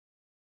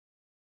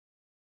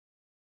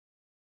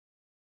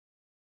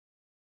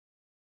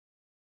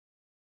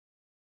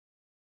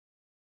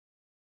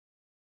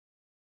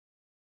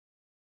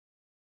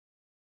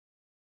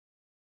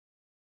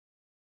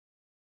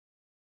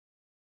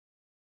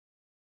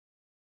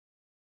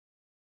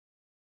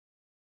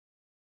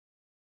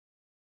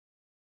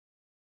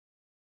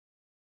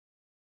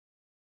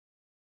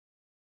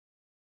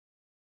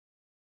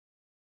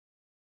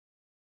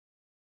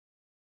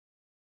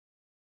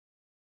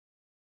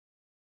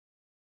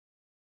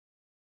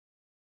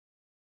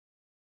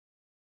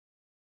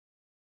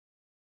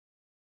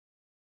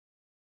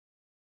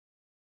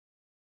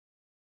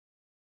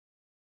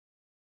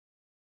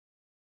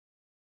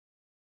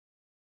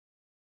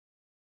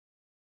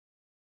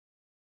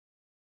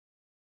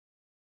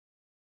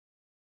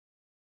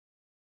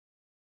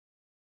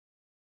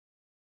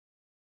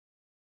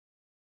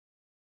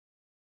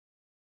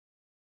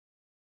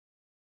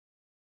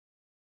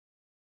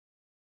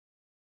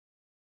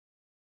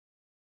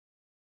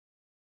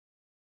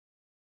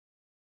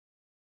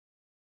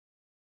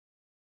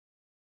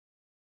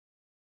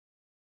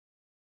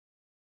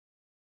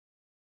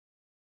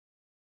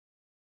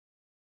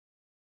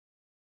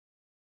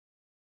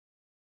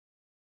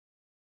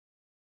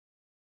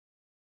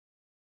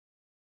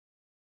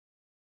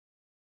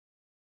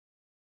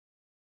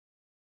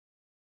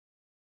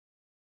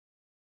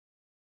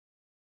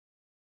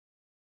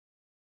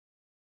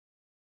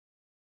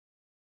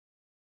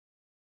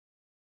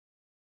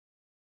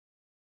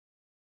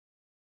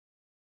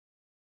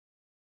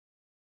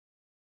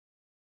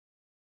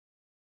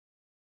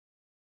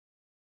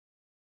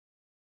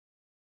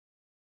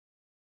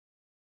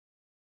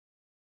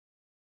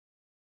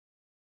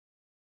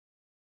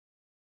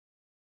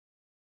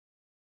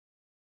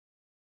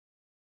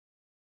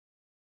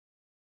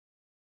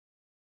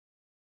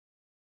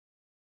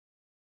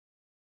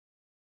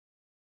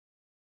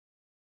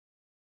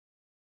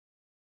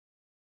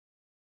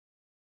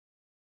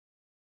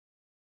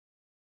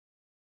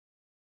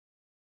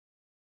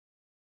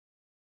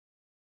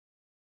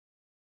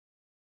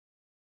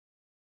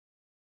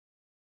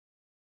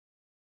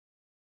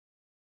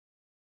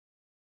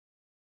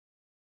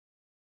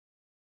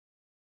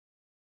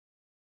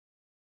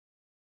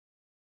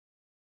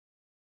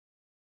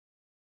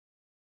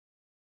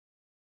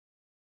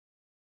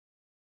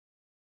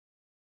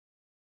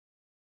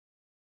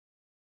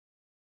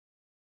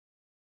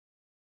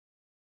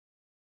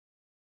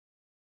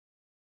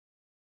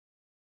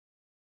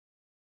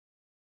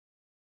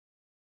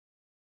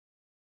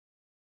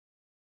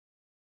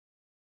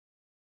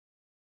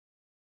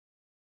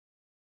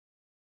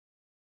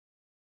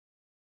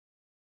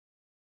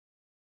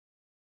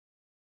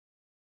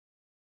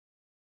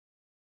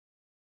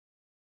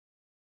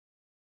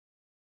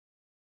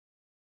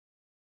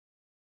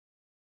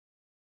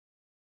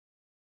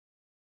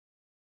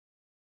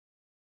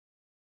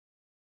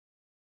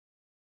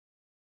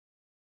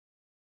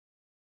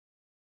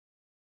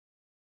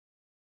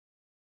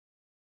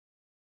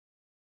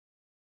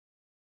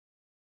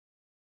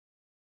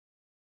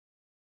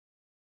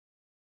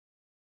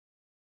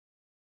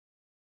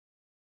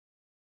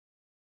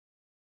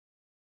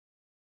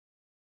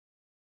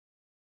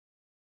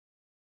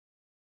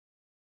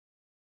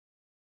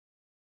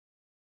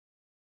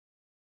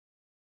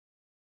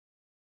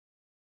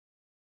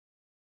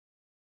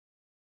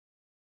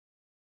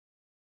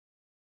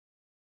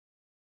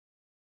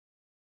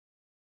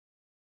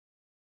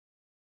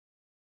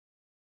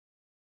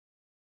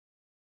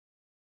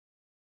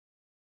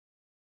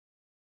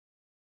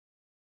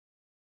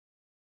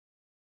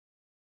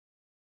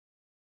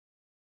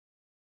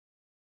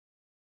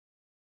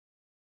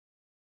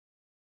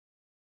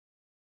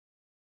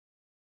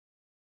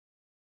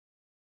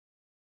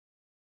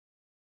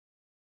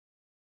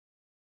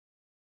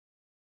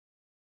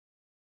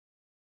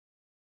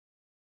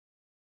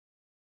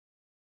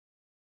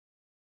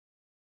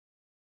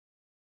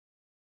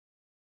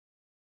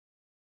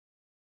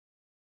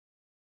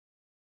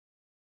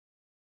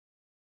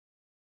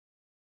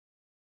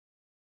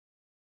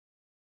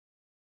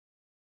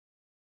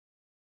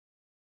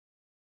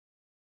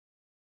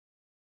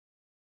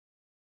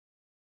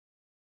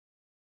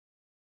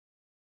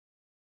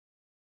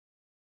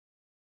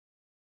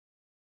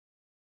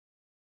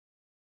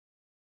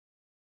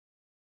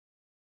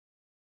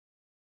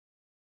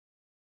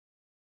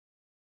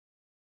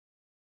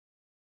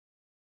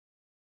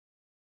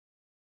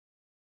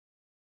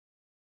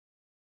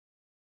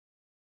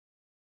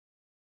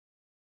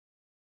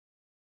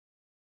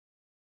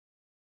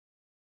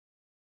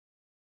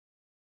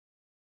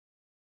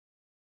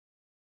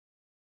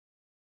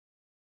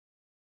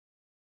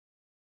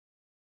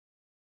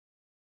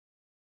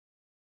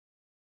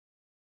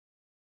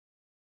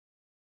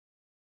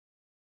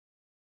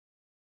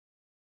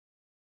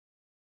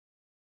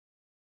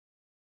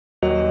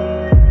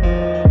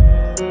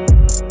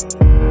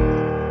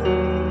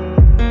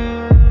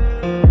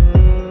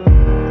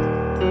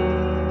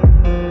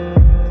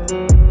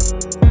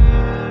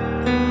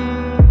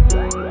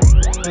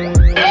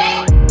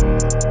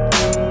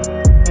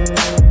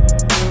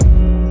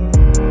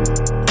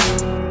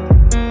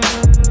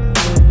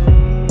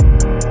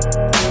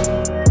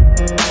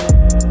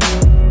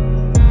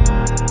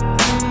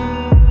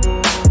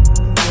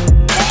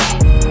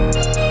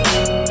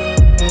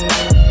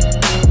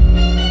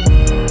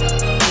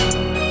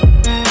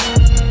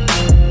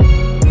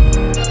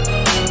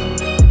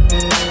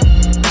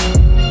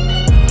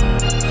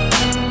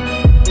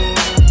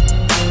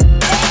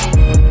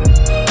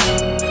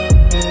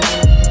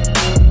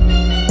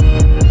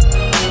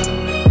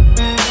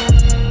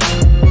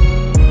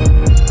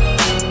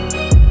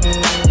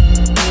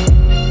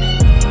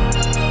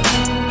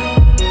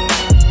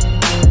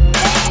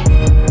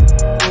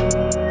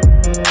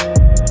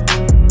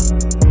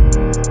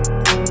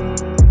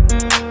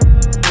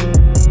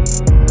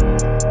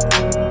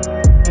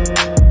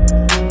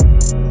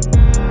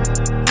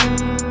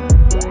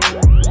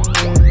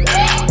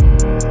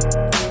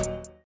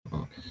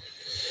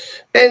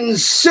And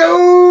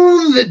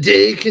so the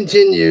day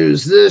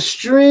continues. The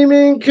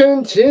streaming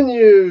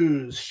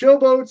continues.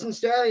 Showboats and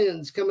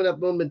Stallions coming up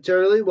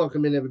momentarily.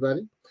 Welcome in,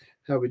 everybody.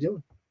 How are we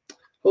doing?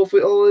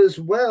 Hopefully all is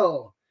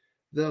well.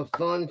 The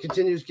fun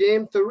continues.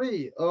 Game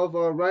 3 of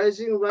our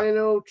Rising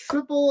Rhino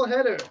triple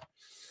header.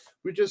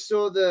 We just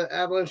saw the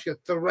Avalanche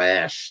get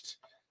thrashed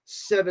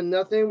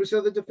 7-0. We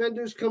saw the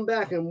defenders come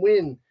back and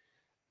win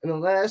in the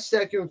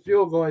last-second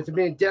field goal. After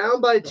being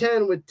down by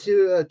 10 with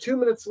 2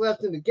 minutes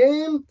left in the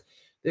game,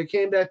 they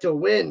came back to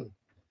win.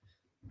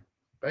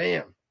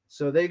 Bam.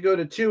 So they go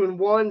to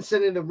 2-1,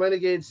 sending the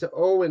Renegades to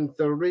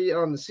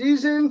 0-3 on the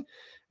season.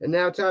 And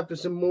now time for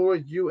some more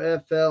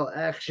UFL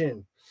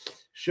action.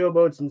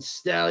 Showboats and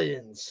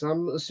Stallions.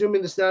 I'm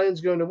assuming the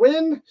Stallions are going to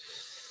win.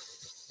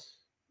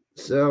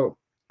 So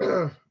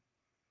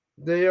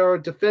they are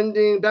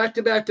defending,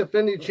 back-to-back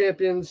defending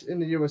champions in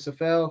the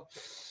USFL.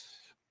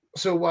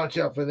 So watch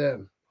out for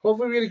them.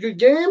 Hopefully we get a good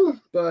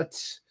game, but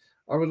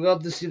I would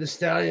love to see the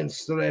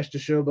Stallions thrash the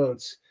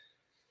Showboats.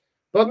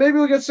 But maybe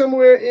we'll get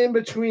somewhere in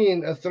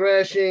between a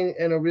thrashing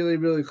and a really,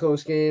 really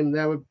close game.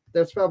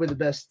 That's probably the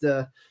best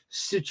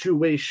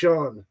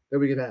situation that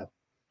we could have.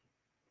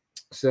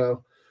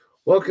 So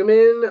welcome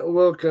in,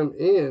 welcome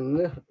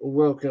in,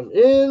 welcome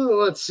in.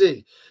 Let's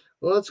see.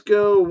 Let's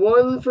go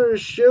 1 for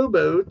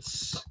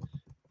Showboats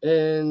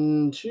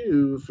and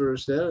 2 for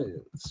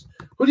Stallions.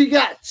 Who do you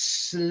got?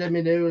 Let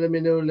me know, let me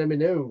know, let me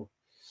know.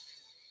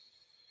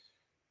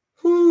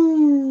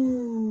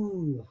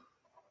 Whoo.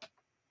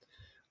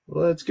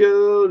 Let's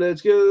go,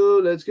 let's go,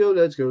 let's go,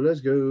 let's go,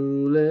 let's go,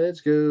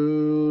 let's go,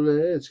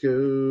 let's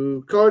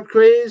go. Card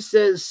Craze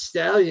says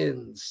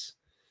Stallions.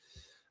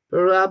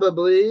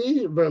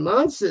 Probably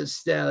Vermont says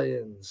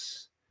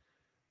Stallions.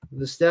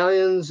 The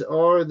Stallions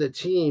are the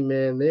team,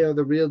 man. They are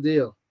the real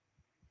deal.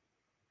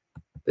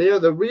 They are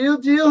the real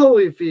deal,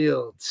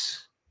 Holyfield.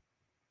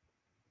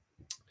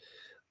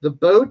 The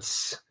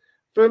Boats,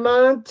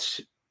 Vermont.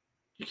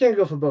 You can't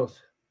go for both.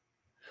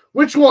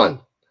 Which one?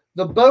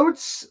 The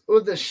Boats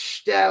or the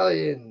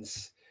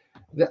Stallions?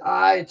 The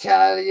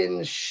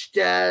Italian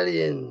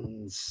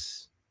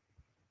Stallions.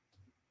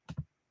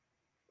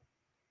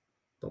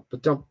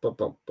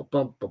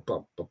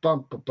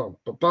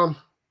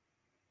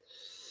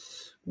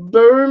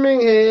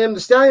 Birmingham. The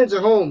Stallions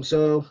are home,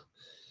 so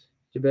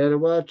you better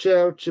watch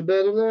out. You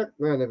better not.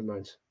 Well, never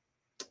mind.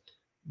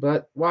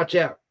 But watch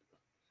out.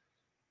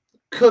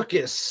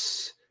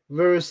 Cookus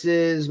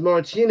versus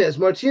Martinez.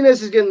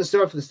 Martinez is getting the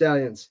start for the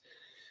Stallions.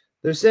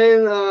 They're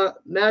saying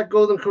Matt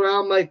Golden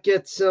Corral might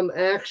get some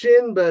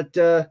action, but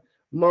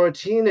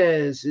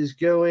Martinez is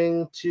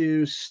going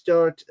to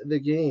start the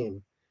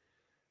game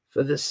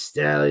for the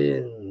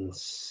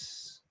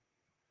Stallions.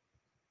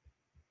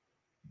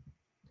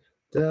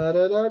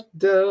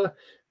 The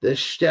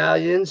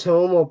Stallions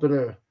home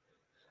opener.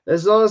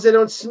 As long as they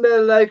don't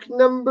smell like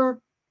number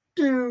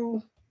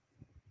 2.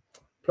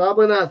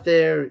 Probably not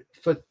their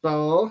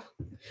football.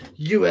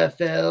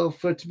 UFL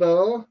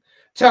football.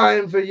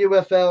 Time for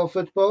UFL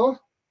football.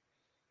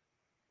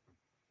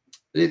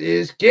 It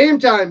is game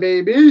time,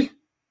 baby.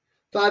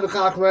 5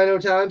 o'clock Rhino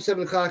time,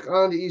 7 o'clock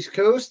on the East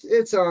Coast.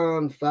 It's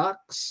on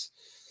Fox.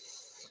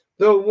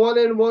 The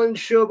 1-1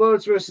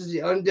 Showboats versus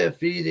the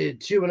undefeated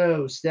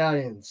 2-0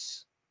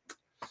 Stallions.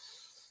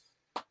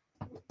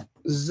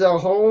 The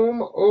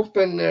home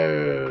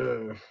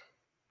opener.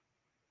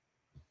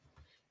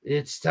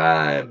 It's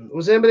time.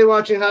 Was anybody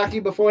watching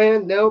hockey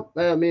beforehand? Nope,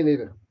 me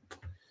neither.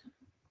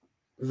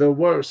 The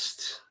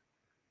worst.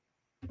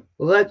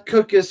 Let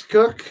Cookus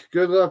cook.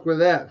 Good luck with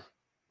that.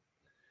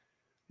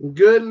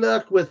 Good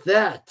luck with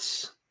that.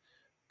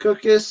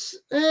 Cookus,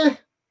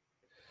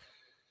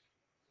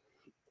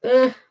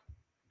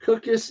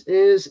 Cookus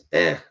is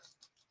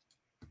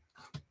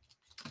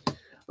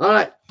All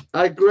right.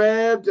 I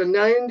grabbed a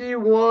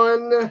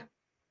 91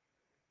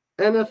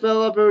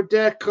 NFL Upper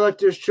Deck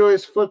Collector's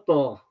Choice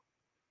Football.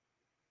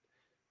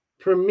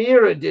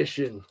 Premier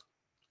Edition.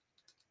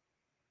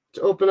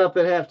 To open up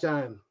at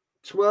halftime.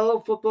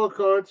 12 football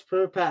cards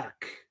per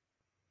pack.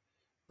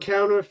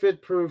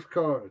 Counterfeit-proof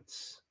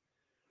cards.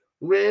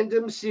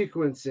 Random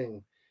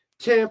sequencing.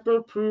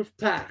 Tamper-proof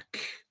pack.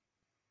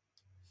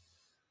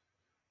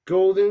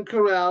 Golden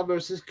Corral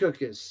versus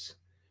Cookus.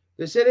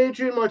 They said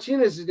Adrian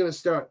Martinez is going to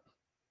start.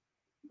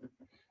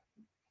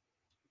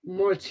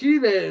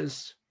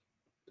 Martinez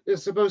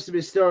is supposed to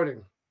be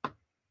starting.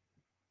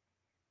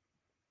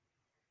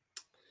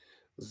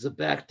 The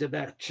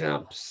back-to-back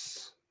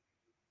chumps.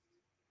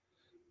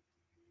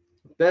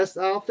 Best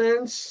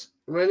offense,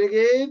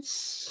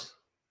 Renegades.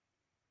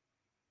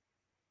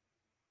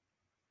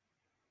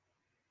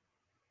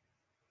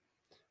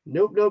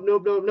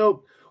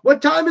 Nope.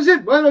 What time is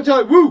it? Rhino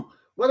time. Woo!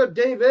 What up,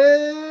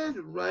 David?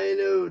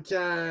 Rhino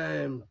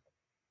time.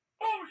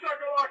 Boom,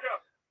 shakalaka.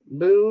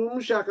 Boom,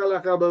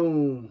 shakalaka,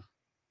 boom.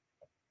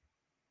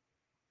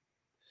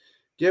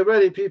 Get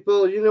ready,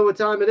 people. You know what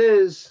time it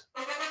is.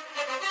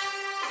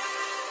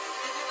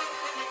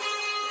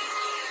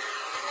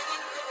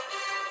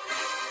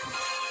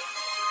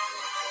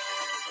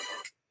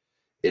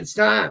 It's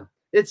time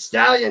It's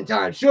Stallion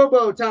time,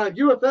 Showboat time,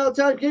 UFL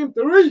time, game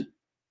 3.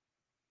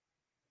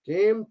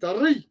 Game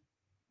 3.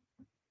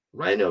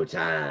 Rhino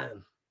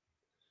time.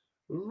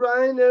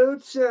 Rhino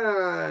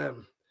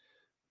time.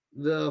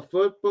 The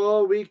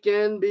football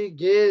weekend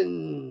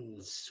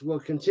begins. Well,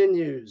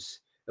 continues.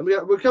 And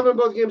we're covering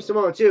both games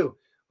tomorrow, too.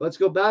 Let's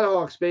go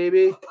Battlehawks,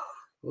 baby.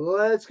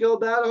 Let's go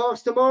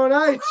Battlehawks tomorrow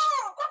night.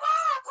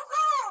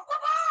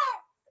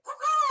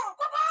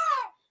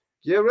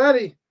 Get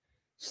ready.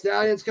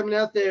 Stallions coming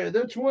out there.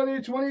 The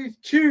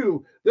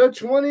 2022, the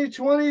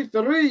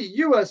 2023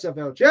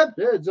 USFL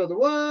champions of the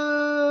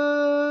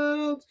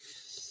world.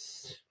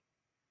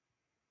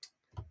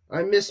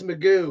 I miss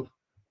Magoo.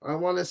 I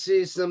want to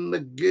see some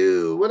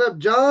Magoo. What up,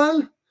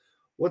 John?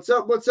 What's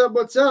up? What's up?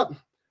 What's up?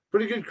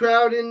 Pretty good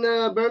crowd in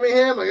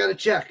Birmingham. I got to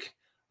check.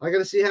 I got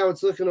to see how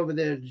it's looking over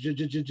there,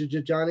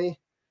 Johnny.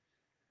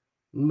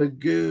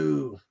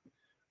 Magoo.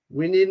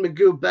 We need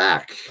Magoo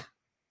back.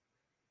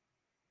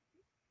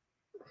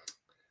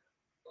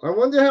 I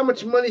wonder how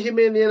much money he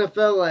made in the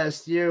NFL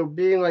last year,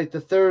 being like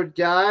the third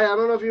guy. I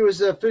don't know if he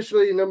was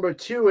officially number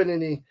 2 in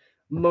any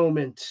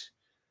moment.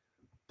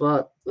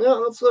 But, yeah,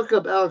 let's look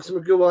up Alex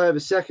Magoo while I have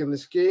a second.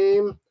 This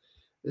game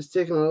is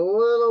taking a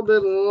little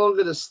bit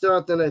longer to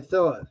start than I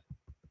thought.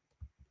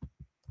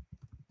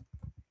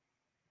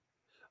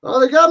 Oh,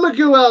 they got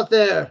Magoo out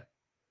there.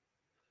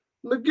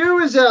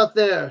 Magoo is out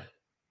there.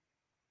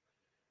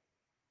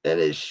 And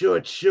his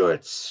short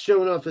shorts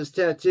showing off his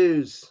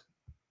tattoos.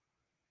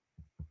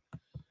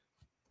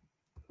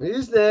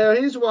 He's there.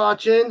 He's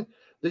watching.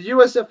 The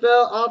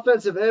USFL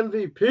offensive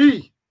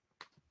MVP.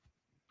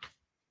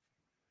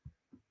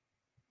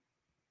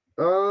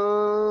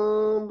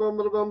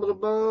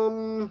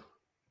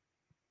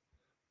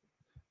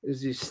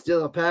 Is he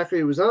still a Packer?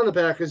 He was on the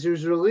Packers. He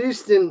was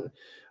released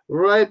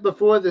right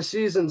before the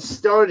season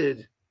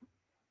started.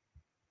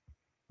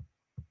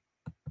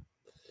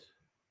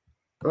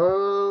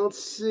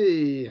 Let's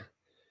see.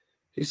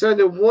 He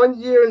signed a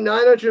 1-year,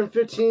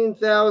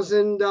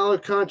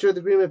 $915,000 contract with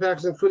the Green Bay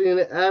Packers, including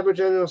an average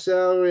annual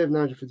salary of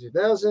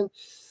 $915,000,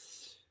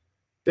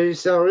 base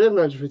salary of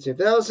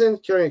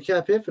 $915,000, carrying a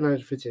cap hit for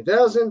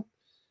 $915,000.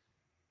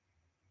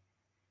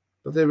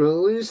 But they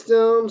released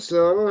him,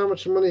 so I don't know how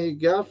much money he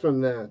got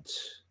from that.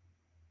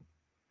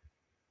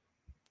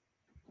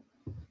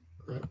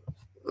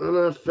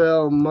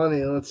 NFL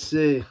money, let's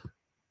see.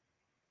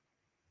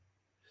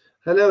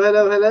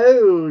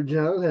 Hello,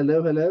 John.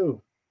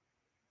 Hello.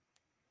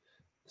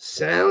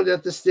 Sound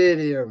at the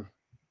stadium.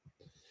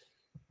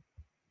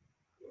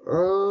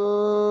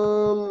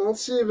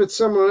 Let's see if it's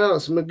somewhere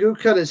else. Magoo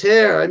cut his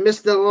hair. I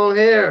missed the long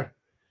hair.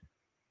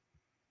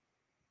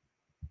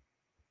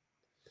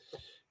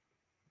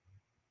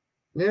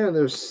 Yeah,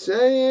 they're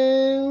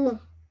saying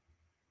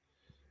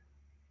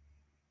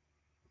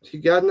he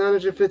got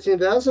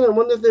 $915,000. I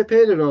wonder if they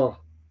paid it all.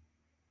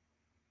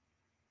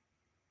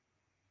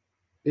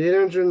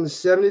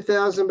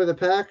 $870,000 by the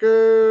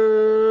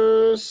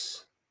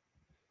Packers.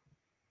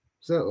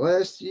 Was that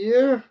last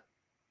year?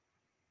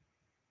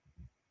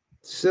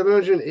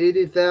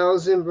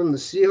 $780,000 from the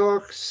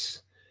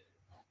Seahawks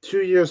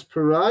 2 years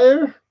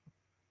prior.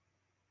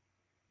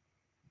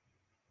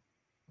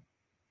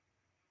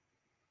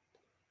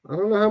 I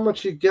don't know how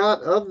much he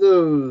got of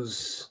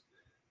those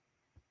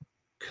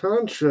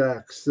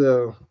contracts,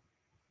 though.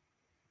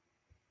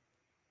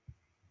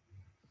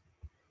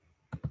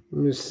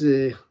 Let me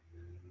see.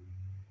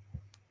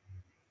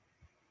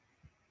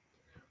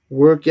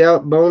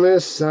 Workout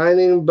bonus,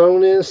 signing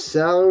bonus,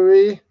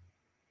 salary,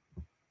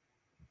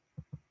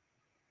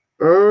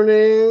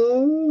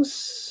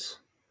 earnings,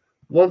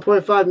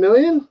 $1.5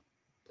 million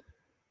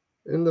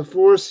in the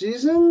 4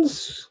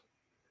 seasons.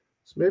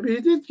 So maybe he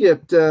did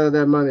get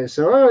that money.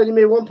 So, all right, he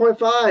made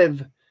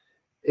 $1.5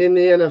 in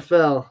the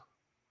NFL.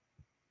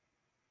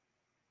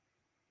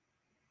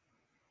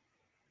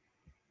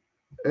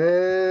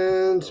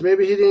 And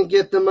maybe he didn't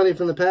get the money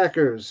from the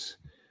Packers,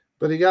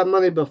 but he got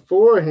money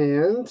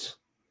beforehand.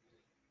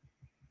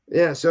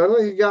 Yeah, so I don't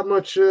think he got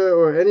much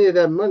or any of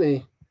that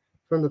money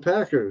from the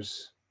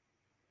Packers.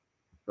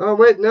 Oh,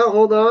 wait, no,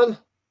 hold on.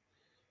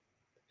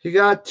 He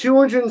got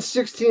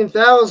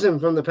 $216,000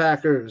 from the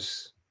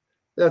Packers.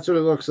 That's what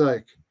it looks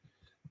like.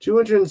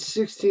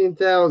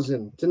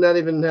 $216,000 to not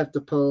even have to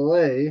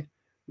play,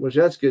 which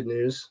that's good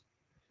news.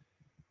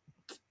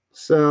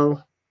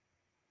 So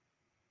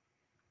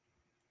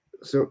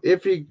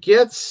if he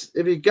got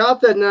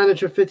that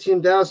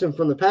 $915,000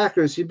 from the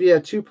Packers, he'd be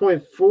at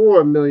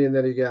 $2.4 million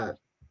that he got.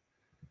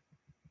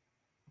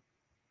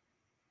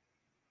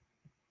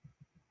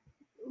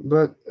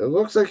 But it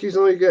looks like he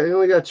only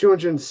got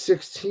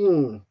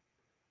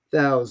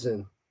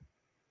 $216,000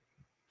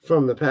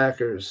 from the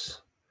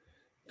Packers,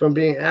 from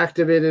being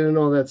activated and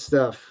all that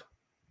stuff.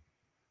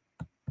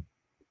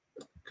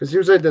 Because he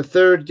was like the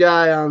third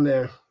guy on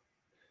there.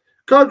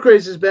 Card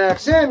Craze is back.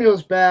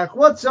 Samuel's back.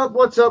 What's up?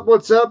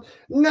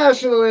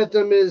 National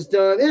Anthem is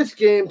done. It's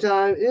game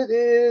time. It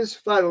is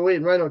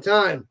 5:08 Rhino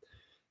time.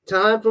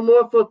 Time for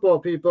more football,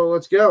 people.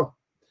 Let's go.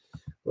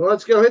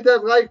 Let's go. Hit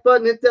that like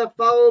button. Hit that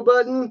follow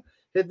button.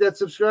 Hit that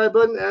subscribe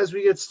button as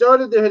we get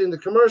started. They're hitting the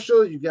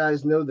commercial. You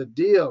guys know the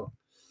deal.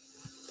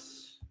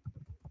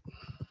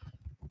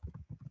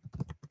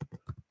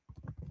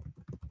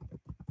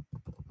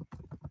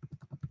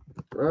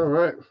 All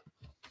right.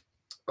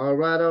 All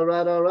right,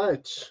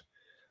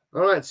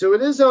 so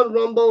it is on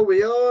Rumble.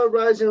 We are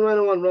Rising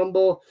Rhino on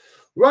Rumble,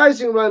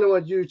 Rising Rhino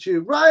on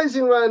YouTube,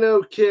 Rising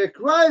Rhino Kick,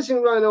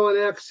 Rising Rhino on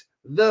X,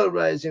 The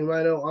Rising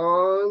Rhino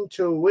on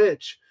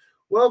Twitch.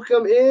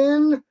 Welcome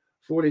in,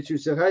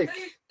 42-cent hike.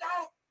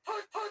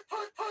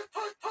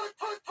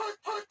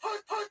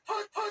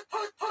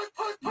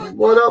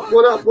 What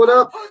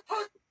up?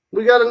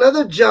 We got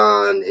another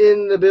John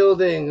in the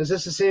building. Is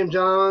this the same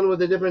John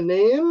with a different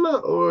name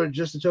or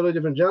just a totally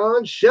different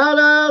John? Shout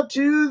out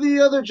to the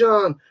other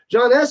John.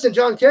 John S. and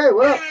John K.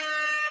 What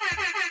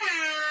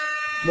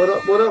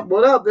up?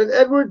 What up? And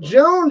Edward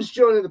Jones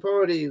joining the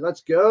party.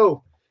 Let's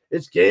go.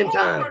 It's game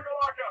time.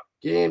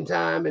 Game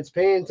time. It's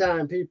pain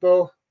time,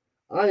 people.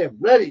 I am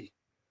ready.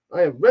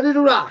 I am ready to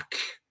rock.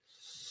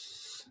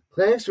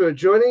 Thanks for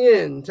joining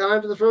in.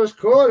 Time for the first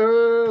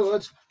quarter.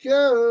 Let's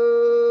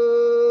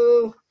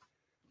go.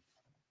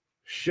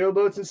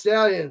 Showboats and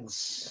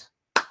Stallions.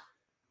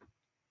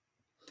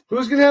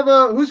 Who's gonna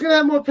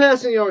have more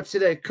passing yards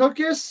today?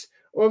 Cookus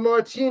or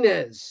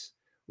Martinez?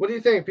 What do you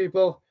think,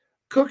 people?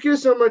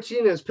 Cookus or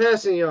Martinez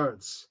passing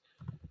yards?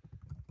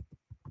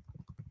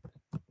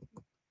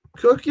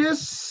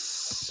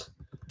 Cookus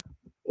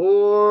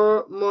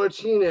or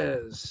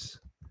Martinez?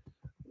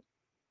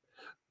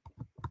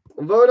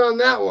 Vote on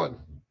that one.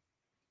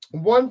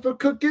 1 for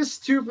Cookus,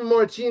 2 for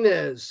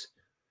Martinez.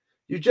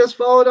 You just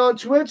followed on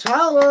Twitch.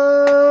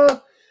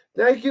 Holla!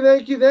 Thank you.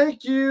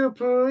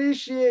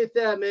 Appreciate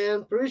that,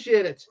 man.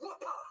 Appreciate it.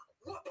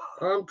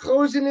 I'm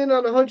closing in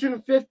on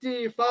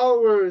 150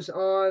 followers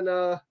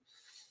on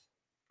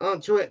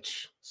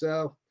Twitch.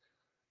 So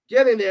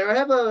getting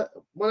there.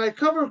 When I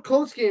cover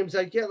Colts games,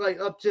 I get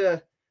like up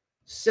to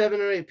 7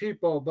 or 8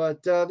 people.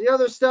 But the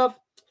other stuff,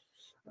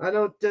 I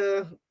don't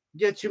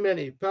get too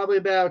many. Probably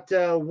about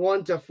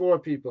 1 to 4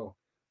 people.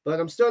 But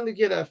I'm starting to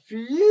get a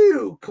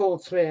few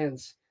Colts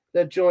fans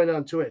that join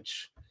on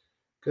Twitch,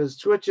 because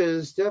Twitch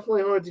is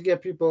definitely hard to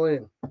get people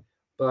in,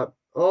 but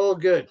all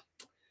good.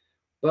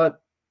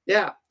 But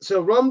yeah, so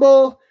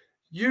Rumble,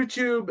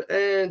 YouTube,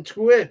 and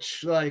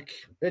Twitch, like,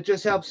 it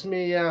just helps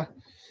me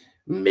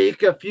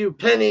make a few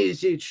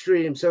pennies each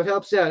stream, so it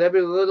helps out.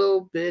 Every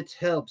little bit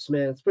helps,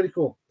 man. It's pretty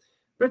cool.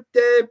 Pretty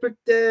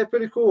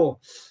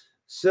cool.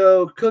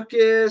 So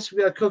Cookus,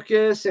 we got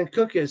Cookus and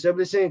Cookus.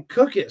 Everybody's saying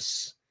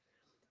Cookus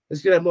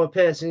is gonna have more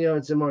passing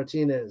yards than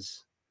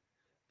Martinez.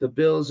 The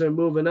Bills are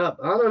moving up.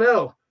 I don't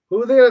know.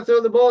 Who are they going to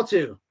throw the ball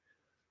to?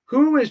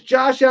 Who is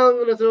Josh Allen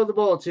going to throw the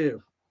ball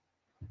to?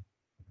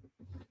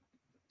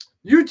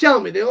 You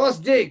tell me. They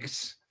lost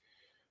Diggs.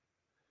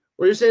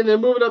 Or you're saying they're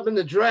moving up in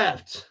the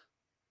draft?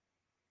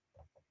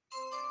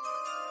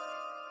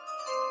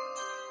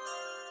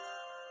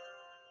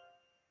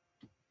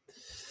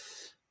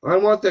 I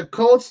want the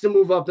Colts to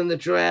move up in the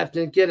draft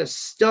and get a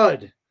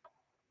stud.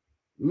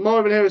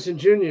 Marvin Harrison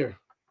Jr.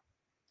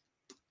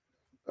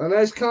 A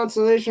nice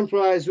consolation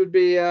prize would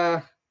be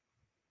the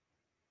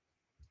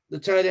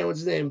tight end. What's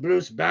his name?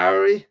 Bruce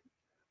Bowery.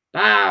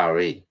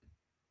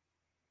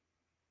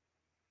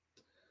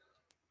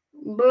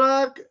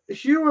 Brock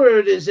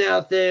Heward is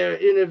out there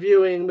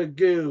interviewing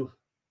Magoo.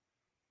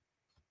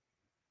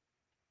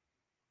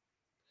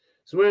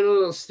 So wearing a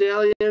little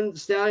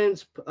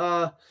Stallions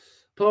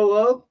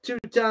polo.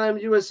 2-time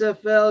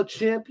USFL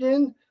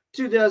champion.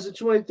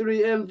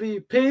 2023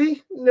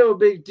 MVP. No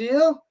big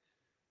deal.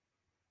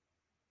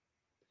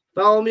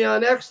 Follow me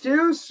on X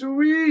too.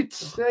 Sweet.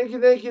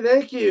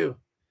 Thank you.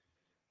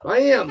 I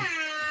am.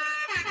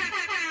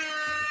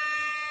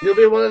 You'll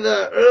be one of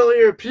the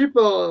earlier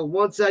people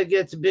once I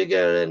get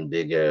bigger and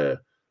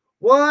bigger.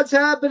 What's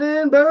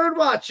happening,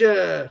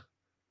 Birdwatcher?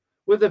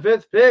 With the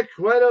 5th pick,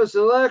 Rhino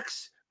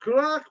selects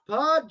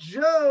Crockpot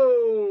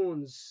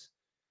Jones.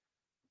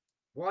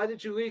 Why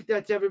did you leak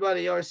that to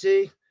everybody,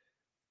 RC?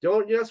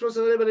 You're not supposed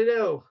to let anybody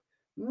know.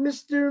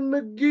 Mr.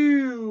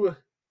 Magoo.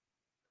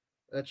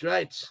 That's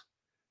right.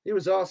 He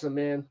was awesome,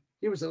 man.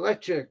 He was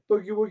electric.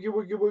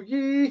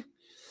 Boogie.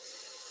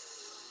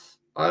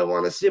 I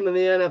want to see him in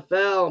the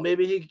NFL.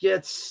 Maybe he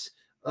gets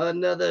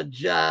another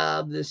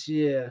job this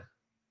year.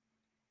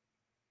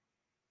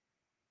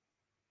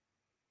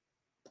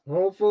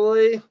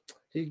 Hopefully,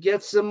 he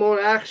gets some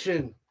more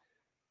action.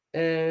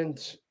 And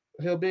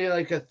he'll be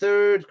like a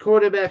 3rd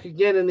quarterback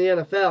again in the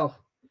NFL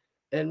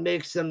and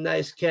make some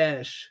nice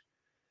cash.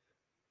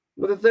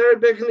 With a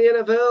 3rd pick in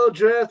the NFL,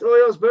 Draft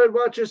Orioles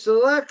Birdwatcher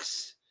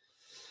selects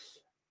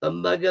a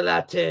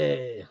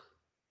Magalate.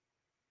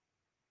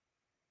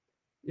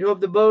 You hope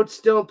the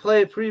Boats don't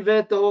play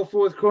prevent the whole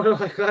 4th quarter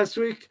like last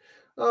week?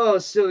 Oh,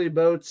 silly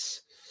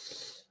Boats.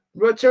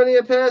 Returning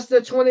it past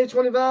the 20,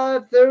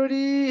 25,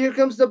 30. Here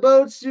comes the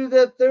Boats to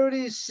the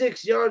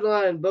 36-yard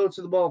line. Boats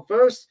with the ball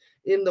first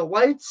in the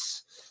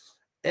whites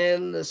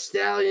and the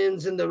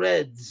Stallions in the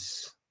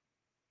reds.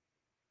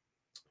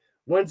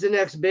 When's the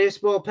next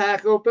baseball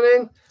pack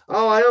opening?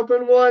 Oh, I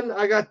opened one.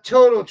 I got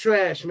total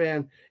trash,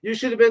 man. You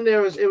should have been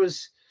there. It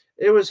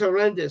was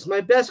horrendous.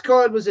 My best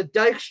card was a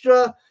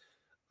Dykstra.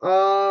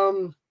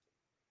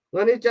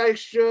 Lenny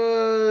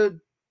Dykstra,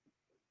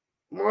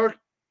 Mark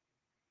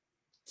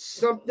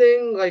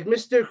something like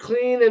Mr.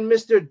 Clean and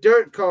Mr.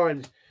 Dirt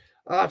card.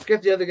 I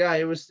forget the other guy.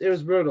 It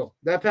was brutal.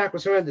 That pack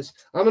was horrendous.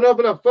 I'm gonna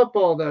open up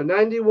football though.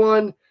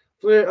 91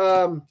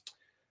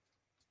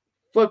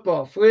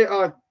 football.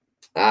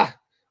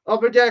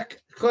 Upper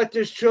Deck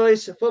Collector's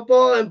Choice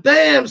football, and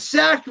bam,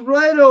 sacked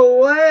right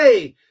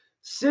away.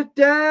 Sit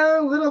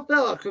down, little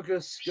fella.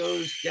 Cookus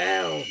goes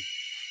down.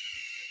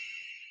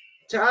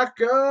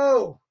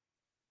 Taco.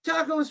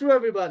 Tacos for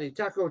everybody.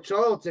 Taco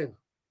Charlton.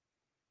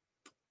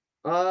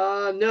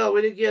 No,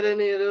 we didn't get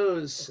any of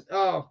those.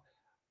 Oh,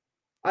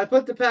 I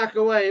put the pack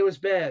away. It was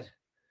bad.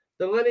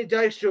 The Lenny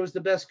Dykstra was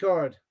the best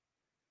card.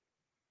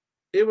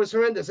 It was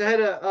horrendous. I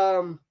had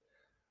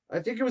I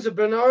think it was a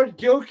Bernard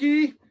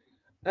Gilkey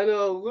and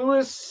a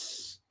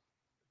Luis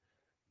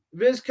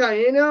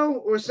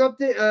Vizcaino or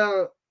something.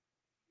 A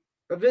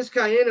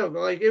Vizcaino.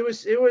 Like it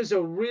was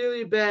a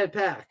really bad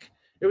pack.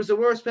 It was the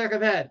worst pack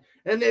I've had.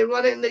 And they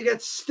run it and they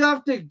get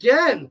stuffed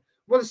again.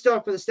 What a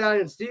start for the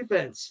Stallions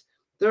defense.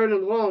 3rd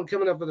and long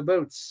coming up for the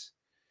Boats.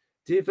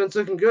 Defense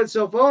looking good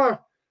so far.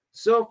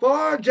 So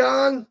far,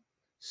 John.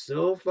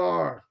 So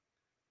far.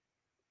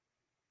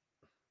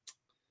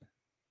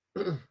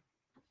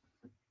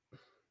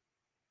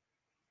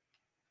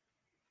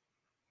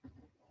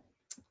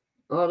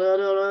 All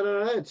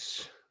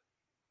right.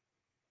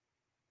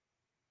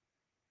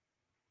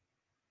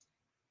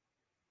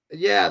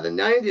 Yeah, the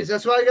 90s.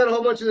 That's why I got a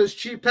whole bunch of those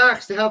cheap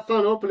packs to have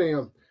fun opening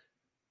them.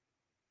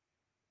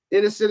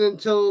 Innocent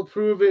until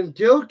proven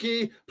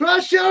guilty.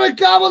 Pressure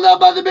gobbled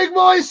up by the big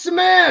boy.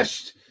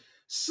 Smashed.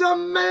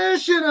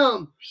 Smashing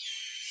them.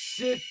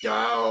 Sit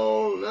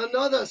down.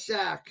 Another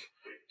sack.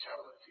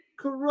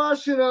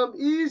 Crushing them.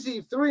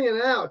 Easy. 3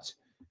 and out.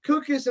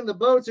 Cookies and the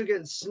Boats are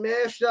getting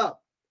smashed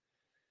up.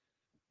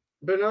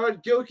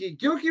 Bernard Gilkey.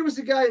 Gilkey was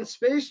the guy in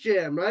Space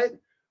Jam, right?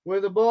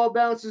 Where the ball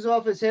bounces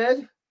off his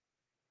head.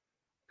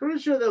 Pretty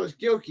sure that was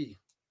Gilkey.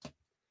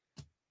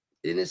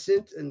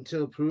 Innocent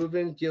until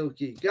proven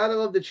guilty. Gotta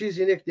love the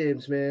cheesy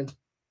nicknames, man.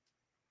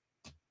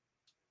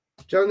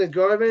 Jonathan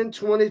Garvin,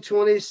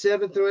 2020,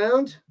 7th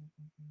round.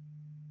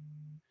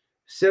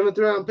 7th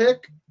round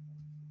pick.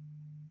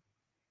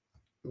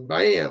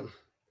 Bam.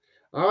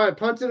 All right,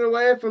 punting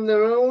away from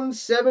their own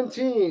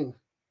 17.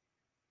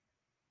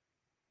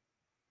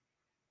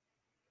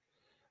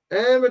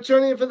 And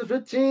returning for the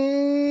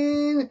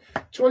 15,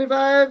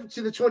 25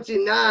 to the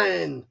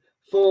 29.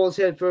 Falls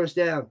head first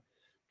down.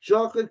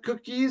 Chocolate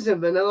cookies and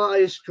vanilla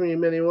ice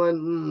cream,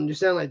 anyone? You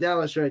sound like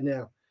Dallas right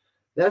now.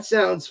 That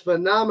sounds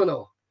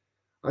phenomenal.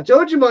 I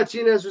told you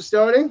Martinez was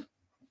starting.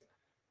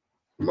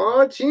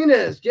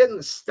 Martinez getting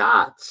the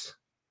start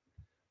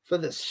for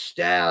the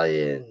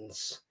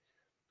Stallions.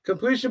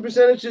 Completion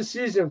percentage this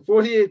season,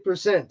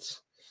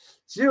 48%.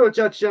 0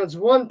 touchdowns,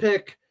 1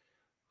 pick,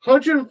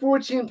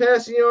 114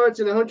 passing yards,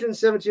 and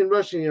 117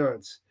 rushing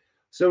yards.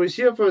 So he's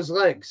here for his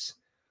legs.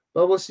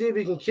 But we'll see if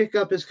he can kick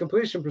up his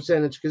completion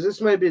percentage, because this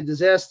might be a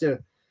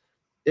disaster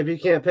if he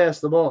can't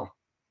pass the ball.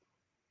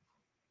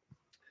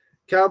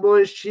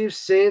 Cowboys, Chiefs,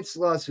 Saints,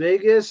 Las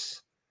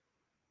Vegas.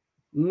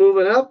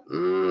 Moving up. I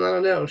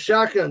don't know.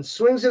 Shotgun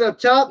swings it up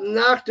top,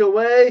 knocked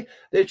away.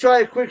 They try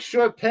a quick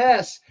short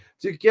pass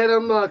to get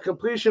him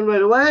completion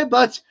right away,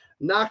 but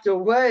knocked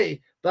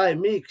away by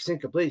Meeks,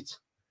 incomplete.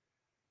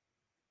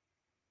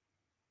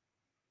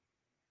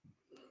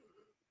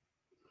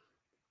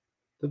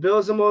 The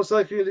Bills are most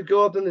likely to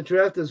go up in the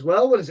draft as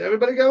well. What is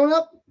everybody going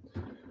up?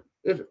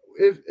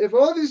 If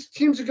all these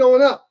teams are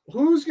going up,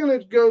 who's going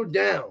to go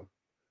down?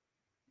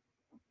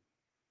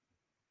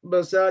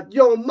 Besides,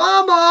 yo,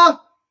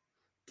 mama!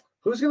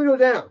 Who's going to go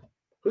down?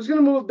 Who's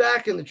going to move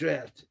back in the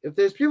draft? If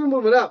there's people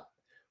moving up,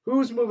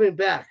 who's moving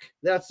back?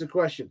 That's the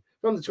question.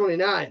 From the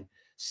 29,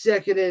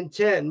 2nd and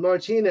 10.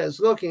 Martinez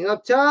looking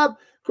up top.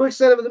 Quick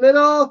set over the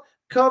middle.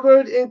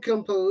 Covered,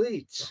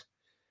 incomplete.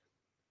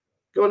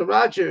 Going to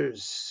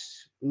Rodgers.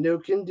 No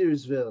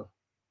Kindusville.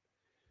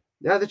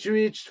 Now that you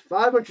reached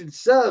 500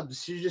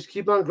 subs, you just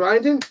keep on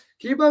grinding.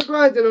 Keep on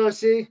grinding,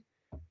 RC.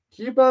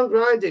 Keep on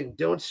grinding.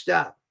 Don't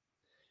stop.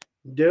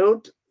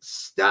 Don't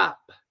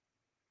stop.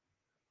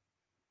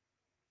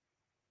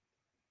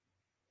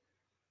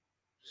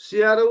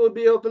 Seattle will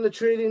be open to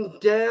trading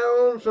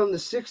down from the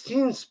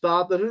 16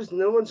 spot, but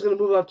no one's going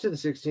to move up to the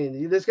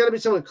 16. There's got to be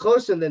someone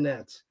closer than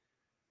that.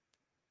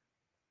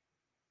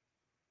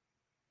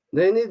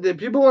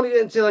 People want to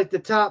get into like the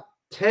top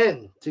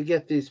 10 to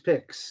get these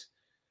picks.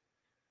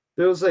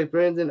 Bills like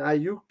Brandon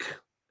Ayuk.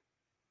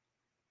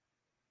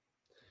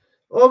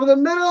 Over the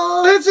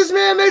middle. Hits his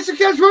man. Makes a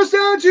catch. First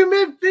down to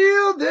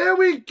midfield. There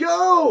we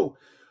go.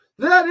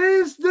 That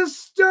is the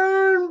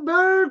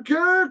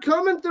Sternberger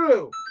coming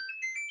through.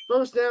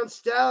 First down,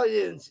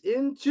 Stallions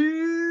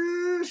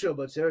into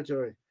Showboat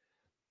territory.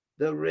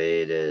 The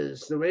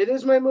Raiders. The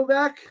Raiders might move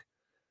back.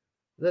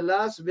 The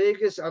Las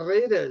Vegas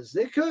Raiders.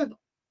 They could.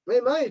 They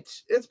might.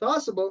 It's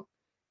possible.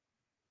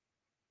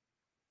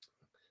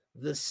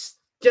 The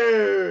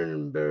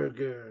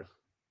Sternberger.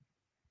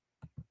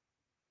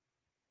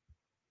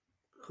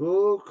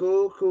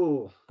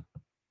 Cool.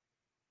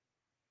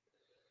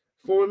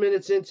 4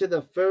 minutes into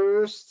the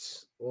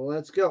first.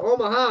 Let's go.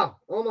 Omaha.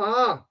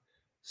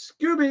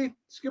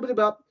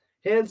 Scooby-Bop.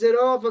 Hands it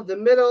off of the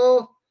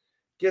middle.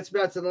 Gets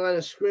back to the line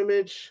of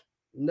scrimmage.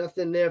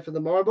 Nothing there for the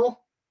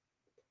marble.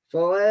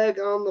 Flag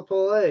on the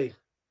play.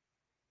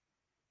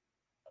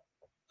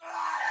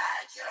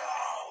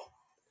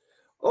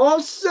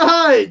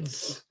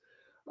 Offsides.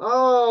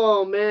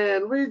 Oh,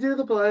 man. Redo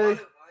the play.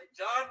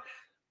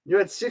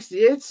 You're at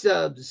 68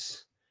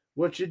 subs.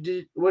 What should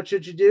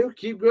you do?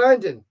 Keep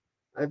grinding.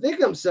 I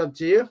think I'm subbed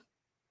to you.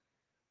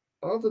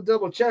 I'll have to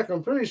double check.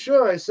 I'm pretty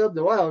sure I subbed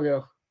a while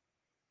ago.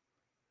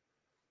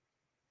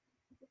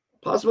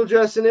 Possible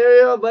draft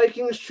scenario,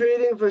 Vikings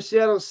trading for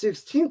Seattle's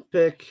 16th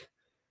pick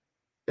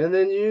and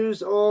then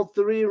use all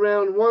 3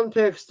 round 1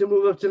 picks to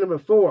move up to number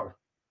 4.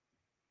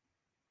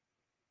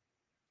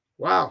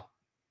 Wow.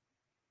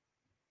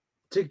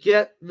 To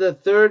get the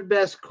 3rd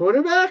best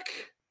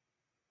quarterback?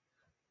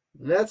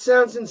 That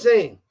sounds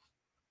insane.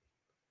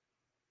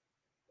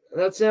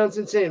 Runs at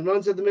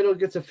the middle,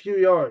 gets a few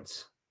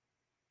yards.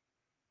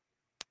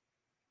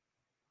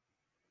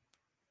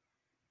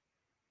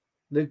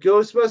 The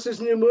Ghostbusters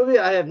new movie?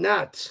 I have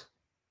not.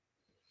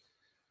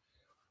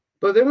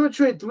 But they're going to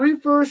trade 3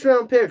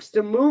 first-round picks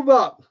to move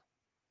up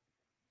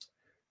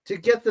to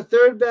get the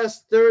third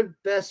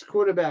best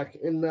quarterback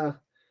in the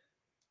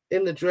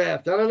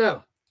draft. I don't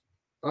know.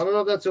 I don't know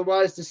if that's a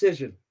wise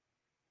decision.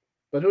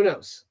 But who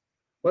knows?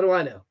 What do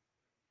I know?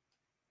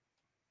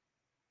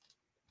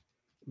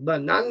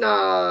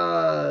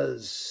 Bananas.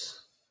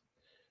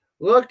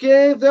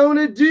 Looking, throwing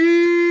it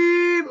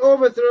deep.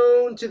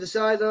 Overthrown to the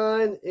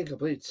sideline.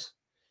 Incomplete.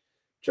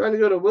 Trying to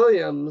go to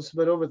Williams,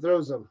 but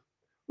overthrows him.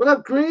 What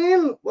up,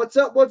 Green? What's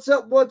up?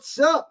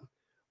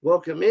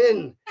 Welcome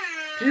in.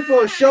 People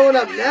are showing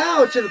up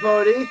now to the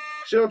party.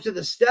 Show up to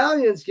the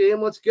Stallions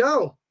game. Let's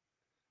go.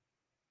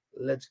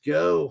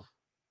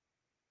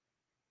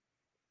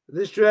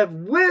 This draft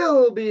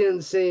will be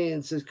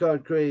insane, says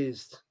Card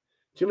Crazed.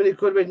 Too many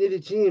quarterback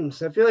needy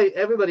teams. I feel like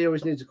everybody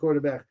always needs a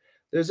quarterback.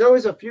 There's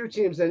always a few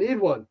teams that need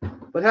one.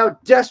 But how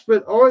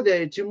desperate are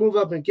they to move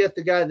up and get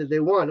the guy that they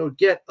want or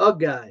get a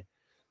guy?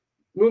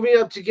 Moving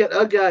up to get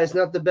a guy is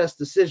not the best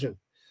decision.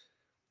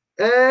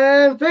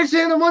 And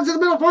facing the ones in the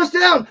middle, first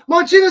down.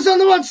 Martinez on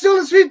the run, still in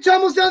his feet,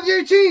 tumbles down the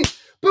 18.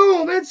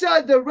 Boom,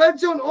 inside the red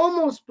zone,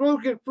 almost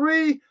broke it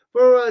free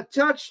for a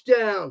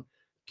touchdown.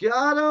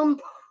 Got him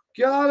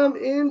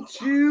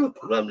into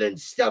rumbling,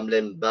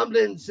 stumbling,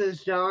 bumbling,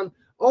 says John.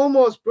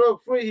 Almost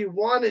broke free. He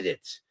wanted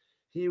it.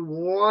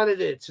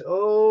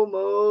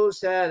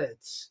 Almost had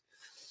it.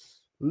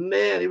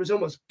 Man, he was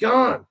almost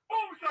gone.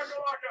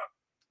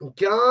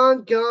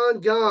 Gone.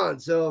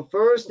 So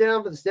first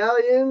down for the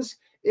Stallions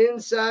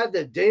inside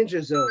the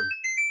danger zone.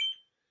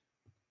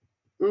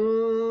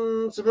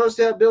 Supposed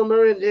to have Bill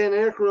Murray and Dan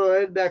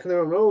Aykroyd back in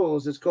their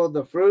roles. It's called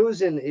the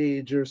Frozen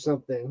Age or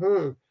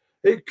something.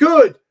 It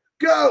could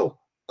go.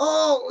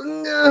 Oh,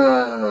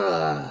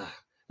 no.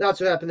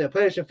 That's what happened there.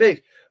 Play-action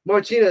fake.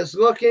 Martinez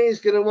looking. He's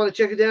going to want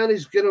to check it down.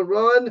 He's going to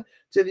run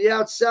to the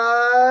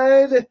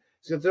outside.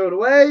 He's going to throw it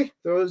away.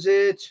 Throws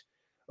it.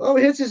 Oh,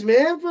 he hits his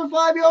man for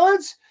 5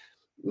 yards.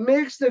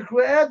 Makes the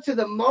grab to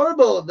the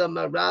marble, the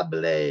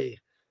Marable,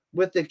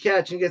 with the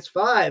catch and gets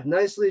 5.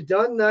 Nicely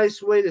done.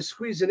 Nice way to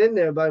squeeze it in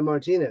there by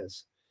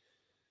Martinez.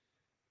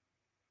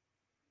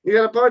 You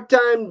got a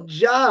part-time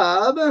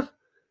job,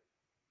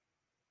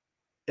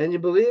 and you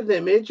believe they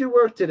made you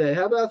work today.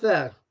 How about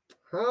that?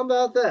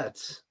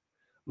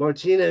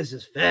 Martinez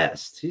is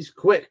fast. He's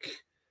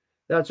quick.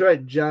 That's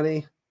right,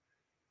 Johnny.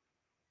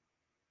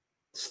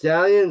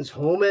 Stallions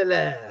home at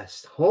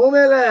last.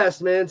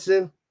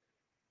 Manson.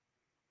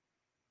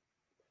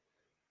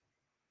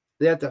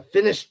 They have to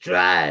finish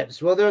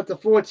drives. Well, they're at the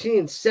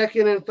 14,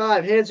 2nd and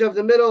 5. Hands off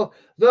the middle.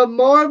 The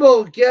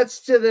marble gets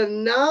to the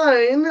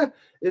 9.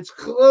 It's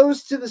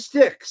close to the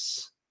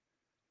sticks.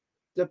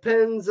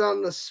 Depends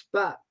on the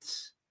spot.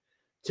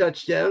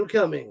 Touchdown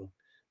coming.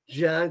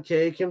 John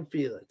K. can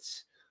feel it.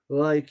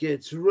 Like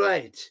it's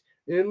right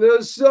in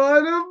the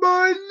side of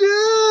my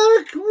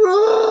neck.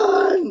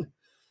 Run!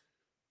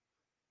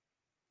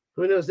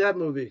 Who knows that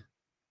movie?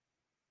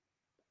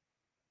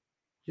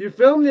 You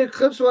filmed the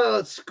eclipse while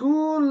at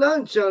school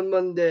lunch on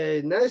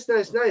Monday. Nice.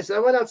 I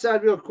went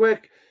outside real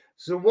quick.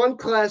 So one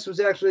class was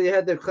actually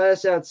had their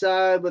class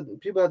outside,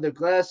 but people had their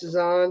glasses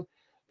on.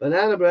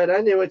 Banana bread. I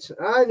knew it.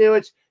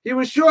 He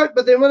was short,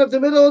 but they went up the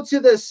middle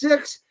to the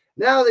 6.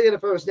 Now they get a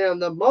first down.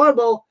 The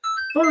marble.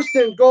 1st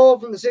and goal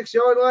from the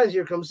 6-yard line.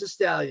 Here comes the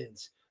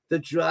Stallions. The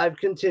drive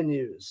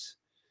continues.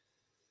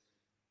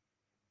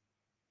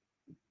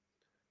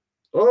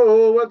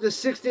 Oh, we're up to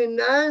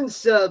 69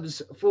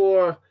 subs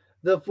for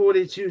the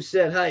 42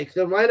 set hike.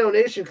 The Rhino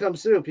Nation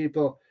comes through,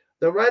 people.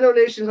 The Rhino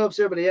Nation helps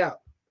everybody out.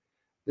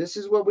 This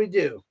is what we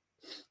do.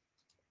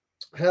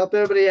 Help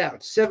everybody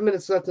out. 7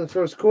 minutes left in the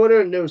first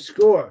quarter. No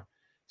score.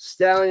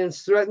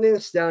 Stallions threatening,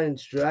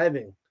 Stallions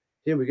driving.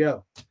 Here we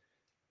go.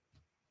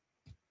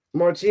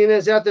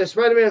 Martinez out there.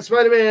 Spider-Man,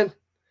 Spider-Man.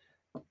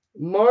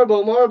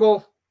 Marble,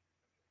 marble.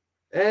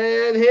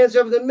 And hands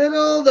over the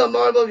middle. The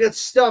marble gets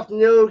stuffed.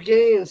 No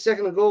gain.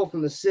 Second and goal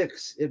from the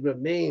 6. It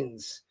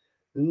remains.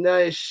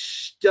 Nice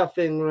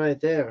stuffing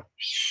right there.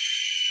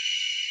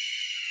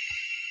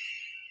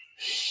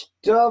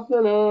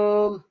 Stuffing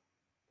them.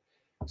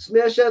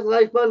 Smash that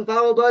like button,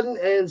 follow button,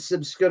 and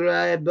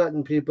subscribe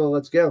button, people.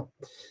 Let's go.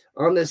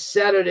 On this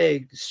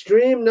Saturday,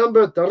 stream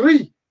number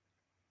 3.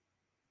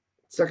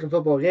 Second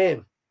football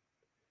game.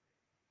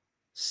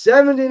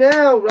 70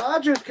 now.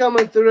 Rogers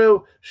coming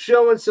through,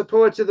 showing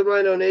support to the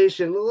Rhino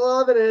Nation.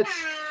 Loving it.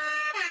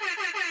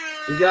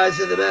 You guys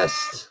are the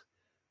best.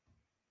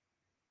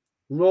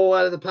 Roll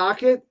out of the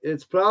pocket.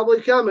 It's probably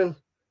coming.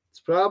 It's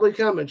probably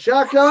coming.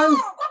 Shotgun.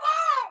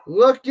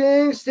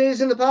 Looking.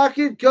 Stays in the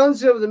pocket.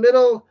 Guns over the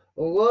middle.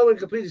 Low and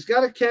complete. He's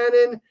got a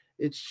cannon.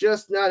 It's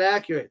just not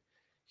accurate.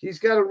 He's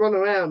got to run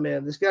around,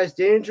 man. This guy's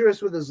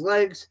dangerous with his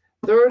legs.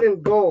 3rd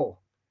and goal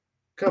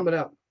coming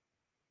up.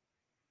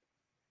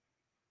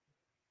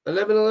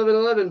 11, 11,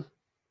 11.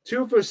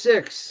 2 for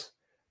 6.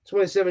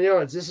 27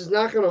 yards. This is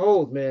not going to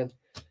hold, man.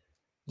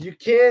 You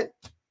can't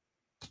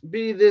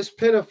be this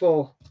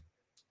pitiful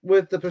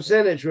with the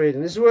percentage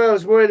rating. This is where I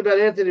was worried about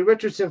Anthony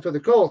Richardson for the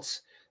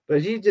Colts,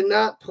 but he did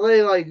not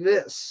play like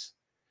this.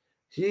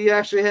 He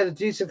actually had a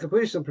decent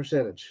completion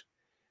percentage.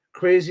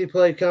 Crazy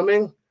play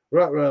coming.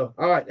 Ruh-roh.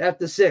 All right, at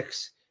the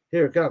 6.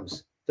 Here it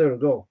comes. 3rd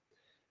and goal.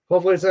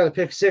 Hopefully it's not a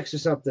pick 6 or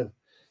something.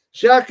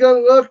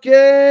 Shotgun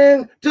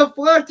looking.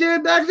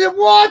 Deflected. Back to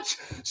what?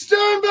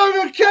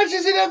 Sternberger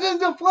catches it at the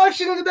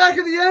deflection in the back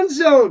of the end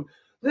zone.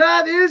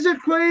 That is a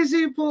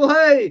crazy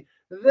play.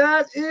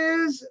 That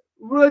is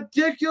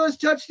ridiculous.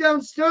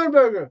 Touchdown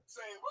Sternberger.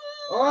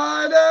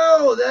 I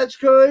know. That's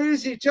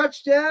crazy.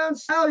 Touchdown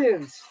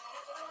Stallions.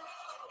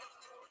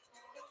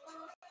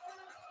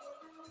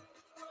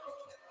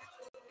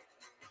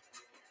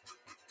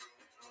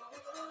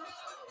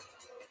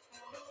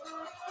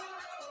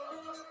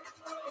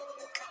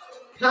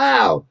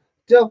 Pow!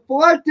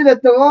 Deflected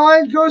at the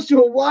line, goes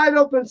to a wide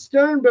open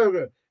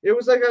Sternberger. It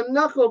was like a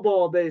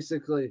knuckleball,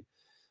 basically.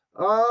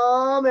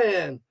 Oh,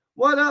 man.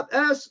 What up,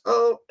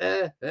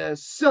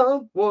 SOS?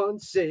 Someone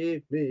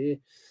save me.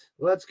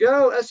 Let's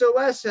go.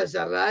 SOS has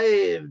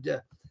arrived.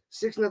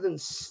 6-0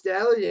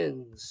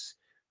 Stallions.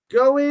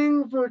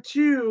 Going for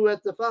 2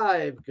 at the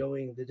 5.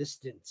 Going the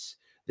distance.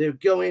 They're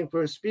going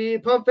for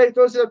speed. Pump fake,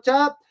 throws it up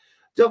top.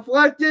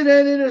 Deflected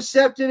and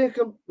intercepted.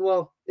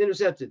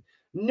 Intercepted.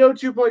 No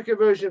 2-point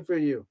conversion for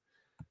you.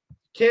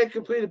 Can't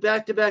complete a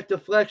back-to-back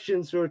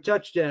deflections for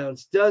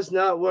touchdowns. Does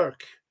not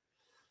work.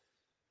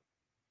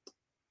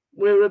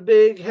 We're a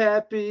big,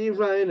 happy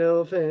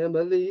Rhino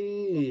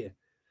family.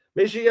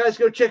 Make sure you guys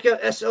go check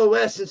out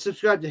SOS and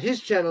subscribe to his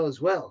channel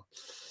as well.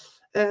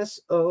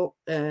 SOS.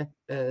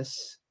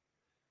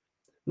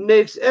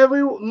 Makes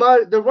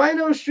the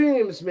Rhino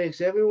streams makes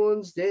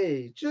everyone's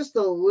day just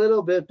a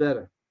little bit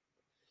better.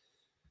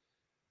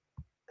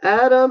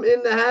 Adam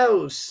in the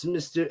house,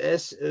 Mr.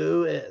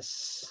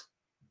 SOS.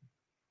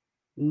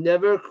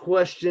 Never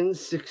question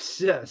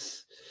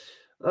success.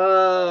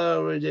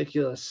 Oh,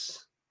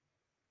 ridiculous.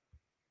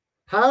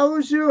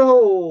 How's your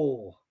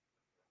whole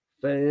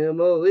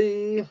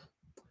family?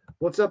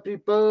 What's up,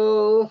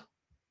 people?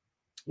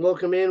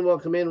 Welcome in,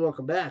 welcome in,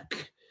 welcome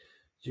back.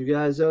 You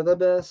guys are the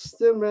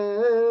best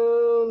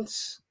around.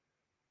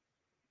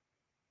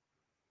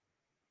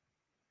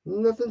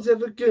 Nothing's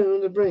ever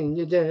gonna bring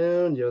you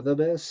down. You're the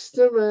best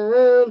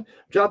around.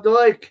 Drop the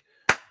like.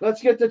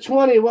 Let's get to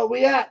 20. What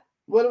we at?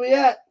 What are we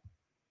at?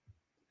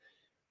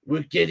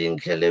 We're getting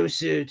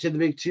closer to the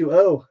big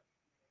 2-0.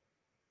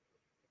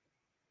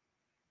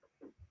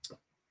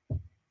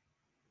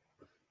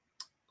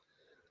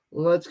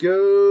 Let's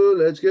go,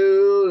 let's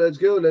go, let's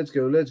go, let's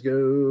go, let's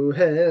go.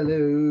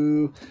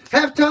 Hello.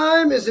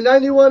 Halftime is the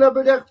 91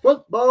 Upper Deck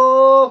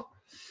football.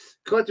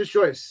 Collector's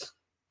choice.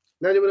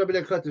 91 Upper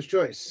Deck collector's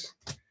choice.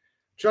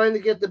 Trying to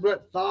get the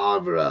Brett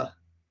Favre.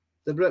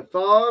 The Brett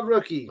Favre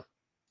rookie.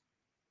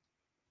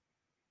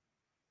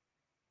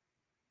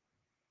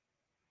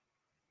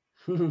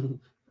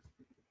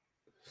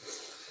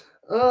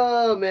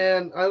 Oh,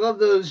 man. I love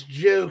those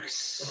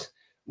jokes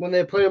when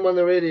they play them on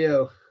the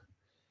radio.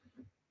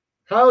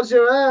 How's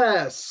your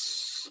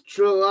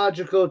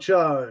astrological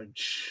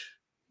charge?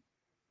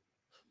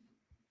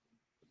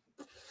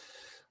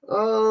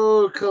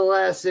 Oh,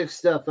 classic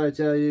stuff, I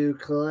tell you.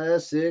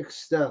 Classic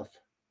stuff.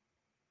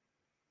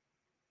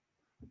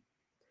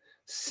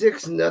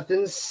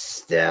 6-0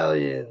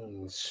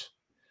 Stallions.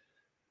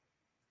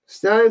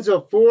 Stallions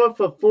are 4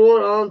 for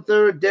 4 on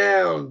 3rd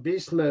down.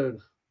 Beast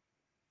mode.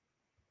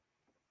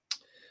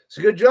 It's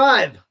a good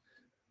drive.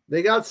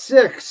 They got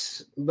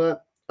 6,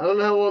 but I don't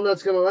know how long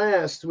that's going to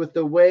last with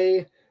the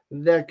way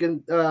that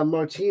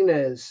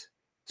Martinez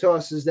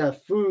tosses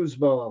that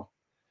foosball.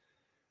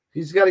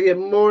 He's got to get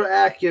more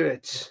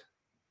accurate.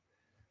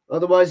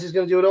 Otherwise, he's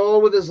going to do it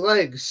all with his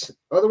legs.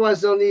 Otherwise,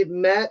 they'll need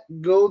Matt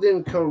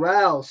Golden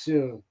Corral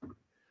soon.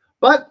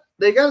 But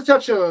they got a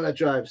touchdown on that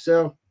drive,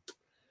 so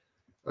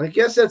I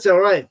guess that's all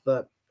right.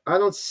 But I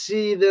don't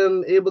see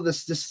them able to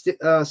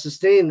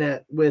sustain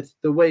that with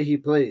the way he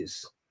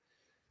plays.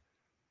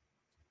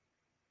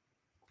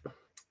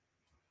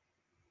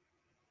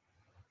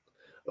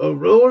 A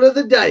roll of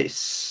the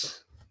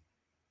dice.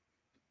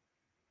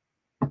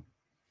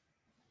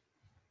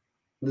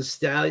 The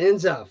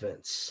Stallions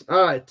offense.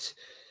 All right.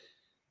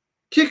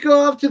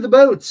 Kickoff to the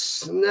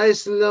Boats.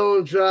 Nice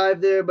long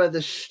drive there by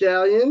the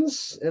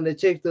Stallions, and they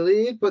take the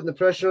lead, putting the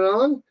pressure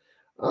on.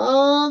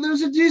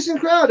 There's a decent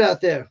crowd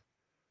out there.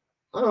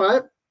 All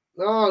right.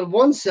 On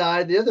one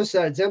side, the other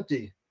side's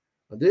empty.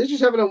 They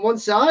just have it on one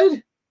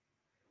side?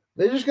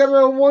 They just got it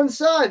on one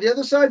side. The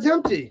other side's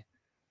empty.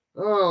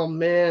 Oh,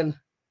 man.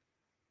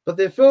 But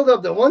they filled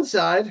up the one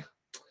side,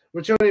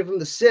 returning from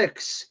the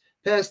 6.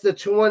 Past the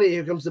 20,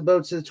 here comes the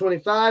Boats to the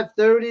 25,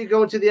 30,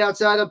 going to the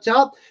outside up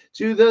top,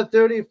 to the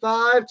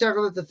 35,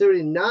 tackle at the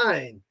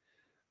 39.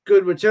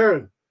 Good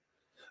return.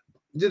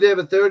 Do they have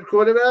a third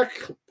quarterback?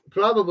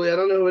 Probably. I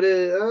don't know who it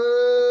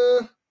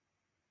is.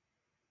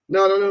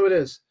 No, I don't know who it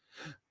is.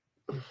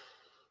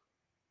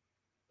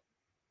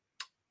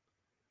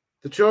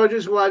 The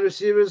Chargers wide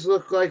receivers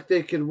look like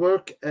they could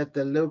work at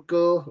the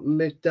local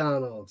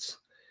McDonald's.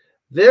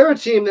 They're a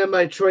team that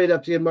might trade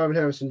up to get Marvin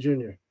Harrison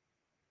Jr.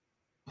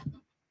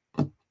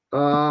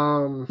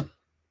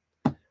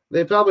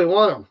 They probably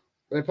want him.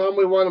 They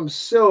probably want him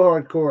so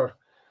hardcore.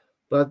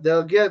 But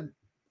they'll get,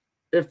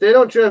 if they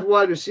don't draft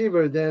wide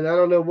receiver, then I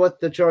don't know what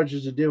the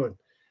Chargers are doing.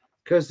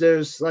 Because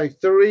there's like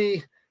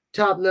 3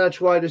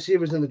 top-notch wide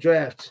receivers in the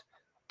draft,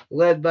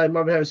 led by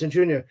Marvin Harrison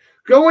Jr.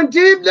 Going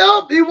deep.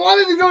 Nope. He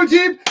wanted to go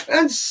deep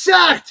and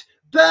sacked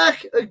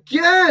back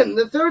again.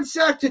 The 3rd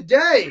sack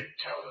today.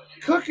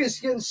 Cook is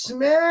getting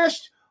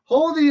smashed,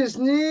 holding his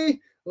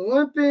knee,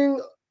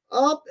 limping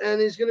up, and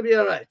he's going to be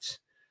all right.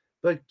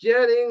 But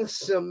getting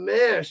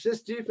smashed.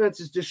 This defense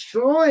is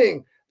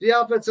destroying the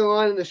offensive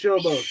line in the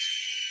Showboats.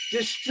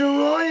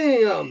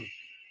 Destroying them.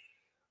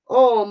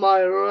 All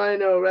my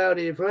Rhino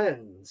rowdy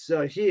friends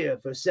are here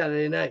for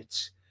Saturday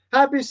night.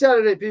 Happy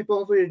Saturday, people.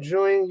 Hopefully you're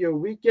enjoying your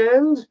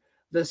weekend.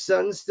 The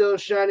sun's still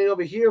shining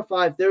over here,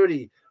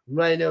 5:30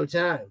 Rhino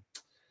time.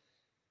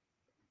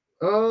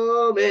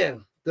 Oh,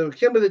 man.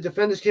 The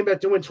defenders came back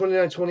to win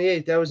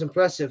 29-28. That was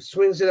impressive.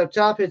 Swings it up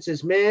top, hits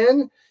his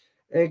man,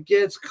 and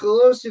gets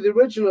close to the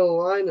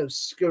original line of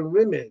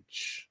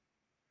scrimmage.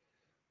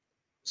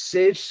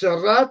 Sage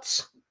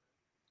Surratt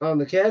on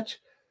the catch.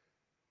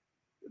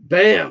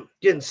 Bam!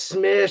 Getting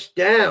smashed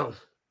down.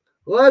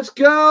 Let's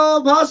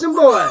go, Possum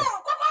Boy.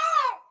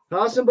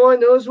 Possum Boy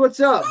knows what's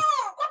up.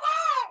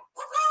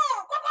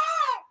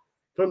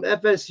 From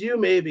FSU,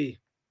 maybe.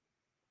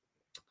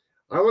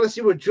 I want to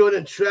see where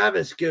Jordan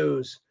Travis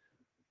goes.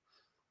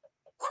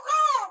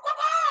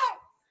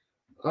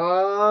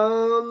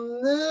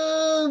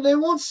 No, they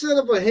won't set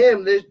up for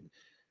him.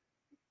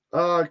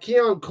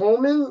 Keon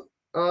Coleman,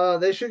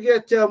 they should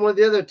get one of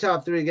the other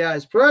top 3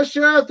 guys.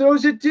 Pressure,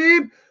 throws it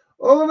deep,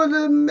 over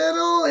the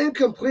middle,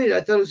 incomplete.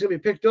 I thought it was going to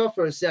be picked off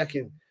for a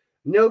second.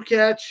 No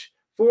catch,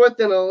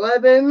 4th and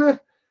 11,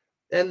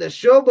 and the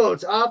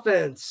Showboats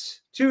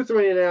offense, 2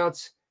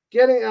 3-and-outs,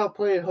 getting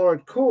outplayed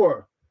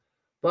hardcore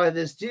by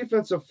this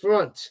defensive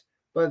front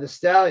by the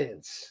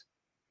Stallions.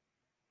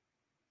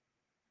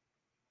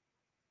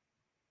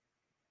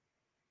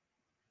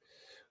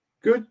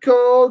 Good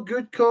call,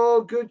 good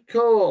call, good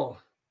call.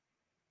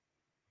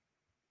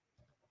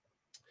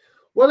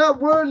 What up,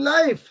 Word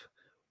Life?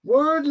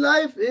 Word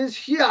Life is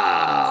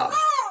here.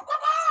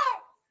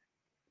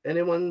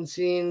 Anyone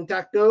seen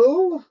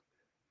Taco?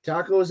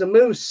 Taco is a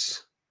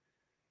moose.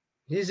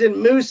 He's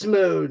in moose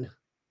mode.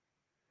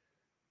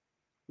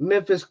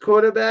 Memphis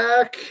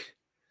quarterback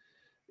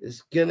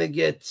is going to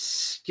get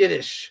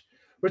skittish.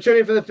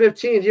 Returning for the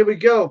 15. Here we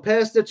go.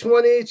 Past the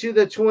 20 to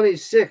the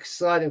 26,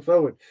 sliding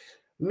forward.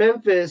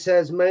 Memphis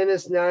has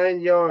 -9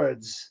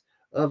 yards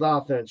of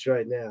offense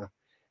right now.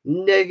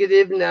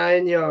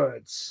 -9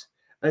 yards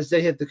as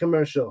they hit the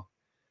commercial.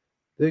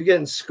 They're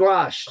getting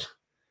squashed.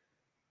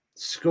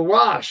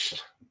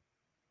 Squashed.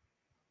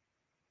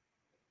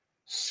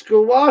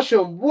 Squash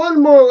them.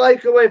 One more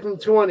like away from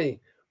 20.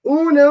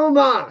 Uno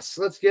mas.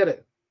 Let's get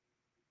it.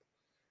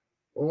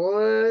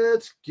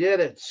 Let's get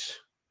it.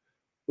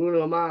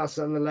 Uno mas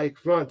on the like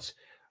front.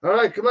 All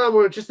right, come on.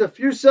 We're just a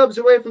few subs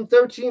away from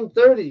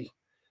 1330.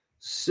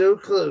 So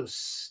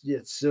close,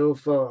 yet so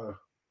far.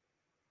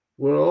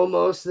 We're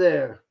almost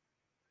there.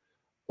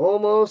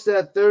 Almost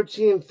at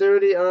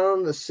 1330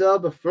 on the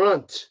sub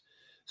front.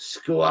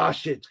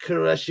 Squash it,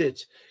 crush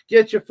it.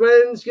 Get your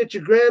friends, get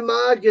your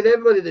grandma, get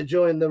everybody to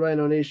join the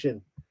Rhino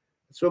Nation.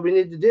 That's what we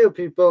need to do,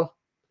 people.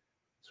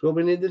 That's what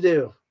we need to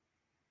do.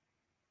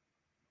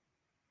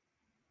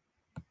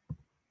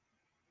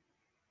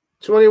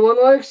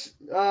 21 likes?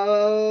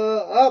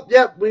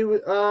 Yep, we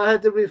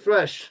had to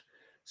refresh.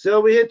 So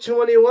we hit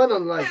 21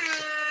 on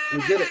likes.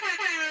 We did it.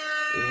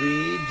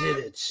 We did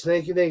it.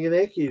 Thank you, thank you,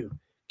 thank you.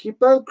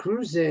 Keep on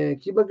cruising.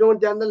 Keep on going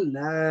down the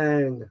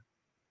line.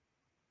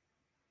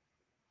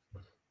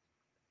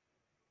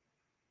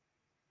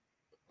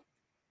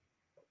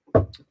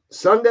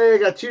 Sunday, I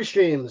got 2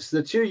 streams.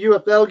 The 2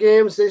 UFL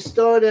games, they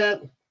start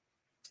at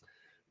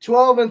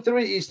 12 and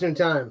 3 Eastern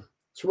time.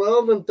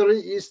 12 and 3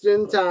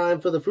 Eastern time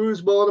for the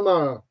foosball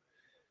tomorrow.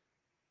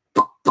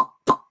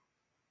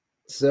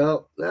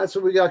 So that's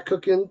what we got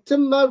cooking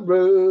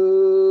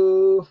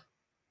tomorrow.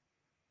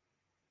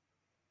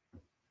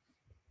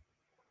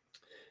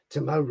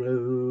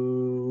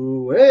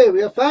 Hey,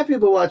 we have 5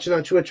 people watching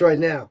on Twitch right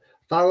now.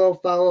 Follow,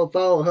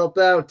 help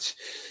out.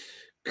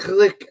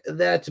 Click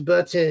that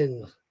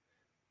button.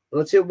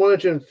 Let's hit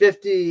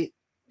 150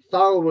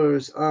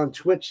 followers on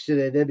Twitch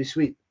today. That'd be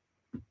sweet.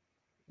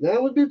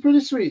 That would be pretty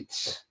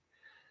sweet.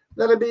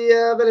 That'd be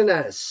very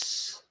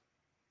nice.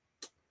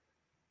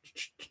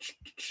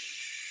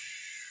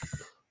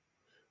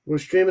 We're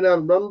streaming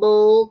on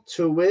Rumble,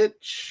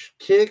 Twitch,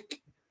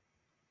 Kick,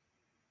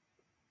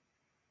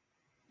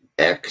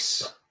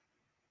 X,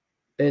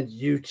 and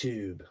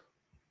YouTube.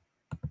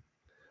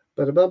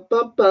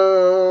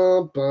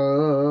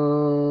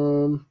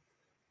 Ba-da-bum-bum-bum-bum.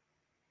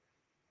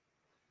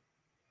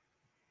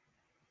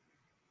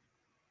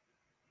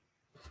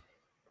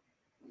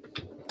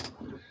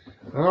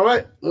 All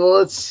right. Well,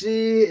 let's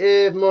see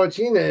if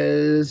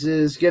Martinez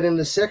is getting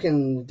the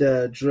second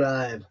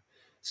drive.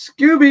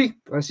 Scooby.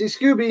 I see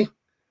Scooby.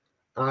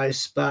 I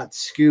spot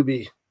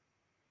Scooby.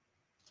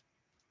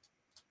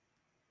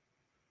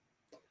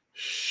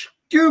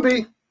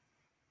 Scooby.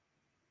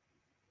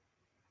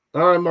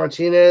 All right,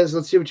 Martinez.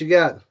 Let's see what you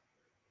got.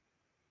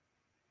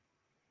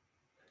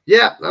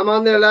 Yeah, I'm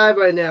on there live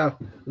right now.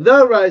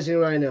 The Rising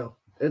Rhino.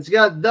 It's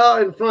got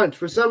the in front.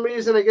 For some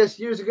reason, I guess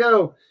years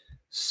ago,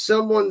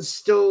 someone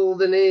stole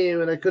the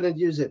name and I couldn't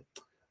use it.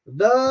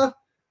 The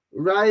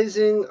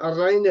Rising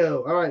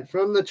Rhino. All right,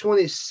 from the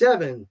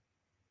 27.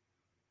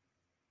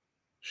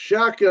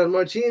 Shotgun.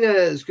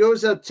 Martinez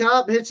goes up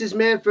top, hits his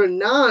man for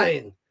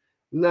 9.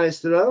 Nice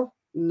throw.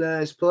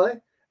 Nice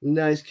play.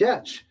 Nice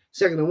catch.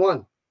 2nd and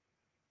 1.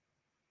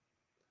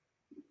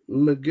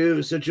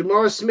 Magoo. So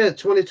Jamar Smith,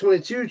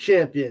 2022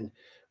 champion.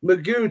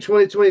 Magoo,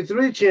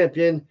 2023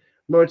 champion.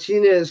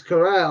 Martinez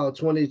Corral,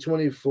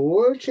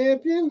 2024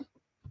 champion.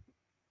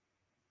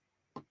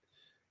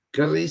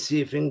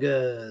 Greasy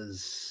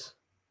fingers.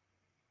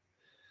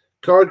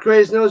 Card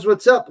Craze knows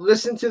what's up.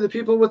 Listen to the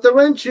people with the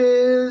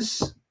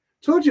wrenches.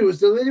 Told you it was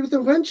the lady with the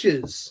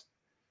wrenches.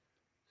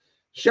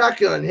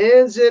 Shotgun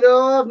hands it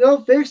off.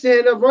 No fakes the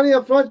handoff. Running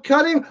up front,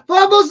 cutting.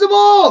 Fumbles the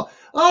ball.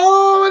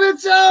 Oh, and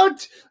it's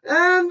out.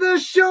 And the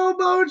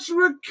Showboats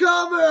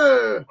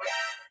recover.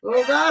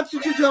 Oh, that's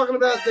what you're talking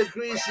about, the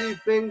greasy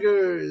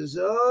fingers.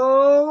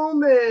 Oh,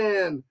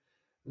 man.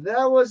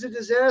 That was a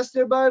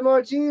disaster by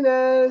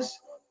Martinez.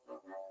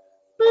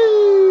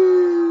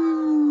 Boom.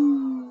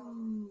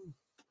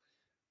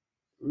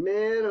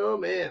 Man, oh,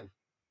 man.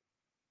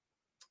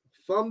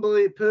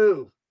 Fumbly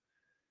poo.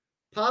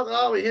 Pop,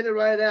 oh, we hit it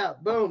right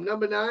out. Boom.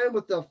 Number 9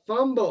 with the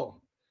fumble.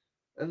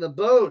 And the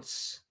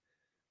Boats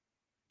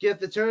get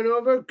the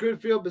turnover. Good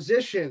field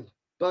position.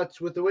 But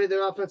with the way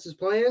their offense is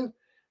playing,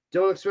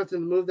 don't expect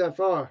them to move that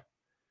far.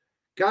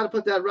 Got to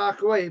put that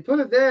rock away. He put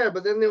it there,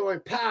 but then they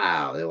went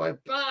pow. They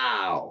went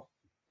pow.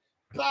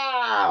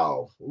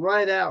 Pow.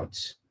 Right out.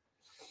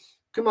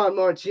 Come on,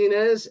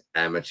 Martinez.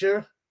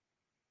 Amateur.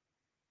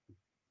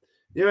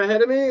 You're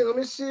ahead of me? Let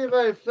me see if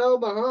I fell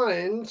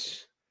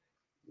behind.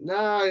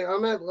 Nah,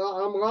 I'm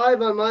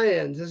live on my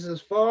end. This is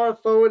as far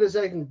forward as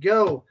I can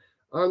go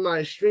on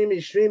my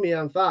streamy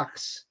on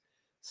Fox.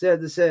 Sad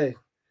to say.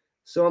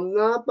 So I'm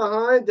not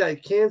behind. I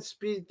can't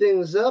speed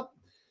things up.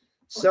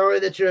 Sorry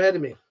that you're ahead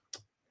of me.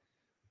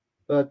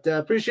 But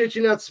appreciate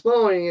you not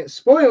spoiling it.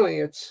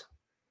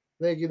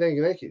 Thank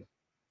you.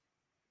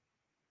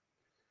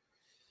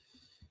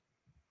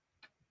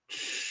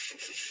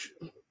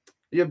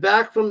 You're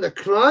back from the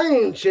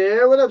crying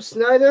chair. What up,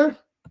 Snyder?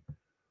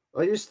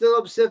 Are you still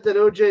upset that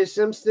O.J.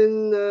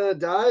 Simpson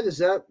died? Is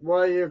that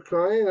why you're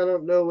crying? I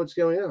don't know what's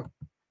going on.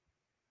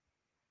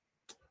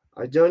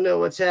 I don't know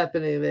what's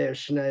happening there,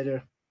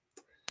 Schneider.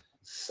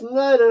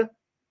 Snyder.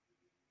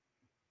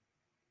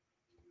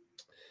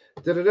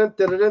 They're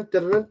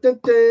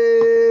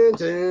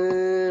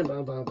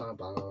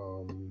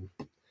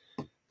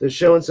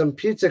showing some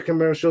pizza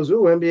commercials.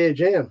 Ooh, NBA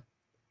Jam.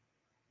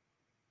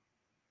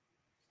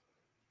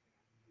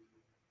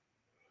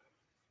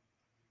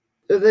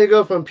 They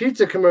go from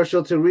pizza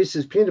commercial to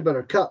Reese's peanut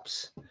butter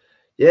cups.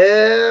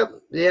 Yeah,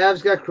 the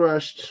Avs got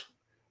crushed.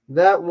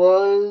 That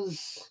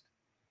was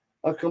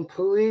a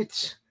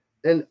complete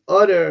and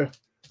utter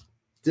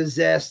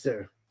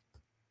disaster.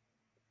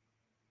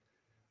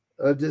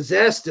 A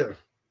disaster.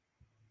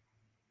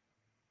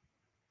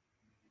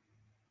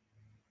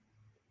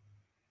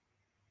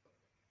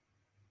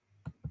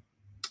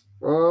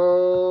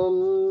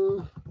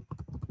 Let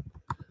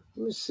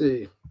me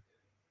see.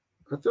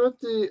 I thought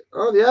the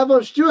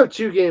Avalanche do have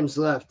 2 games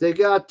left. They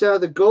got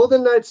the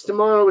Golden Knights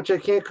tomorrow, which I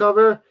can't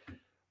cover,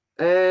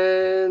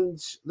 and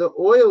the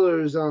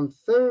Oilers on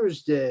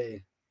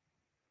Thursday.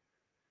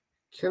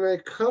 Can I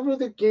cover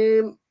the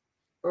game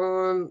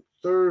on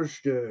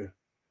Thursday?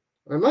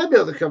 I might be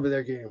able to cover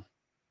that game.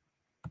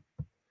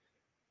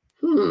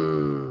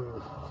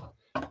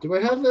 Do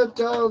I have that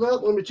dialed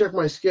up? Let me check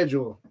my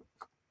schedule.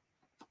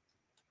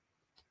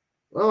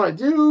 Oh, I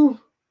do.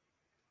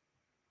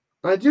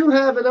 I do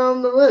have it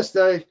on the list.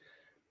 I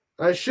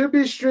should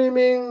be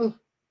streaming.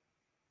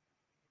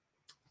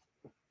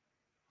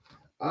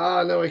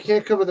 No, I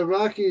can't cover the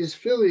Rockies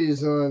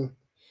Phillies on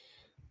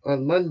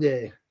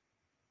Monday.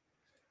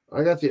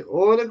 I got the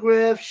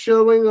autograph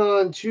showing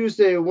on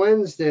Tuesday,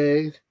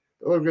 Wednesday.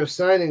 Autograph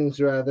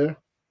signings, rather.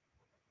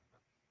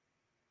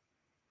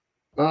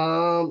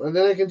 And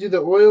then I can do the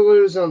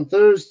Oilers on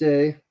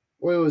Thursday.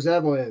 Oilers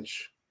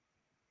Avalanche.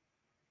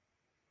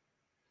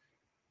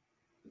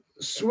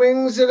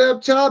 Swings it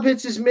up top,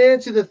 hits his man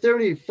to the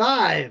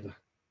 35.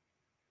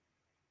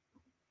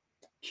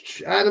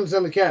 Adams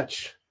on the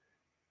catch.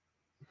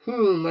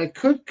 I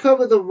could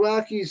cover the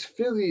Rockies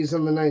Phillies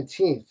on the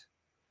 19th.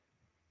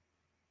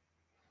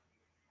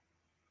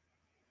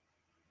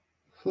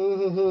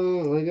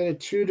 I got a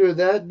tutor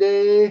that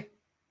day.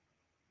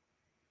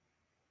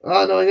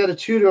 Oh, no, I got a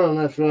tutor on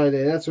that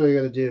Friday. That's what I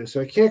got to do.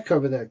 So I can't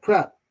cover that.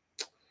 Crap.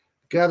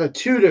 Got a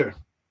tutor.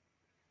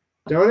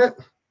 Darn it.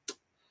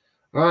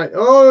 All right.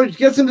 Oh,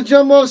 gets him to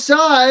jump off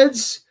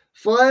sides.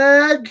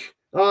 Flag.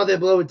 Oh, they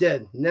blow it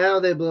dead. Now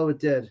they blow it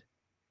dead.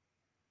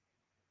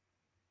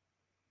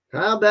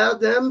 How about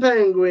them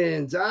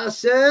Penguins? I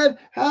said,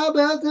 how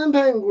about them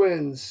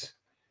Penguins?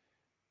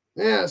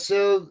 Yeah,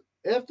 so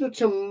after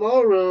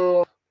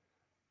tomorrow,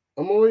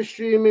 I'm only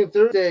streaming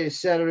Thursday,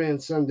 Saturday,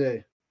 and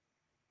Sunday.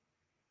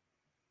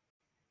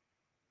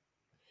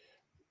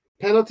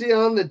 Penalty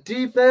on the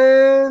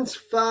defense,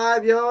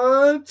 5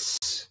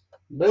 yards.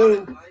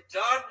 Boom.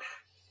 Done.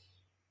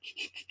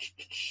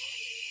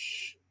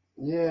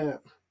 Yeah.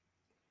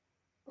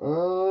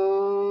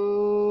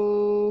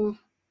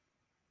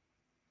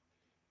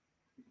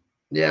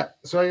 Yeah,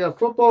 so I got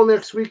football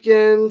next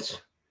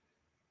weekend,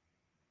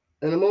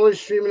 and I'm only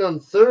streaming on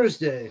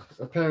Thursday,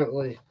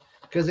 apparently,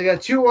 because I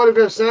got 2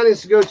 autograph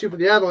signings to go to for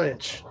the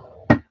Avalanche.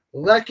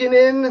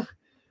 Lehkonen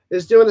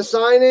is doing a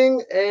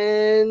signing,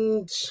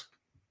 and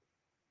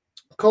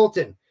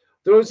Colton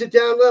throws it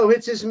down low,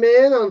 hits his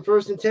man on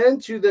 1st and 10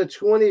 to the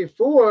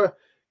 24,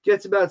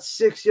 gets about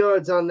 6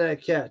 yards on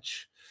that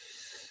catch.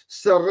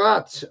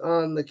 Sarat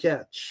on the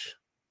catch.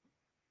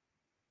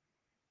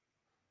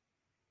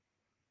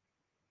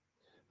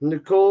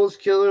 Nicole's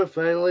killer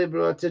finally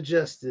brought to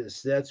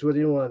justice. That's what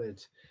he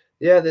wanted.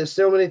 Yeah, there's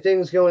so many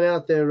things going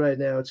out there right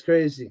now. It's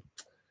crazy.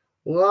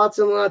 Lots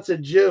and lots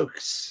of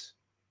jokes.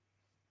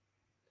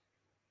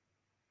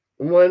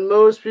 When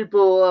most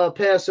people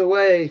pass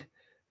away,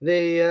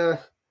 they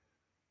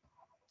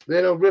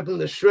don't rip them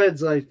to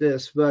shreds like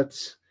this, but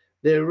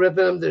they're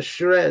ripping them to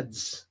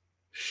shreds.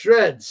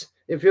 Shreds.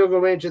 In field goal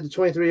range at the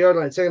 23-yard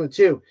line. 2nd and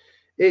 2.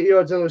 8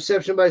 yards on the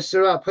reception by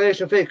Surratt. Play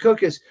action fake.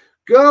 Cookus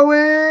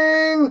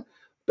going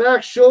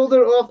back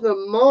shoulder off the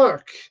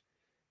mark.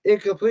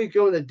 Incomplete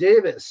going to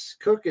Davis.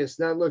 Cookus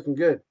not looking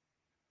good.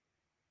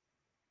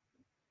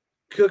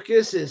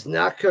 Cookus is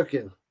not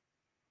cooking.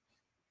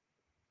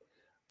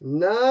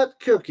 Not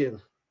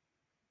cooking.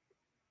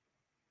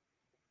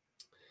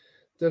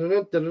 Yeah,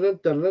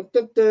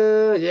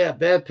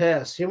 bad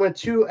pass. He went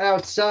too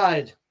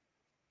outside.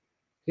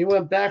 He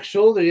went back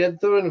shoulder. You had to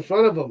throw it in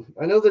front of him.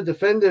 I know the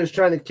defender is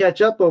trying to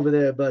catch up over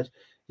there, but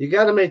you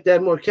got to make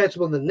that more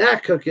catchable than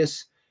that,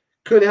 Cookus.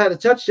 Could have had a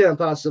touchdown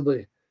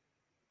possibly.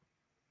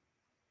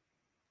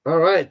 All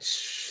right.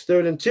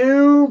 3rd and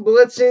 2.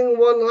 Blitzing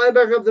one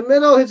linebacker up the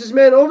middle. Hits his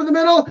man over the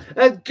middle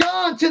and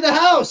gone to the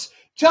house.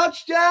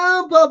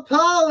 Touchdown,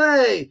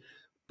 Papale.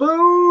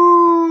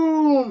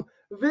 Boom.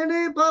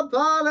 Vinny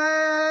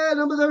Papale,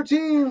 number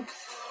 13.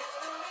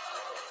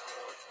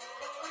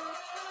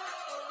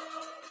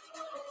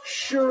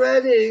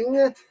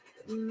 Shredding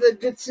the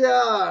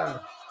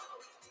guitar.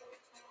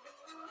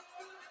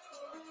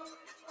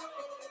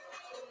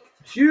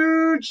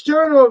 Huge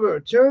turnover.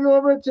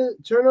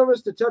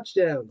 Turnovers to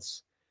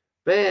touchdowns.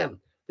 Bam.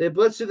 They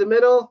blitz through the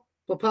middle.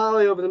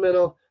 Papale over the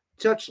middle.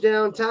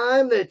 Touchdown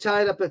time. They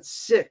tied up at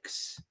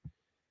 6.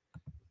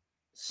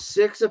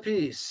 6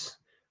 apiece.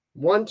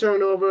 1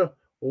 turnover.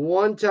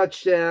 1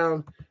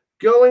 touchdown.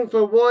 Going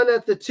for 1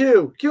 at the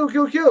 2.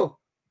 Q.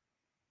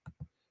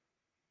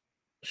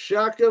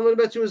 Shotgun a little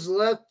bit to his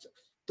left.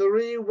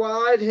 3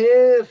 wide.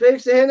 Hand,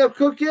 fakes the hand up.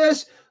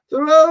 Cookus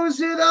throws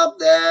it up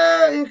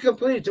there.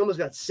 Incomplete. Almost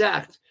got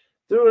sacked.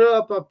 Threw it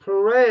up a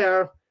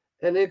prayer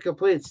and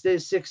incomplete.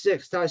 Stays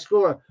 6-6. Tie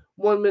score.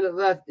 1 minute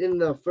left in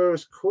the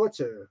first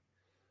quarter.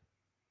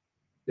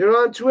 You're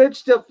on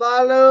Twitch to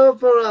follow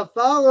for a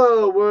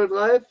follow, Word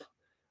Life.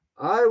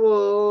 I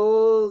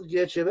will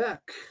get you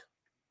back.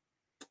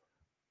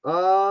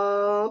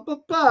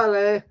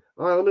 Papale.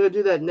 All right, I'm going to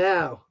do that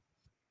now.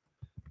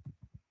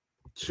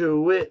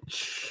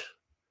 Twitch.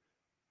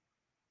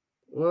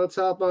 Let's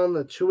hop on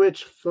the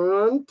Twitch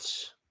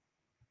front.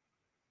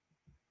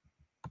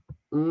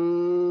 Where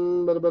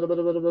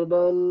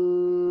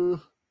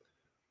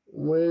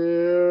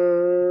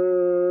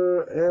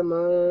am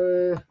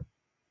I?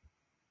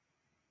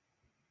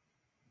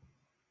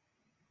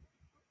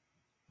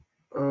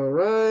 All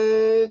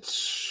right.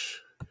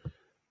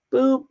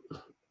 Boop.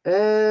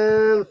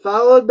 And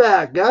followed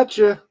back.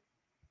 Gotcha.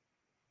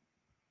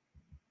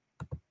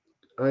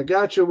 I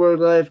got your word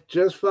life.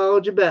 Just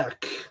followed you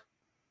back.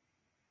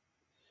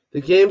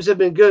 The games have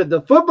been good.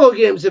 The football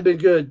games have been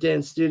good,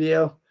 Dan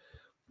Studio.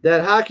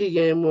 That hockey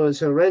game was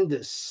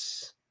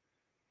horrendous.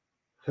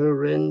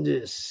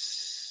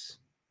 Horrendous.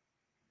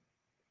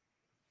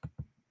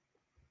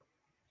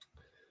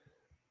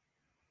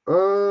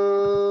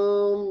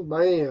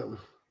 Bam.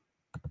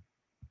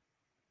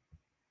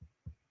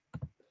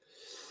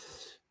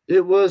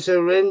 It was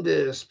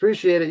horrendous.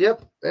 Appreciate it.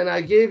 Yep. And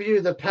I gave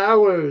you the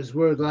powers,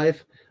 word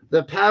life.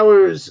 The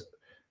powers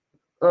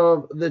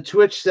of the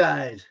Twitch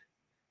side.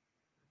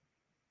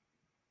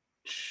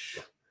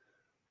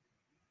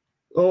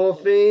 Hall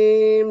of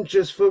Fame,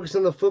 just focus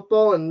on the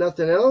football and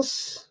nothing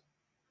else?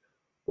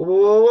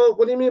 Whoa.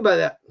 What do you mean by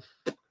that?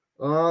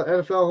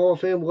 NFL Hall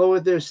of Fame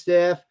lowered their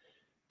staff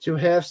to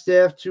half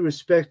staff to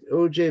respect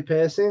OJ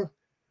passing?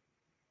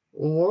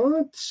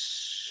 What?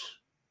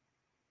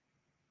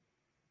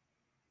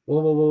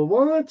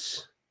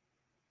 What?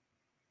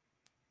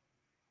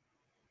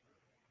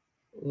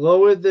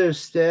 Lowered their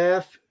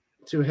staff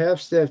to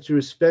half staff to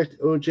respect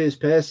OJ's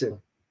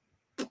passing.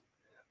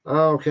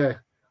 Oh, okay.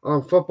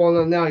 On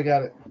football, now I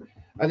got it.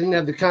 I didn't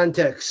have the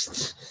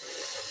context.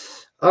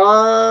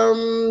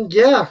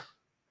 Yeah.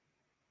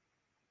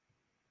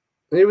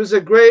 He was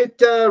a great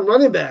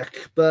running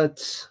back,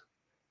 but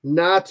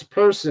not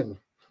person.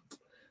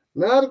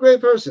 Not a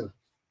great person,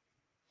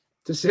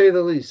 to say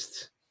the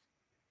least.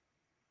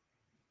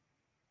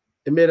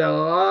 It made a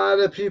lot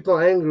of people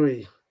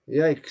angry.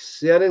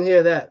 Yikes. Yeah, I didn't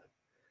hear that.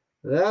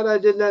 That I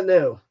did not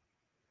know.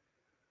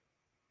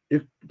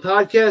 Your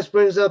podcast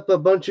brings up a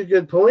bunch of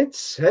good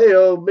points. Hey,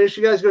 make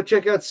sure you guys go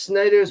check out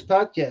Snyder's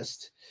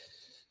podcast.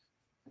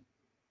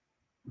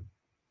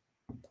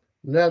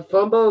 That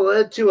fumble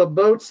led to a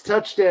Boats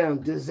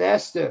touchdown.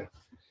 Disaster.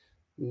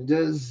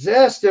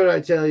 Disaster,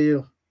 I tell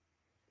you.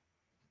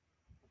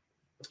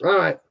 All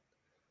right.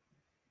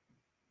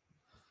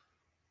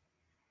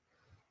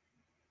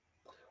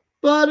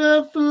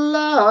 Butterfly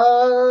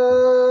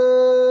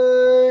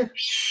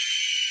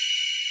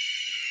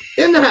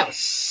in the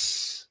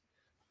house.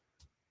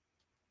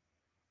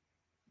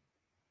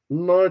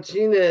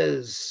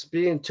 Martinez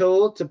being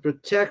told to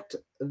protect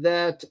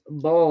that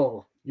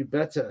ball. You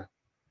better.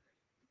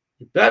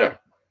 You better.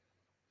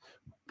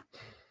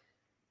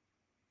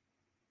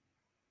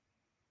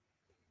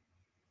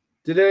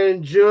 Did I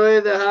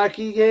enjoy the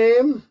hockey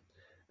game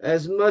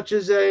as much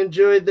as I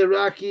enjoyed the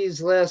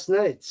Rockies last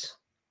night?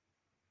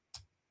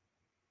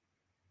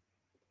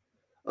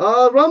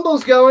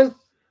 Rumble's going.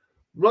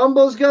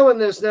 Rumble's going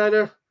there,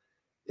 Snyder.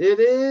 It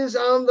is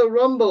on the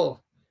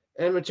Rumble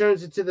and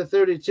returns it to the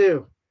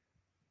 32.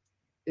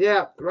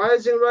 Yeah,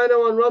 Rising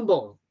Rhino on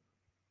Rumble.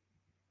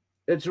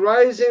 It's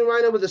Rising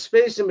Rhino with a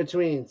space in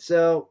between.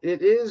 So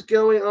it is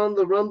going on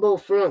the Rumble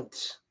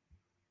front.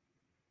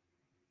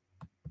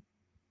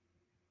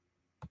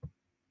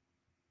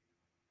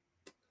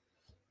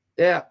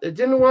 Yeah, it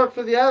didn't work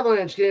for the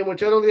Avalanche game,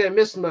 which I don't think I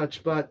missed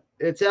much, but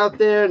it's out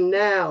there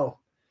now.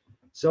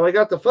 So I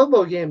got the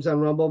football games on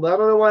Rumble, but I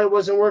don't know why it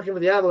wasn't working for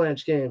the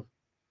Avalanche game.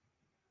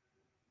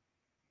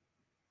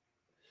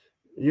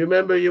 You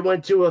remember you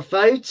went to a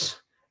fight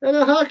and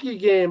a hockey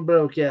game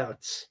broke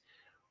out.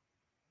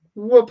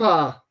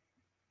 Whoop-ha.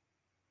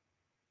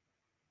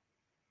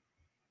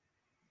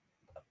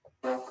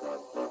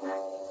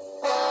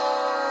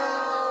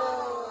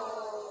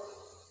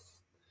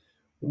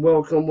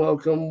 Welcome,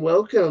 welcome,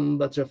 welcome,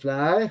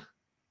 Butterfly.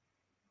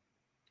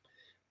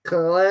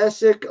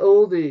 Classic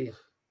oldie.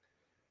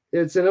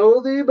 It's an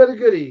oldie but a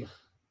goodie.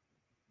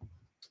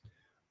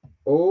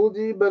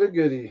 Oldie but a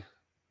goodie.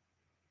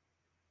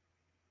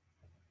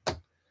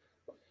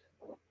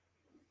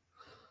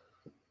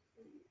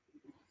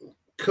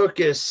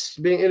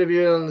 Cookus being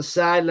interviewed on the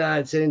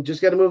sideline saying,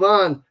 just got to move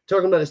on.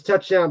 Talking about his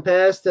touchdown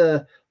pass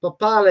to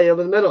Papale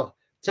over the middle.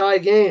 Tie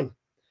game.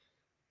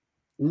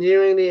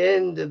 Nearing the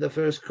end of the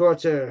first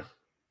quarter.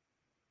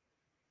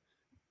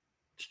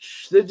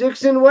 The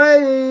Dixon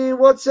Way,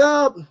 what's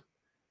up?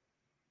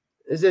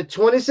 Is it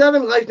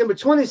 27? Like number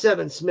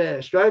 27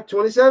 smashed, right?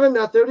 27,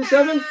 not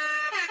 37?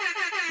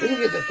 We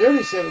didn't get the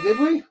 37, did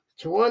we?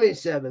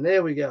 27,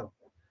 there we go.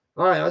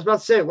 All right, I was about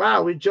to say,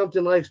 wow, we jumped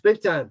in likes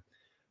big time.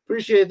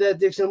 Appreciate that,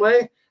 Dixon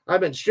Way.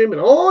 I've been streaming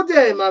all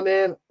day, my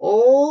man,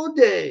 all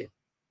day.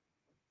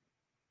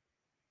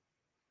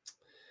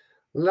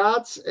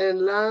 Lots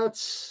and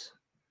lots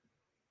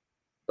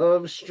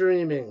of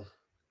streaming.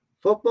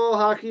 Football,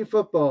 hockey,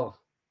 football.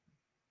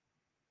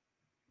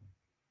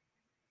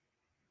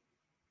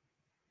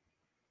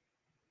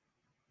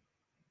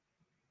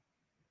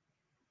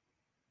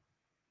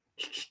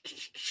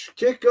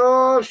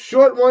 Kickoff,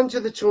 short one to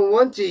the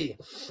 20,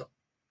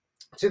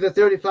 to the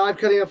 35,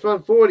 cutting up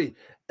front 40,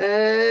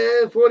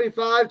 and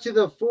 45 to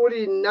the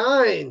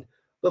 49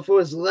 before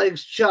his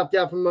legs chopped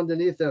out from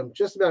underneath him,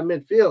 just about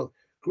midfield.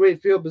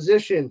 Great field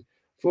position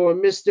for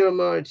Mr.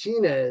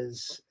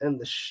 Martinez and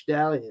the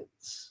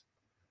Stallions.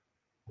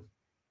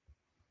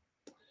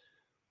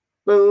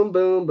 Boom,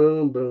 boom,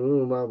 boom,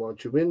 boom. I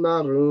want you in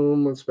my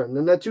room. We're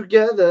spending that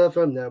together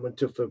from now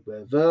until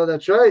forever.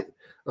 That's right.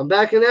 I'm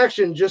back in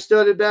action. Just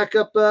started back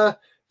up a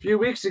few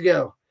weeks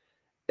ago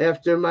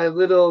after my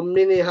little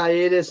mini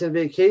hiatus and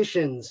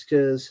vacations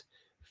because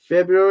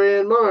February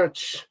and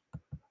March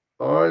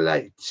are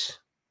light.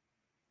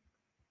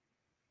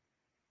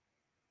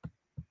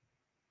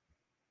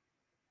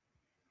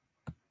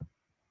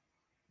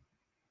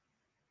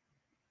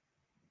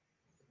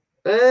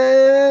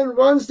 And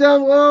runs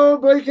down low,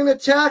 breaking a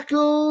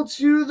tackle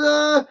to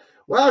the...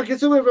 Wow,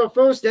 gets away for a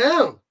first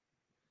down.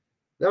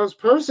 That was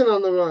Person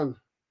on the run.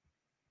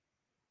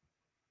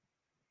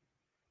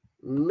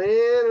 Man,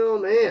 oh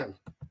man.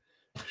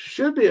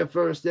 Should be a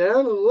first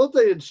down. It looks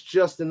like it's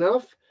just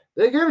enough.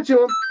 They gave it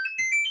to him.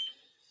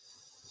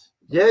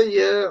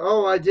 Yeah.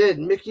 Oh, I did.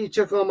 Mickey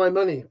took all my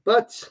money.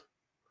 But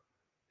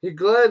he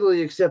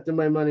gladly accepted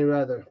my money,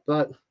 rather.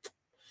 But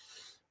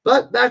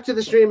back to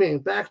the streaming.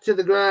 Back to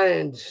the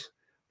grind.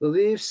 The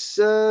Leafs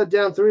down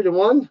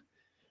 3-1.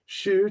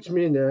 Shoot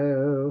me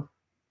now.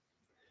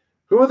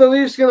 Who are the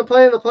Leafs going to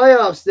play in the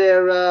playoffs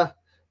there,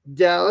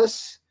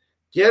 Dallas?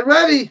 Get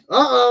ready.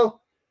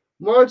 Uh-oh.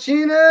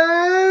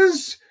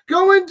 Martinez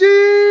going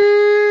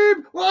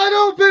deep. Wide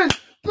open.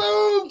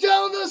 Boom.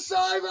 Down the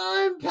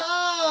sideline.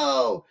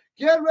 Pow.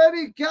 Get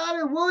ready. Got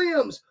it.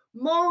 Williams.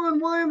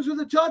 Marlon Williams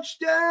with a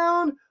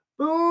touchdown.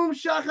 Boom.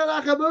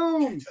 Shakalaka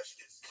boom.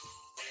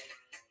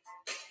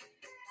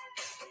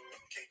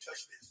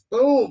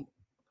 Boom.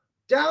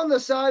 Down the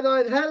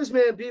sideline, had his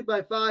man beat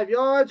by 5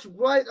 yards,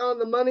 right on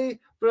the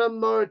money from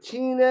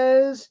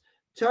Martinez.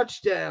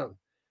 Touchdown.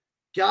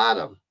 Got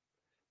him.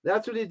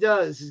 That's what he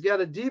does. He's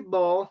got a deep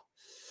ball,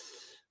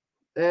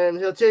 and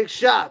he'll take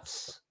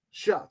shots.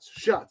 Shots.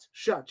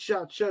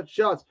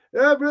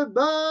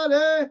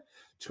 Everybody,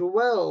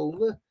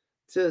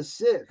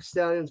 12-6.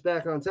 Stallions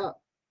back on top.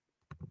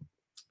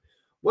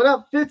 What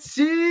up,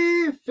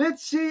 Fitzy?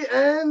 Fitzy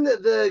and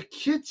the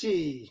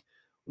Kitty.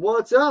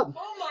 What's up?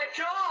 Oh my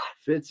God!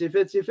 Fitzy.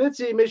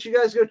 Make sure you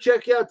guys go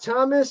check out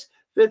Thomas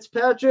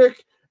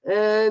Fitzpatrick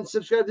and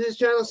subscribe to his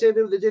channel. Same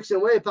thing with the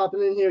Dixon Way,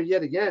 popping in here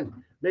yet again.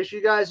 Make sure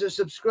you guys are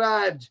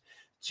subscribed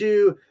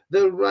to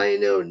the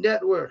Rhino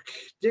Network.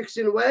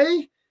 Dixon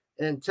Way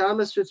and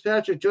Thomas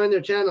Fitzpatrick, join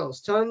their channels.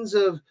 Tons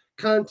of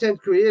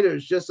content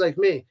creators just like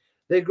me.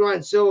 They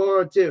grind so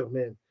hard too,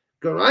 man.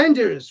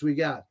 Grinders we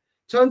got.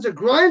 Tons of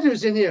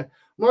grinders in here.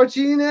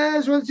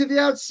 Martinez runs to the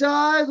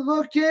outside,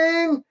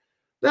 looking.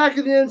 Back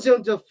of the end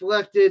zone,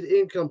 deflected,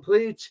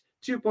 incomplete.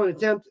 2-point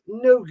attempt,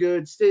 no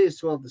good.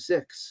 Stays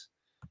 12-6.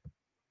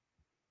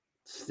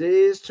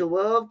 Stays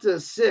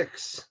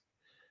 12-6.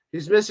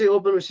 He's missing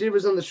open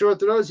receivers on the short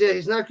throws. Yeah,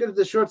 he's not good at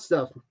the short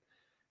stuff.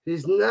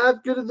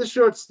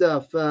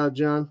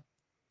 John.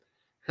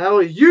 How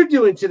are you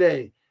doing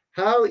today?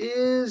 How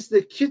is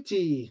the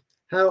kitty?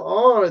 How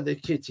are the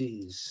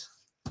kitties?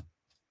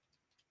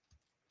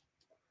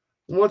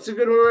 What's a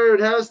good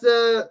word? How's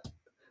the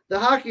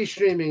hockey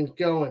streaming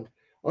going?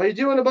 Are you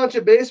doing a bunch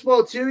of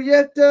baseball too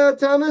yet,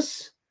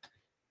 Thomas?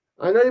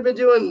 I know you've been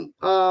doing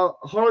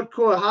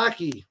hardcore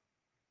hockey.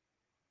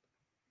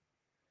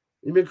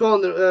 You've been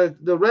calling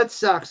the Red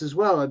Sox as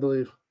well, I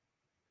believe.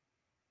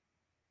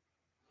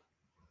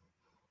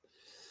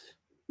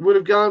 Would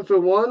have gone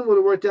for one. Would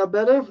have worked out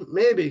better.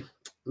 Maybe.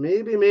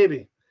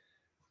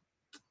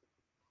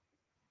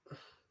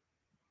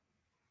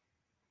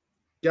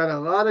 Got a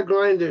lot of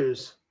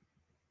grinders.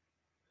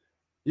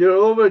 You're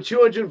over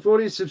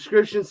 240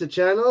 subscriptions to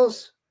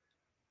channels?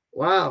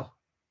 Wow.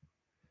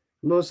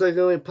 Most likely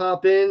only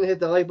pop in, hit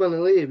the like button,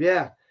 and leave.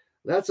 Yeah,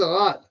 that's a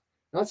lot.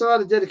 That's a lot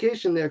of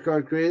dedication there,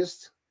 Card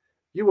Crazed.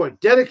 You are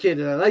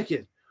dedicated. I like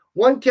it.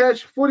 1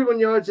 catch, 41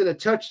 yards, and a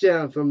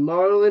touchdown from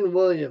Marlon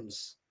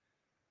Williams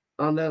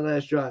on that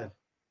last drive.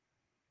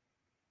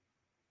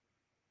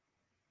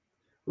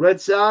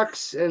 Red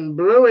Sox and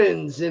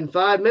Bruins in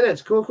 5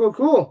 minutes.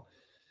 Cool.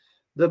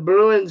 The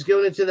Bruins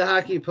going into the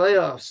hockey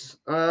playoffs.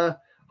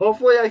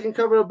 Hopefully I can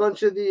cover a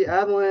bunch of the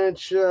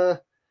Avalanche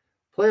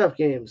playoff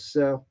games.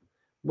 So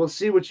we'll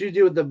see what you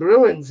do with the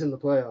Bruins in the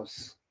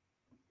playoffs.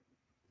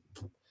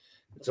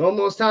 It's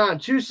almost time.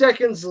 2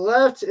 seconds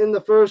left in the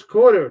first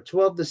quarter.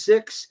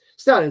 12-6.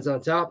 Stallions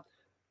on top.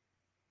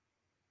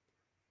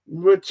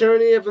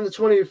 Returning it from the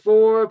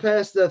 24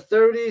 past the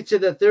 30 to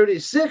the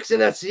 36.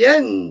 And that's the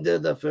end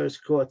of the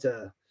first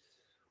quarter.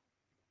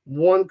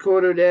 1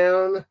 quarter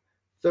down.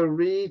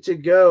 3 to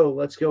go.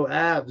 Let's go,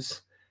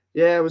 Avs.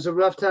 Yeah, it was a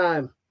rough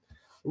time.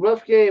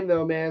 Rough game,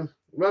 though, man.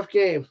 Rough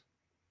game.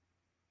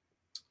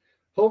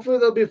 Hopefully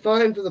they'll be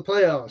fine for the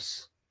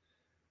playoffs.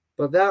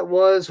 But that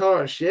was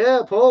harsh.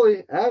 Yeah,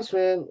 Paulie, Avs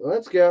fan.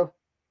 Let's go.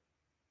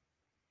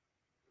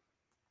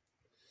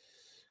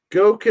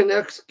 Go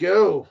Canucks,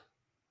 go.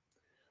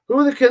 Who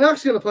are the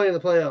Canucks going to play in the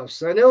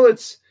playoffs? I know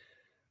it's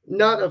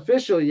not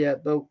official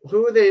yet, but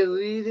who are they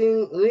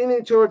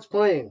leaning towards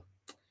playing?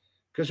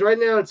 Because right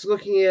now it's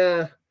looking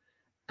at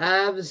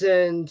Avs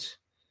and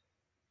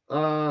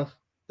the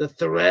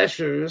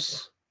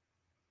Thrashers.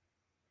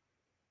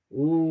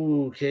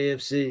 Ooh,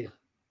 KFC.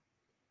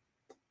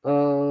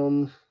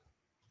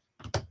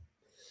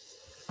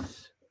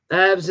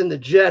 Avs and the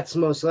Jets,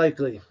 most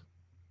likely.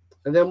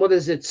 And then what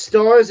is it?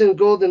 Stars and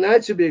Golden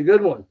Knights would be a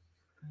good one.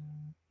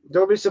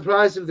 Don't be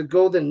surprised if the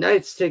Golden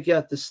Knights take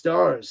out the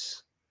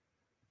Stars.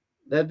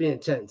 That'd be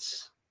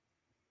intense.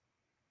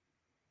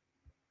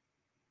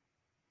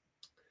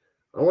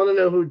 I want to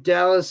know who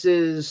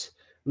Dallas's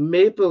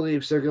Maple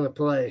Leafs are going to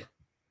play.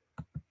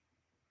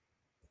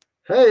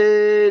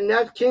 Hey,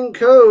 Nat King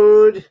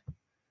Code.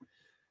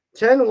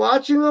 10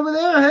 watching over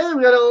there. Hey,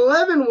 we got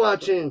 11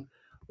 watching.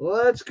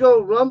 Let's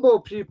go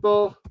Rumble,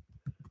 people.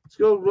 Let's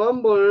go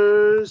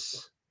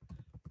Rumblers.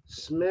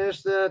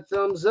 Smash that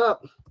thumbs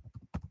up.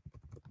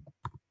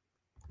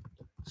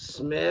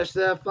 Smash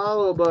that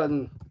follow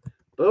button.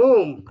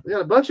 Boom. We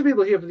got a bunch of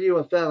people here for the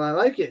UFL. I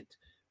like it.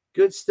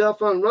 Good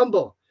stuff on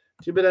Rumble.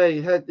 Too bad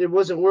it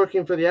wasn't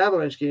working for the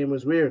Avalanche game. It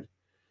was weird.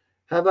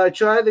 Have I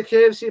tried the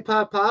KFC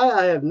pot pie?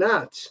 I have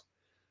not.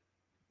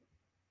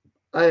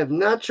 I have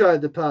not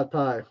tried the pot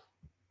pie.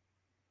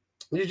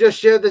 You just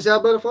shared this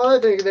out, Butterfly.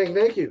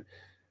 Thank you.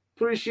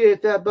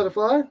 Appreciate that,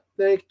 Butterfly.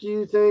 Thank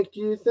you.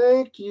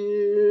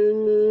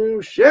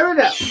 Share it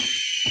out.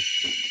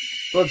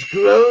 Let's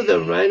grow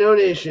the Rhino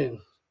Nation.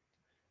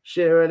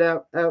 Share it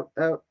out.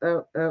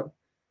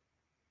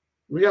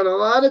 We got a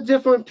lot of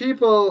different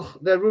people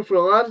that root for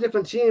a lot of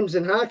different teams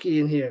in hockey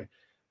in here.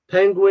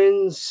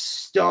 Penguins,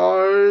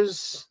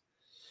 Stars,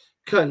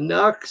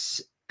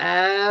 Canucks,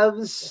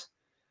 Avs,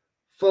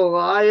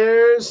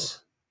 Flyers.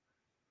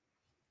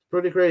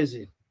 Pretty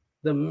crazy.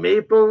 The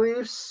Maple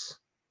Leafs.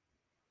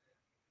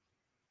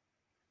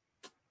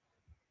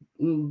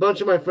 A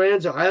bunch of my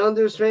friends are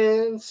Islanders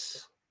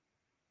fans.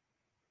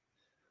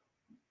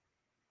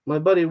 My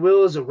buddy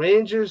Will is a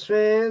Rangers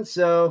fan,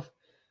 so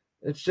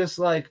it's just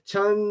like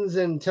tons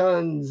and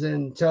tons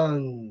and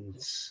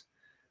tons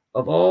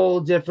of all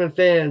different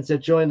fans that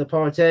join the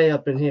party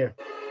up in here.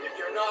 If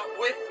you're not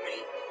with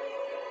me,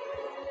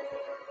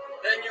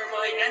 then you're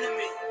my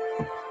enemy.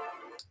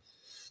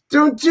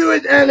 Don't do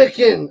it,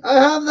 Anakin. I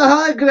have the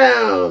high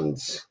ground.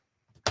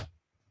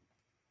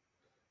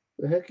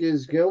 The heck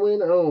is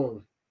going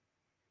on?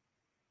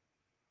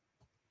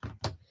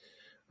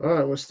 All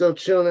right, we're still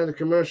chilling at a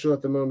commercial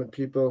at the moment,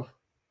 people.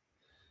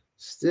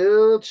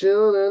 Still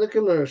chilling at a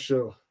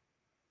commercial.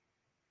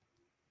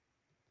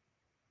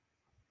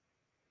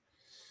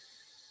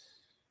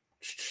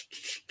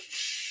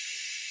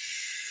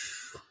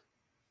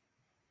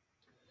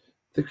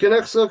 The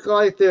Canucks look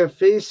like they're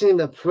facing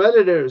the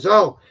Predators.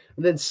 Oh,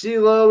 and then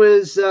CeeLo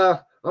is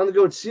on the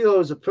go. CeeLo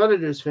is a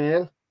Predators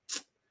fan.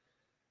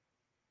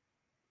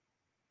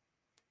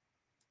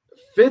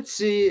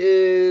 Fitzy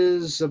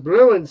is a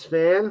Bruins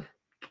fan.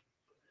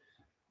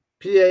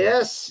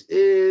 PAS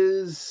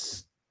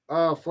is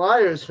a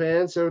Flyers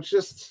fan, so it's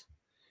just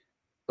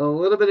a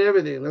little bit of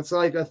everything. That's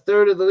like a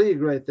third of the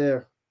league right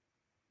there.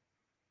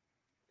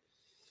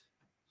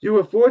 You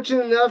were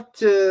fortunate enough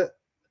to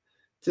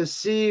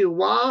see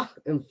Wah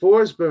and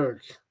Forsberg.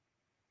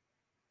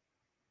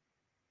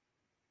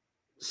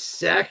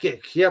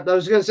 Sakic. Yep, I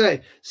was going to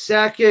say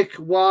Sakic,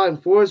 Wah,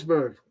 and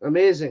Forsberg.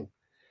 Amazing.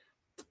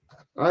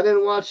 I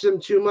didn't watch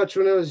them too much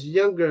when I was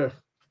younger.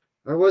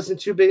 I wasn't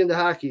too big into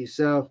hockey,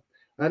 so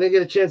I didn't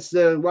get a chance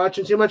to watch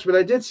him too much, but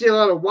I did see a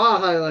lot of Wah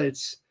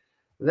highlights.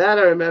 That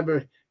I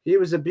remember. He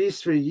was a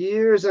beast for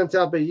years on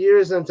top of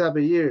years on top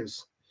of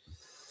years.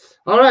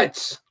 All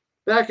right.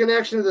 Back in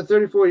action at the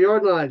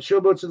 34-yard line.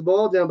 Showboats with the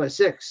ball, down by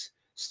 6.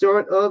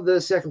 Start of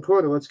the second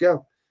quarter. Let's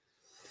go.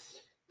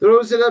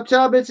 Throws it up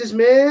top. It's his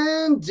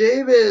man.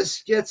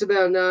 Davis gets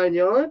about 9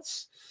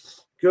 yards.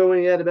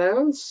 Going out of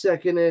bounds.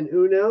 Second and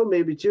uno,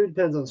 maybe 2.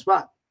 Depends on the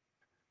spot.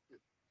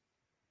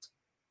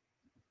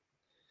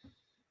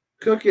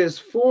 Cook is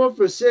 4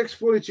 for 6,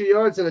 42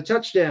 yards, and a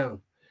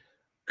touchdown.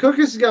 Cook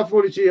has got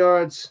 42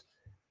 yards.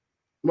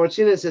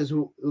 Martinez has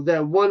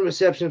that one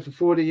reception for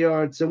 40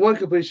 yards and one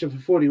completion for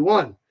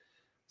 41.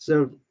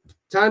 So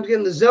time to get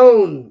in the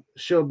zone,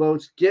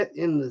 Showboats. Get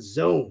in the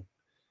zone.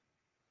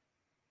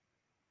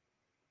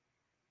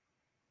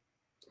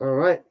 All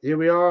right, here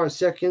we are,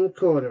 second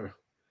quarter.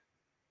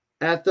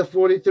 At the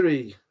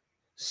 43.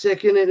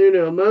 Second and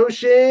uno.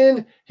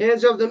 Motion.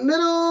 Hands over the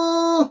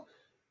middle.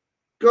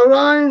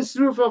 Gridiron's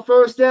through for a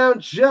first down,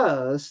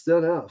 just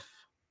enough.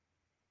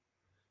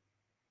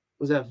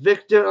 Was that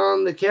Victor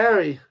on the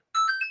carry?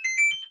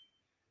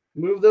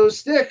 Move those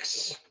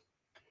sticks.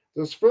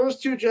 Those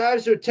first 2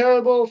 drives are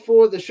terrible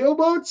for the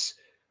Showboats,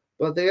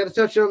 but they got a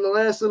touch on the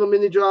last little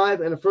mini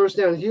drive and a first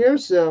down here,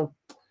 so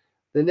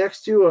the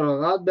next 2 are a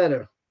lot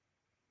better.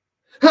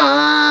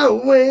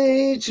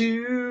 Highway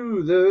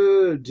to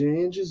the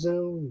danger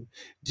zone,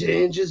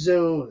 danger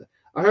zone.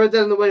 I heard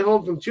that on the way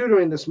home from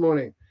tutoring this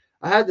morning.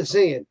 I had to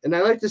sing it, and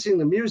I like to sing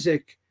the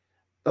music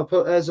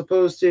as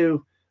opposed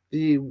to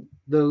the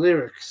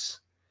lyrics.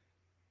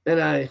 And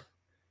I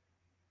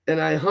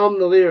hum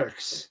the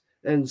lyrics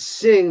and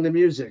sing the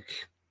music.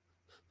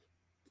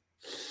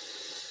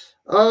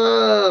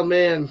 Oh,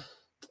 man.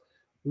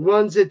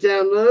 Runs it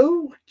down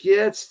low,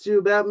 gets to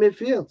about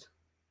midfield.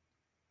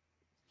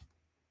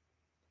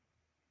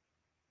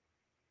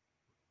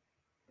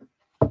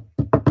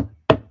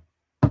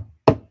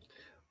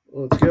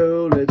 Let's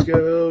go, let's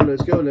go,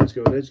 let's go, let's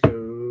go, let's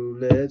go,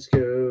 let's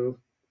go.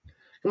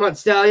 Come on,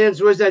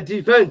 Stallions. Where's that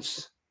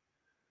defense?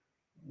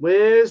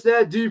 Where's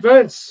that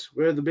defense?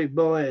 Where are the big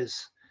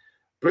boys?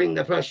 Bring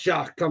the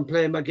pressure. Come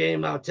play my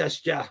game. I'll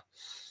test ya.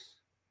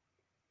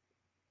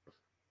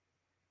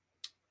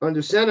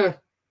 Under center.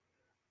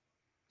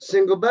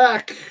 Single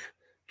back.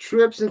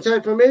 Trips in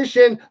tight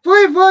formation.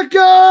 Flea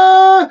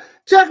flicker!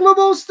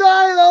 Tecmo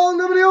style.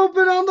 Nobody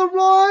open on the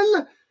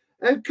run.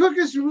 And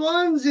Cookus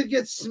runs. It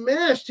gets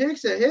smashed.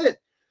 Takes a hit.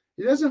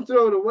 He doesn't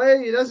throw it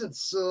away. He doesn't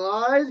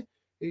slide.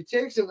 He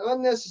takes an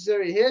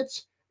unnecessary hit.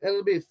 And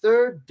it'll be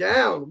third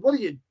down. What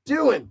are you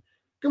doing?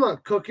 Come on,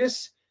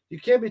 Cookus. You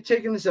can't be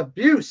taking this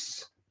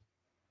abuse.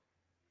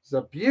 It's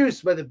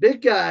abuse by the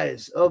big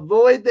guys.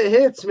 Avoid the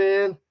hits,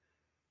 man.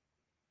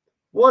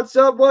 What's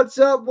up? What's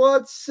up?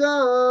 What's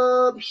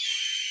up?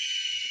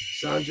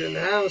 Sandra in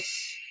the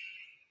house.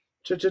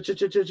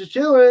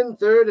 Chilling.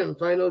 Third and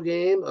final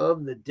game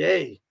of the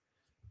day.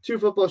 2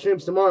 football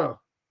streams tomorrow.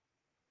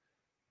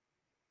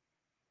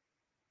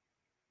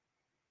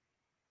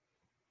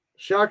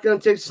 Shotgun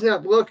takes a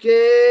snap.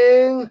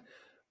 Looking.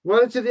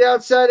 Running to the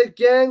outside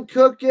again.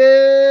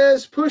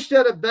 Cookus pushed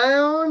out of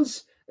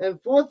bounds.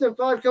 And 4th and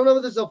 5 coming over.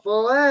 There's a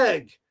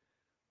flag.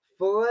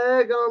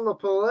 Flag on the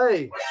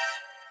play.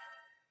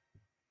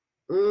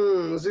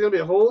 Is it going to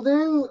be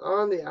holding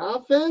on the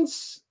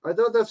offense? I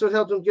thought that's what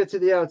helped him get to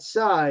the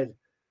outside.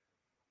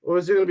 Or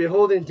is it going to be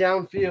holding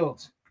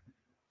downfield?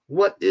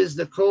 What is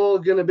the call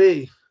going to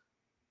be?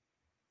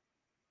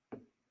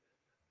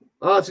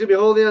 Oh, it's going to be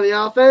holding on the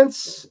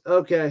offense?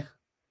 Okay.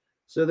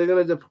 So they're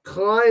going to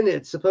decline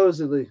it,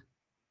 supposedly.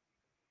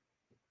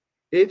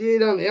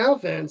 88 on the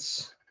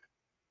offense.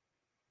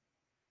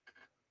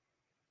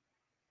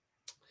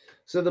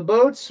 So the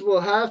Boats will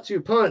have to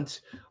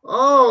punt.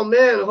 Oh,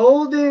 man,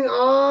 holding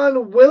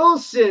on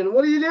Wilson.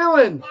 What are you doing?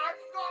 I'm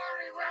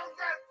sorry,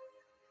 Wilson.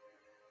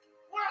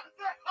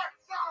 Wilson, I'm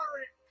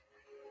sorry.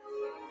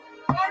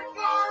 I'm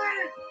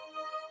sorry.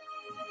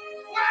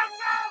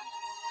 Wilson!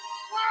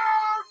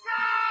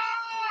 Wilson!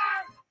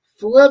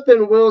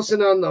 Flipping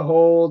Wilson on the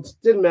hold.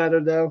 Didn't matter,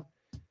 though.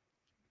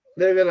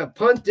 They're going to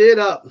punt it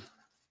up.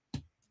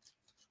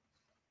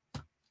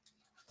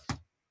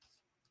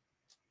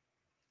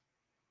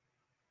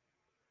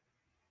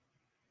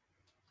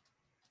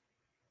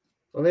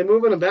 Are they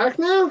moving him back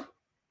now?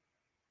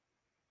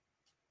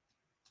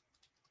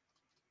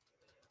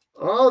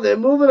 Oh, they're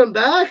moving him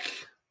back?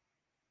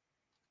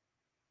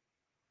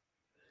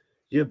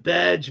 Your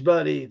badge,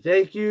 buddy.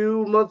 Thank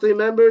you, monthly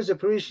members.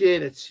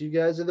 Appreciate it. You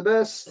guys are the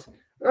best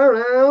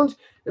around.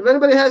 If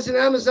anybody has an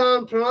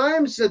Amazon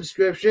Prime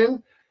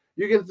subscription,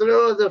 you can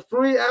throw the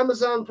free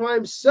Amazon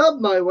Prime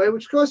sub my way,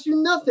 which costs you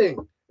nothing.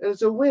 And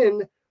it's a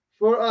win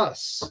for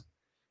us.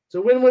 It's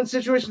a win-win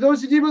situation.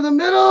 Those who deep in the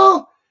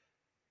middle.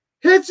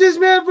 Hits his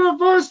man for a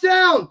first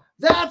down.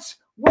 That's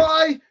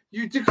why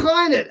you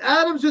decline it.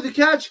 Adams with the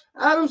catch.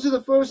 Adams with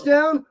the first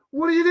down.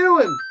 What are you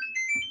doing?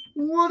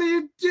 What are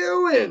you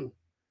doing?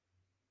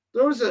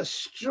 There was a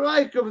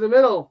strike over the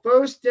middle.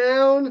 First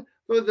down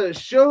for the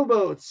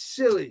Showboats.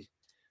 Silly.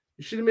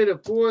 You should have made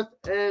it 4th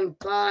and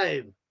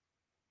 5.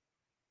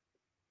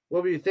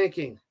 What were you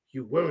thinking?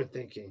 You weren't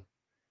thinking.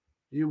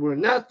 You were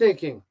not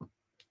thinking.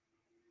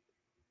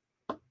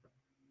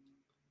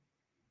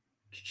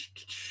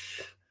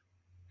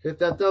 Hit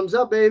that thumbs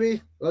up,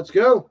 baby. Let's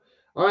go.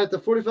 All right, the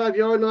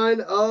 45-yard line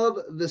of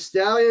the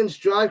Stallions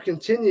drive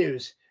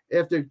continues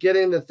after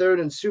getting the 3rd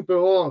and super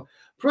long.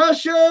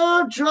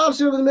 Pressure drops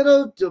over the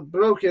middle to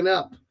broken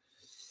up.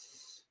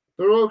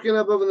 Broken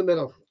up over the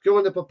middle.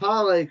 Going to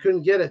Papale,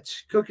 couldn't get it.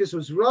 Cookus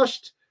was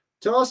rushed,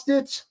 tossed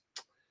it.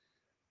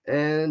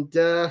 And,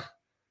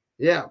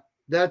 yeah,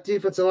 that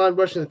defensive line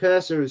rushing the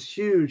passer is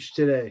huge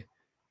today.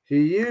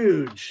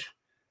 Huge.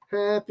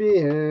 Happy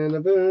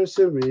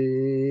anniversary.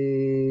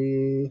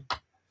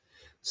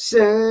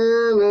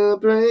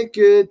 Celebrate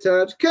good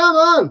times. Come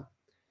on.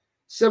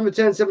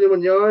 7-10,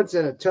 71 yards,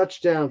 and a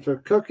touchdown for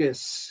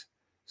Cookus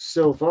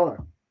so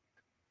far.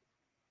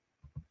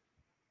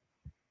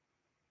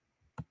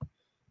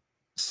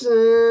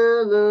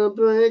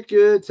 Celebrate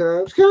good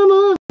times. Come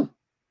on.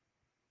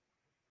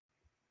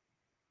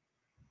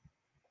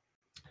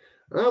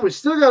 We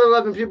still got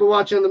 11 people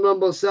watching on the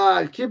Rumble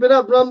side. Keep it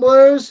up,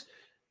 Rumblers.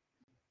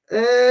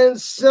 And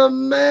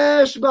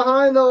smash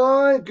behind the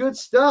line. Good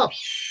stuff.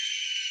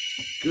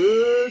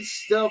 Good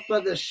stuff by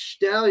the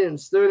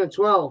Stallions. 3rd and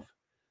 12.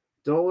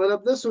 Don't let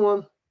up this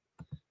one.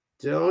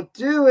 Don't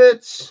do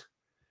it.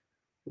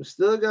 We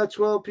still got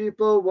 12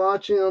 people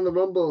watching on the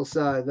Rumble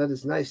side. That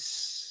is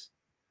nice.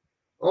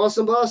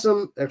 Awesome,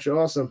 awesome. Extra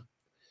awesome.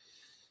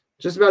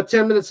 Just about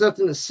 10 minutes left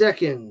in the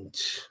second.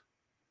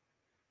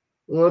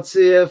 Let's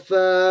see if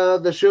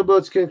the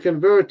Showboats can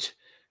convert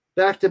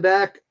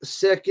back-to-back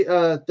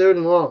 3rd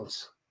and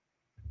longs.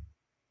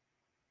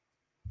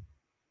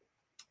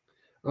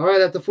 All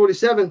right, at the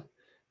 47.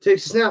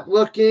 Takes a snap.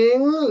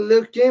 Looking.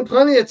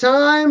 Plenty of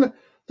time.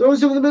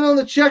 Throws over the middle on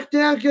the check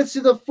down. Gets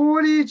to the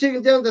 40.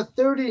 Taking down to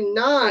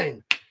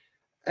 39.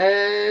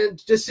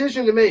 And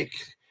decision to make.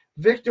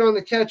 Victor on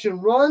the catch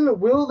and run.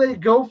 Will they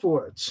go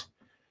for it?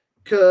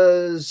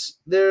 Because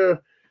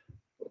they're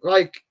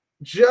like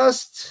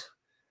just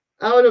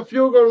out of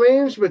field goal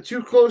range, but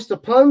too close to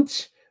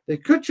punt. They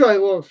could try a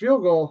long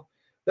field goal,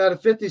 about a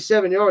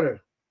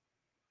 57-yarder.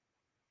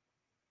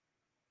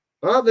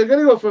 Oh, they're going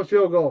to go for a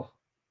field goal.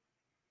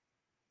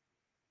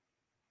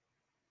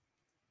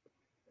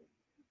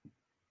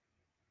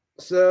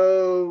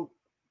 So,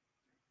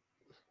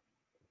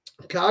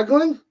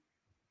 Coughlin,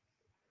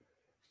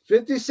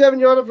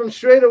 57-yarder from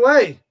straight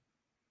away.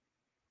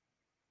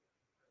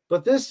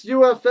 But this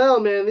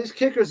UFL, man, these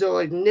kickers are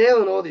like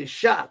nailing all these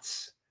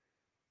shots.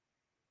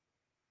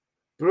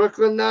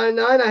 Brooklyn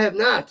 99, I have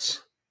not.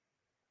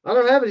 I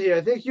don't have it here.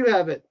 I think you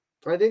have it.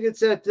 I think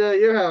it's at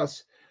your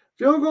house.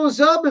 Field goes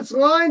up. It's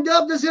lined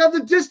up. Does it have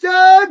the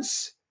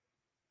distance?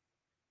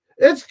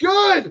 It's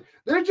good.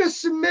 They're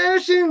just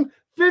smashing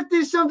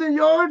 50-something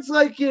yards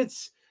like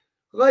it's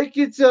a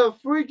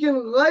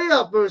freaking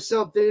layup or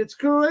something. It's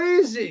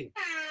crazy.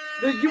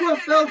 The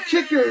UFL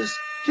kickers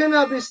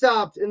cannot be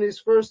stopped in these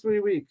first 3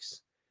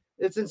 weeks.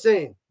 It's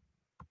insane.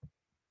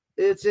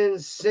 It's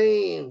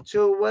insane.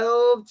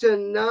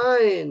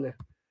 12-9.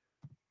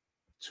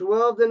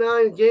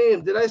 12-9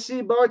 game. Did I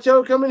see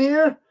Bartow coming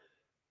here?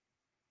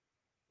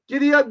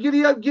 Giddy up,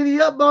 giddy up, giddy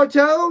up,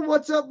 Bartow.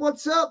 What's up,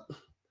 what's up?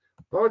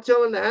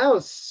 Bartow in the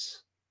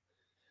house.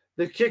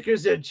 The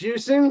kickers are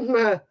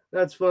juicing.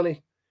 That's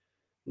funny.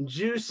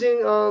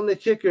 Juicing on the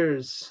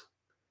kickers.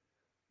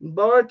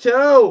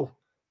 Bartow.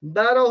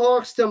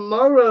 Battlehawks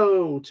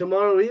tomorrow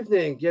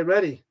evening. Get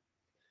ready.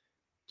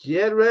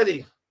 Get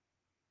ready.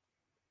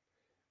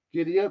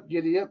 Giddy up,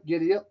 giddy up,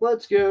 giddy up.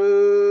 Let's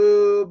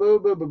go. Boo,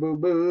 boo, boo, boo,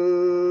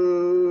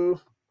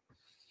 boo.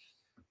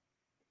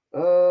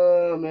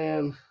 Oh,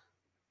 man.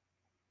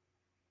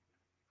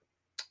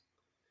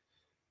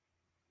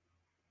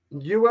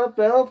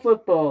 UFL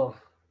football.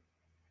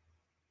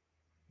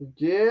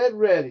 Get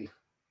ready.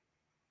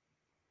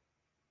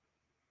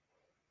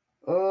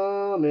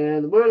 Oh,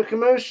 man. We're in a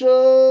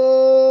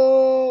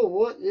commercial.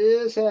 What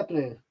is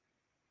happening?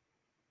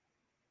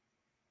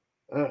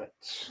 All right.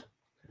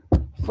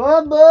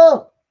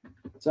 Fumble.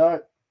 Sorry.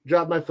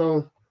 Dropped my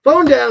phone.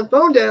 Phone down.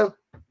 Phone down.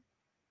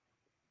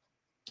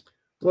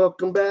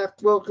 Welcome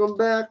back. Welcome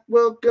back.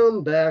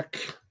 Welcome back.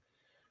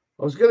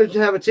 I was going to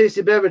have a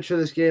tasty beverage for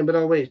this game, but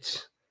I'll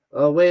wait.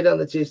 I'll wait on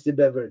the tasty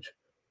beverage.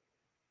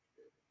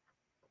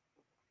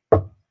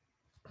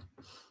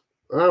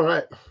 All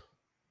right.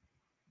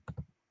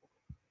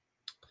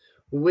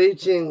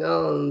 Waiting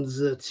on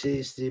the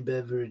tasty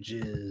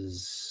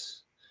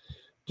beverages.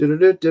 Do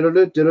do do do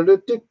do do do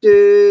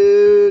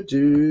do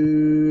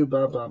do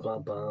ba ba ba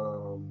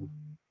bum.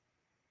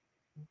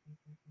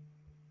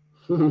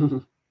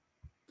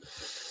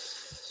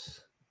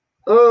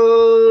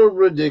 Oh,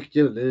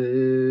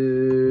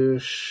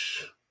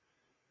 ridiculous.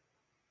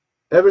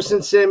 Ever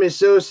since Sammy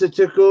Sosa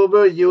took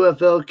over,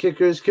 UFL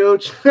kickers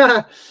coach.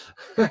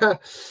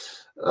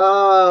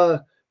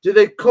 Do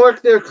they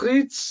cork their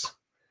cleats?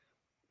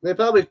 They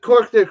probably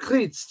cork their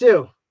cleats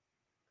too.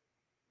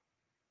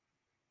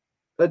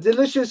 A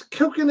delicious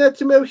coconut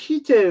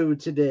mojito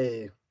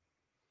today.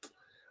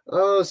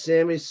 Oh,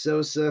 Sammy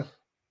Sosa.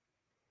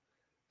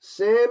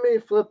 Sammy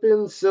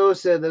flippin'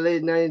 Sosa, the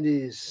late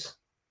 90s.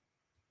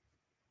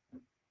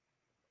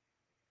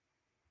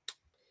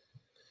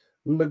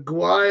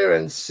 McGuire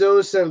and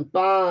Sosa and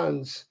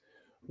Bonds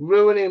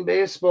ruining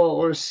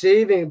baseball, or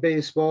saving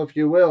baseball, if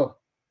you will.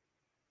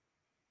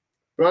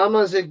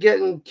 Brahmas are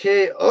getting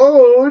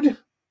KO'd.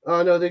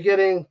 Oh, no, they're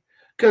getting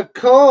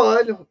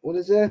cacawed. What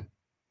is that?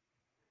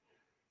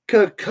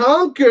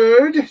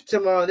 Conquered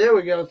tomorrow. There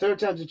we go. Third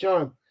time's a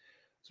charm.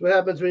 That's what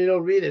happens when you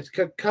don't read it.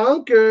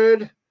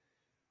 Conquered.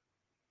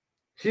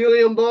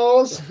 Helium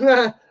balls.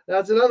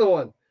 That's another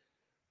one.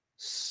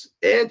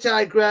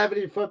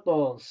 Anti-gravity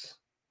footballs.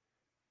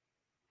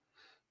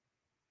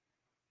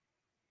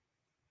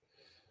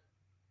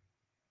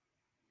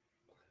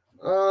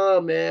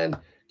 Oh, man.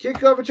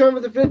 Kickoff return for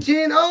the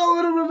 15. Oh,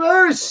 little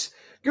reverse.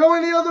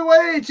 Going the other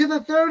way to the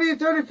 30,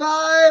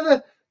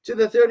 35, to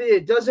the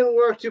 38. Doesn't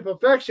work to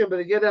perfection, but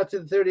to get out to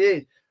the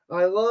 38.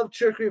 I love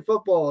trickery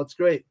football. It's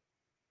great.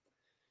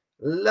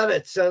 Love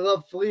it. I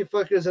love flea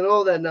flickers and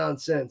all that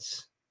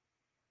nonsense.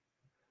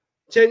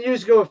 10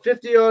 years ago, a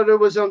 50-yarder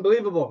was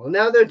unbelievable.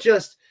 Now they're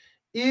just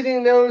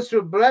eating those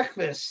for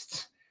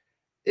breakfast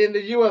in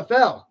the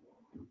UFL.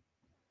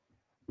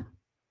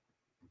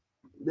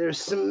 They're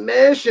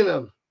smashing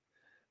them.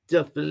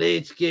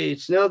 Deflate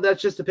gates. No,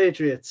 that's just the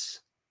Patriots.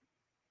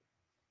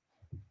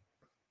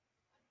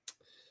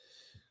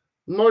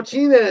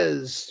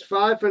 Martinez,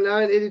 5 for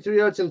 9, 83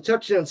 yards and a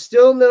touchdown.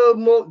 Still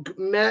no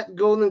Matt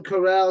Golden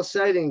Corral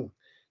sighting.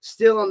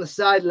 Still on the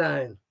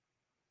sideline.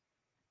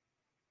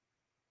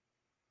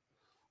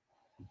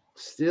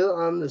 Still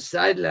on the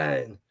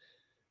sideline.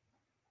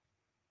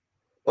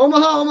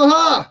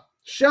 Omaha.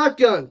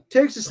 Shotgun.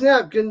 Takes a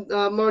snap.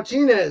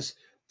 Martinez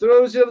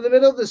throws it over the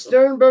middle to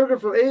Sternberger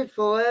for 8.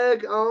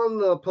 Flag on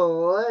the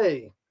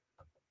play.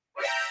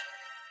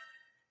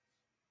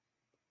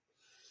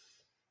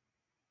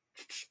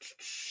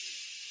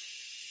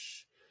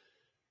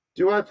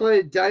 Do I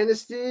play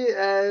Dynasty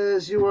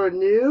as you are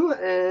new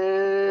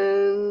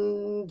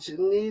and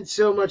need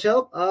so much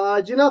help?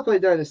 I do not play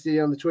Dynasty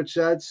on the Twitch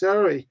side.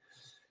 Sorry.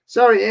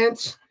 Sorry,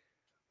 Ant.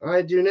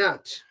 I do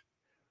not.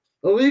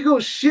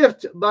 Illegal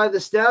shift by the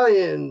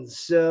Stallions.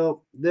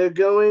 So they're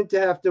going to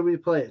have to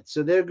replay it.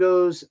 So there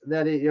goes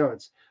that 8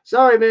 yards.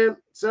 Sorry, man.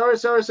 Sorry.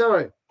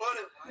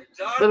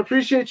 But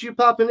appreciate you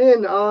popping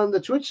in on the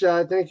Twitch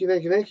side. Thank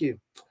you.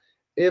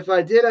 If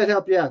I did, I'd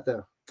help you out,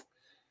 though.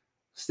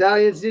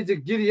 Stallions need to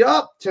giddy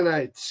up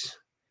tonight.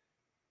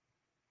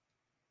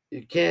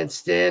 You can't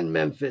stand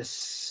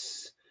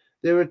Memphis.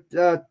 They were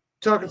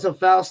talking some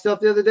foul stuff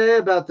the other day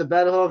about the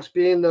Battlehawks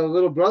being the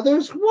little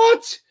brothers.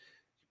 What?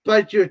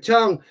 Bite your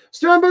tongue.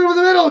 Sternberg over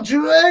the middle,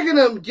 dragging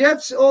him.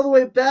 Gets all the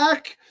way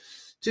back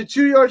to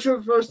 2 yards short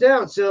of first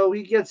down. So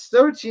he gets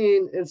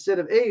 13 instead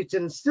of 8,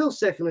 and it's still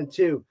 2nd and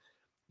 2.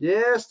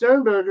 Yeah,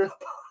 Sternberger.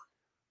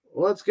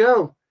 Let's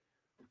go.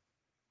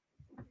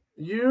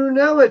 You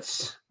know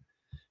it.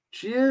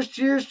 Cheers.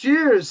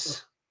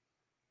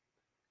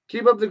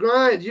 Keep up the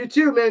grind. You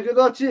too, man. Good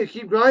luck to you.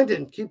 Keep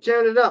grinding. Keep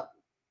tearing it up.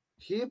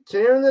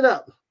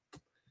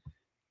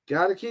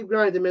 Got to keep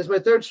grinding, man. It's my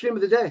 3rd stream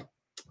of the day.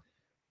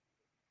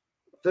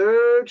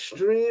 3rd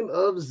stream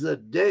of the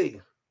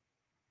day.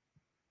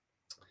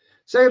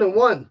 2nd and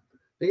 1.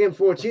 They gave him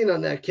 14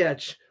 on that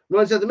catch.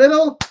 Runs out the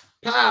middle.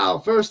 Pow.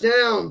 First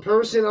down.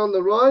 Person on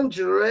the run.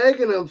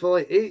 Dragging him for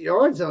like 8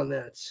 yards on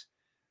that.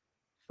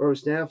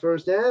 First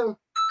down.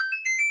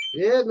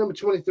 Yeah, number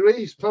 23.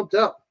 He's pumped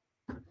up.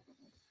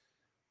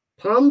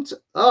 Marable,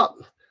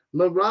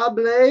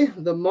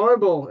 the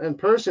marble, and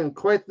person.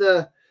 Quite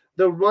the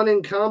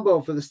running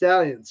combo for the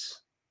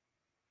Stallions.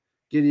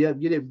 Giddy up.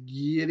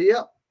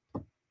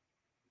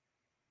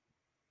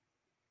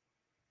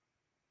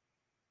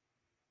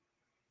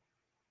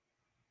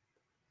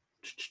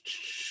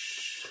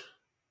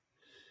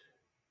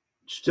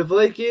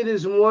 Deflated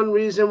is one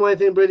reason why I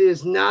think Brady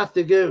is not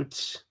the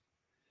GOAT.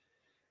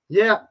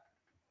 Yeah,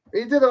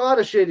 he did a lot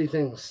of shady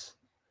things.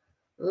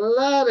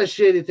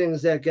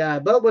 That guy.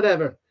 But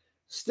whatever.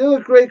 Still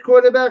a great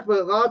quarterback,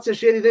 but lots of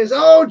shady things.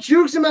 Oh,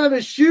 jukes him out of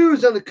his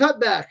shoes on the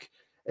cutback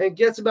and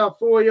gets about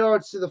 4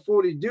 yards to the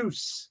 40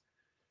 deuce.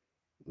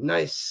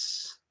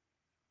 Nice.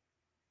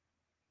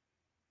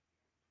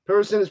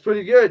 Person is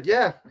pretty good.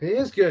 Yeah, he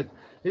is good.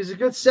 He's a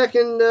good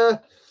second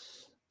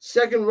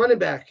running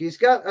back. He's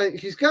got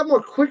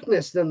more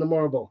quickness than the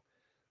marble.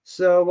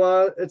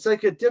 So it's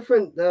like a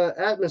different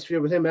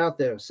atmosphere with him out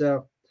there.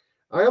 So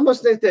I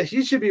almost think that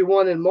he should be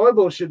 1 and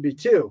Marble should be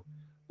 2.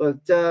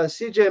 But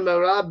CJ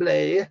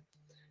Marable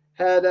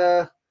had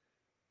a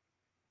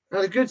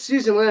good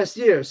season last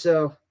year.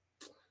 So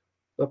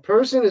the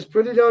person is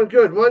pretty darn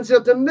good. Runs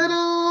up the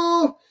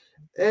middle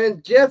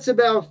and gets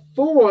about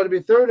 4 to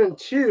be 3rd and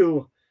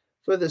 2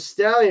 for the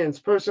Stallions.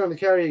 Person on the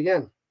carry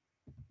again.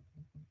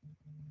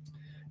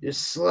 You're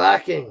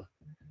slacking.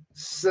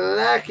 It's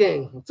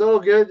all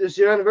good. It's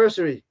your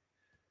anniversary.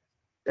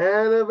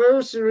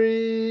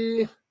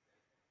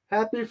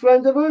 Happy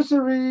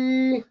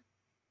friend-iversary.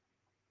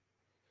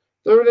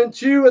 3rd and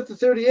 2 at the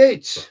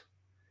 38.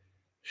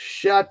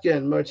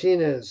 Shotgun,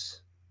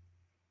 Martinez.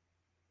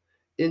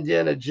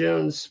 Indiana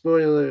Jones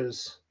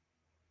spoilers.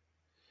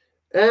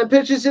 And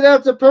pitches it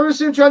out to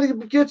Person, trying to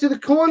get to the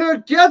corner.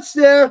 Gets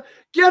there.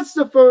 Gets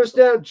the first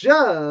down.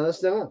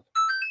 Just enough.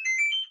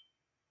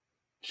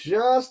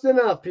 Just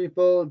enough,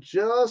 people.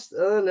 Just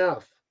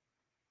enough.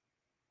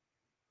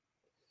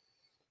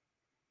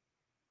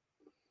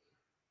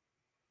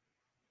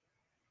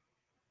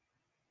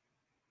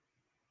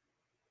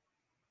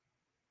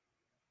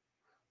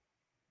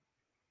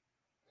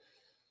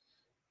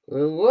 It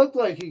looked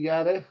like he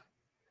got it.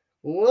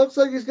 Looks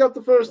like he's got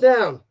the first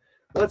down.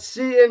 Let's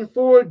see in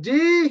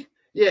 4D.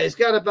 Yeah, he's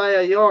got it by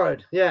a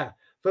yard. Yeah.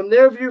 From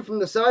their view from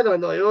the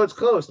sideline, they're like, oh, it's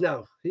close.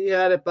 No, he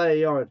had it by a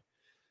yard.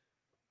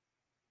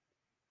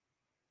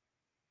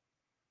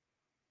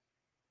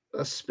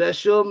 A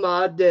special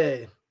mod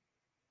day.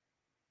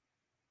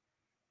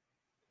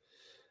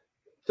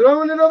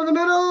 Throwing it over the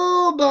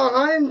middle.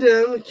 Behind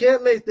him.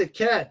 Can't make the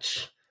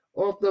catch.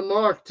 Off the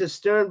mark to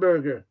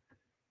Sternberger.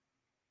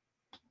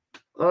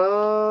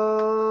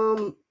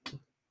 You're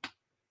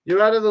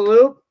out of the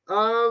loop.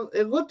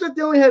 It looked like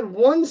they only had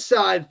one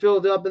side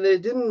filled up and they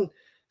didn't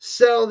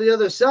sell the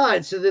other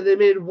side, so that they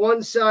made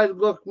one side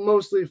look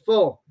mostly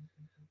full.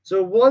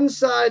 So one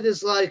side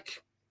is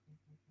like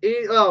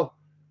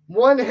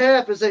one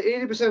half is like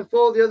 80%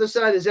 full, the other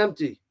side is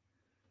empty.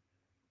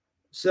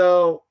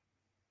 So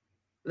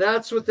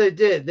that's what they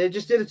did. They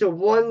just did it to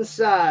one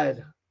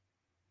side.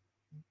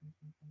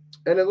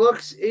 And it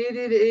looks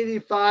 80 to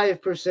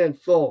 85%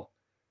 full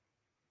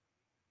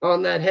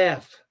on that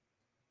half.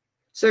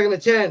 2nd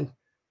and 10.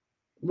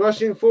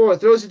 Rushing forward.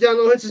 Throws it down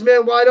low. Hits his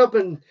man wide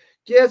open.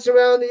 Gets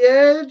around the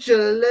edge.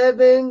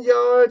 11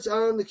 yards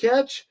on the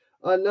catch.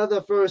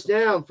 Another first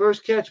down.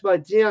 First catch by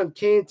Deion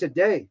Kane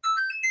today.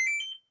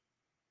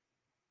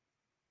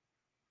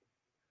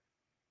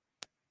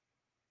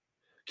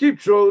 Keep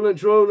trolling.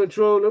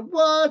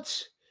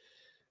 What?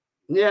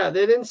 Yeah,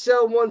 they didn't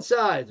sell one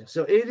side,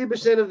 so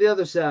 80% of the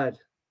other side.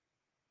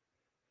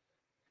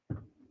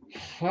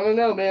 I don't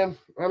know, man.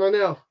 I don't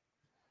know.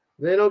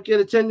 They don't get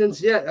attendance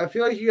yet. I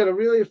feel like you got to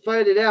really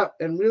fight it out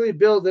and really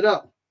build it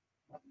up.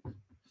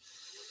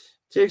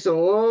 Takes a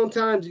long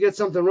time to get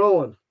something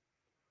rolling,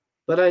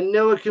 but I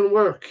know it can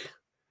work.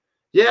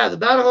 Yeah, the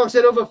Battlehawks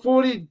had over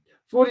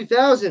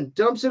 40,000.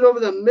 Dumps it over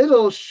the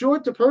middle,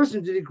 short to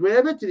person. Did he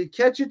grab it? Did he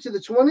catch it to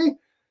the 20?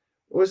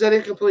 Or is that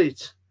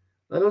incomplete?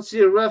 I don't see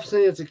a ref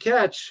saying it's a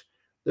catch.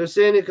 They're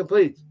saying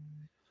incomplete.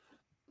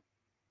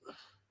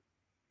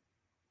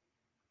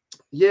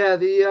 Yeah,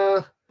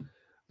 the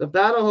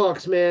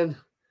Battlehawks, man,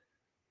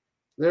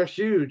 they're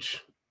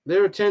huge.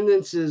 Their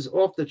attendance is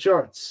off the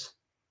charts.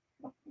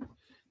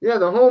 Yeah,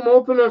 the home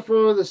opener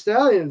for the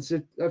Stallions,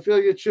 I feel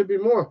like it should be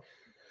more.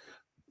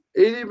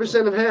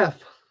 80% of half.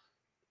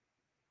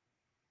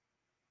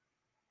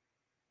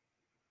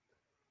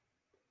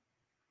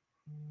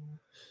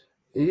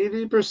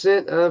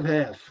 %of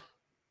half.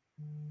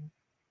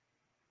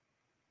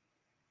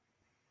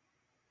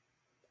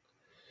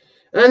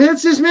 And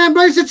hits this man,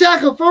 breaks the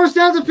tackle. First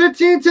down to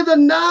 15 to the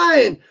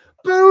 9.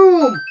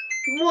 Boom!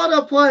 What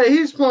a play.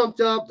 He's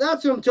pumped up.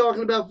 That's what I'm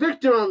talking about.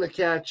 Victor on the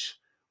catch.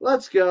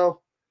 Let's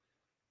go.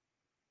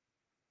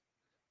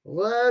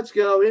 Let's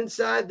go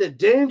inside the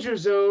danger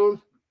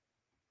zone.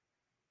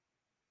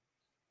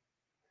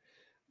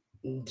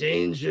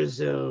 Danger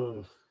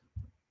zone.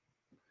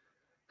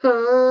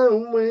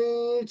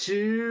 Highway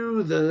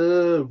to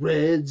the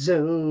red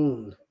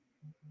zone.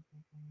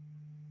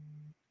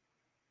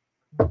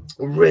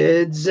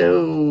 Red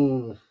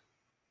zone.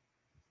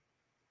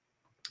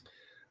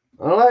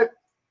 All right.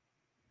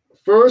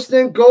 First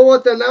and goal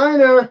at the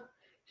Niner.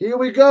 Here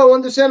we go.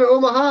 Under center,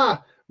 Omaha.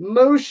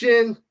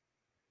 Motion.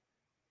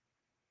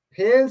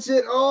 Hands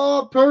it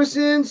off.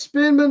 Person.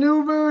 Spin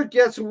maneuver.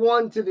 Gets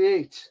 1 to the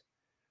 8.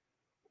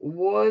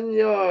 1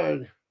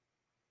 yard.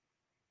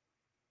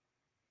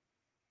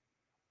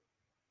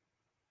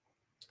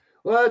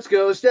 Let's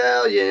go,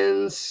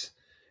 Stallions.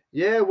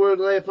 Yeah, word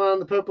life on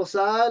the purple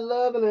side.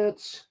 Loving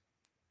it.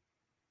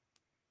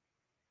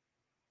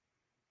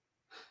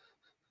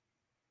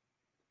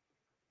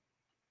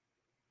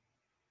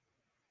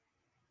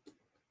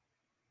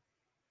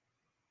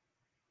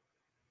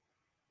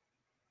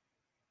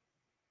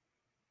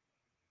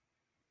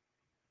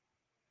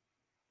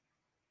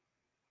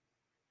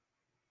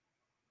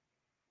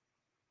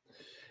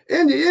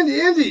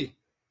 Indy.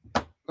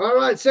 All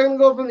right, second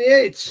goal from the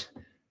 8.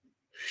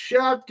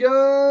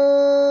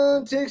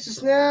 Shotgun, takes the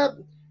snap,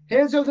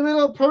 hands off the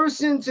middle,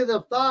 person to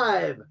the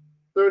 5.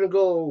 Third and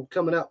goal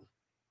coming up.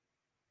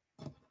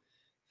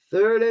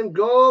 Third and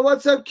goal.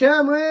 What's up,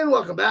 Cameron?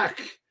 Welcome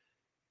back.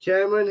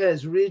 Cameron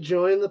has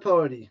rejoined the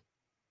party.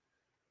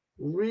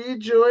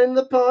 Rejoined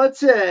the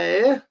party.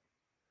 And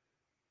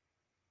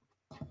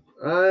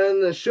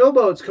the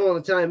Showboats calling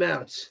a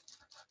timeout.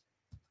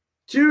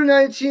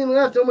 2:19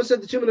 left, almost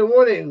at the 2-minute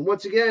warning.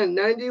 Once again,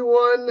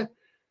 91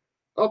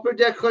 Upper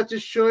Deck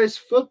Collector's Choice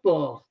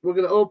football. We're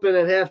going to open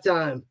at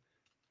halftime.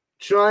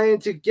 Trying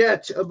to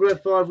get a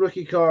Brett Favre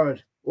rookie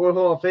card or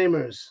Hall of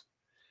Famers.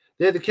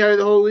 They had to carry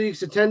the whole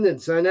league's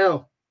attendance, I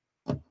know.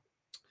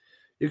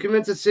 You're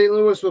convinced that St.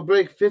 Louis will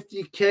break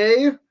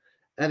 50K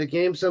at a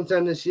game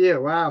sometime this year.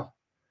 Wow.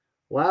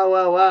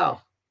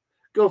 Wow.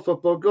 Go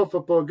football,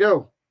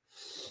 go.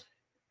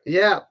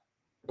 Yeah.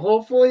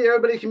 Hopefully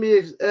everybody can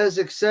be as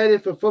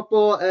excited for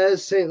football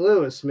as St.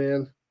 Louis,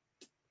 man.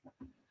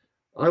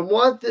 I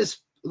want this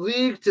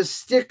league to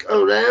stick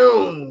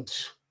around.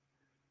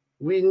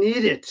 We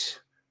need it.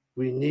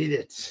 We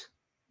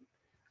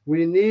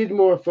need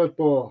more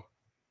football.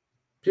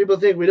 People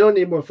think we don't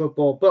need more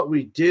football, but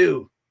we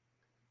do.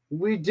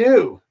 We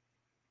do.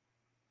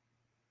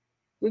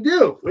 We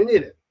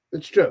need it.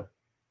 It's true.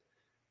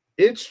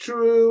 It's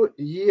true.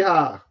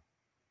 Yeehaw.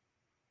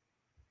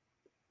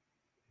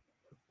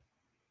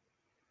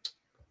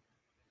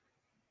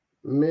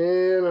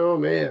 Man, oh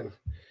man.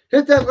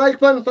 Hit that like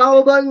button,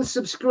 follow button,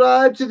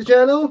 subscribe to the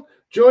channel.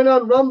 Join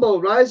on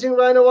Rumble. Rising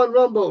Rhino on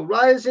Rumble.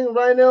 Rising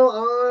Rhino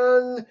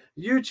on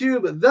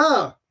YouTube.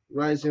 The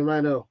Rising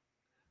Rhino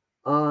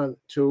on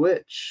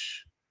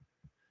Twitch.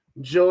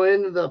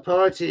 Join the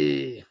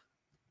party.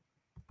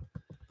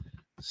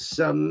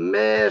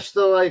 Smash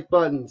the like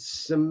button.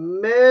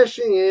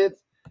 Smashing it.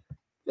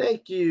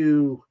 Thank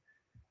you,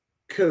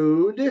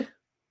 Code.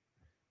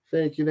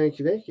 Thank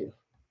you.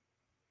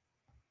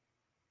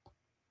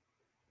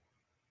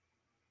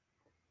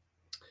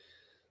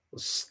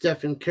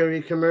 Stephen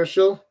Curry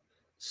commercial.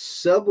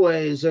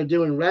 Subways are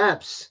doing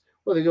raps.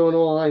 What, they're going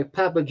all like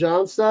Papa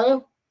John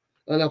style?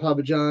 Not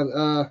Papa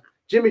John.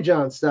 Jimmy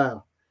John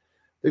style.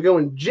 They're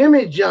going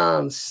Jimmy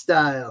John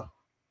style.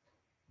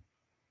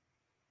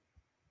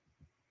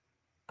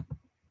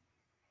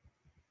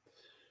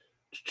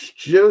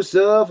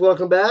 Joseph,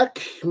 welcome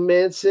back.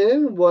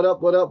 Manson, what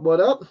up?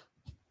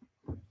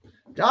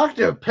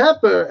 Dr.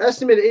 Pepper,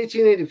 estimated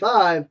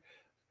 1885.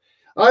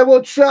 I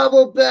will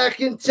travel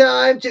back in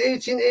time to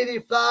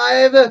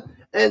 1885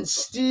 and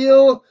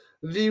steal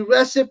the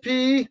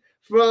recipe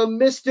from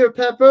Mr.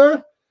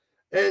 Pepper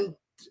and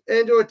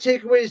or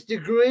take away his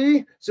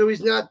degree so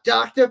he's not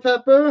Dr.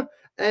 Pepper,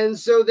 and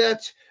so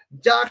that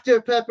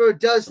Dr. Pepper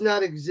does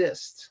not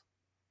exist.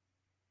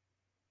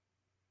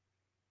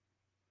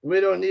 We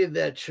don't need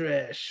that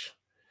trash.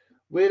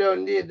 We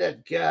don't need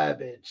that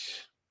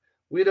garbage.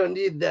 We don't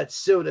need that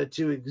soda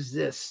to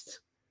exist.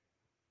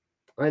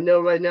 I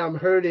know right now I'm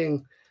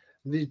hurting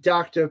the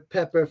Dr.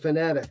 Pepper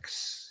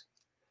fanatics.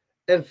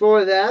 And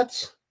for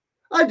that,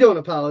 I don't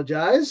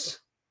apologize.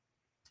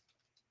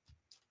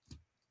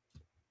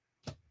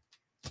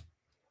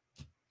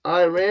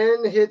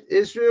 Iran hit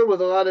Israel with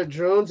a lot of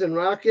drones and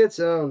rockets.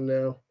 Oh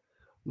no.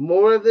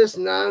 More of this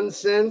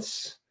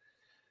nonsense.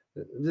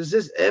 Is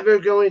this ever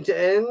going to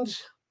end?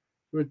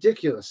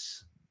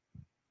 Ridiculous.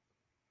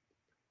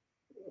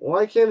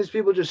 Why can't these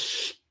people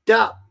just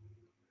stop?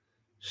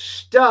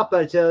 Stop,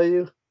 I tell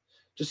you.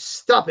 Just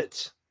stop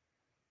it.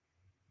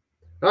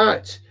 All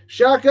right.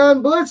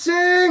 Shotgun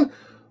blitzing.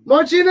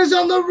 Martinez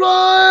on the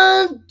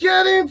run.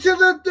 Getting to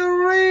the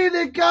 3.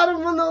 They got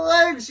him from the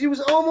legs. He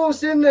was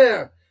almost in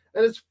there.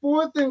 And it's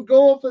 4th and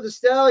goal for the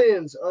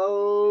Stallions.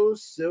 Oh,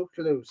 so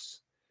close.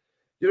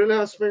 You don't know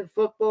how spring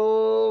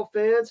football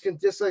fans can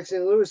dislike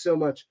St. Louis so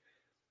much.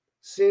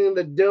 Seeing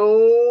the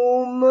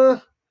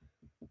dome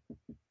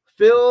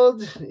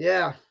filled,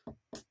 yeah.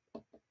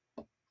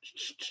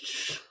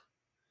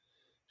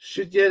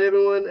 Should get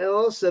everyone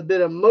else a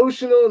bit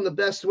emotional in the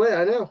best way.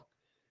 I know.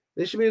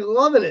 They should be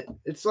loving it.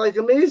 It's like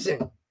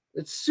amazing.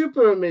 It's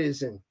super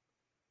amazing.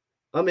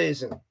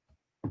 Amazing.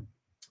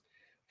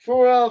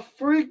 For a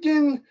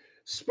freaking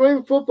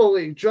spring football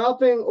league,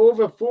 dropping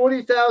over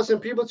 40,000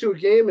 people to a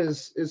game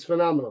is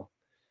phenomenal.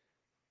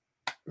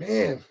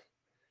 Man.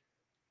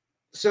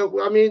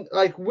 So, I mean,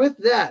 like with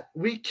that,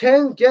 we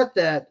can get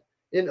that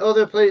in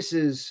other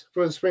places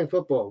for the spring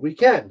football. We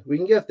can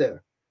get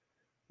there.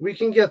 We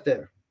can get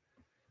there.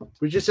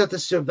 We just have to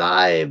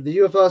survive. The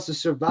UFL has to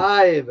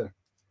survive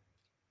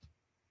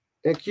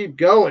and keep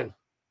going.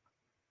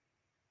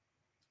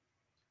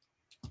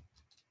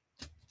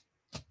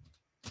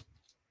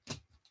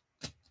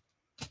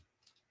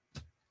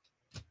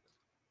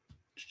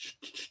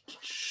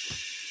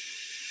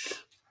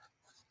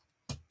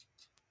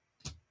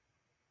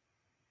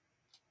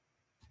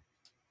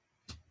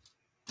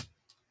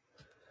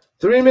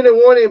 Three-minute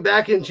warning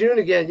back in June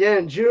again. Yeah,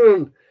 in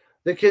June,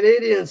 the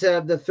Canadians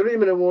have the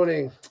 3-minute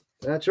warning.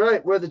 That's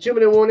right. We're at the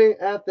 2-minute warning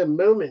at the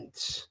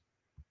moment.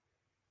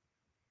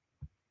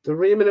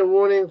 3-minute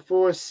warning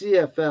for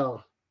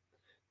CFL.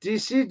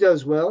 DC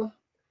does well.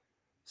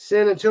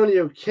 San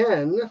Antonio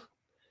can.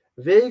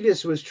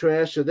 Vegas was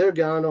trash, so they're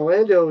gone.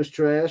 Orlando was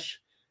trash.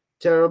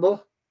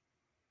 Terrible.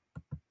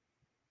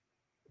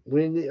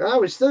 We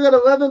still got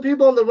 11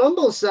 people on the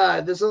Rumble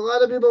side. There's a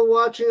lot of people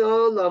watching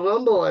on the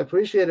Rumble. I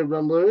appreciate it,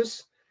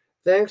 Rumblers.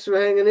 Thanks for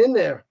hanging in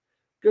there.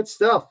 Good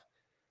stuff.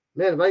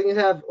 Man, if I can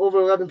have over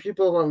 11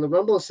 people on the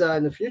Rumble side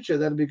in the future,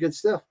 that'd be good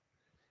stuff.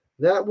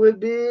 That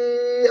would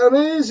be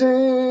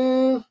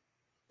amazing.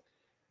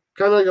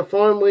 Kind of like a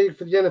farm league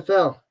for the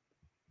NFL.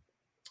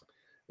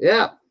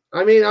 Yeah,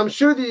 I mean, I'm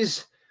sure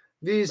these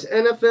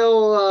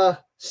NFL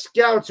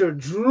scouts are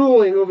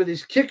drooling over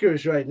these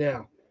kickers right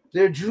now.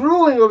 They're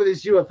drooling over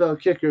these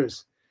UFL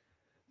kickers.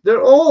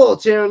 They're all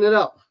tearing it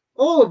up.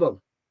 All of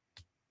them.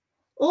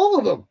 All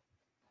of them.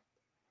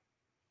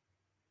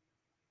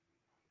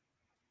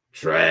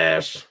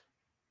 Trash.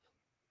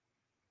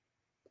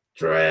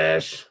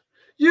 Trash.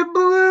 You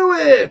blew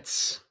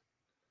it.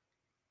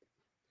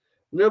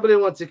 Nobody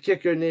wants a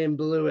kicker named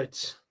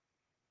Blewett.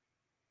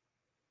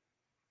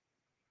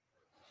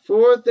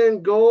 4th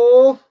and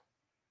goal.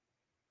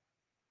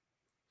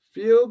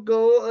 Field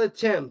goal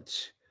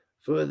attempt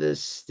for the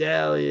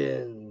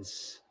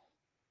Stallions.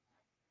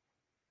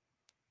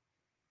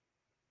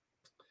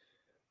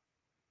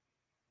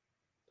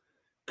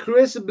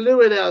 Chris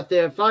Blewett out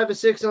there, 5 or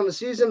 6 on the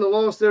season, the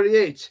longest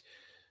 38.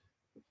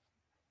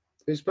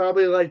 He's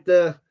probably like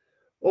the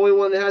only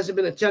one that hasn't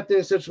been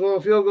attempting such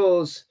long field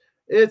goals.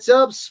 It's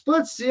up,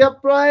 splits the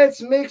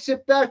uprights, makes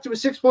it back to a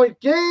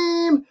 6-point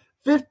game,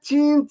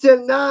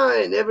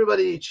 15-9.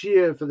 Everybody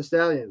cheer for the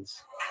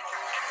Stallions.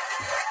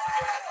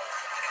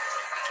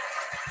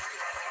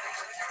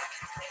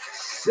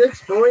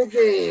 6-point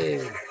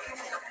game.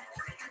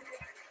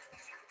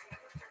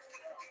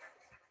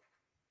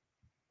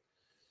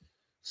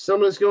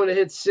 Someone's going to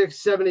hit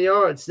 670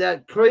 yards.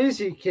 That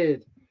crazy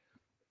kid.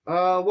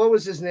 What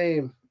was his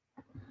name?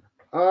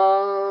 I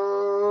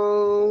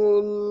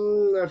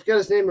forgot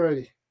his name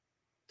already.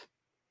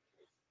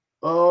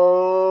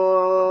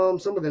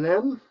 Some with an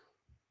M.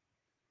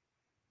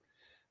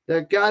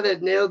 That guy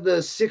that nailed the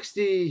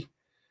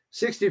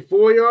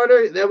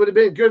 64-yarder, that would have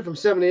been good from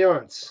 70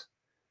 yards.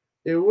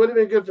 It would have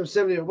been good from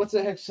 70 yards. What's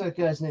the heck's that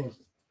guy's name?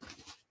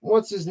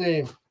 What's his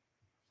name?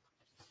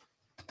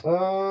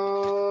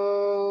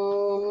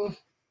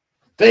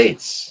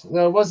 Bates.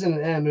 No, it wasn't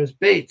an M. It was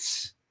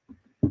Bates.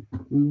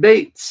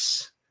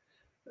 Bates.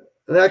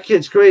 That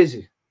kid's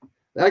crazy.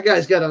 That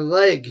guy's got a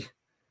leg.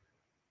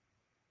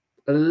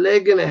 A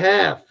leg and a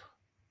half.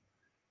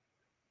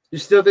 You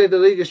still think the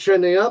league is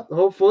trending up?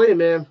 Hopefully,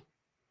 man.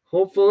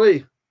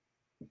 Hopefully.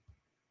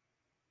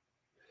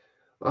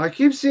 I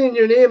keep seeing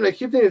your name, and I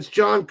keep thinking it's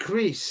John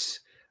Kreese.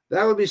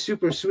 That would be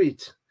super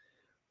sweet.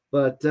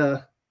 But,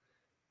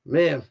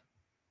 man,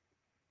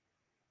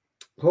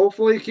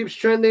 hopefully it keeps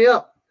trending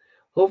up.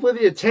 Hopefully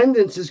the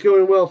attendance is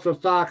going well for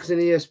Fox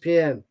and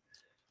ESPN.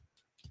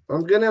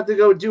 I'm going to have to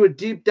go do a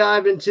deep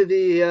dive into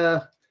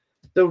the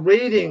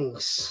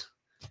ratings,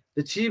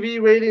 the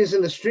TV ratings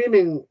and the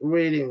streaming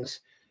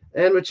ratings,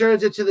 and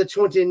returns it to the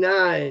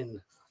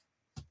 29.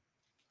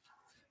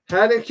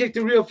 Hadn't kicked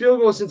a real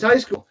field goal since high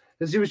school,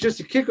 as he was just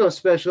a kickoff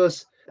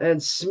specialist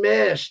and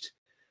smashed.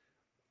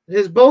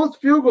 His both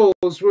field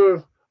goals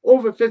were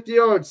over 50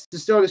 yards to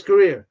start his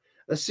career.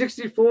 A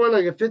 64 and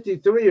like a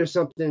 53 or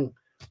something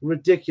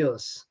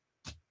ridiculous.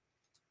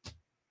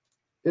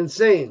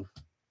 Insane.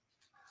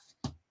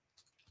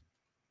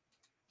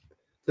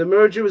 The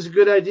merger was a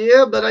good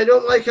idea, but I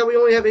don't like how we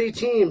only have 8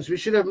 teams. We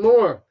should have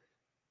more.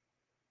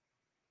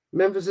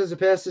 Memphis has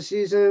passed the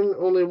season.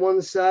 Only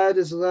one side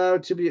is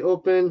allowed to be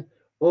open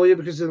only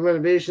because of the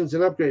renovations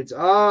and upgrades.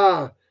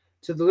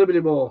 To the Liberty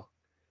Bowl.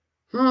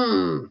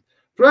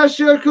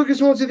 Pressure.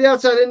 Cookers won't to the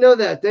outside. I didn't know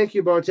that. Thank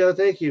you, Bartel.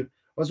 Thank you.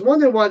 I was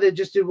wondering why they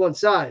just did one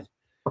side.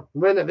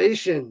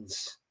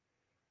 Renovations.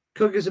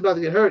 Cookers about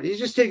to get hurt. He's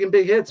just taking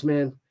big hits,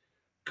 man.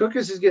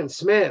 Cookers is getting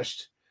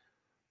smashed.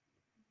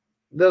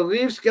 The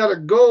Leafs got a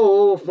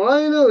goal,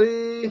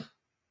 finally.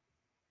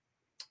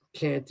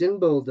 Canton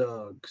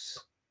Bulldogs.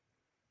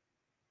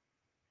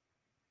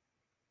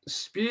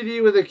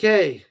 Speedy with a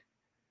K.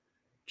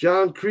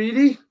 John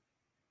Creedy.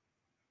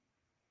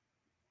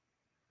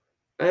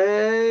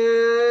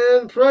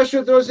 And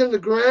pressure throws in the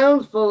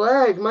ground.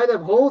 Flag might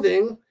have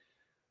holding.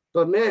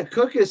 But, man,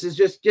 Cookus is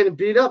just getting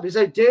beat up. He's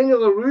like Daniel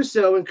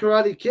LaRusso in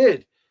Karate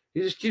Kid. He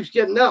just keeps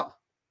getting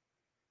up.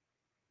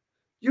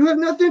 You have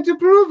nothing to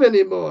prove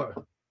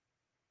anymore.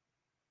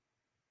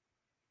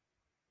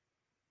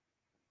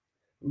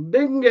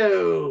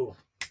 Bingo.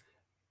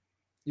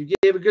 You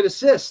gave a good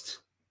assist.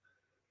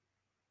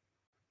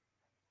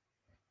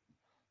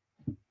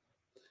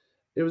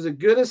 It was a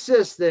good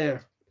assist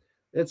there.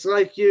 It's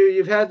like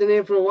you've had the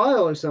name for a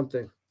while or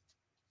something.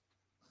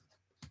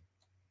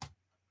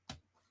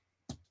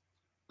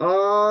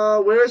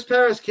 Where's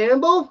Paris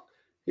Campbell?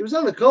 He was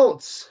on the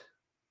Colts.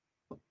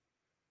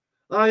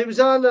 He was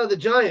on the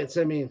Giants,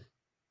 I mean.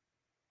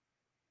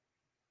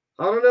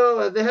 I don't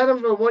know. They had him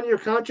for a 1-year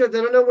contract.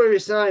 I don't know where he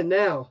signed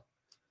now.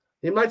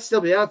 He might still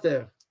be out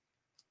there.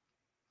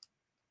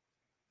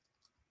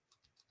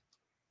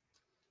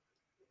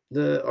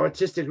 The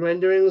artistic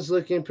renderings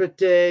looking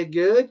pretty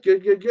good.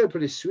 Good.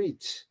 Pretty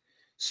sweet.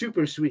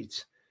 Super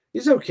sweet.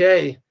 He's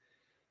okay.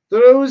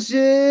 Throws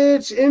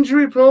it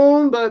injury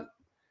prone, but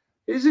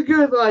he's a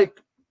good,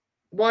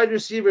 wide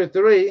receiver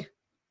 3.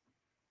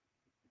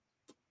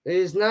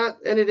 He's not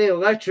anything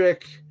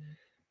electric.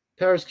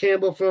 Paris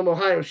Campbell from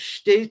Ohio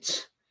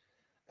State.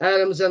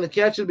 Adams on the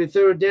catch. It'll be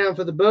 3rd down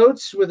for the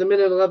Boats with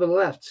 1:11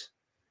 left.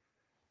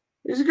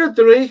 He's a good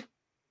 3.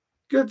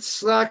 Good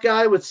slot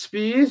guy with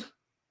speed.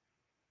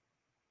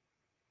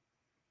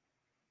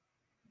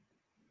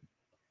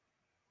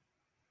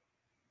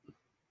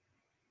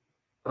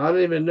 I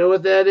don't even know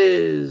what that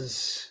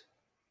is.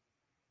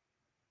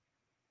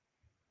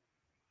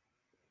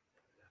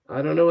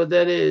 I don't know what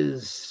that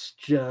is,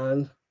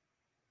 John.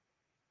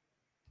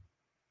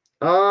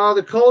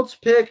 The Colts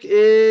pick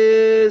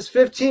is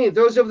 15.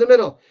 Throws over the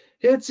middle.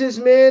 Hits his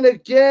man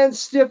again.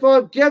 Stiff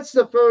arm. Gets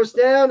the 1st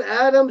down.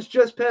 Adams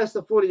just past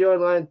the 40-yard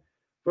line.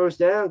 1st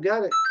down.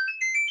 Got it.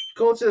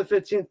 Colts are the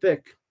 15th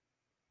pick.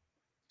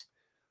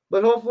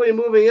 But hopefully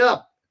moving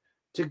up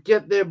to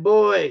get their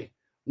boy,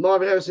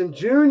 Marvin Harrison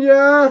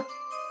Jr.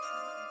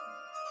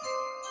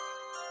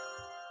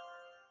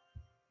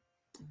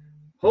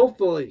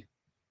 Hopefully.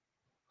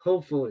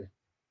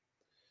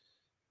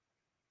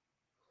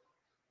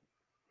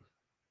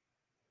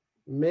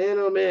 Man,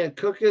 oh man.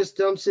 Cookus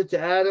dumps it to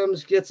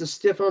Adams. Gets a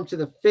stiff arm to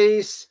the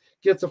face.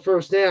 Gets a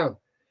 1st down.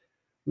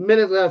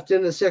 Minute left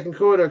in the 2nd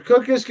quarter.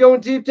 Cookus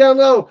going deep down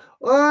low.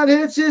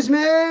 Hits his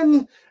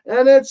man.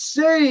 And it's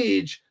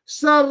Sage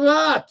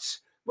Surratt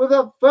with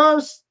a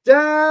 1st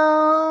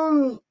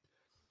down.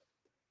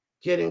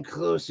 Getting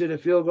closer to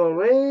field goal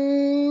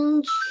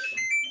range.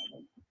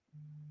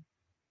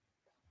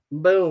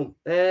 Boom.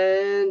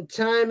 And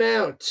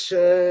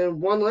timeout.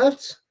 1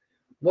 left.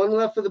 1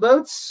 left for the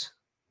Boats.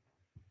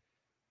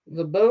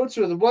 The Boats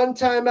with 1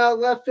 timeout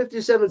left.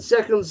 57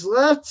 seconds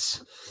left.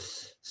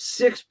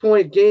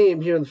 6-point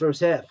game here in the first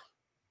half.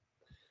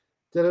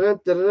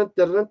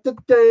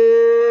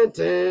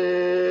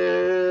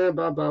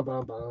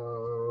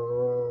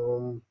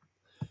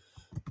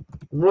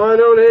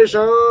 Rhino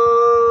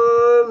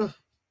Nation.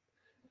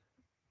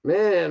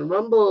 Man,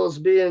 Rumble's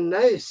being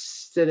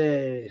nice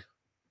today.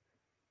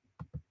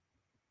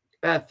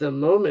 At the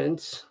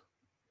moment.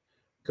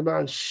 Come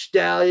on,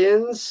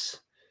 Stallions.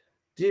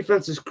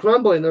 Defense is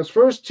crumbling. Those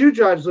first 2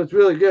 drives looked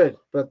really good,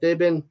 but they've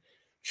been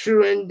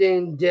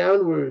trending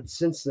downwards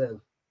since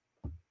then.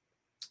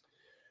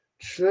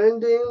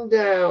 Trending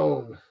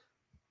down.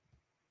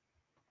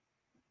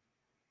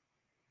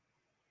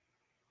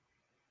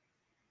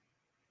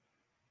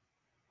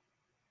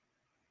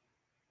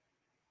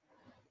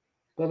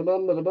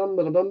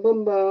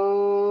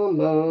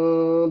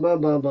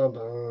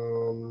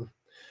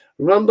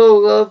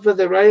 Rumble love for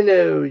the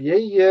Rhino.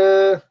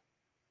 Yeah.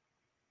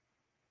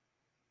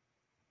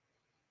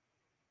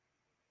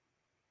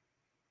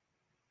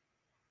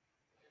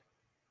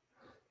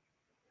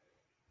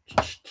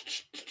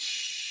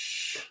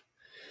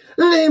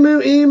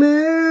 Emu,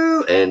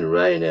 Emu, and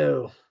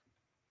Rhino.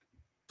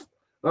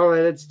 All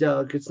right, it's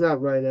Doug. It's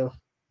not Rhino.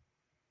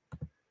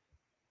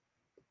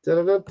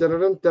 Nearing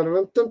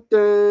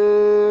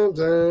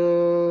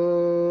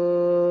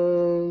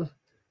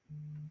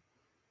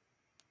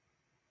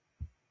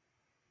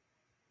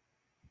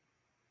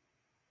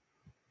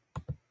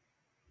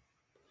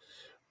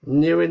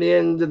the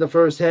end of the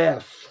first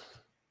half.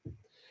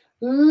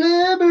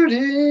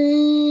 Liberty.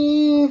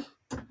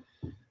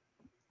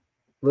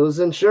 Those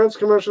insurance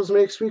commercials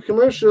make sweet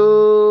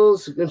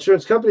commercials.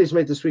 Insurance companies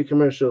make the sweet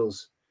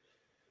commercials.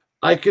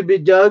 I could be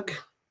Doug,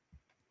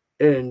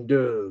 and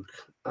Doug.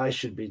 I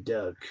should be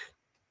Doug.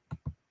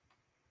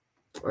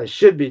 I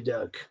should be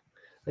Doug.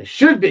 I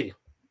should be.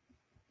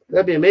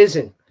 That'd be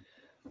amazing.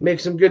 Make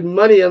some good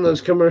money on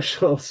those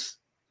commercials.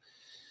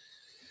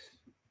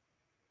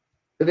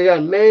 They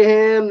got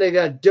Mayhem. They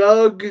got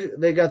Doug.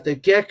 They got the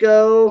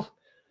Gecko.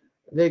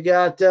 They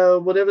got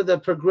whatever the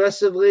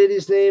progressive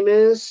lady's name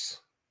is.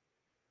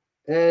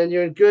 And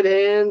you're in good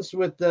hands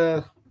with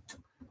the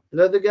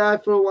other guy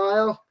for a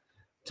while.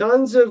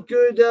 Tons of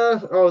good.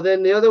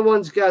 Then the other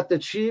one's got the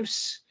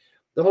Chiefs,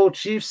 the whole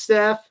Chiefs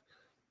staff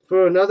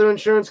for another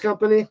insurance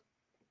company.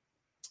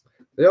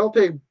 They all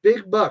pay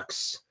big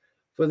bucks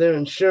for their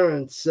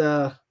insurance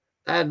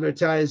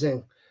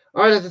advertising.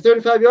 All right, at the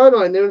 35-yard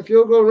line, they're in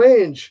field goal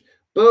range.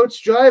 Boats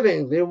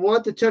driving. They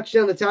want the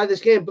touchdown to tie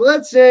this game.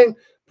 Blitzing,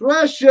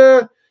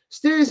 pressure,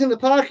 stays in the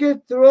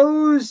pocket,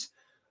 throws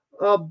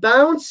a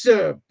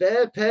bouncer.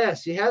 Bad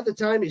pass. He had the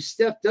time. He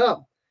stepped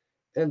up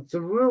and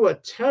threw a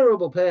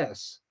terrible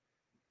pass.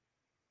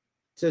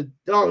 It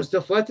was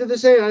deflected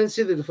this thing? I didn't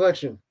see the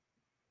deflection.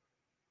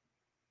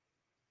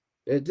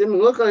 It didn't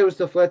look like it was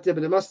deflected,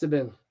 but it must have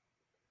been.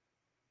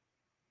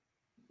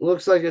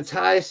 Looks like it's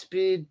high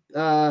speed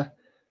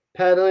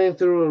paddling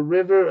through a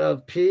river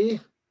of pee.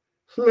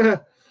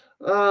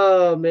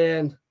 Oh,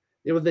 man.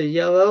 It was the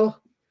yellow.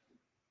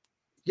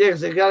 Yeah, because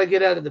they got to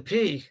get out of the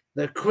pee.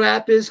 The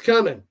crap is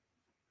coming.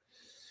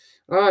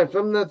 All right,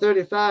 from the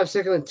 35,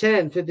 2nd and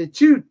 10,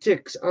 52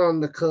 ticks on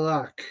the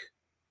clock.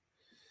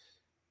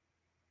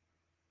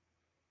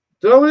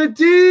 Throwing it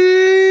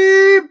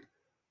deep.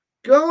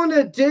 Going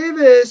to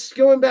Davis.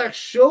 Going back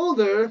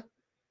shoulder.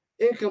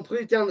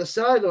 Incomplete down the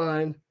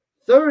sideline.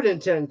 3rd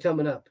and 10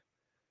 coming up.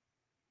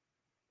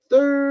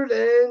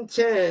 3rd and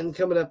 10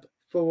 coming up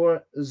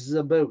for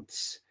the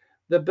Boats.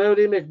 The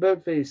Boaty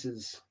McBoat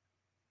faces.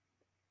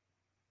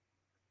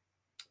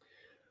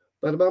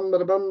 Ba-da-bum,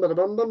 ba-da-bum,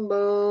 ba-da-bum, bum,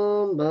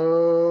 bum,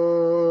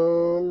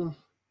 bum.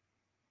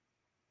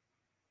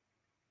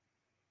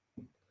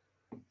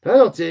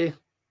 Penalty.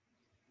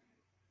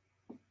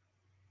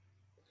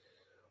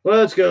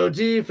 Let's go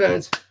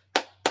defense.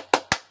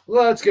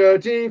 Let's go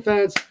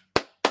defense.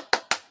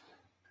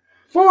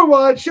 4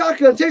 wide,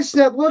 shotgun, takes a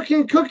snap,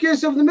 looking,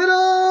 cookies over the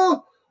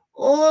middle,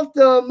 off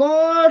the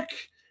mark,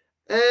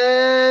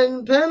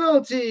 and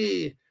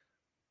penalty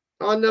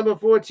on number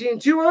 14.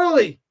 Too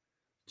early.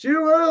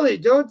 Too early.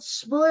 Don't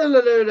spoil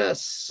alert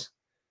us.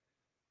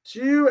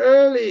 Too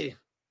early.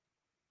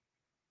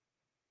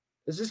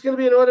 Is this going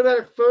to be an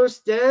automatic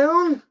first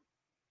down?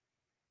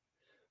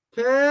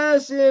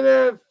 Pass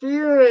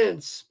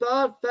interference.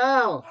 Spot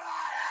foul.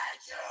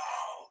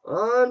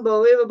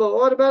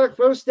 Unbelievable. Automatic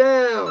first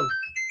down.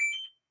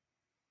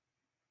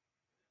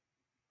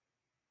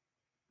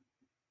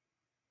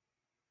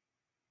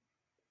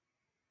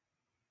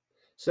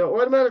 So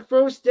automatic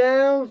first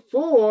down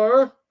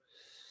for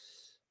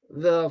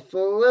the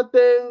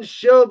flippin'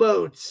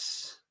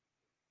 Showboats.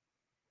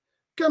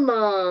 Come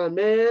on,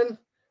 man.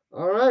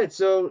 All right,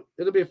 so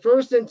it'll be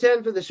 1st and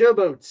 10 for the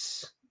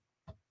Showboats.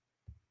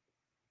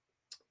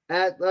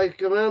 At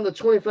like around the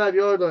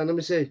 25-yard line. Let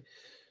me see.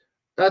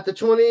 At the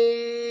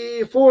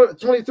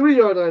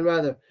 23-yard line,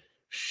 rather.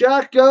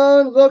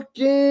 Shotgun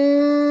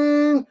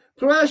looking.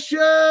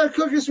 Pressure.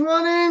 Cook is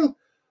running.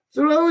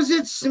 Throws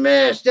it.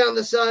 Smash down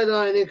the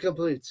sideline.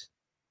 Incomplete.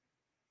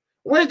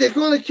 Wait, they're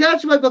going to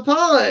catch by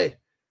Papale.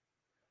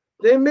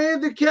 They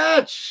made the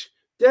catch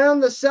down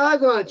the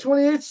sideline.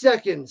 28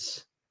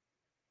 seconds.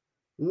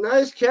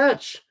 Nice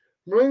catch.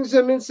 Brings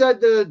them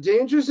inside the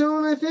danger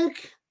zone, I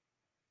think.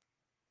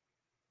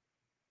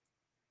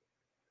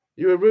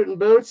 You were rooting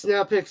Boats,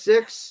 now pick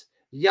 6.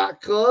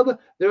 Yacht Club,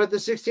 they're at the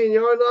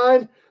 16-yard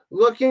line.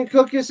 Looking,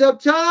 Cookies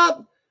up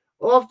top.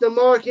 Off the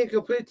mark,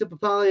 incomplete to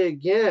Papali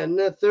again.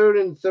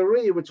 3rd and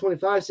 3 with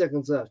 25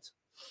 seconds left.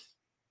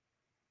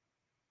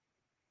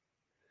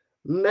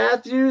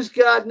 Matthews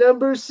got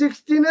number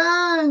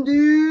 69,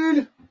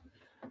 dude.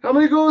 How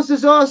many goals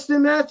does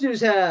Austin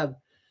Matthews have?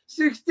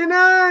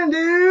 69,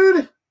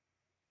 dude.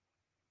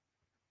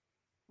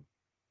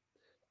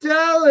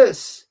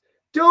 Dallas.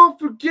 Don't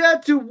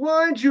forget to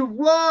wind your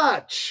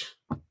watch.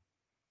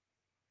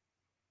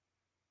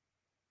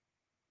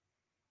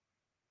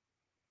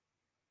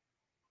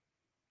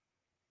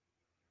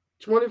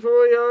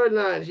 24-yard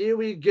line. Here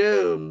we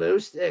go.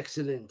 Most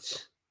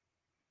excellent.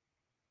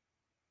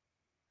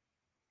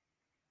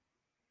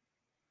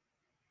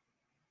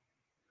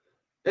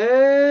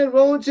 And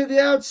rolling to the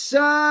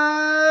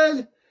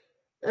outside.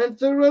 And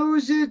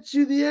throws it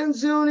to the end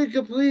zone. He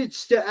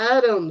completes to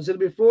Adams. It'll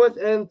be 4th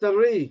and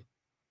 3.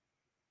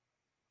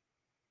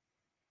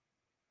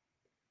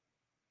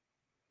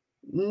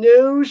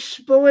 No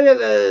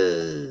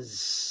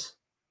spoilers.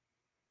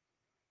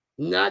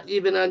 Not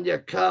even on your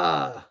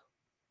car.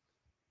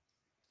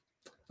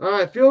 All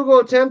right, field goal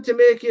attempt to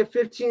make it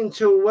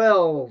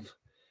 15-12.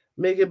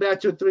 Make it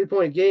back to a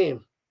 3-point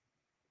game.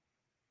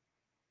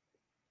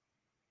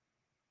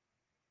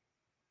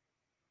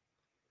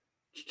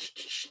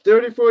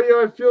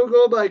 "34-yard field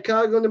goal by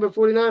Chicago, number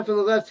 49 from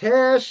the left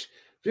hash.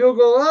 Field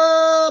goal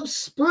up,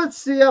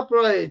 splits the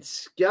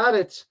uprights. Got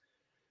it.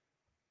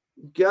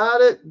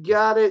 Got it,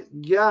 got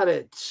it, got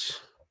it.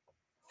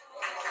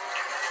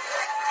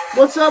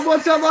 What's up,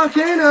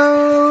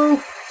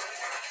 Volcano?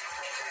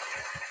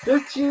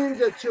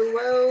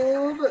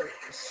 15-12.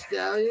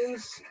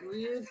 Stallions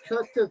lead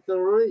cut to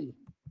 3.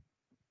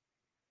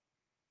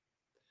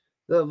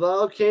 The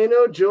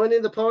Volcano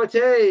joining the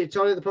party,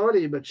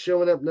 but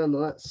showing up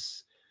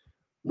nonetheless.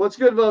 What's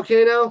good,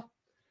 Volcano?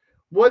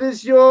 What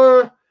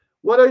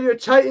are your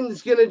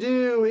Titans gonna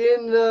do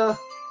in the?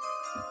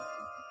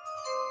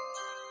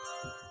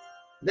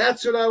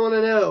 That's what I want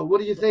to know. What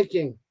are you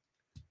thinking?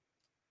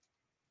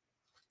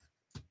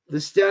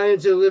 The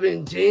Stallions are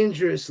living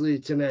dangerously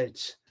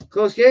tonight.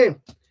 Close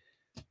game.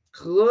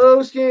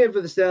 Close game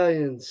for the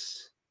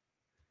Stallions.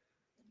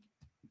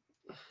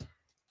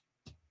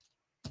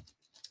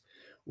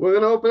 We're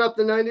going to open up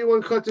the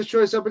 91 Collector's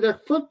Choice Upper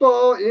Deck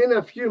Football in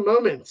a few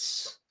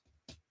moments.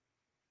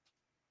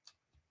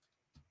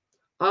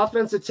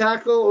 Offensive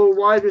tackle or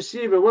wide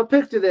receiver. What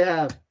pick do they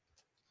have?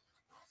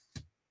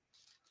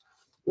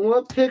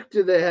 What pick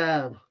do they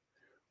have?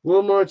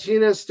 Will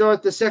Martinez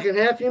start the second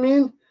half, you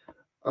mean?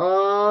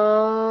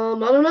 I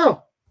don't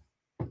know.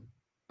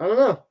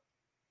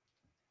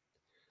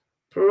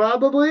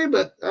 Probably,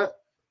 but,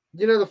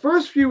 the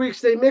first few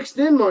weeks they mixed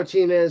in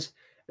Martinez,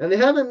 and they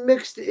haven't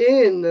mixed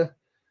in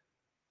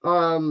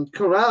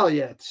Corral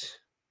yet.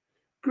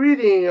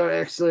 Greeting our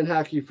excellent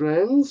hockey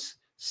friends.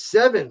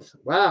 7th.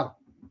 Wow.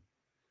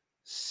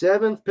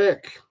 7th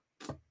pick.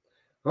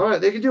 All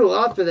right, they could do a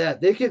lot for that.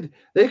 They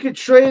could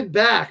trade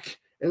back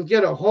and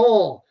get a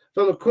haul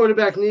from a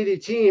quarterback needy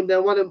team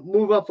that want to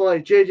move up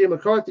like J.J.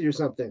 McCarthy or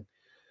something.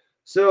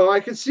 So I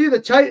could see the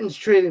Titans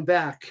trading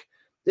back.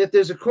 If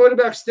there's a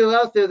quarterback still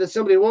out there that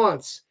somebody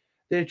wants,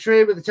 they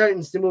trade with the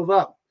Titans to move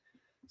up.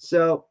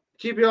 So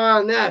keep your eye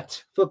on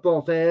that,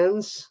 football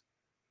fans.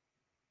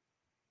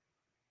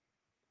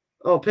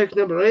 Oh, pick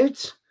number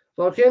 8.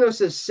 Volcano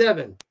says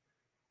 7.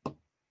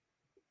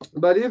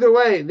 But either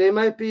way, they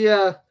might be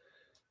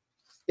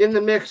in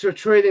the mix for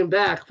trading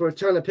back for a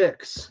ton of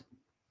picks.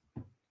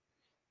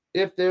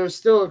 If there's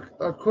still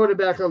a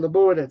quarterback on the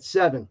board at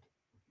 7.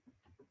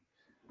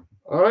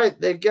 All right,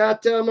 they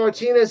got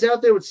Martinez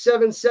out there with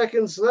 7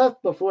 seconds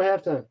left before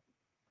halftime.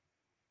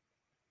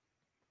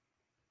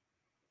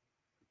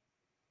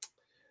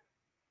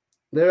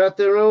 They're at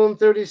their own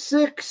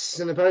 36,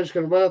 and they're probably just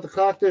going to run out the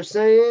clock, they're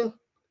saying.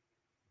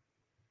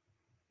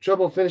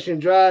 Trouble finishing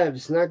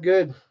drives, not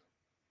good.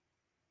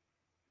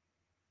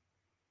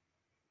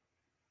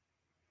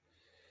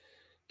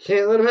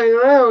 Can't let him hang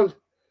around.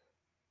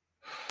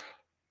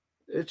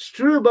 It's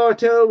true,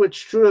 Bartow. It's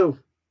true.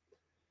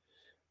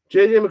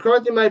 J.J.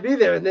 McCarthy might be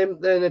there, and then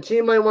the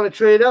team might want to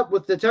trade up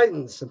with the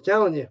Titans. I'm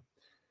telling you.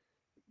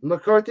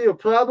 McCarthy will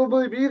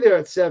probably be there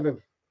at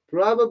 7.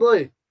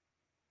 Probably.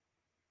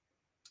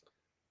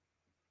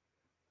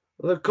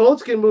 Well, the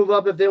Colts can move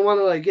up if they want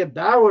to get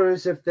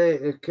Bowers,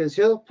 because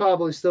he'll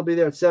probably still be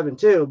there at 7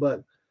 too.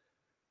 But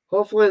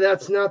hopefully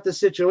that's not the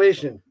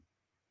situation.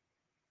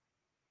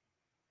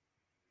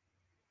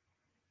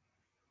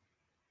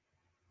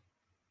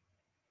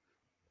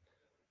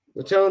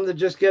 We're telling them to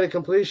just get a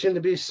completion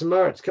to be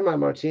smart. Come on,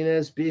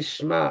 Martinez. Be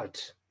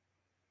smart.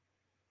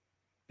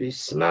 Be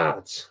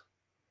smart.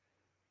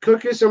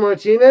 Cookus or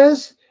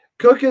Martinez?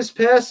 Cookus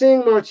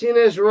passing,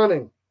 Martinez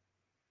running.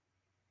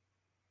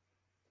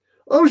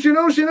 Ocean.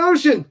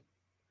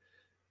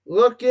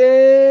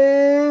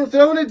 Looking.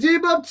 Throwing it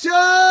deep up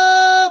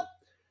top.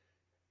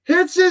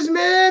 Hits his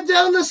man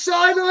down the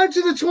sideline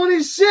to the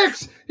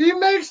 26. He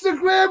makes the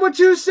grab with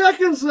 2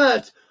 seconds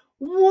left.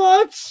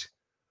 What?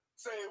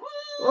 Say what?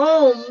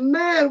 Oh,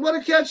 man. What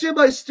a catch here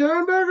by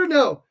Sternberger?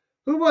 No.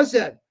 Who was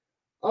that?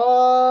 Kane?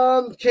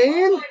 Oh my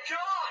God.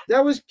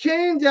 That was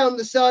Kane down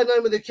the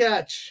sideline with a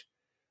catch.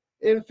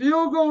 In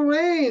field goal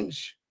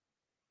range.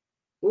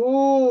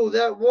 Ooh,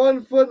 that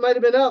 1 foot might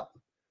have been up.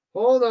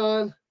 Hold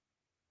on.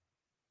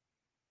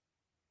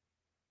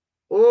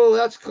 Oh,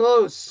 that's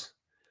close.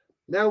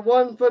 That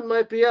 1 foot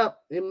might be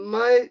up. It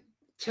might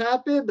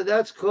tap it, but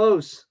that's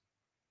close.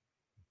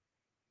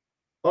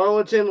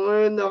 Arlington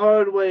learned the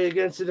hard way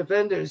against the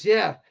defenders.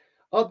 Yeah,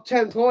 up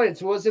 10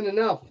 points wasn't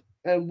enough.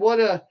 And what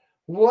a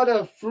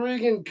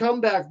freaking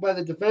comeback by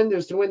the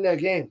defenders to win that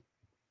game.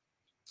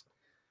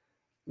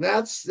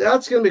 That's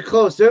going to be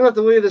close. They're going to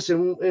have to leave this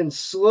in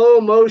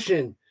slow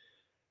motion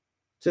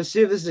to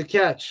see if this is a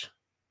catch.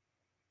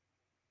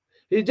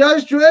 He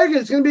does drag it.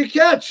 It's going to be a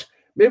catch.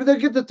 Maybe they'll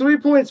get the 3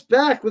 points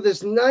back with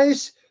this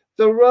nice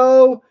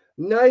throw,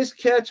 nice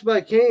catch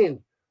by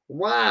Kane.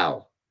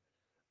 Wow.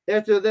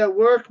 After that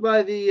work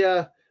by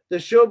the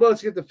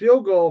Showboats get the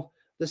field goal,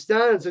 the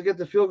Stallions will get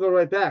the field goal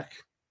right back.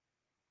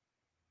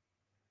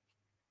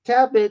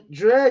 Tap it,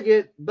 drag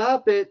it,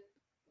 bop it,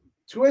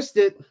 twist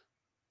it.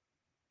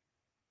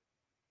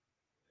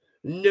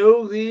 No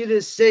lead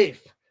is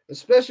safe,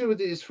 especially with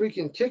these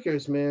freaking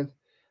kickers, man.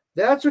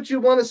 That's what you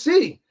want to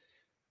see.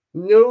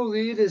 No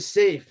lead is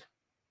safe.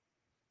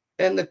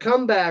 And the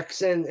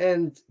comebacks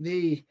and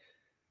the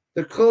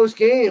close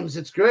games,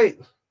 it's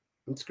great.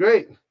 It's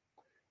great.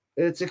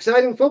 It's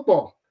exciting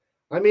football.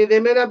 I mean,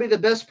 they may not be the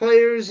best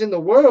players in the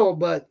world,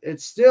 but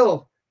it's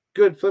still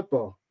good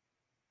football.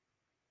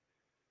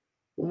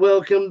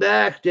 Welcome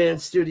back,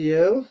 Dance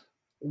Studio.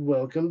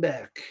 Welcome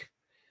back.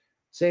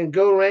 Saying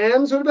go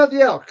Rams. What about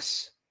the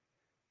Elks?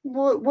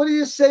 What do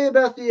you say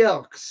about the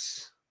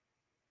Elks?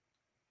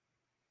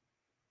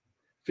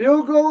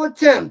 Field goal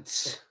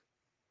attempt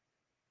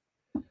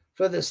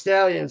for the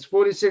Stallions.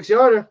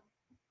 46-yarder.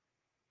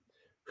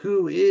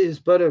 Who is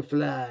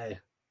Butterfly?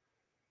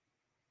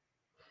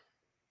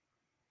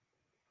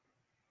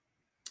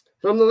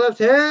 From the left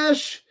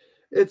hash,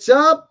 it's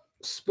up,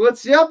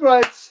 splits the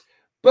uprights.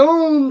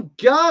 Boom,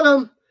 got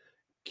him.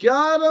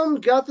 Got him,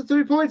 got the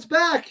 3 points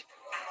back.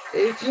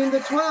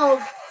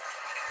 18-12.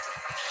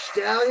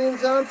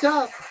 Stallions on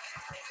top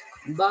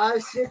by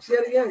 6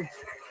 yet again.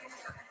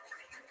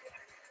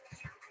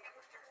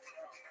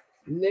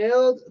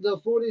 Nailed the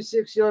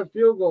 46-yard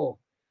field goal.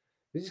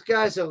 These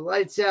guys are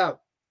lights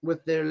out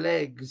with their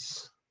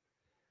legs.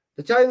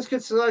 The Titans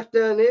could select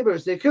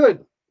neighbors. They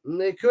could.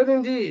 And they could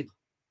indeed.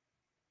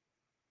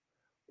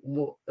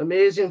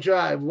 Amazing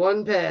drive.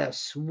 One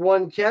pass,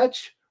 one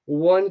catch,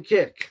 one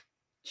kick.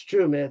 It's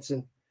true,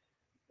 Manson.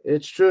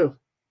 It's true.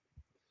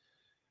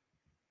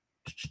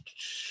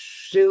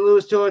 St.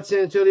 Louis towards San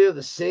Antonio,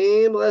 the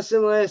same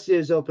lesson last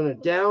year's opener.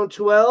 Down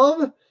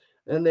 12,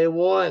 and they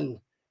won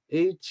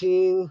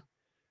 18-12.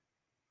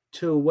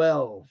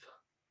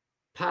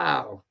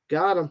 Pow.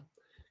 Got him.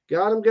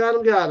 Got him, got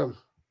him, got him.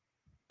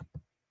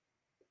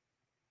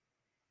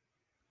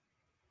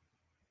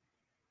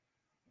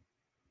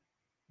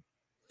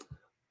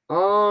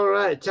 All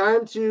right,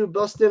 time to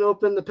bust and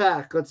open the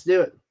pack. Let's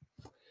do it.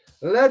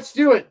 Let's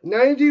do it.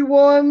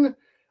 91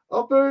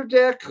 Upper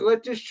Deck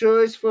Collector's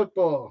Choice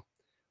Football.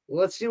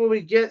 Let's see what we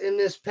get in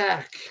this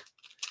pack.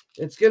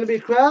 It's going to be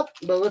crap,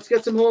 but let's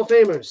get some Hall of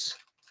Famers.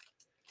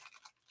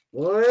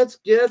 Let's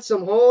get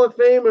some Hall of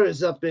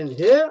Famers up in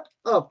here,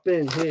 up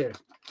in here.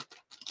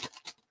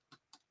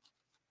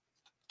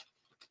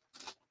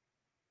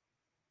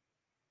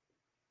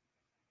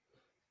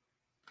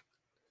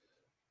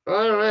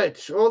 All right,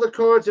 all the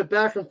cards are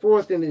back and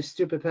forth in these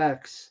stupid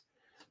packs.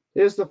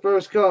 Here's the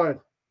first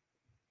card.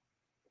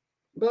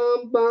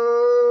 Bum,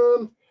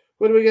 bum.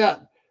 What do we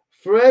got?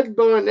 Fred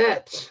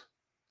Barnett.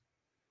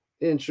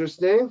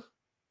 Interesting.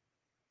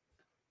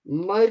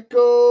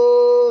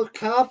 Michael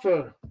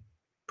Koffer.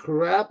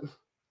 Crap.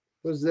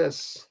 Who's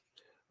this?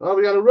 Oh,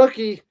 we got a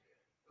rookie.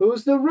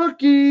 Who's the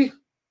rookie?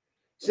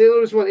 St.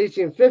 Louis won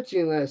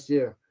 18-15 last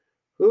year.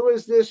 Who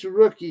is this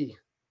rookie?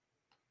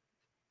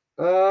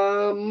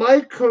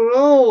 Mike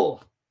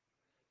Carroll.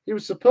 He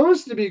was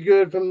supposed to be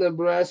good from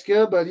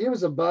Nebraska, but he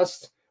was a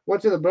bust.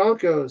 Went to the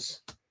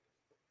Broncos.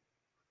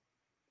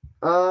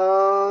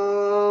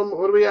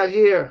 What do we got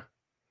here?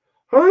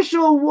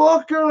 Herschel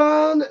Walker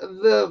on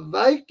the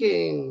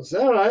Vikings.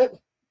 All right.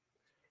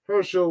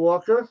 Herschel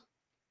Walker.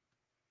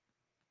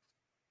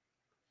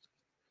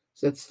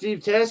 Is that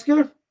Steve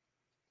Tasker?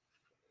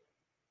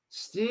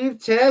 Steve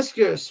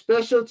Tasker,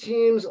 special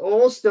teams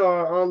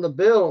all-star on the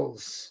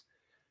Bills.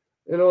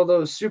 In all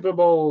those Super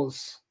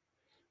Bowls.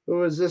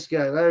 Who is this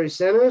guy? Larry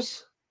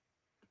Centers?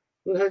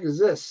 Who the heck is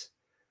this?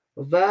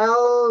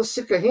 Val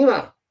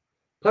Sikahima.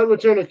 Punt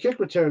returner, kick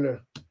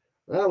returner.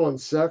 That one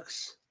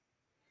sucks.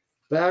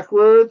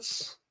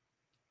 Backwards.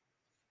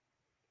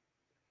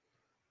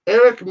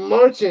 Eric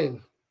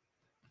Martin.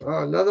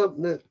 Oh,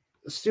 another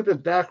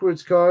stupid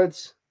backwards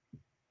cards.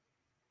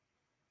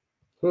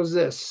 Who's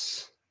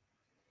this?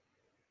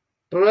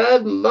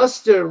 Brad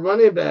Muster,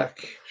 running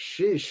back.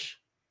 Sheesh.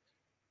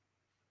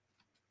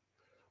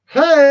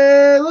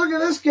 Hey, look at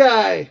this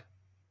guy.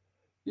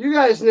 You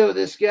guys know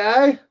this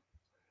guy.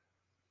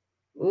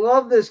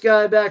 Love this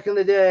guy back in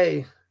the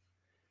day.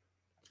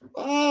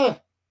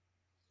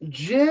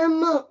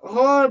 Jim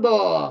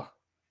Harbaugh.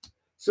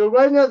 So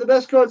right now the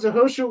best cards are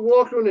Herschel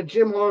Walker and a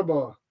Jim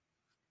Harbaugh.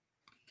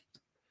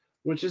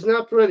 Which is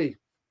not pretty.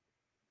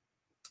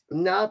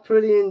 Not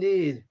pretty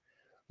indeed.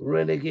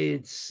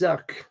 Renegades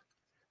suck.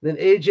 Then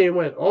AJ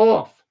went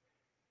off.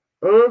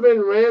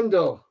 Irvin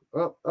Randall.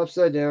 Oh,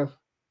 upside down.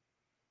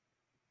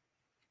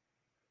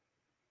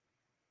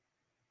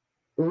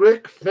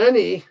 Rick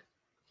Fenny.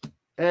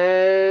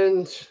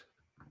 And is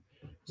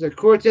it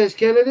Cortez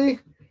Kennedy?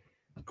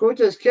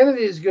 Cortez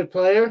Kennedy is a good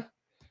player.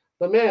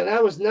 But man,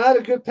 that was not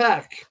a good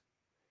pack.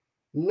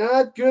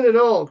 Not good at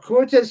all.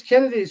 Cortez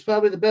Kennedy is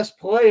probably the best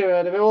player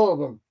out of all of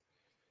them.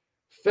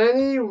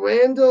 Fenny,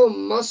 Randall,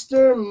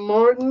 Muster,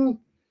 Martin,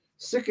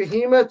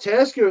 Sikahima,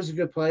 Tasker is a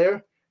good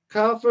player.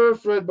 Coffer,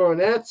 Fred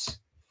Barnett.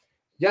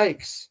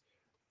 Yikes.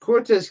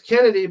 Cortez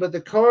Kennedy, but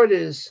the card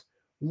is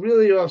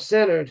really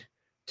off-centered.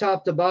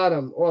 Top to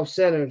bottom,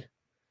 off-centered.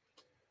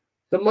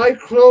 The Mike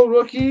Crow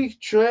rookie,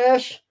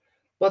 trash.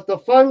 But the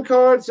fun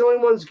cards, the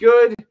only ones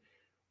good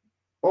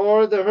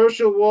are the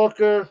Herschel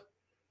Walker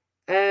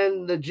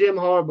and the Jim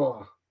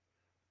Harbaugh.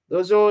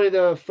 Those are only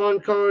the fun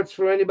cards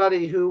for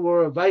anybody who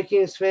were a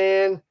Vikings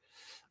fan,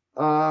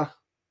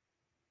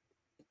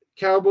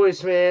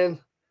 Cowboys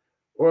fan,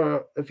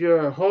 or if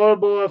you're a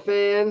Harbaugh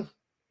fan,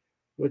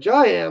 which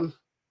I am,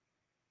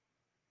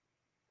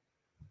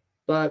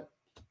 but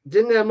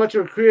didn't have much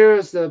of a career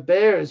as the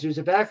Bears. He was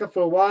a backup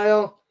for a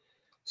while,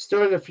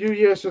 started a few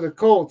years for the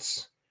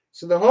Colts.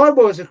 So the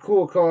Harbaugh is a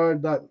cool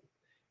card, but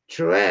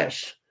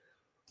trash.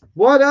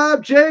 What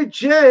up,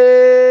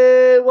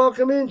 JJ?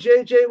 Welcome in,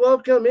 JJ.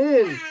 Welcome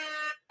in.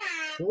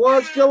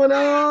 What's going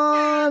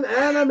on?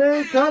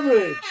 Anime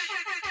coverage.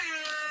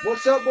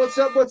 What's up? What's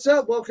up? What's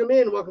up? Welcome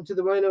in. Welcome to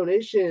the Rhino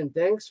Nation.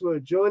 Thanks for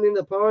joining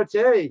the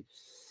party.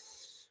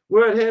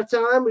 We're at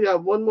halftime. We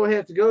got one more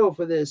half to go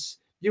for this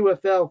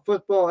UFL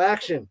football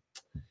action.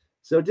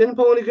 So didn't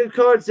pull any good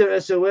cards there,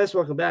 SOS.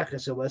 Welcome back,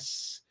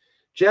 SOS.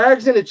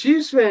 Jags and a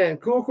Chiefs fan.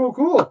 Cool, cool,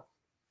 cool.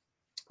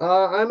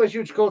 I'm a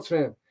huge Colts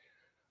fan.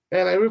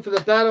 And I root for the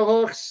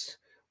Battlehawks.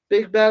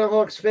 Big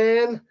Battlehawks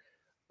fan.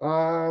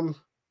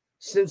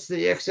 Since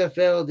the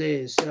XFL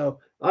days. So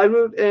I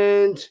root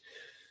and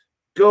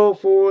go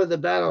for the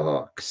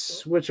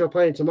Battlehawks, which are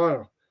playing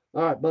tomorrow.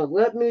 All right, but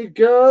let me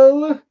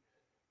go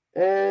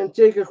and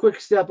take a quick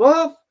step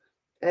off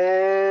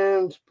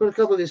and put a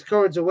couple of these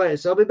cards away.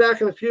 So I'll be back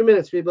in a few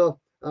minutes,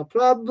 people. I'll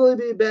probably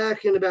be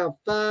back in about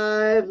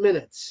 5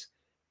 minutes.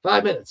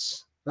 5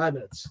 minutes. 5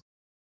 minutes.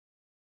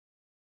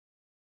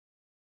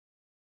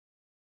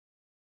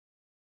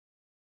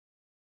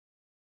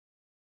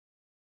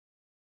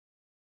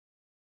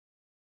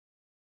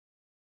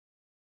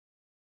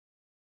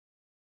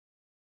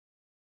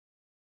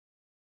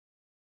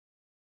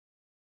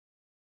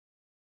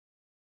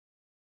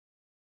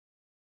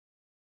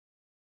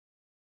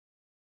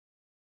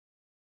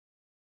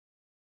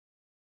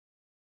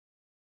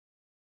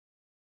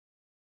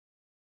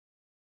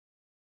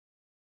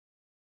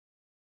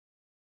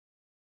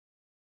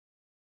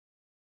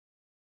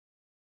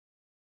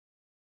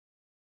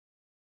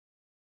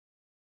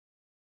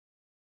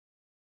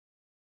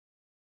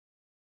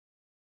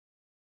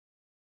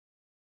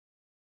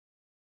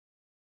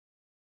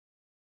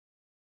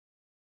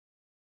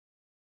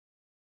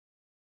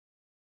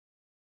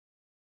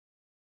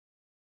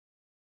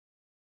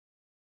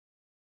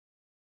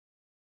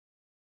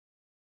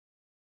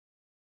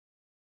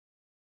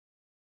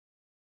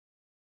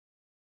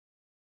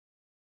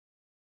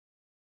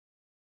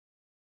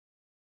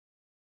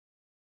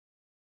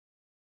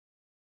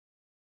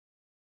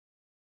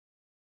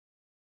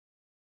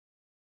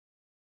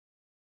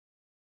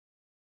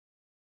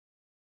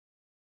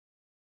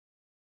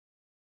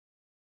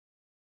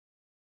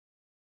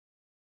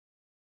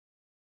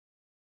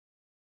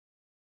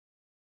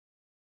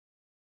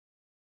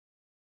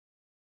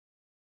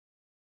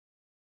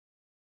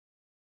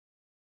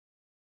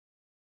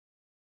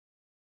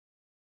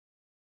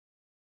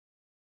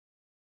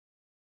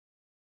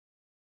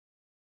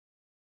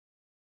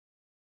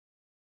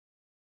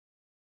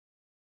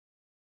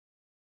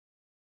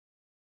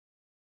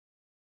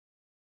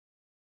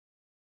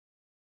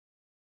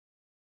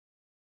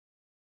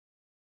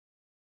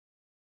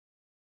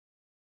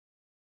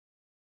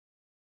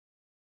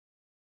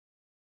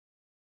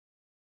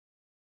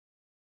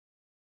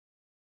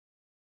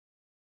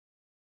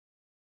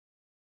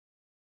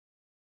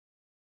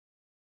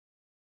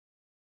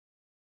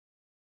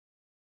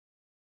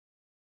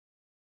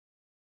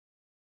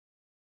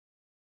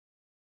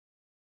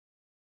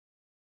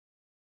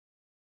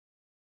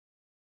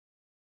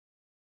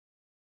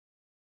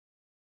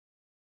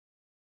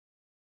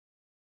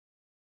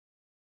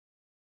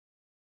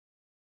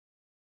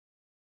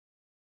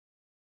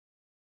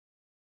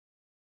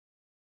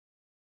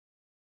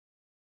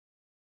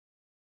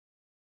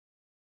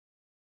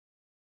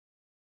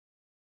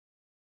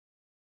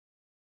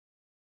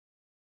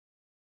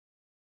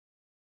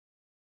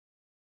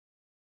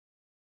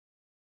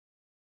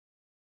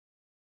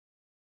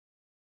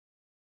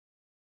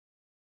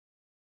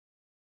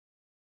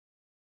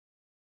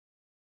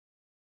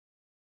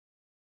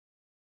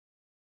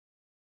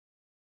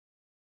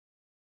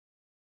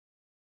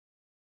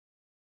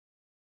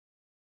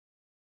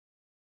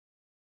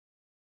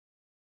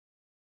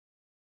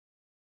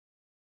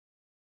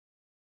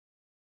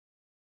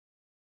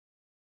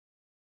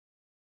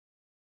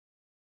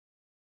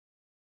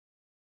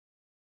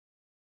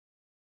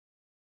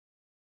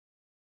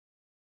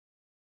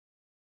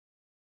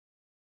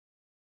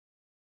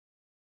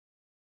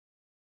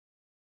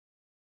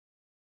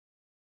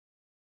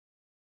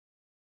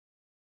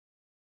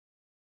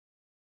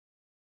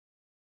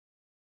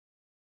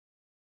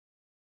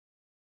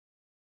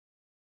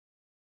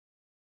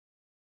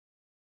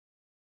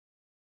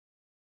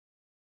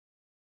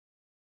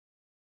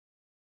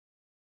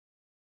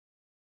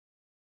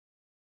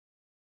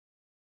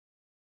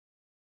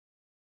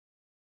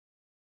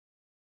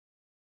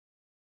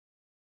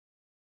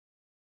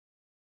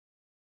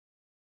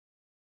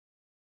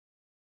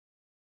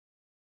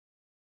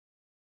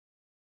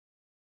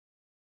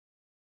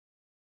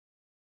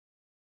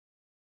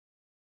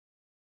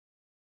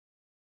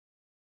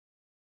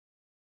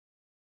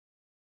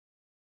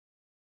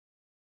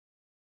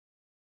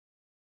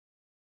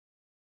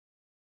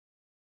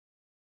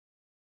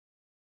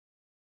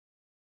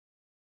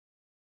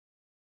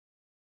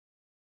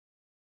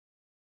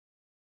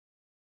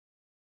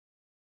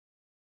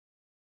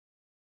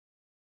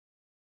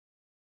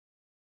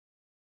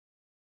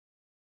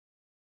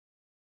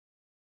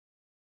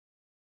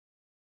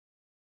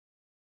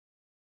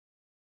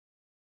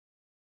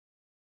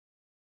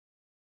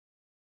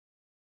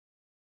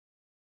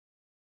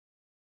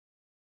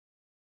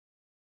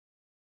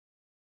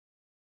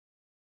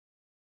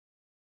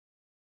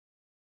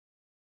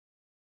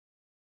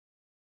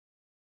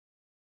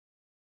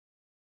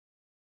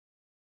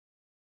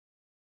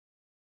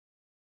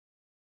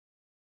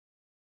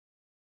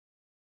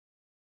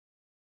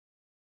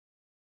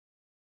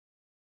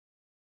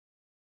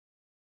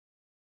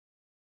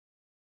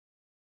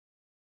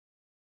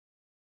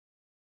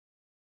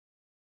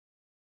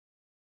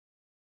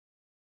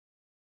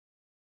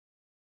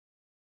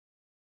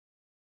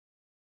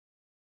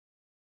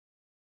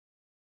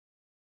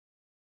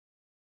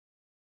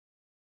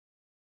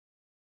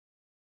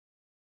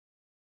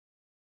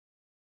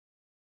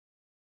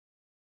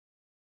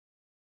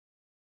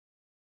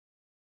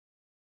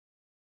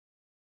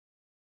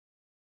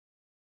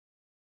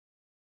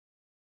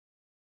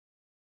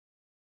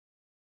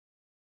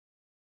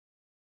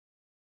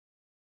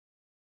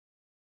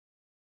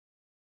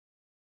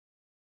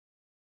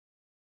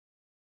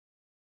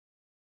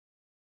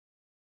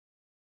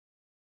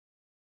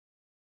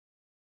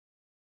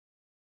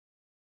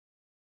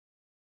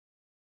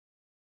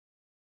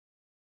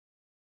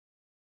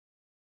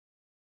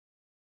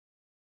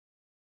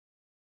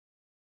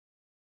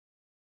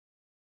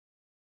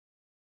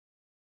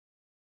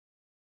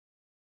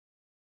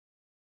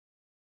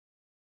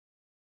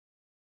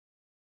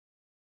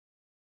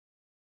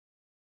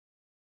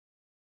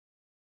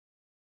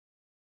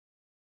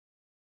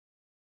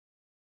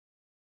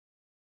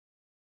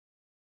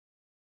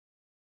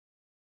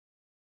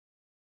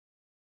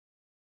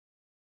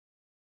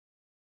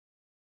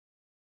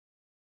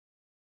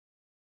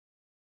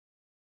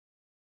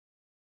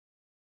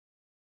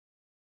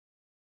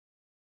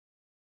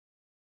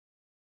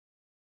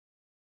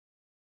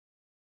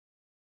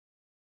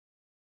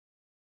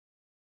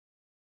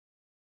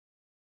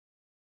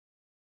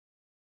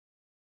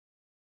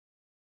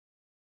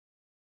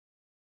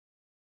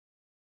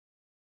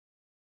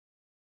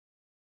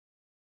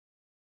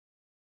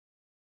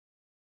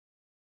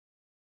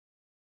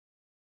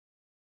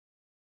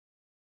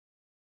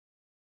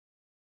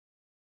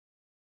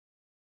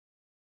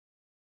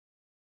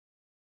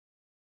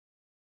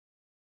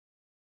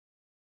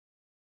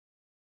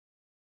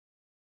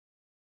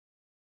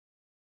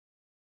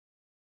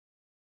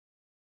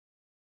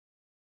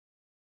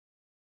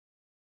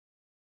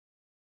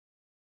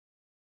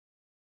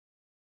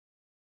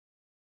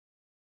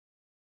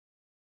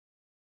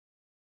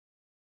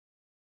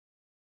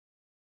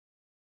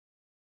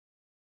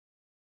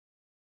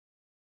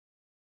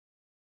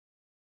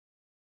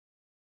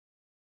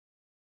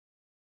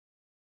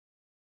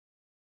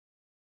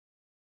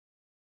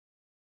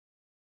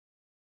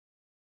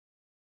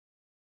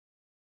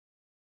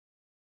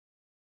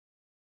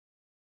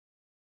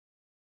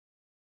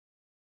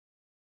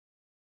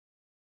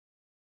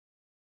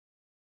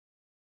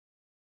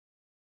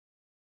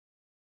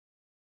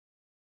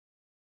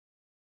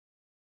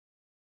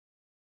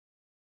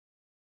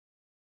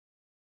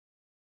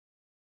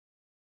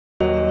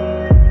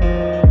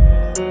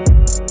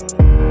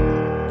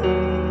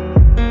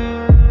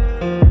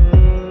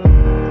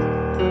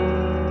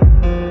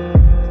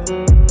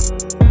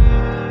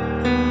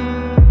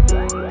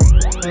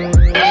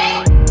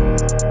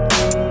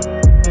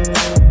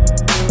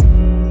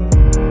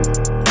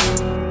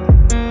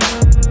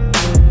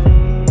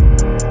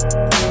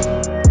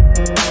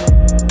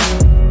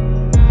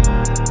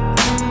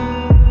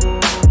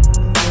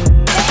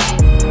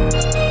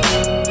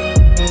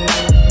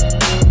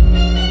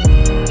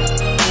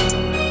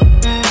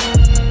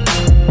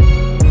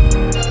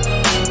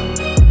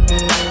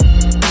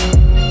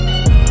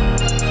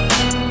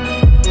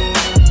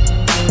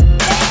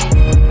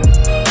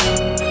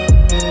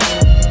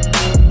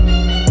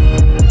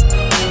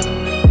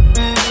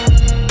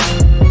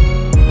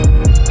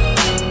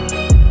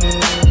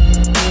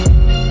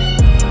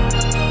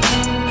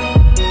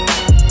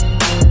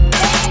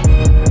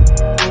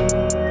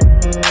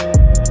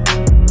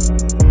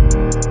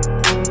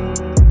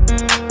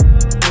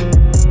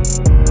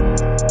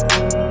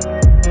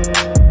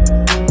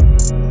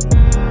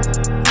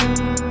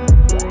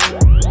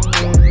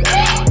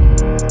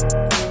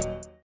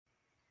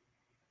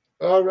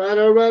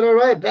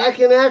 back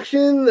in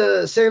action.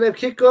 The second half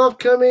kickoff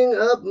coming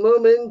up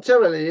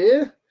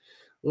momentarily.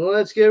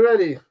 Let's get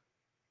ready.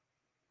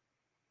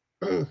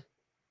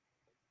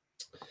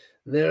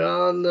 They're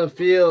on the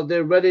field.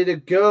 They're ready to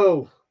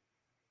go.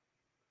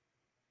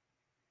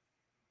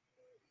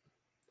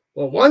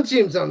 Well, one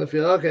team's on the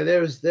field. Okay,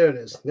 there it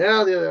is.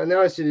 Now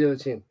I see the other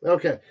team.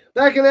 Okay,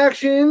 back in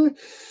action.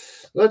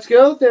 Let's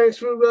go. Thanks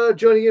for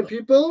joining in,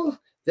 people.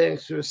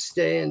 Thanks for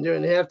staying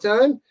during the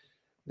halftime.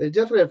 They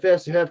definitely have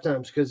faster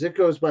halftimes because it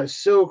goes by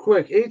so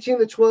quick.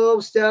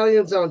 18-12,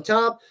 Stallions on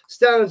top.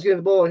 Stallions getting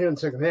the ball here in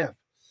the second half.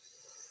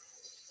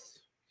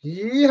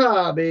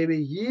 Yeehaw,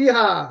 baby.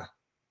 Yeehaw.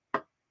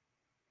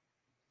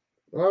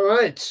 All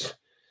right.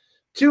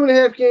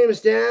 2.5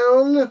 games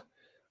down.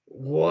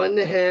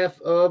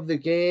 1/2 of the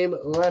game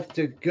left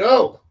to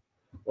go.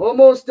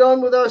 Almost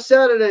done with our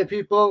Saturday,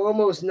 people.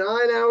 Almost 9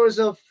 hours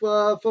of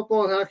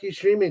football and hockey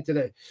streaming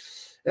today.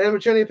 And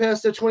returning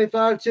past the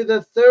 25 to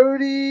the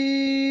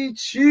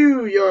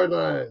 32-yard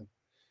line.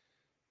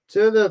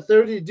 To the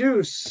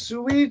 32.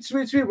 Sweet,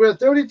 sweet, sweet. We're at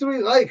 33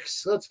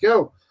 likes. Let's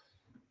go.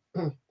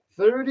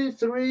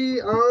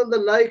 33 on the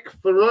like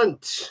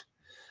front.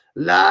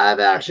 Live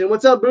action.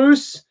 What's up,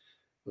 Bruce?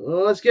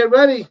 Well, let's get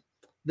ready.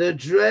 The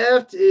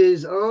draft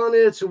is on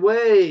its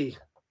way.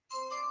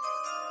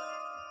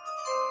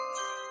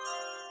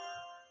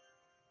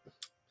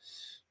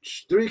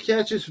 Three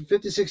catches for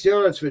 56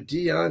 yards for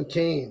Deion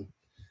Kane.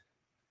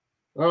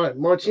 All right,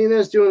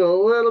 Martinez doing a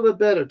little bit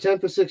better, 10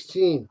 for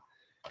 16.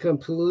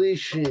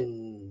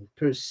 Completion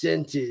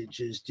percentage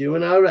is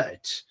doing all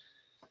right.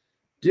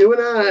 Doing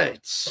all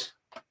right.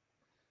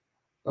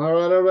 All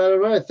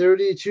right.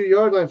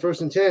 32-yard line,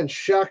 1st and 10.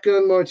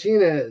 Shotgun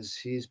Martinez.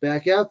 He's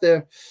back out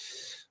there.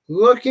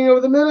 Looking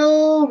over the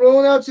middle,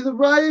 rolling out to the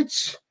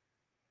right.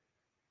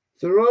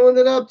 Throwing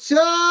it up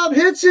top.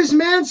 Hits his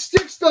man,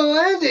 sticks the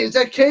landing. Is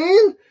that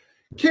Kane?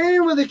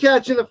 Kane with a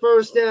catch in the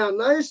 1st down.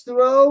 Nice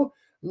throw.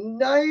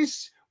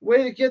 Nice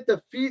way to get the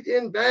feet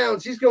in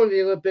bounds. He's going to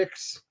the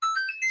Olympics.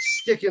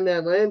 Sticking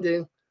that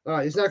landing. All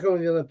right, he's not going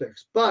to the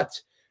Olympics. But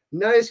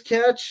nice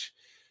catch.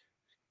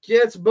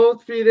 Gets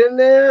both feet in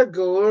there.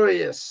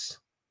 Glorious.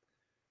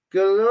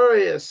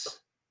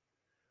 Glorious.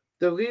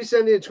 The lease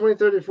ending in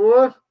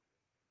 2034.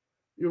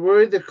 You're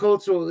worried the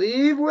Colts will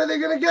leave? Where are they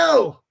going to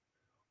go?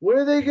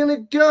 Where are they going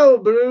to go,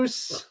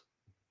 Bruce?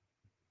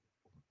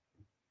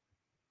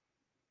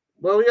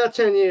 Well, we got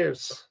 10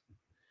 years.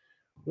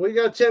 We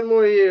got 10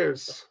 more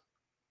years.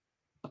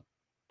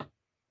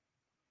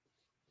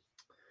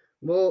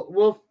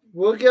 We'll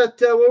get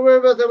we'll worry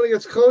about that when it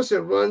gets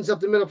closer. Runs up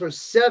the middle for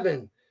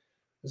 7.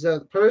 Is that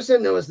the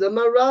person? No, it's the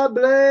Marable,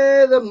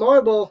 the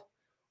marble.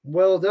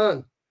 Well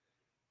done.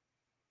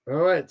 All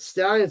right,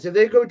 Stallions. If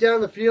they go down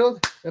the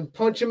field and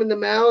punch him in the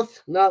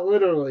mouth, not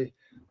literally,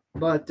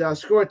 but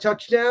score a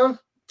touchdown,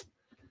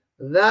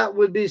 that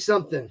would be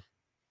something.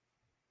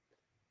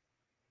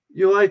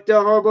 You liked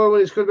Harbaugh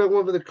when he's quarterback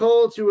one for the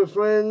Colts. You were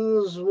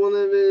friends. One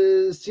of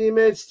his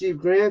teammates, Steve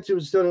Grant, who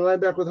was starting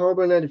linebacker with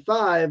Harbaugh in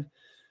 95.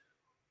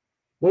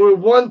 When we were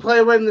one play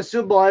away from the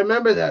Super Bowl, I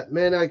remember that.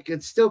 Man, I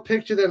could still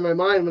picture that in my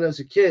mind when I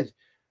was a kid.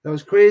 That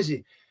was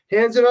crazy.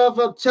 Hands it off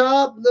up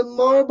top. The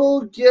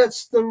marble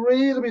gets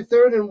 3. It'll be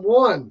 3rd and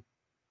 1.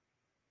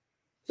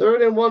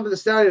 3rd and 1 for the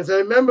Stallions. I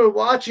remember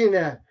watching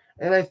that,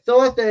 and I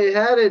thought they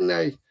had it,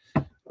 and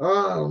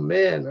oh,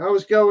 man, I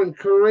was going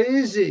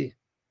crazy.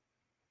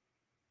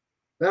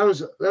 That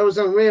was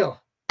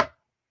unreal.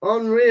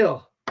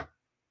 Unreal.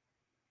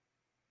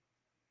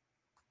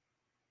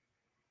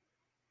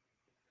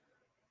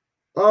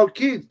 Oh,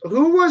 Keith,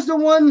 who was the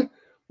one?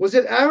 Was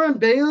it Aaron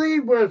Bailey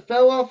where it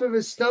fell off of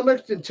his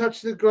stomach and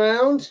touched the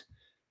ground?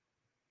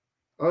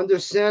 Under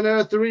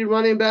center, 3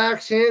 running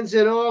backs, hands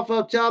it off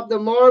up top. The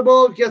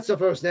marble gets the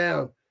 1st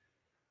down.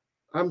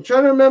 I'm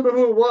trying to remember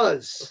who it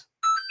was.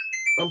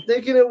 I'm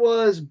thinking it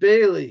was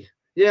Bailey.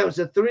 Yeah, it was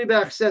a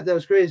 3-back set. That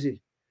was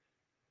crazy.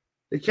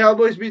 The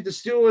Cowboys beat the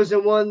Steelers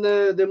and won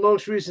the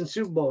most recent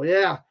Super Bowl.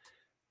 Yeah,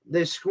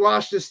 they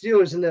squashed the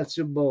Steelers in that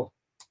Super Bowl.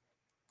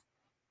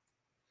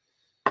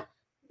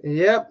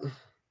 Yep.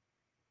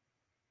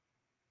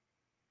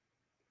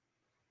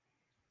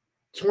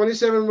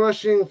 27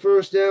 rushing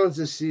 1st downs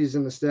this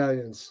season, the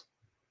Stallions.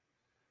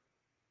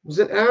 Was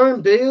it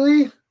Aaron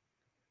Bailey?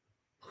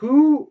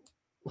 Who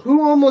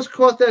almost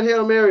caught that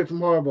Hail Mary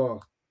from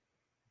Harbaugh?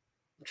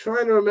 I'm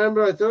trying to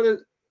remember. I thought it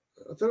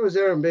was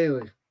Aaron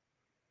Bailey.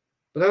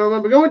 But I don't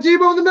remember. Going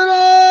deep over the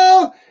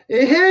middle.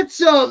 It hits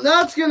him.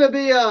 That's going to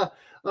be a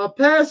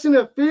pass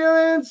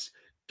interference.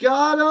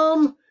 Got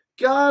him.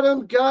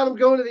 Going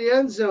to the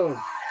end zone.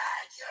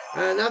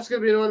 And that's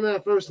going to be an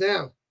automatic 1st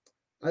down.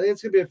 I think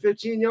it's going to be a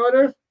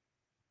 15-yarder.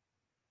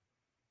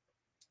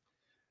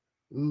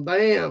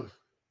 Bam.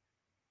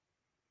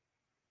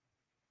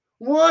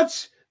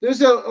 What?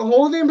 There's a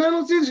holding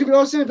penalty? There's going to be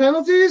offsetting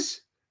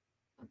penalties?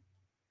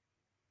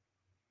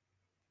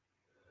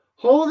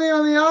 Holding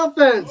on the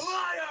offense.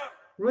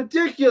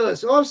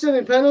 Ridiculous.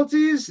 Offsetting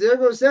penalties. There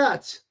goes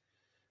that.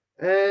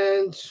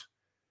 And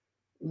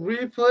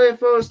replay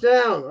 1st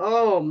down.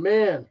 Oh,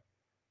 man.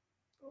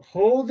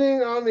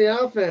 Holding on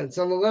the offense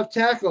on the left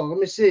tackle. Let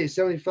me see.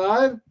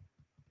 75.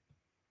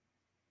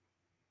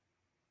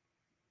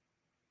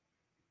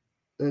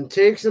 And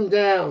takes him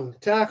down.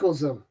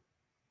 Tackles him.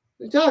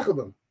 He tackled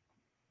him.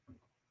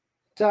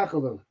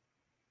 Tackled him.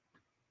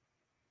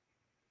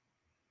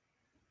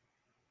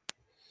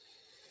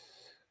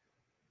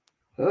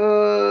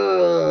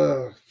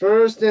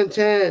 First and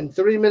 10.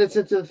 3 minutes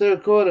into the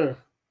third quarter.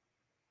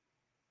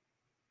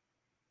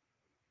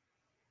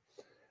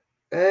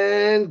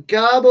 And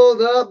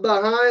gobbled up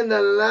behind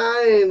the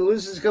line.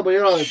 Loses a couple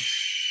yards.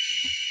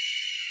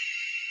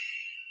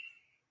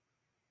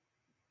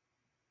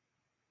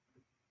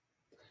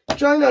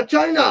 China.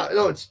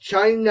 No, it's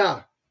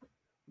China.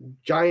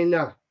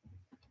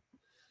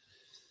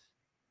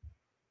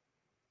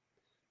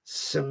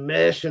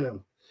 Smashing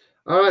him.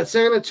 All right,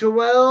 second and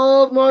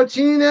 12.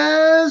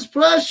 Martinez.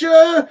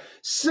 Pressure.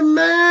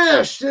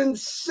 Smashed and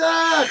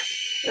sacked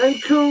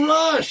and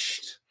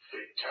crushed.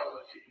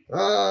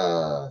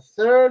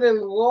 Third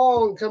and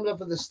long coming up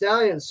for the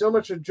Stallions. So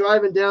much for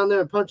driving down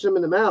there and punching them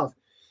in the mouth.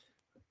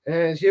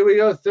 And here we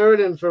go. Third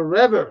and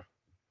forever.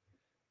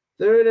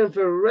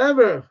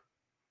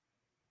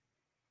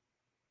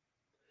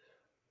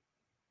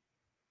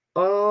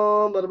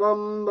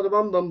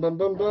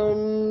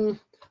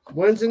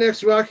 When's the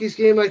next Rockies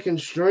game I can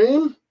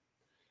stream?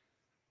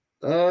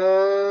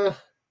 I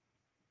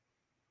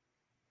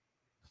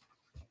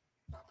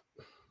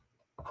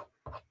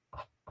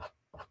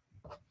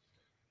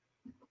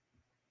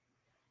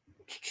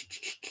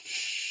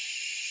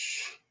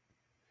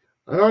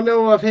don't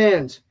know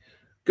offhand.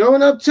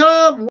 Going up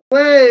top,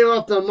 way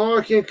off the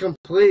mark,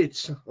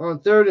 incomplete on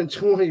 3rd and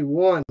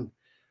 21.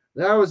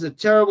 That was a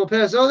terrible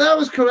pass. Oh, that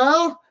was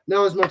Corral?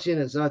 No, it was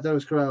Martinez. I thought it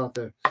was Corral out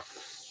there.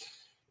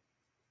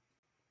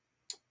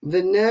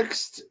 The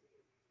next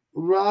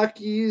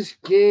Rockies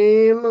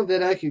game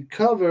that I could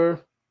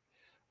cover,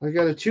 I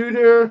got a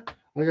tutor.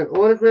 I got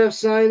autograph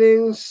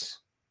signings.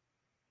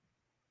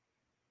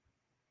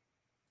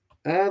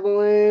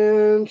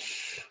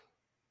 Avalanche.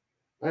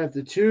 I have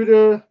the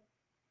tutor.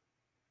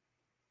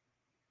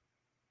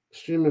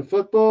 Streaming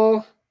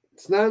football.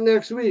 It's not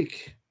next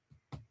week.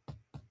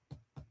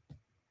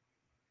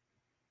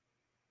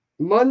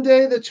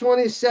 Monday the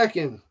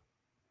 22nd.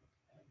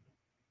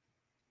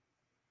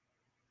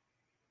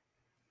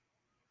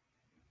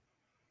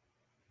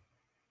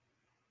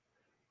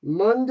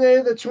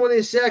 Monday the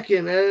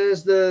 22nd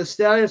as the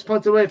Stallions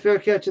punt away, fair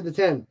catch at the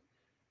 10.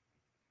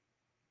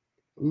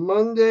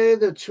 Monday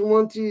the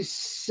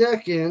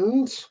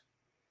 22nd.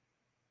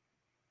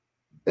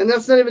 And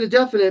that's not even a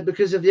definite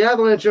because if the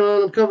Avalanche are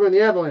on, I'm covering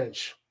the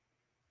Avalanche.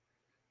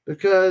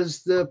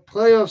 Because the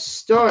playoffs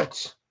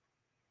start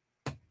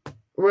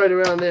right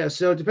around there.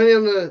 So depending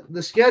on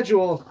the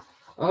schedule,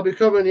 I'll be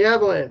covering the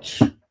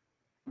Avalanche.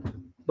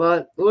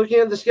 But looking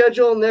at the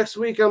schedule, next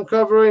week I'm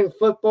covering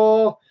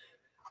football.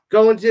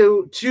 Going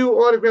to 2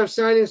 autograph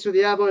signings for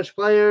the Avalanche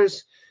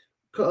players.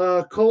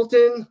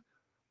 Colton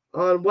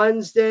on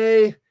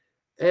Wednesday,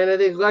 and I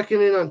think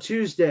Lehkonen on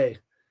Tuesday.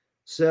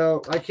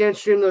 So I can't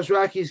stream those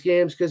Rockies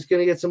games because it's going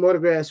to get some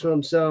autographs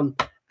from some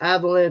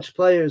Avalanche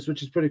players,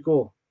 which is pretty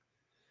cool.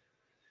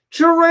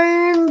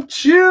 Terrain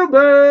Tuber!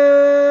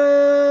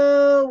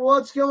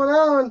 What's going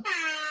on?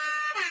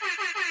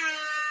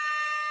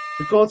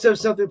 The Colts have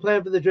something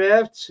planned for the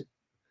draft.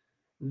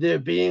 They're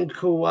being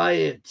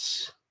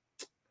quiet.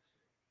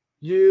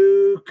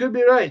 You could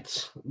be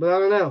right, but I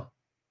don't know.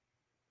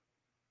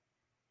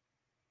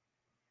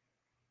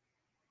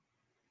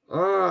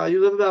 You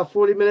live about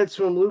 40 minutes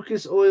from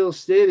Lucas Oil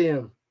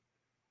Stadium.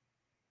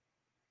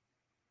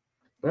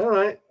 All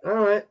right.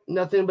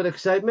 Nothing but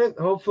excitement,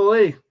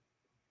 hopefully.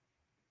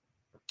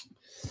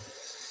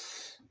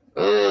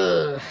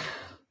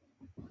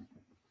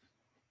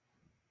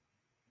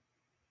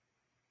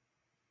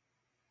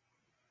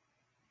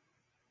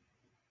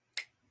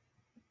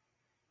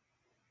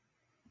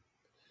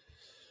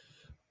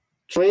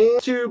 Train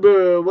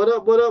Tuber, what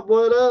up?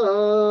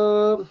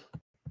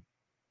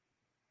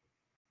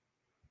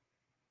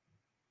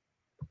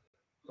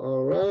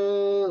 All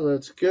right,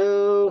 let's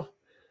go.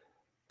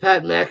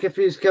 Pat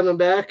McAfee's coming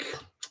back.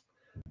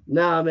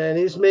 Nah, man,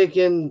 he's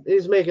making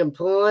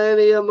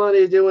plenty of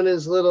money doing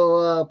his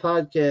little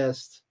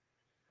podcast.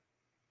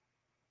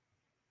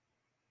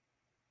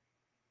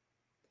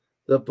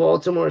 The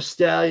Baltimore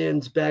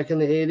Stallions back in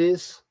the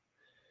 80s.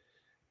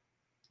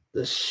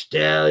 The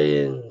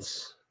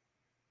Stallions.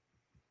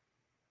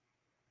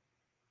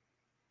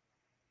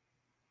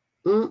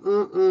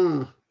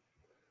 I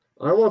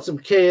want some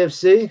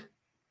KFC.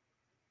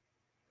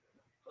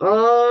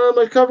 Am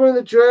I covering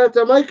the draft?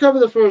 I might cover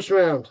the first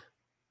round.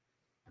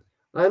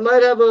 I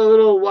might have a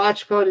little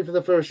watch party for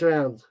the first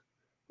round.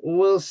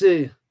 We'll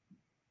see.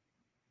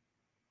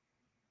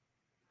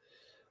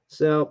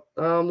 So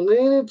I'm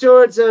leaning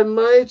towards I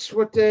might.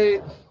 What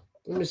day?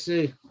 Let me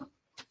see.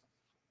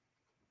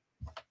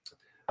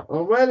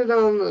 I'll write it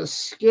on the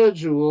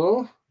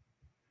schedule.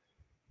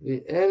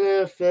 The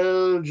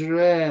NFL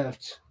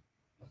draft.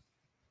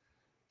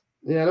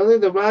 Yeah, I don't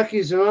think the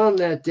Rockies are on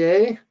that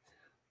day.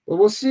 But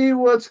we'll see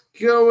what's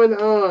going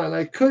on.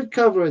 I could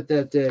cover it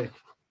that day.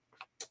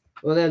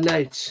 Or that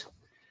night.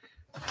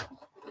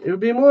 It would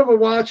be more of a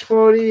watch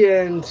party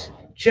and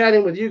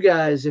chatting with you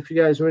guys if you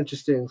guys were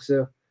interested.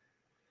 So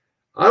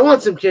I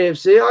want some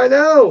KFC. I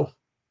know.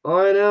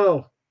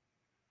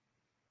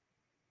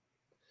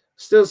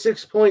 Still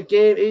 6-point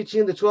game.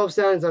 18-12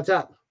 Stallions on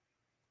top.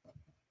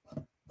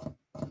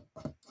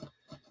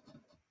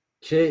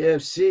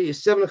 KFC,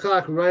 7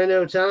 o'clock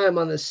Rhino time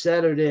on this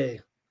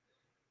Saturday.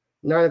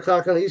 9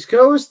 o'clock on the East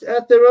Coast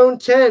at their own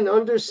 10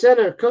 under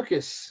center.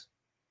 Cookus.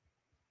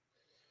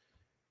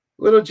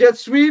 Little jet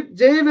sweep.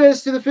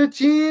 Davis to the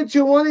 15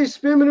 to 1. He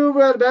spin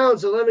maneuver out of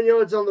bounds. 11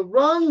 yards on the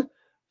run.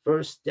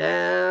 First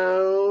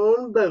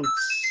down, Boats.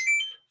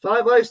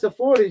 5 lights to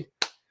 40.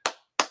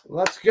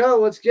 Let's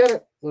go. Let's get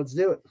it. Let's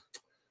do it.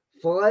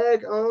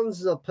 Flag on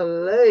the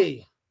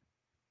play.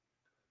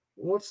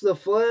 What's the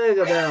flag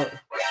about?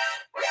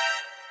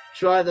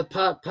 Try the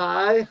pot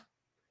pie.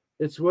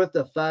 It's worth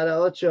the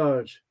 $5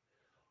 charge.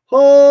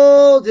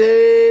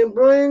 Holding.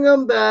 Bring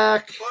them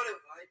back. What have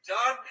I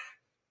done?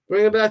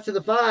 Bring him back to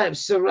the 5.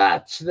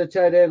 Surratt, the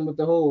tight end with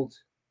the hold.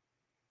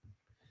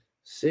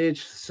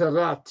 Sage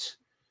Surratt.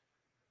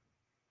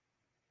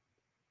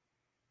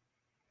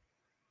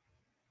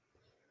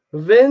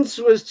 Vince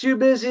was too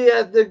busy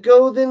at the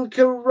Golden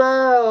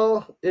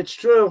Corral. It's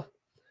true.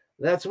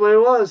 That's where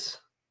it was.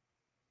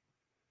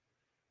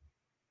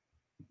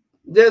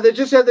 Yeah, they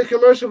just had the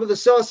commercial for the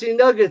saucy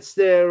nuggets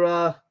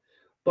there,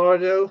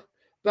 Bardo.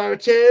 Yeah,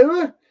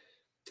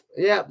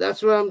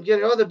 that's what I'm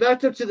getting. Oh, they're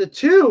backed up to the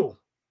 2.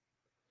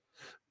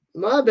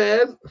 My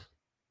bad.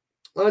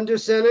 Under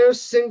center,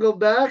 single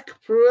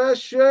back,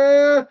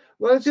 pressure.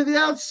 Running to the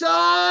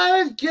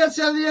outside. Gets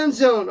out of the end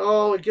zone.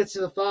 Oh, it gets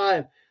to the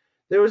 5.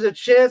 There was a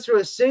chance for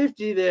a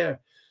safety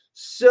there.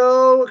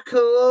 So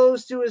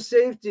close to a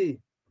safety.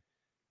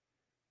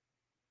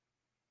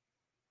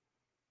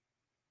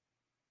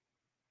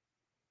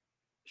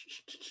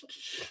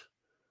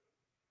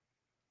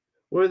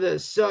 Were the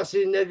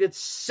saucy nuggets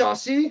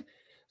saucy?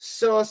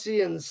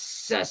 Saucy and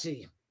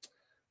sassy.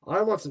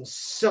 I want some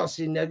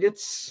saucy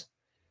nuggets.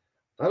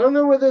 I don't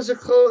know where there's a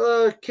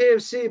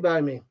KFC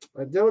by me.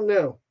 I don't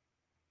know.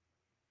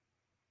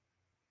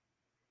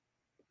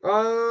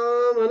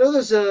 I know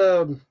there's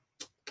a...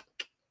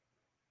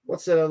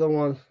 What's that other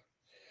one?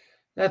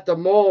 At the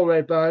mall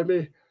right by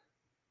me.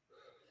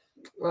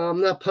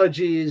 Not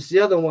Pudgy's. The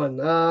other one.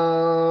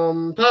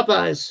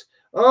 Popeyes.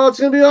 Oh, it's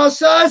going to be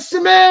offside.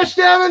 Smash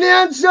down in the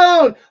end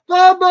zone.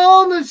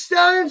 Ball, and the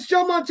Stallions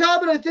jump on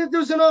top, and I think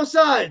there's an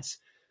offsides.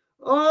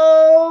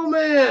 Oh,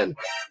 man.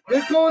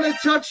 They're calling a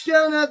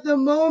touchdown at the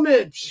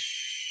moment.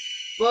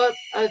 But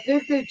I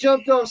think they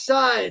jumped off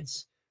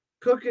sides.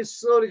 Cook is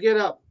slow to get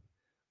up.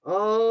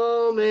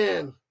 Oh,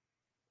 man.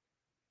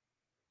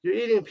 You're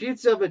eating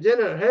pizza for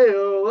dinner.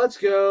 Hey-oh, let's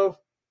go.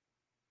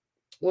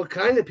 What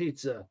kind of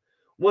pizza?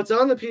 What's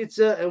on the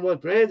pizza and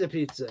what brand of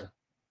pizza?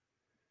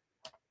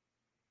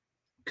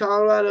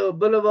 Colorado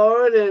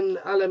Boulevard in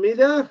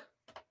Alameda.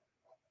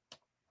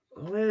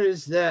 Where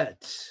is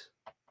that?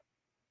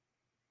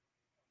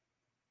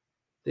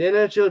 The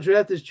NHL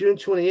draft is June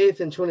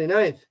 28th and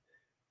 29th.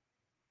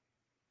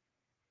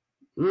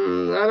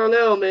 I don't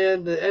know,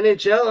 man. The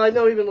NHL, I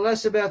know even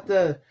less about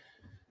the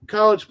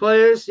college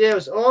players. Yeah, it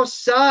was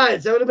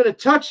offsides. That would have been a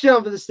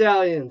touchdown for the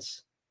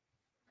Stallions.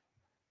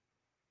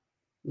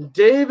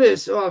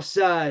 Davis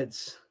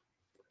offsides.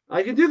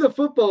 I can do the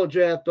football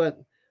draft, but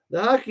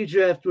the hockey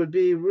draft would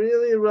be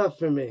really rough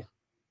for me.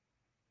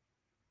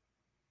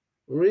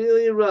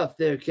 Really rough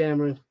there,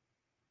 Cameron.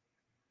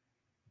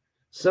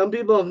 Some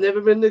people have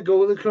never been to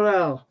Golden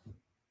Corral.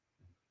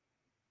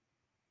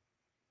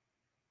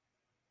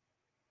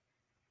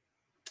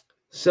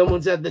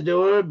 Someone's at the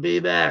door. Be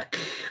back.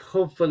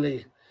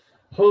 Hopefully.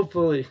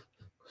 Hopefully.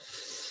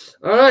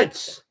 All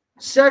right.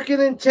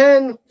 2nd and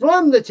 10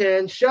 from the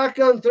 10.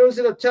 Shotgun throws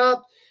it up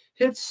top.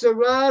 Hits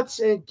Surratt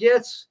and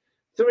gets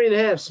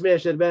 3.5.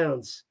 Smash out of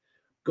bounds.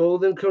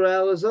 Golden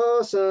Corral is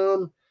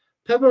awesome.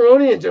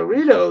 Pepperoni and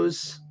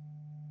Doritos.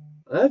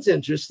 That's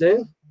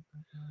interesting.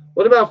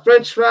 What about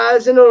French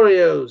fries and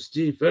Oreos?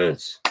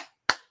 Defense.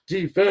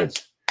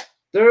 Defense.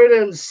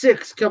 3rd and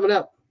 6 coming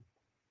up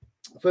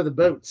for the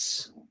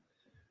Boats.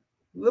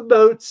 The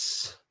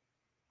Boats.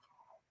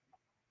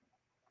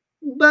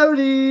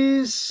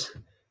 Boaties.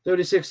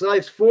 36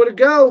 likes. 4 to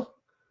go.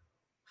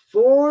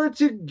 4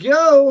 to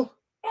go.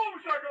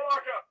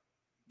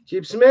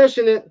 Keep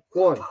smashing it.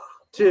 1,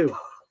 2,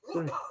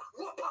 3,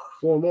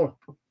 4 more.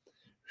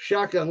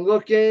 Shotgun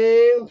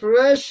looking.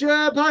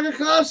 Pressure. Pocket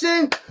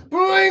collapsing.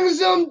 Brings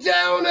them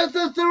down at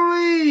the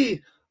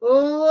 3.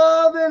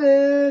 Loving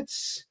it.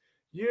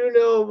 You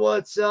know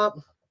what's up.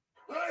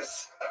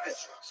 This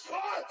is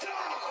Sparta!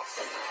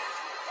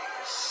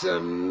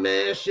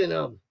 Smashing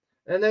them.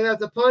 And they got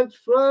the punch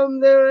from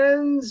their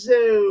end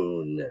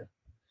zone.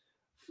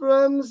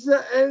 From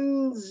the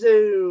end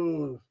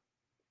zone.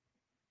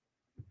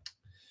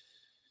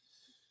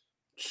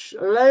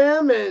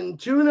 Lamb and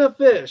tuna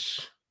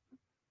fish.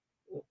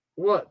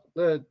 What?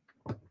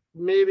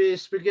 Maybe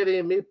spaghetti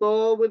and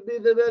meatball would be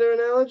the better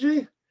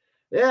analogy.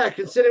 Yeah,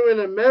 considering we're in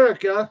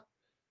America.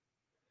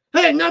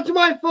 Hey, not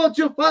my fault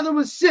your father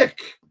was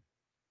sick.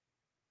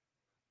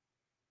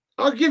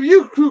 I'll give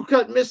you crew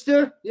cut,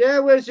 mister. Yeah,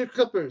 where's your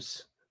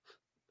clippers?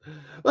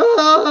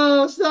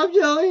 Oh, stop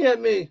yelling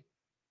at me.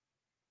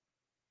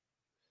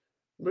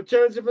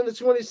 Returns it from the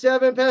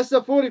 27, past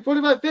the 40,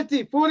 45,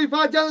 50,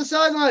 45 down the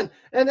sideline,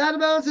 and out of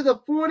bounds to the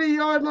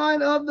 40-yard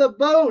line of the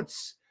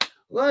Boats.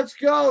 Let's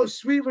go.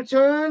 Sweet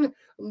return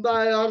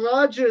by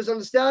Rogers on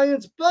the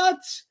Stallions, but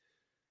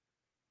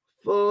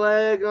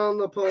flag on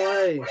the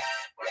play.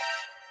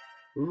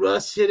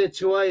 Russ hit it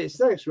twice.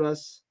 Thanks,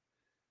 Russ.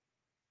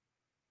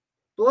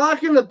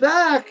 Block in the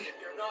back. If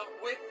you're not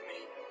with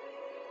me,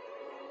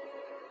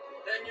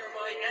 then you're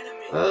my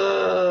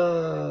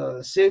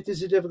enemy.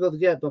 Safeties are difficult to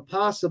get, but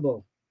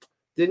possible.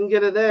 Didn't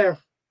get it there.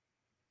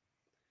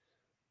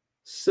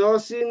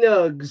 Saucy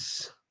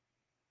Nugs.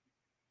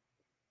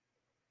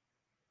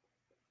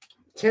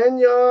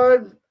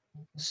 10-yard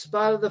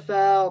spot of the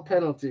foul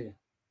penalty.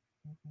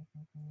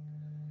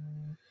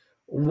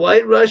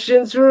 White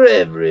Russians for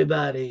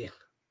everybody.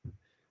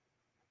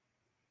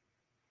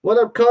 What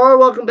up, Carl?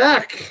 Welcome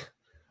back.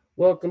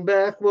 Welcome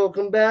back,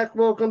 welcome back,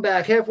 welcome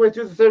back. Halfway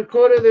through the third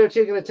quarter, they're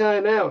taking a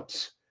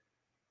timeout.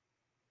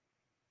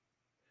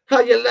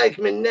 How you like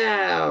me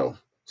now?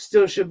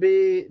 Still should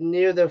be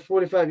near the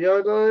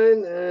 45-yard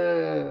line.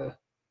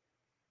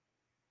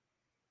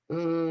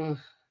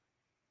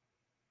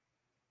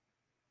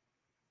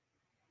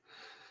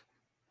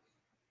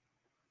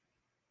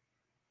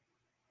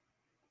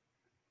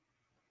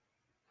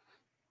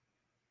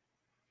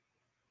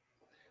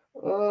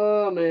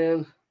 Oh,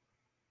 man.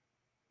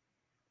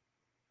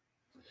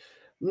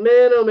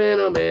 Man, oh, man,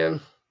 oh, man.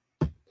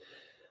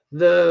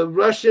 The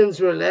Russians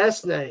were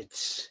last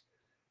night.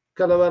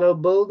 Colorado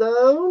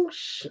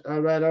Bulldogs.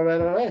 All right, all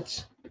right, all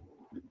right.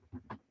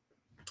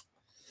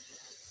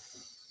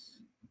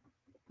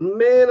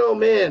 Man, oh,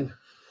 man.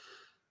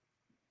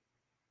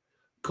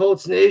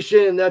 Colts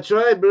Nation. That's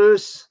right,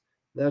 Bruce.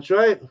 That's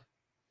right.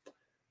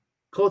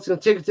 Colts going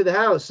to take it to the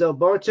house. So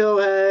Bartow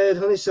had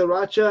honey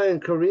sriracha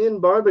and Korean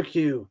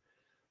barbecue.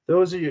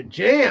 Those are your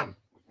jam.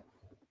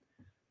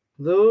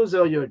 Those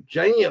are your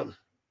jam.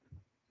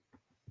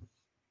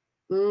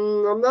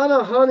 I'm not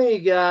a honey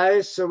guy.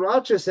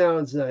 Sriracha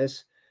sounds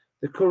nice.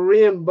 The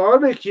Korean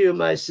barbecue,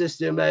 my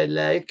sister might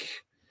like.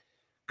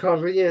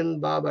 Korean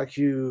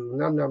barbecue.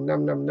 Nom, nom,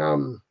 nom, nom,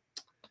 nom.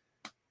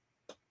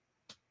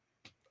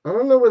 I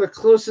don't know where the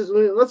closest.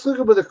 Let's look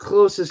at where the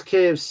closest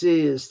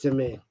KFC is to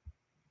me.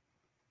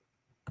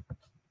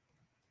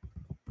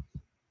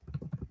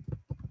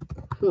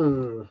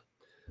 Well,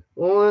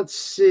 let's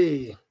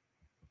see.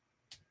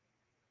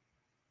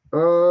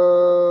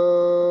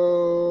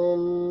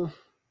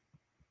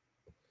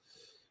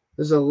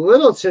 There's a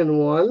Littleton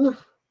one.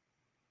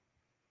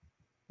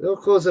 They'll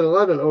close at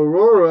 11.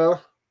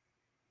 Aurora.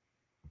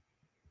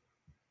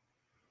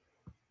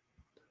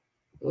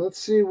 Let's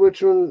see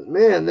which one.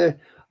 Man,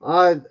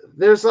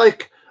 there's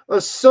like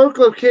a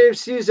circle of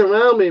KFCs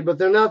around me, but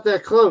they're not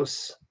that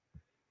close.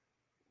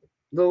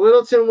 The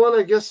Littleton one,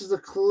 I guess, is the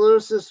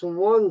closest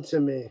one to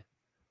me.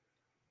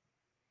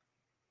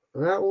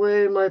 That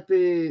way might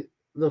be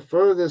the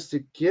furthest to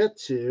get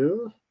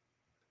to.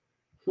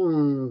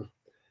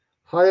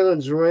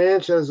 Highlands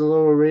Ranch has a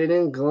lower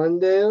rating.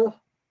 Glendale.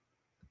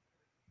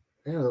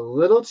 Yeah, the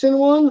Littleton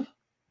one?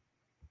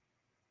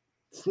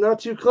 It's not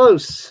too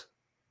close.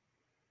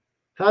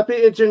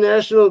 Happy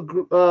International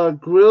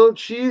Grilled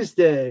Cheese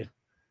Day.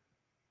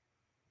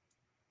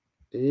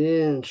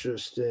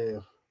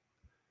 Interesting.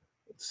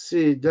 Let's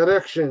see.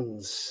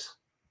 Directions.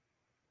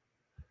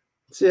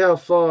 Let's see how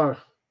far.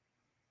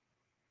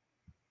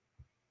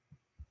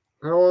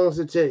 How long does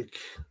it take?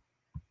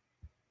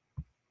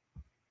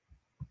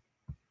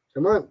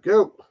 Come on,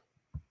 go.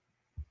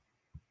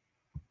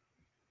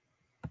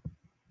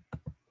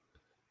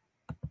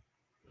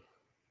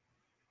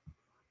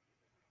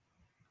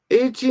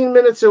 $18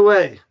 minutes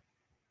away.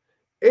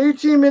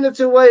 18 minutes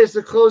away is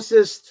the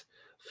closest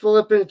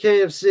flipping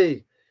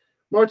KFC.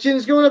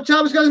 Martinez going up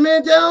top. He's got his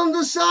man down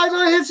the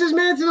sideline. Hits his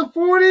man to the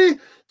 40, to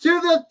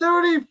the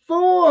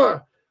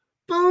 34.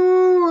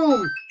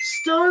 Boom.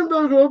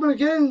 Sternberger open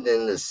again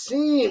in the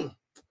seam.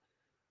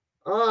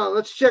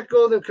 Let's check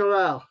Golden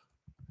Corral.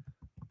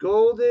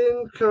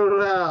 Golden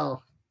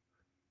Corral.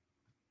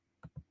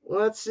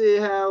 Let's see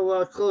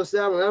how close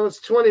that one. That one's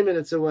 20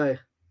 minutes away.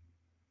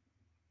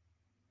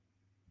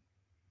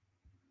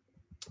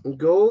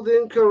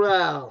 Golden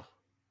Corral.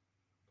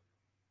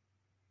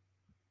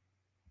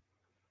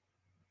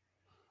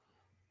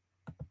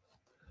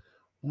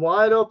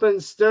 Wide open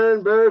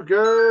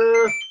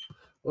Sternberger.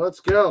 Let's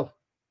go.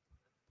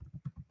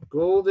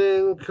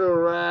 Golden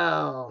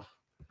Corral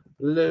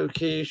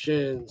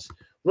locations.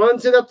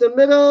 Runs it up the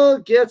middle.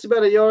 Gets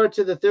about a yard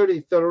to the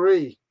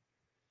 33.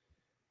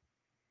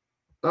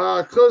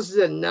 Closes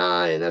at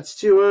 9. That's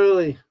too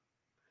early.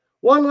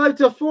 One life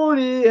to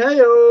 40.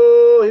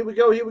 Hey-oh. Here we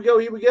go. Here we go.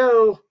 Here we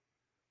go.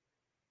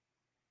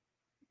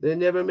 They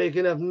never make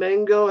enough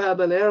mango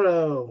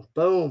habanero.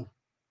 Boom.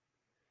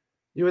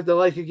 You hit the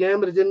like again,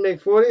 but it didn't make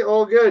 40.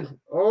 All good.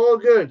 All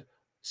good.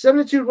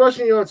 72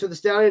 rushing yards for the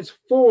Stallions,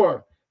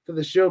 4 for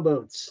the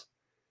Showboats.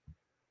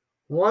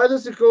 Why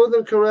does the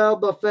Golden Corral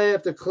buffet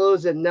have to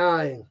close at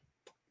 9?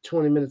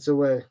 20 minutes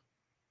away.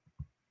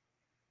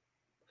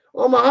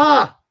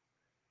 Omaha!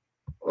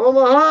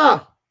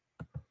 Omaha!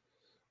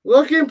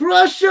 Looking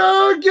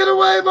pressure! Get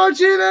away,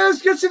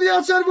 Martinez! Gets to the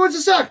outside, avoids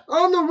the sack.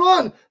 On the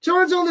run.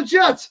 Turns on the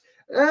Jets.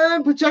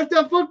 And protect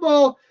that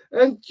football.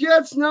 And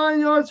gets 9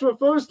 yards for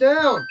first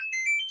down.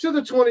 To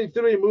the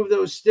 23. Move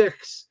those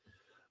sticks.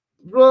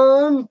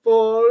 Run,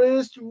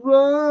 Forrest,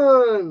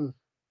 run.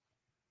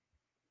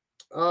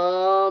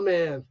 Oh,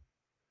 man.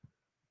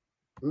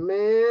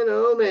 Man,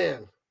 oh,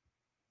 man.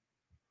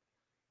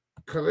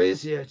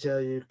 Crazy, I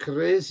tell you.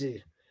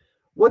 Crazy.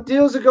 What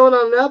deals are going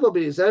on in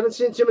Applebee's? I haven't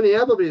seen too many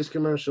Applebee's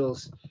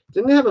commercials.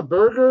 Didn't they have a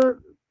burger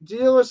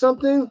deal or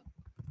something?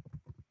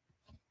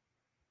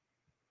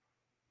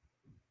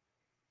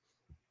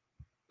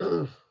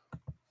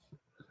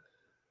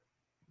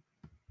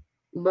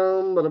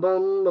 Bum, bada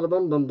bum, bada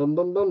bum, bum, bum,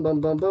 bum, bum,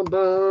 bum, bum, bum,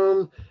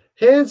 bum.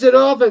 Hands it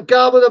off and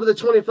gobbled up at the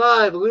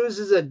 25.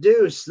 Loses a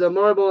deuce. The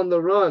marble on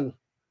the run.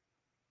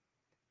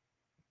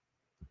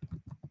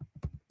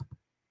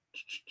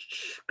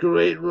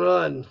 Great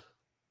run.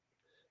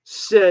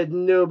 Said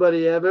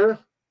nobody ever.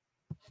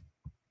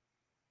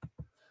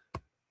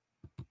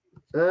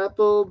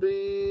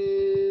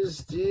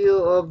 Applebee's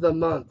deal of the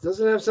month.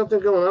 Doesn't have something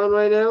going on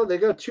right now. They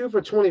got 2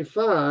 for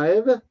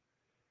 25.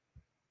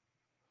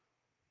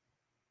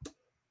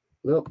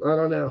 Nope, I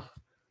don't know.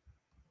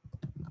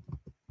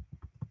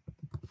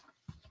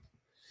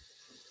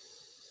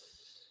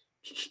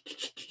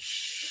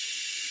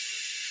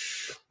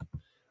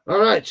 All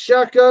right,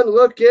 shotgun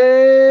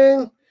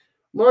looking.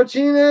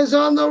 Martinez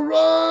on the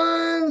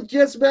run.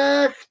 Gets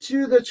back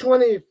to the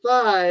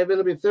 25.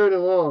 It'll be 3rd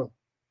and long.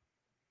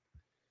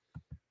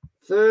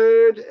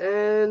 3rd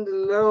and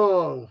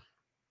long.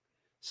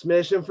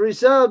 Smash them free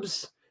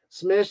subs.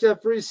 Smash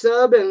that free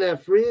sub and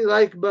that free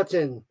like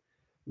button.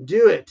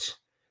 Do it.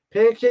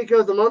 Pancake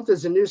of the month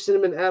is the new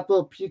cinnamon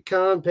apple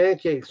pecan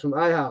pancakes from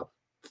IHOP.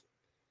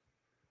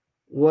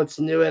 What's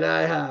new at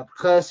IHOP?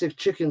 Classic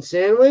chicken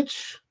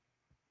sandwich.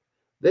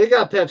 They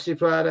got Pepsi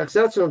products.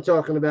 That's what I'm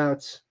talking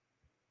about.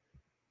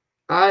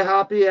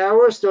 IHOPy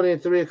hour starting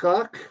at 3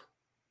 o'clock.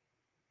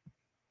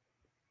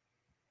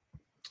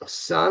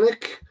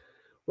 Sonic.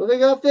 What they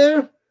got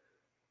there?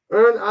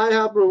 Earn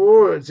IHOP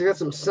rewards. They got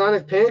some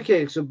Sonic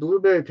pancakes or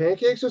blueberry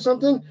pancakes or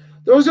something.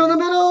 Those are in the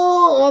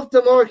middle. Off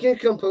the mark,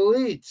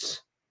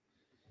 incomplete.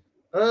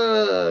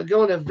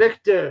 Going to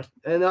Victor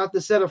and not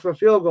to settle for a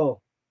field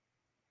goal.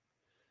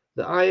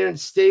 The iron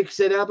steaks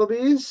at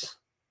Applebee's.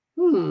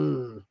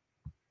 Where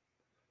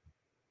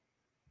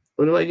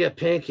do I get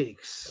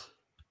pancakes?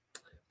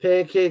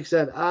 Pancakes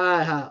at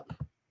IHOP.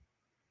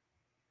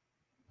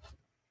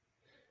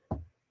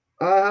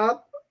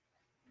 IHOP.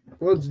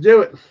 Let's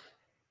do it.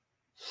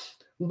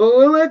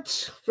 Blew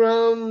it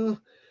from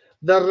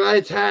the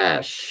right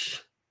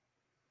hash.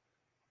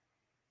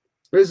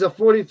 There's a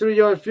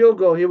 43-yard field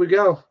goal. Here we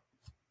go.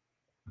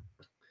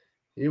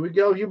 Here we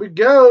go. Here we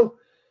go.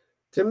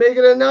 To make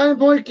it a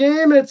 9-point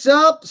game, it's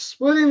up.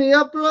 Splitting the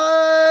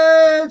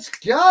uprights.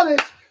 Got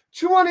it.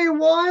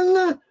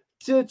 21-12.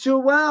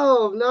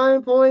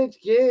 9-point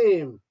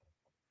game.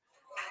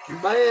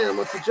 Bam.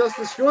 Let's adjust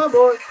the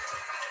scoreboard.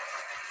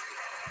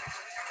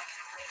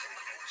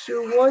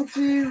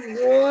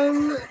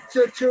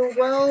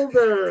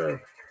 21-12.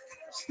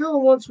 Still a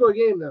one-score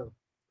game, though.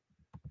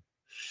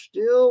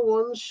 Still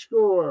one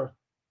score.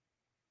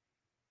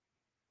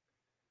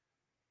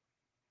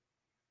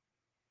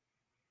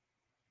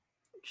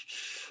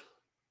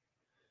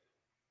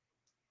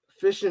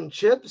 Fish and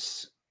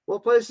chips?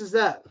 What place is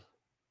that?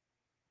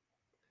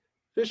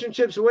 Fish and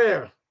chips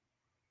where?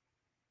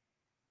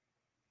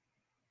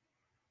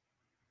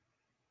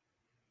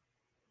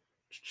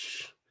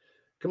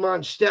 Come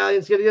on,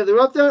 Stallions, get together. They're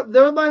up there.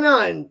 They're up by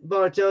 9,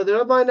 Bartow.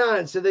 They're up by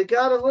 9. So they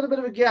got a little bit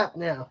of a gap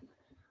now.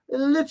 A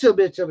little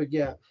bit of a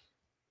gap.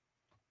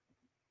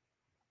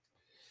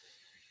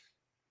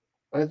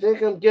 I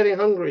think I'm getting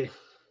hungry.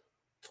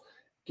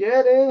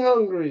 Getting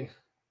hungry.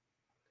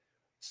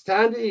 It's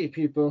time to eat,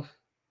 people.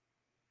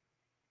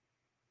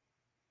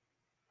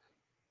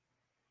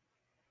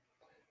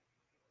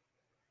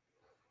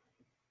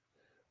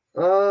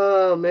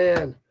 Oh,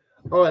 man.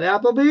 Oh, at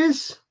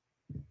Applebee's?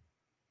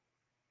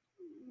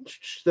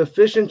 The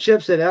fish and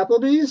chips at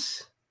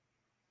Applebee's?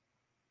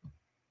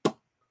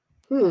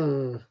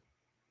 I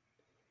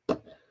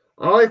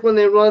like when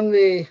they run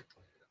the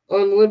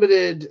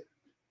unlimited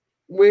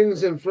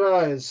wings and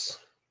fries.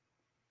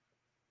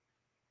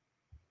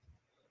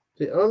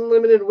 The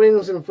unlimited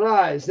wings and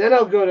fries. Then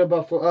I'll go to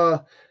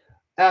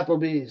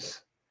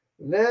Applebee's.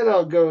 Then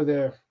I'll go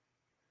there.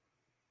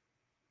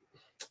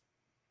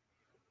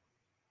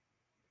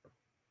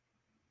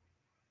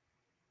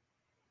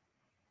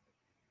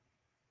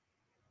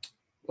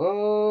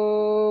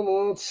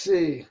 Let's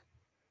see.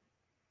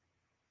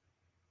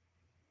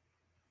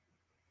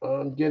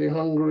 I'm getting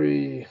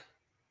hungry.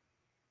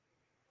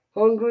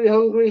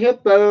 Hungry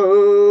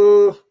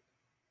hippo.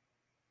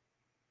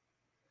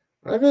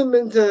 I haven't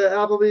been to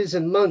Applebee's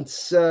in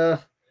months. Yeah,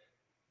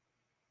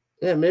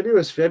 maybe it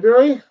was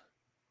February.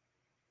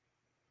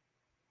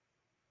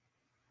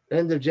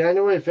 End of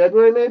January,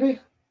 February, maybe.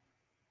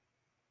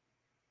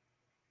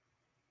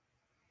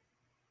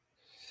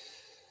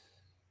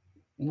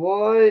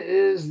 Why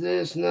is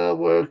this not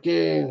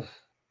working?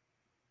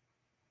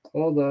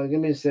 Hold on, give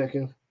me a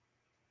second.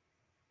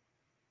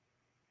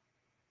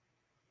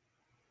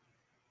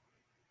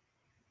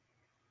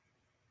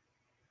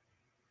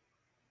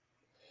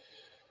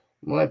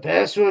 My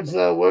password's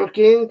not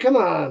working. Come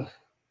on.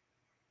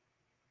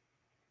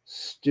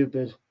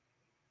 Stupid.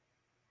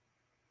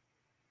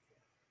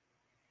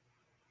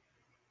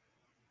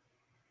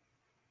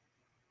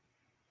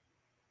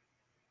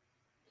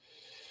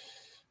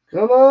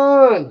 Come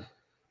on.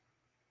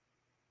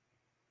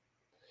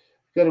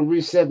 Gotta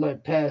reset my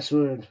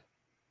password.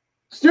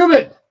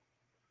 Stupid.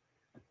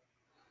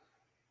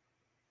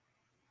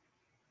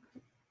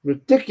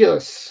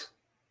 Ridiculous.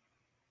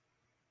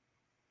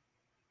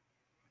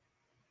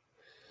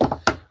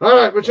 All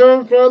right,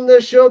 return from the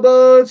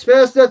Showboats,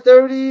 past the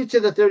 30 to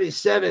the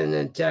 37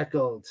 and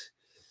tackled.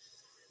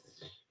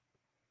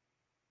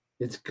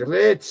 It's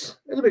great.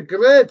 It'll be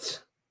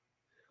great.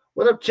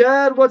 What up,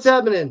 Chad? What's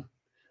happening?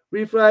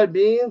 Refried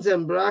beans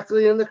and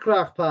broccoli in the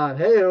crock pot.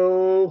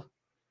 Hey-o.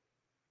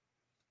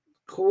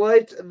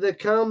 Quite the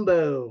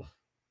combo.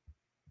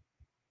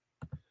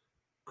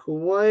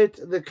 Quite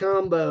the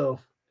combo.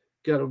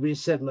 Gotta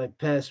reset my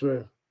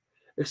password.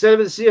 Excited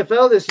for the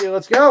CFL this year.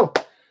 Let's go.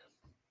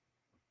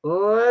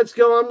 Let's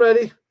go. I'm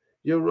ready.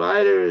 Your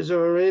Riders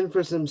are in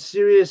for some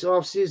serious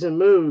offseason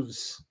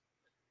moves.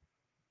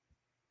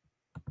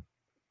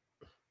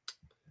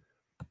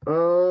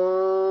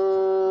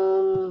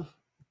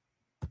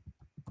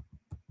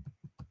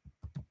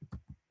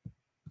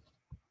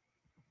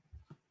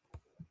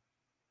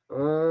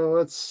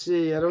 Let's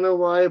see. I don't know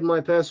why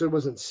my password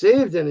wasn't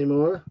saved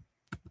anymore.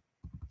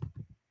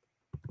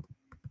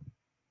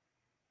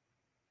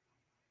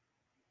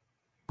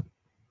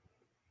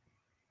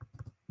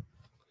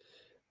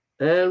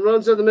 And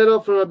runs up the middle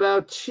for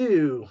about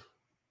 2.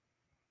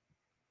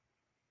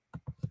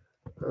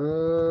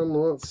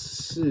 Let's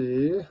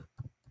see.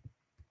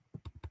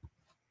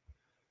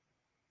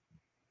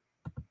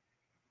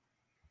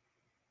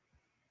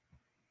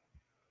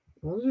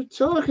 What are you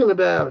talking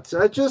about?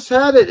 I just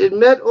had it. It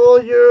met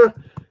all your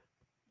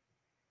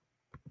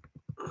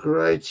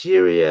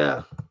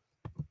criteria.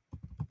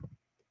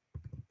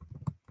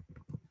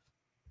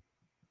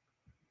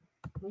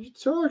 What are you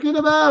talking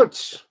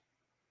about?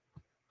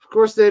 Of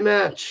course they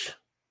match.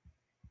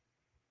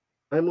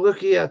 I'm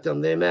looking at them.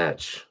 They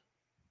match.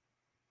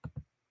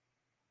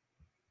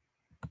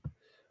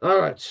 All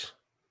right.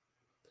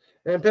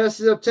 And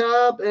passes up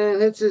top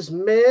and hits his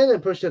man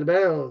and pushed it out of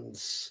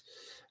bounds.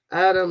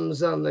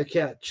 Adams on the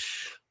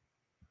catch.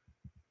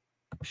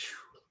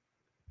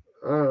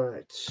 All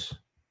right.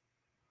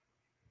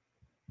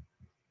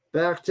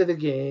 Back to the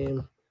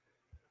game.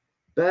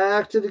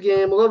 Back to the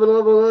game.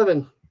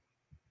 11.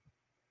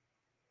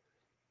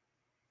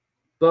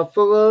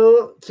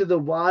 Buffalo to the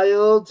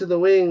Wild to the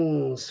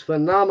Wings.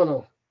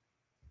 Phenomenal.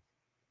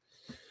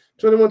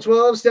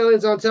 21-12.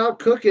 Stallions on top.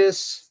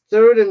 Cookus.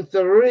 3rd and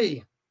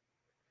 3.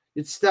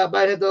 You'd stop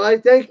by and hit the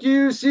like. Thank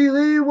you, C.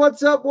 Lee.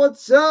 What's up?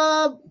 What's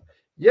up?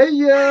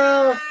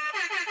 Yeah.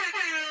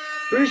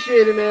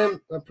 Appreciate it, man.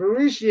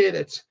 Appreciate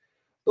it.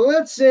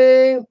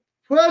 Blitzing.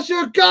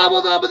 Pressure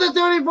gobbled up at the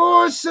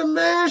 34.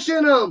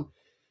 Smashing them.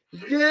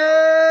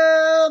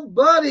 Yeah,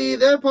 buddy.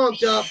 They're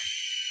pumped up.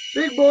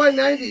 Big boy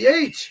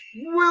 98.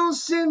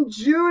 Wilson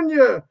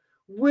Jr.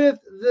 with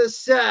the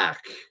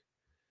sack.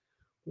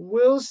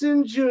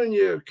 Wilson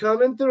Jr.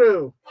 coming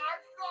through.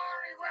 I'm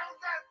sorry,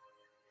 Wilson.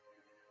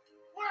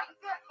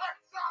 Wilson, I'm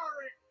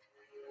sorry.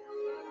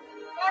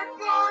 I'm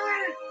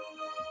sorry.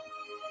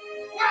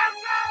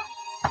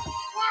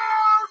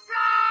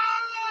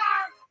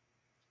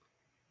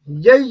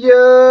 Wilson!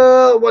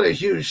 Yeah. What a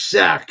huge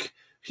sack.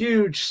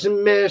 Huge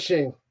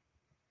smashing.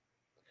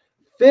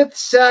 5th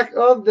sack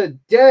of the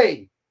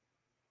day.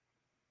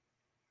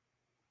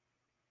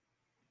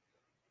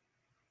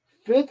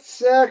 5th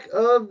sack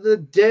of the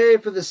day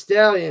for the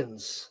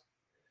Stallions.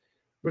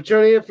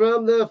 Returning it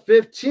from the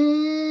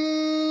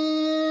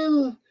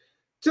 15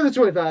 to the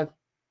 25.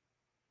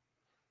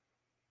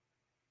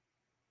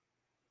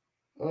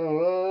 All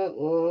right,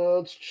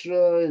 let's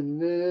try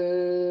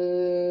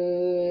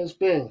this.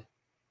 Bang.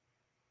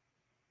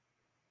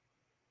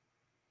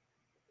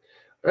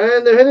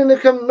 And they're hitting the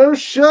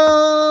commercial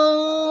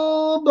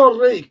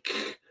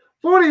break.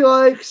 40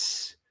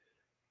 likes.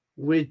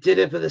 We did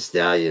it for the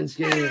Stallions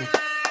game.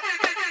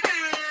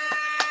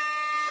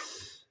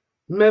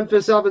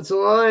 Memphis offensive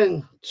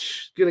line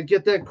going to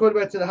get that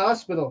quarterback to the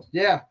hospital.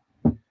 Yeah,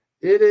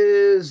 it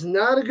is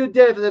not a good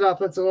day for that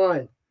offensive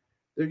line.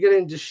 They're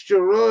getting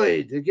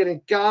destroyed. They're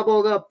getting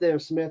gobbled up there,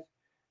 Smith.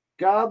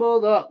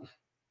 Gobbled up.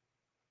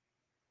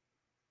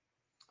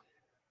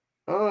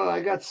 Oh,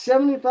 I got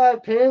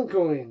 75 pan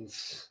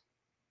coins.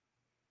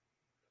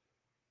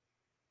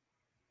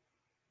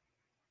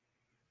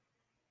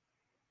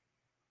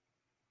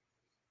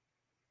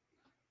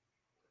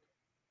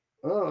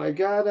 Oh, I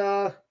got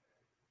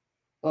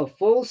a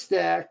full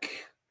stack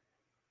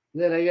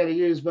that I got to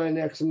use by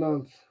next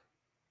month.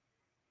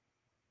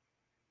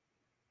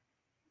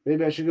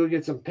 Maybe I should go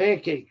get some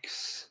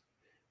pancakes.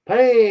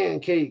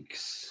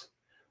 Pancakes.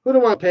 Who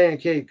don't want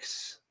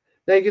pancakes?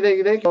 Thank you, thank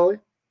you, thank you, Ollie.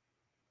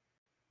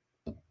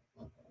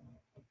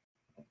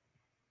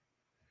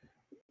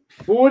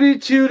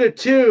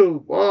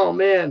 42-2. Oh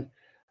man,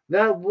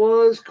 that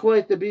was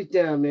quite the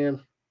beatdown, man.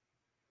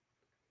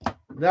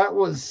 That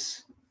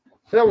was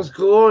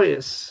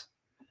glorious.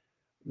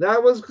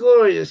 That was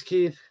glorious,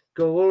 Keith.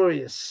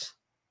 Glorious.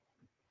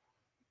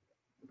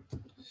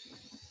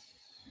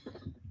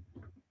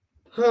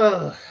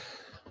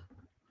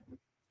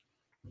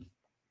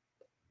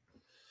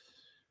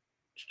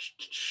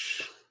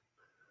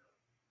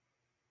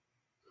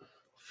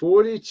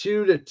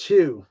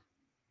 42-2.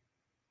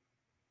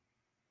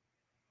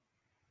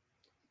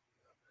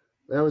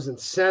 That was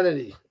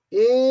insanity.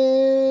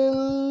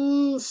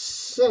 Insanity.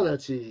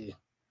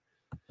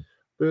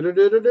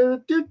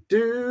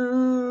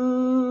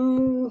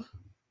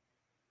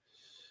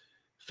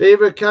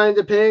 Favorite kind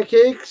of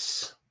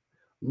pancakes?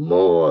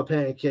 More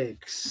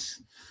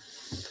pancakes.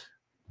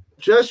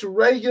 Just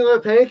regular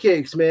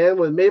pancakes, man,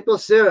 with maple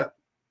syrup.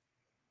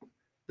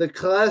 The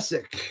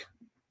classic.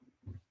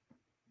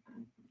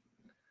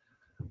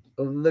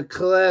 The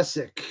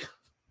classic.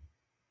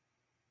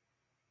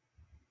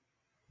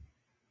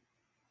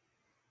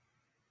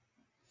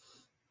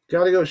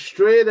 Gotta go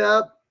straight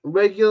up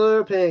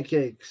regular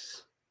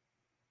pancakes.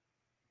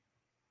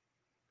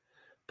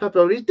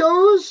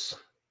 Pepperitos.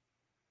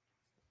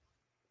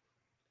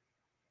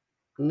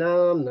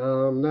 Nom,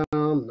 nom,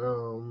 nom,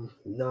 nom.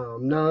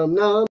 Nom, nom,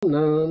 nom,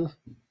 nom.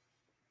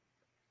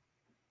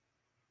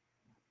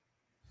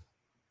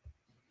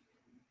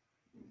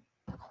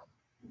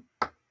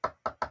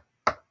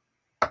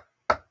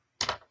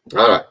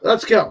 All right,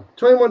 let's go.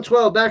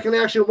 21-12, back in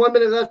action. 1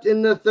 minute left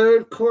in the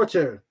third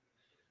quarter.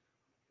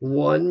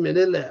 1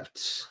 minute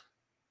left.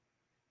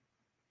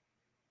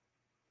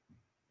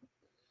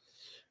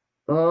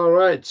 All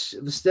right,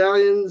 the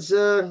Stallions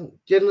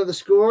get another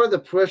score. The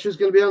pressure's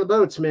going to be on the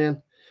boats,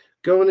 man,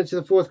 going into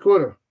the fourth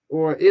quarter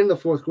or in the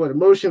fourth quarter.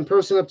 Motion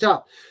person up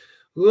top.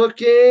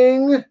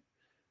 Looking.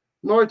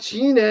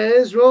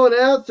 Martinez rolling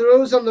out,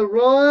 throws on the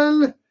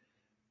run,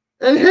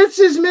 and hits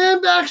his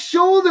man back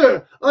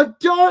shoulder. A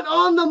dart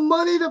on the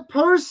money to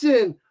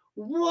person.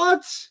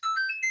 What?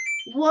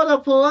 What a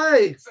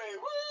play.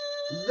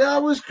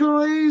 That was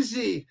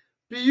crazy.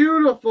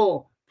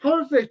 Beautiful.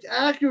 Perfect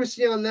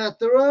accuracy on that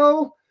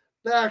throw.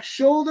 Back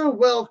shoulder,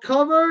 well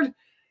covered.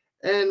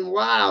 And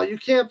wow, you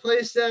can't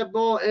place that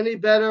ball any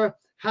better.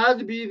 Had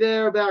to be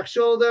there, back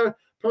shoulder.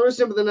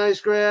 Person with a nice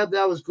grab.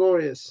 That was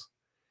glorious.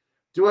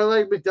 Do I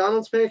like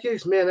McDonald's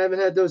pancakes? Man, I haven't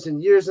had those in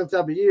years on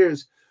top of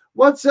years.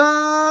 What's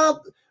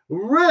up,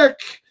 Rick?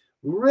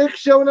 Rick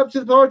showing up to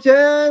the party.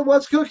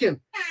 What's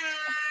cooking?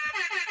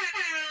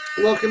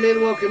 Welcome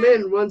in, welcome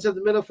in. Runs up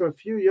the middle for a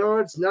few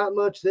yards. Not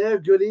much there.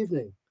 Good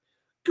evening.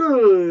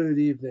 Good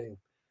evening.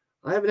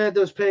 I haven't had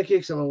those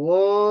pancakes in a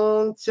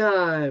long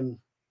time.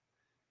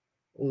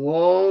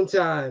 Long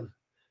time.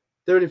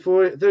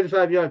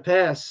 35-yard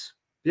pass.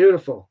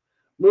 Beautiful.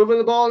 Moving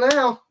the ball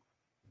now.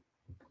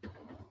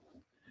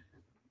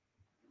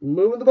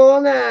 Moving the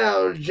ball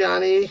now,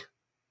 Johnny.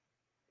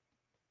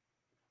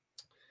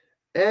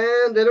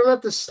 And they don't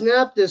have to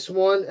snap this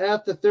one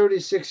at the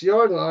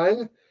 36-yard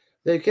line.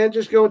 They can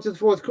just go into the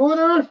fourth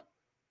quarter.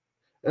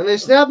 And they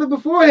snap it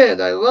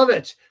beforehand. I love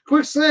it.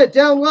 Quick slant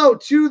down low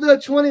to the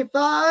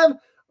 25.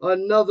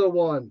 Another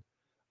one.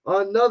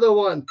 Another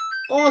one.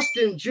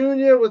 Austin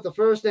Jr. with the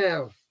first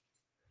down.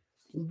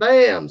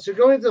 Bam. So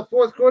going into the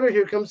fourth quarter,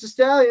 here comes the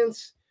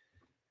Stallions.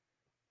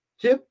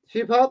 Hip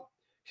hop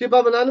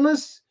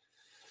anonymous.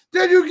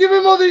 Then you give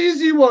him all the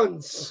easy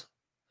ones.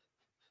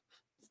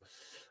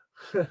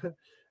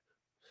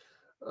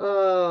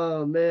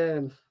 Oh,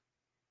 man.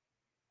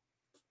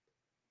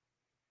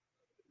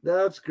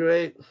 That's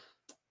great.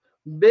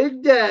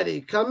 Big Daddy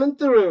coming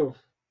through.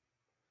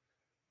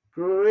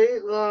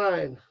 Great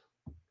line.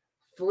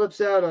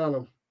 Flips out on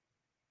him.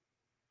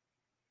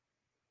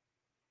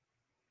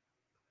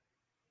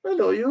 I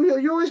know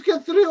you always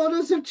get 3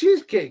 orders of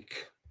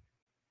cheesecake.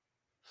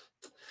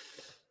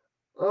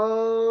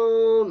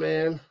 Oh,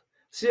 man.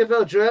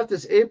 CFL draft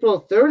is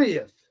April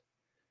 30th.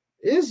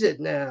 Is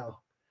it now?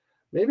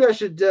 Maybe I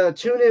should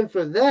tune in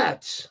for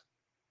that.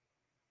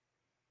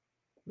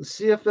 The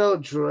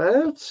CFL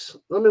draft?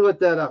 Let me look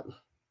that up.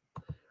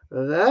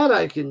 That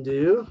I can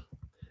do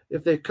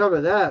if they cover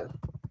that.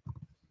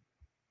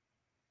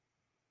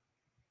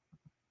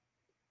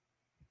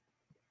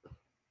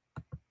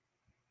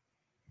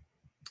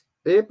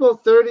 April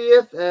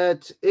 30th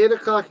at 8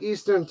 o'clock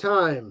Eastern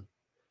Time.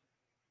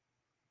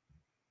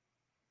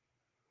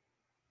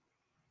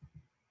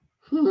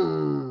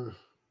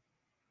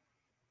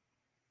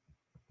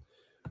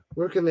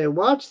 Where can they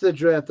watch the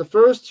draft? The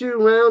first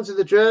 2 rounds of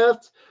the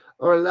draft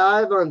are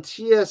live on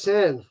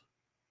TSN.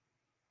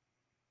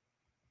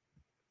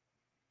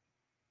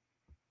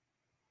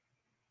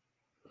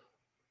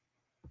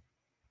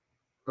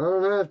 I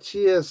don't have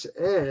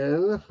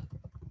TSN.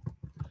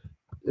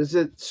 Is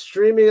it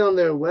streaming on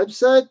their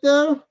website,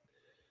 though?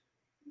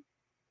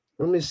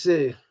 Let me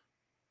see.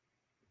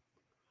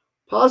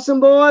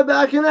 Possum Boy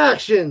back in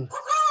action.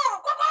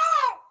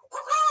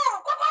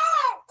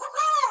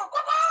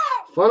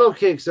 Funnel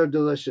cakes are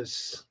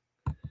delicious.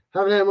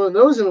 Haven't had one of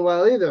those in a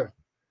while either.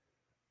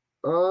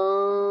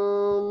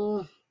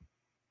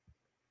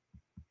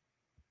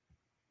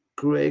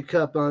 Grey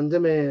Cup on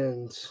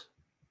demand.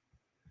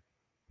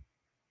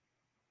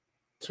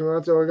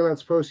 Toronto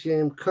Argonauts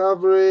post-game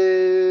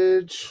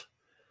coverage.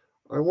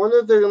 I wonder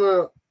if they're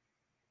going to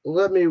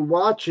let me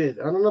watch it.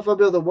 I don't know if I'll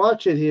be able to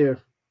watch it here.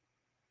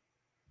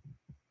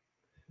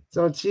 It's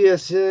on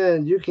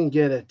TSN. You can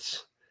get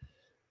it.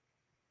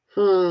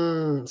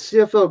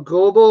 CFL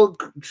Global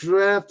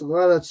Draft.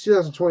 Wow, that's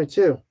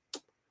 2022.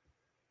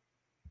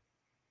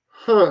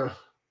 I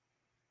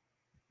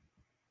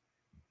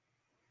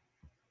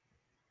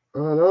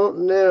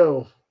don't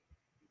know.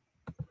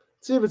 Let's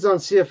see if it's on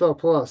CFL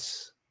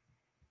Plus.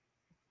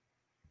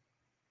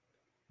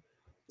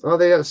 Oh,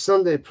 they got a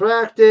Sunday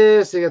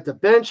practice. They got the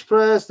bench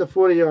press, the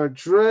 40-yard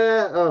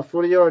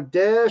 40-yard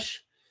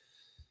dash.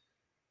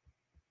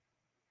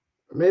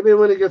 Maybe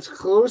when it gets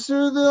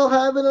closer, they'll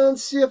have it on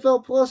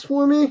CFL Plus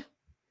for me.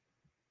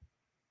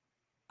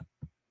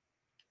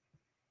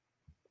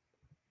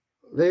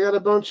 They got a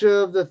bunch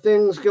of the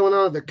things going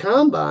on at the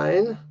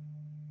combine,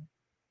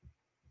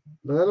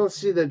 but I don't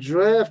see the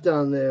draft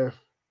on there.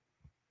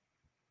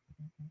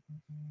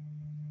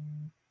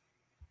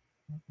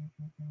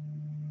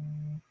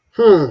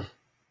 I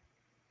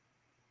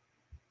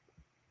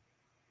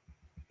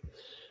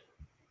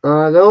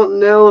don't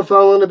know if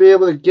I want to be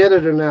able to get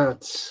it or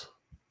not.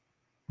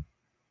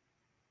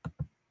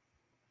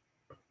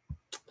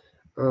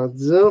 I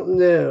don't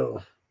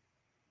know.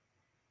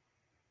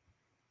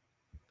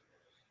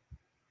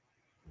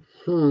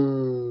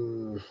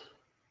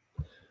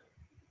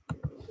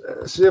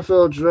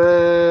 CFL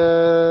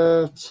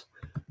Draft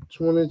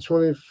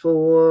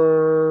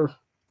 2024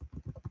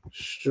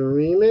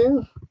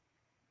 streaming.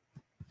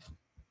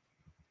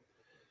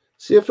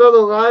 CFL the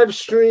live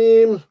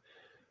stream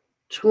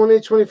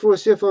 2024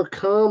 CFL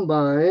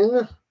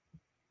Combine.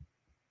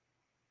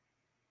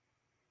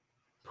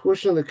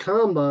 Portion of the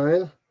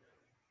Combine.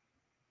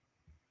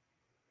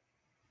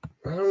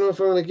 I don't know if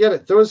I'm going to get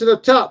it. Throws it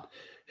up top.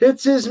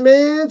 Hits his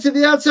man to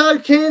the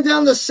outside. Kane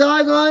down the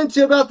sideline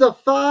to about the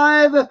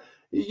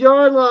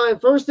 5-yard line.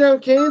 First down,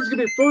 Kane's going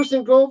to be first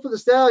and goal for the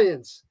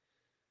Stallions.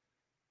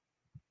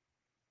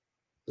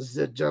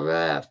 The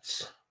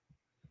draft.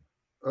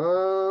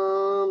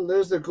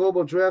 There's the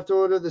global draft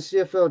order, the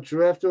CFL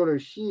draft order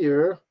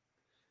here.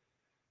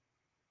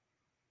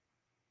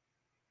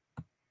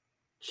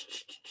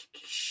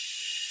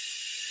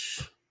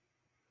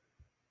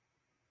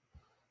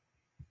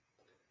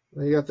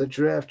 They got the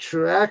draft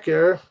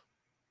tracker.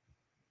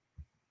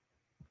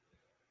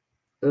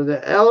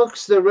 The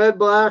Elks, the Red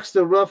Blacks,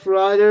 the Rough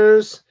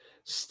Riders,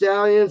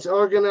 Stallions,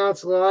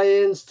 Argonauts,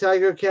 Lions,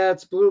 Tiger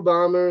Cats, Blue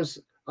Bombers,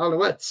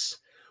 Alouettes.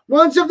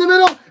 Runs up the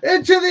middle,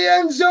 into the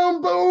end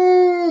zone,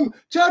 boom!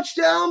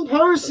 Touchdown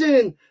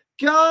person!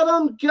 Got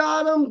him,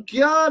 got him,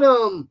 got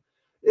him!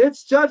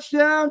 It's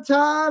touchdown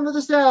time for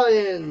the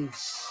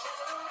Stallions.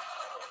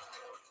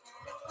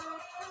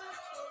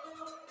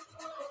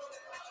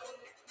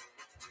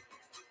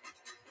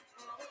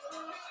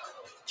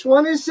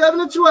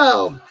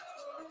 $27-12.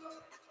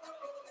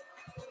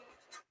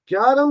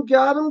 Got him,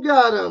 got him,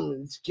 got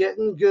him. It's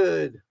getting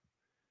good.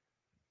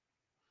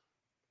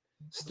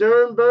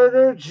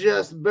 Sternberger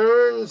just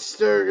burned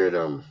Sturgered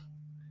him.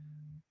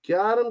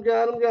 Got him,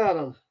 got him, got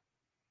him.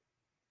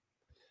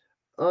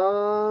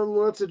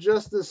 Let's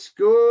adjust the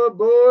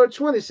scoreboard.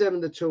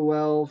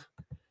 27-12.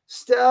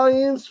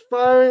 Stallions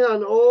firing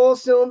on all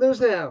cylinders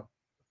now.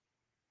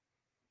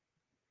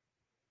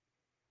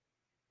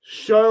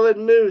 Charlotte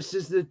Moose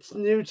is the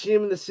new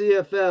team in the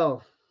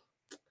CFL.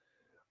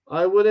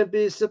 I wouldn't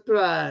be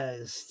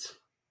surprised.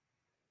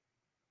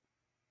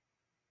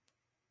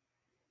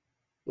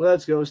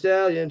 Let's go,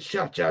 Stallions.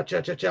 Cha, cha, cha,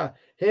 cha, cha.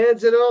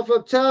 Hands it off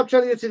up top.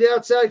 Trying to get to the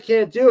outside.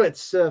 Can't do it.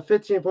 It's a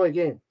 15-point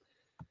game.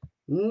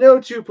 No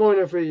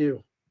 2-pointer for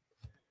you.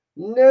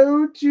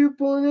 No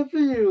 2-pointer for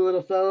you,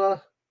 little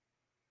fella.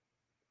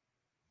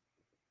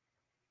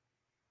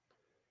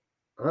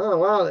 Oh,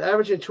 wow. They're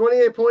averaging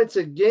 28 points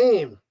a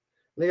game.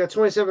 They got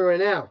 27 right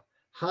now.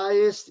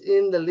 Highest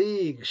in the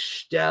league.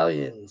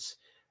 Stallions.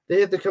 They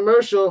hit the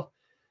commercial.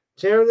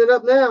 Tearing it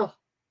up now.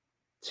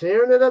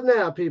 Tearing it up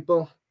now,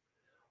 people.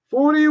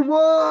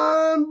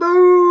 41.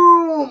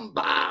 Boom.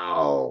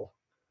 Bow.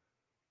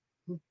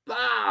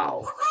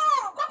 Bow.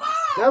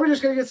 Now we're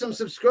just going to get some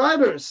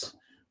subscribers.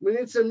 We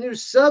need some new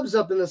subs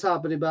up in this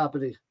hoppity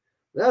boppity.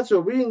 That's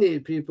what we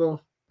need, people.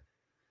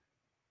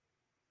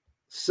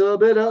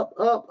 Sub it up,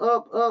 up,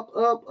 up, up,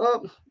 up,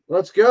 up.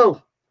 Let's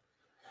go.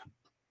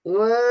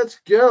 Let's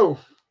go.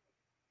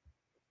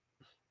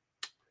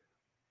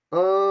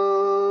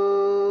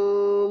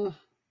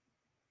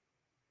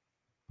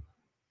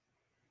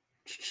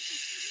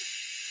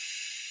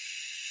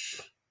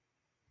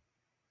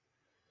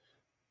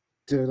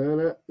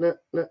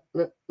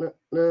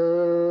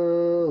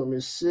 Let me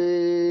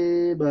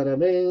see. Bada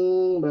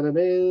bing, bada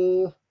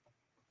bing.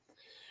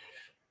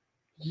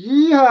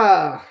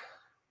 Yeah.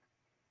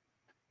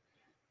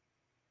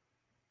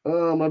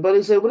 Oh, my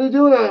buddy said, "What are you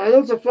doing? I know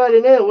it's a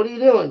Friday night. What are you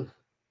doing?"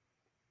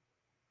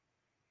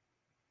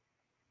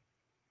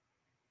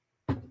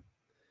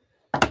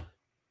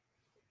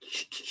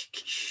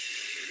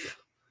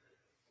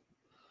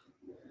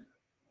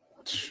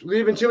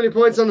 Leaving too many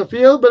points on the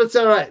field, but it's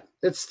all right.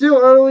 It's still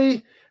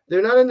early.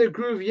 They're not in the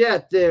groove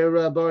yet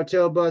there,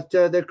 Bartel, but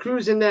they're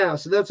cruising now,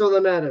 so that's all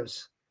that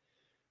matters.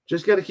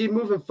 Just got to keep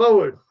moving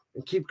forward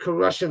and keep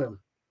crushing them.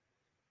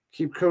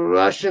 Keep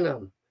crushing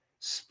them.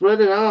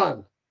 Spread it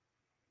on.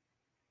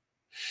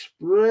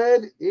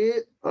 Spread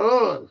it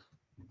on.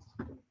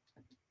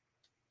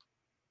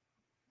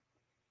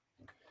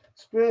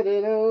 Spread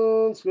it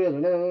on. Spread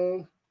it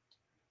on.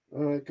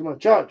 All right, come on,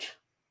 charge.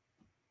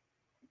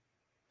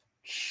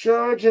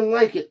 Charge and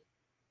like it.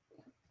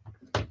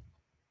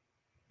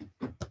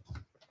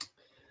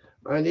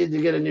 I need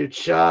to get a new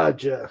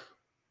charger.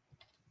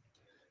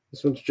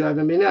 This one's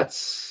driving me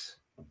nuts.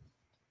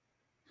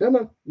 Come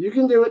on, you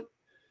can do it.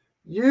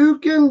 You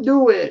can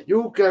do it.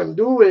 You can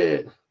do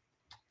it.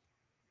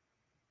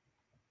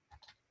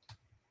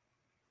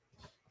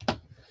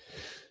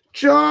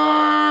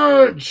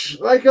 Charge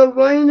like a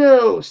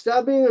Rhino.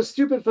 Stop being a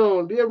stupid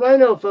phone. Be a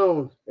Rhino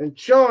phone and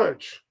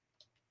charge.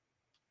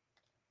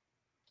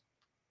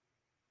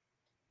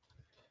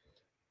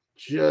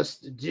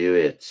 Just do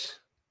it.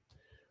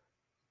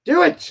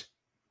 Do it.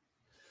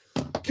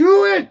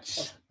 Do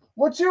it.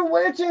 What you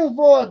waiting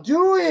for?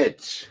 Do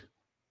it.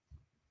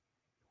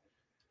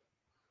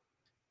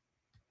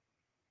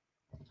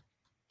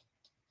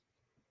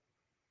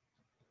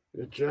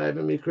 You're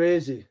driving me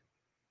crazy.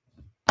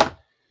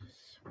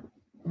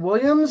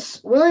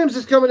 Williams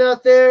is coming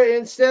out there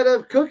instead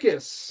of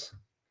Cookus.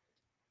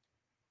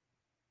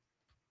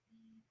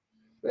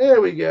 There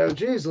we go.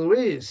 Jeez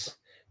Louise.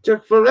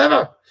 Took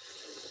forever.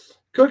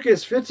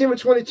 Cookus, 15 for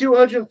 22,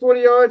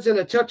 140 yards and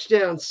a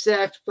touchdown,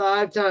 sacked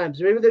 5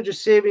 times. Maybe they're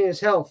just saving his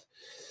health.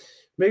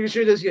 Making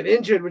sure he doesn't get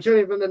injured.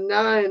 Returning from the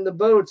 9, the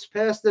Boats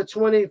past the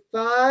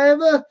 25.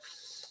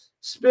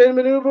 Spin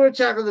maneuver,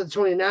 tackle the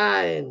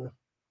 29.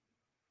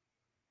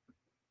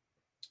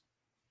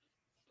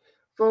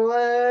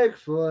 Flag,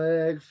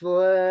 flag,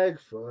 flag,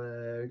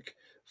 flag,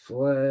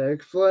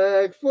 flag,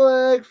 flag,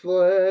 flag,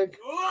 flag.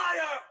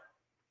 Liar!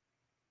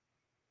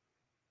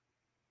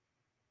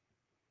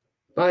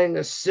 Buying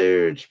a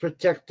surge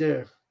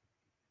protector.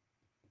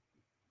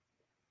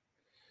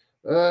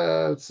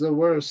 It's the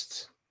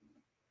worst.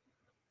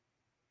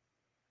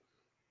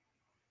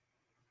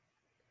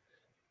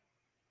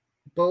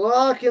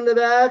 Block in the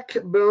back.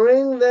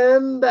 Bring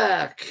them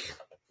back.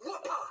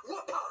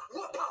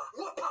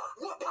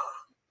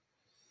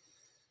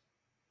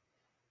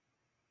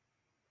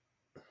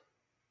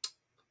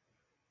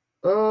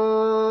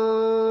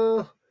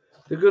 The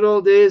good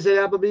old days at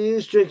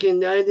Applebee's,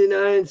 drinking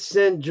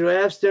 99-cent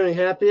drafts during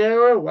happy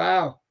hour.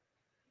 Wow.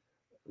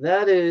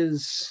 That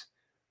is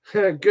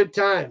good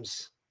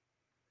times.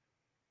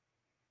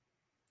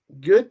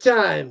 Good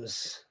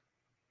times.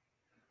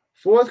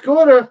 Fourth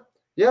quarter.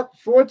 Yep,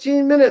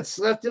 14 minutes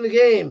left in the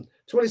game.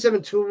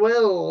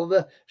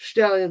 27-12.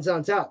 Stallions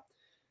on top.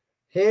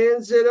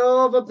 Hands it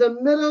off up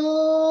the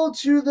middle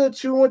to the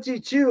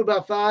 22.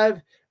 About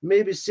 5,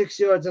 maybe 6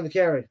 yards on the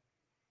carry.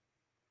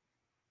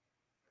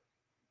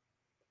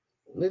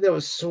 I think that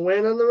was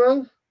Swen on the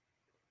run.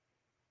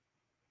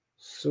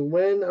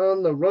 Swen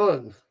on the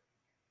run.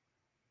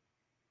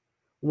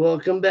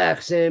 Welcome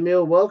back,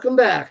 Samuel. Welcome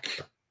back.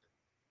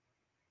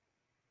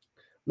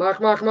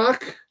 Mock, mock,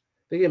 mock.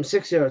 They gave him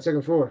 6 yards,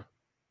 second 4.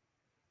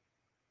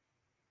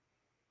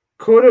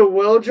 Quarter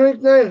well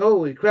drink night.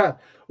 Holy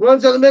crap.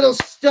 Runs on the middle,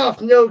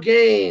 stuffed, no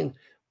gain.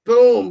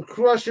 Boom,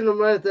 crushing them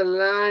right at the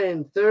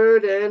line.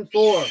 3rd and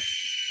 4.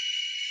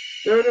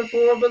 3rd and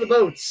 4 for the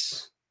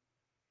Boats.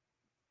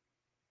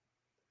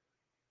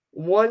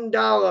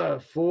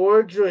 $1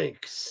 for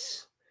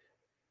drinks.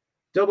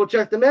 Double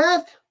check the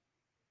math.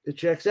 It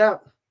checks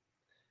out.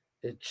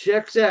 It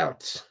checks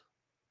out.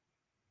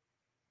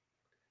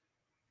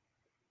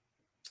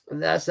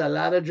 And that's a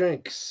lot of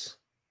drinks.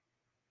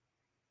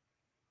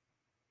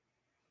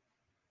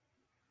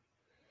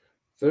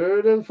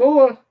 3rd and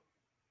 4.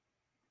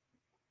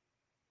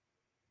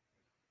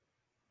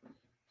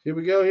 Here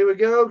we go. Here we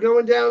go.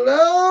 Going down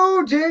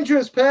low.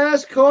 Dangerous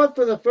pass caught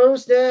for the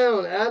first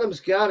down. Adams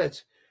got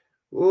it.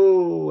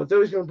 Ooh, I thought he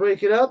was going to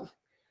break it up,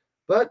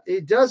 but he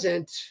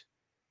doesn't.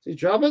 Did he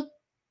drop it?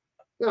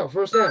 No,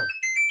 first down.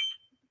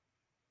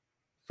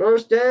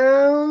 First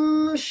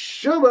down,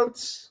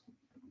 Showboats.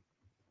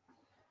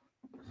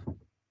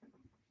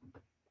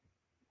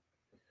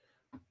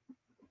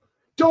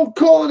 Don't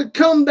call it a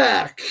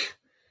comeback.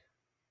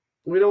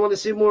 We don't want to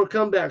see more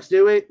comebacks,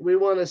 do we? We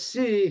want to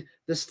see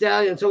the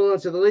Stallions holding on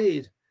to the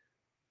lead.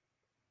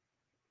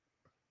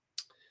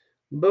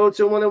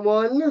 Boats are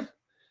 1-1.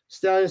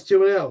 Stallions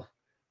 2-0.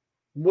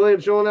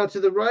 Williams rolling out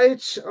to the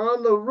right.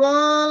 On the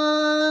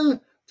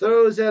run.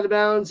 Throws out of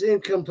bounds.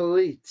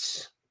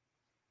 Incomplete.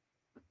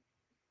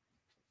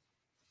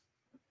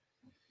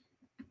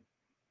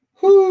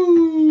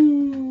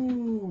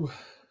 Whoo!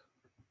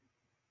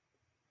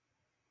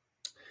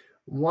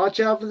 Watch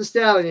out for the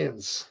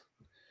Stallions.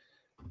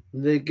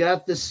 They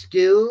got the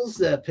skills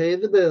that pay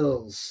the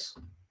bills.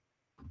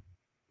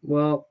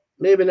 Well,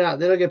 maybe not.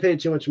 They don't get paid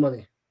too much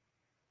money.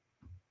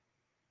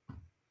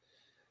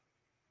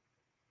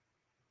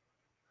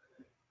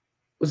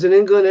 Was in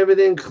England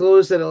everything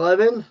closed at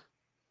 11?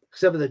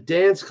 Except for the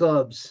dance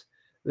clubs.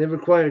 They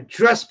required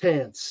dress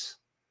pants.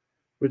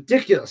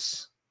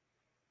 Ridiculous.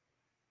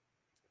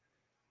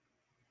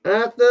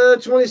 At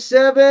the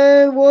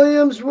 27,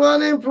 Williams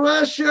running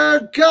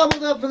pressure.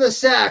 Gobbled up for the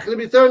sack. It'll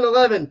be 3rd and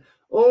 11.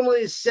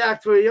 Only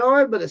sacked for a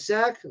yard, but a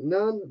sack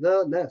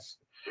nonetheless.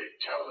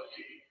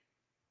 Fatality.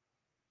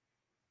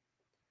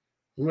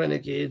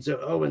 Renegades are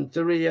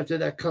 0-3 after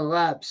that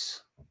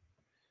collapse.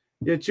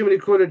 You had too many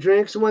quarter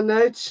drinks one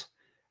night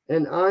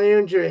and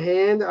ironed your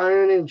hand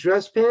ironing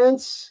dress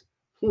pants?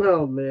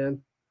 Oh, man.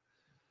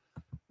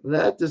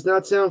 That does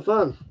not sound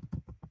fun.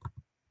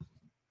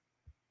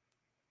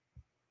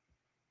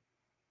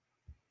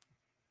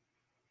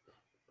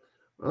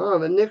 Oh,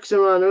 the Knicks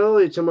are on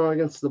early tomorrow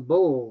against the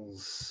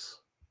Bulls.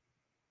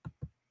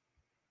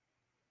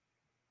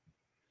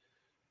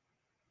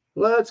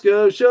 Let's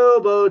go,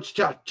 Showboats.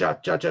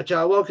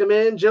 Cha-cha-cha-cha-cha. Welcome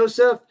in,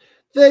 Joseph.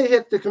 They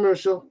hit the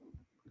commercial.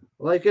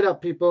 Like it up,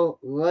 people.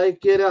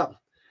 Like it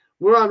up.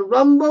 We're on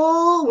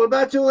Rumble. We're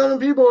about to 11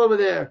 people over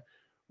there.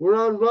 We're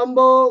on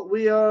Rumble.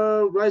 We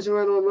are Rising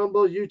Rhino on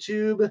Rumble,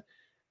 YouTube,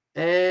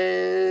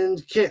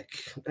 and Kick,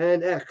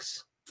 and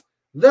X.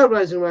 The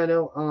Rising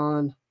Rhino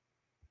on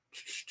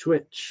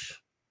Twitch.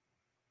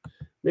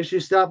 Make sure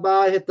you stop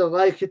by, hit the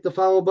like, hit the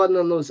follow button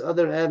on those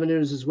other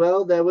avenues as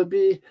well. That would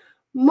be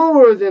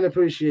more than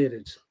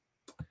appreciated.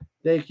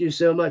 Thank you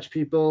so much,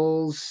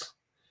 peoples.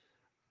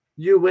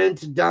 You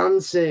went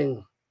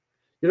dancing.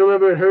 You don't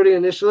remember it hurting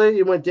initially?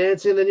 You went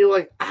dancing, then you're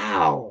like,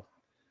 ow.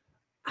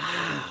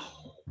 Ow.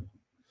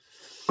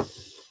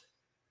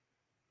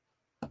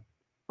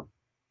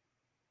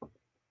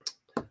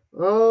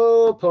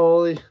 Oh,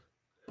 Paulie.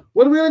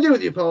 What are we going to do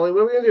with you, Paulie?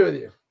 What are we going to do with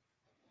you?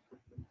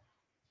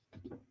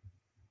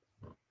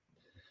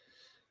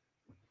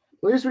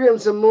 At least we're getting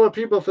some more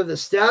people for the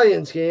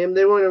Stallions game.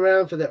 They weren't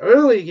around for the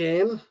early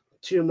game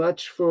too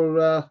much for,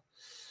 but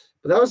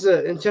that was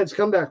an intense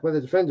comeback by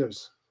the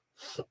defenders.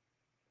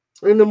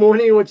 In the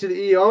morning, you went to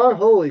the ER.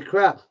 Holy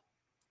crap.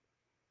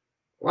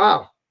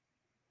 Wow.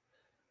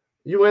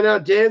 You went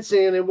out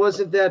dancing and it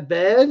wasn't that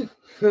bad.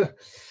 And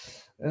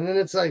then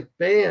it's like,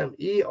 bam,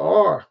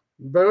 ER,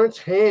 burnt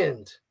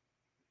hand.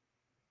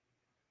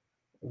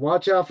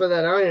 Watch out for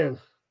that iron.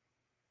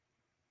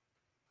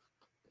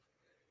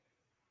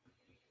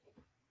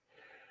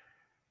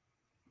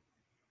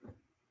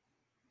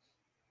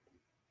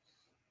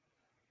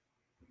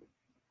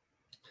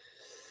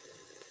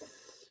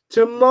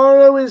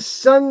 Tomorrow is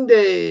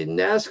Sunday.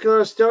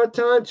 NASCAR start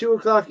time, 2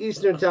 o'clock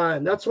Eastern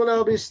time. That's when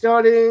I'll be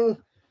starting.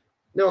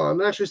 No,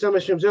 I'm actually starting my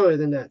streams earlier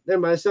than that.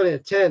 Never mind, I'm starting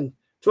at 10,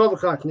 12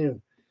 o'clock noon.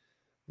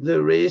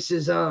 The race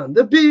is on.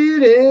 The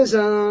beat is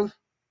on.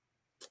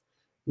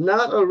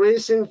 Not a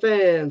racing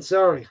fan.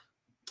 Sorry.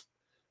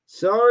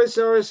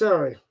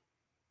 Sorry.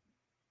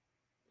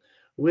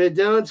 We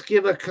don't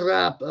give a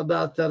crap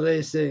about the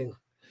racing.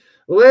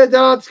 We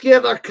don't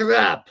give a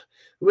crap.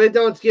 We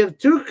don't give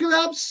 2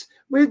 craps.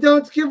 We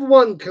don't give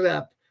 1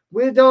 crap.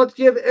 We don't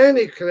give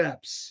any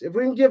craps. If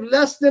we can give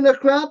less than a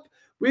crap,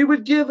 we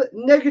would give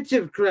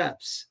negative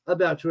craps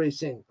about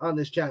racing on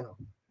this channel.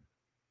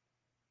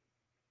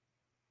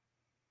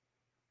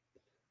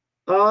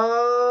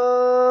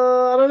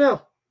 I don't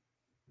know.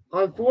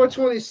 On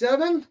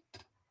 427?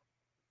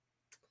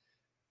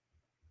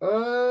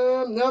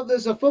 No,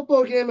 there's a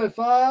football game at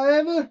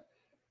 5.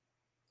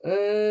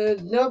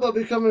 No, I'll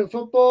be covering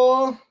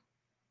football.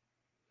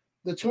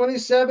 The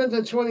 27th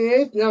and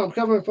 28th? No, I'm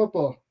covering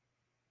football.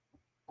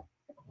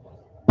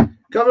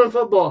 Covering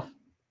football.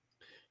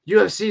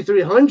 UFC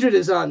 300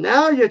 is on.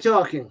 Now you're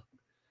talking.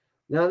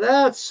 Now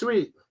that's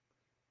sweet.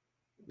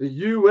 The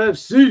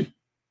UFC.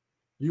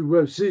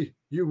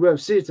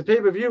 It's a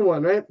pay-per-view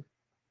one, right?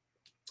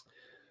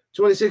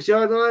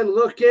 26-yard line.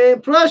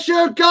 Looking.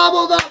 Pressure.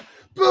 Gobbled up.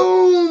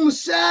 Boom.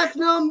 Sack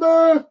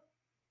number.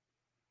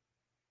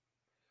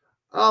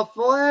 A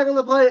flag on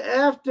the play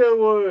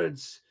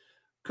afterwards.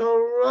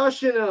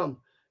 Crushing them.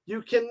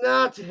 You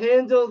cannot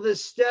handle the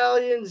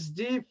Stallions'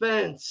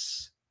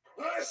 defense.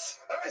 This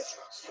is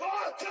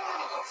Sparta!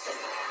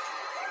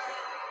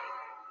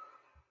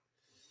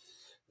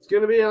 It's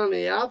going to be on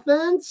the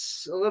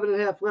offense.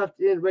 11.5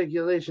 left in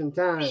regulation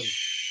time.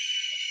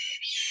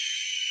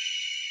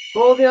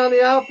 Holding on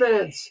the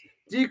offense.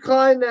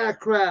 Decline that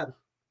crap.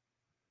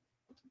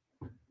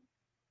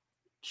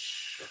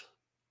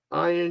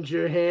 ironed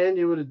your hand,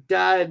 you would have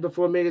died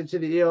before making it to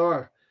the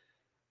ER.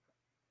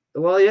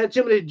 Well, he had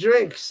too many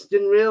drinks.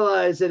 Didn't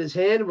realize that his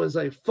hand was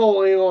like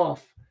falling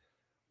off.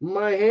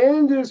 My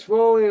hand is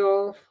falling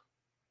off.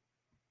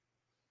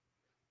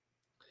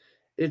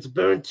 It's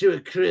burnt to a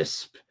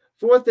crisp.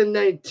 4th and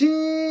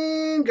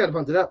 19. Got to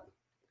punt it up.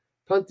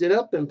 Punt it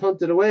up and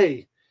punt it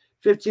away.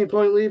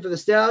 15-point lead for the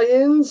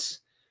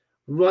Stallions.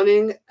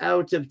 Running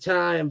out of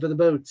time for the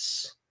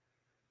Boats.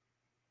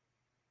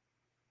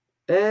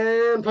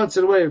 And punts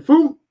it away.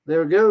 Boom.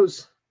 There it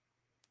goes.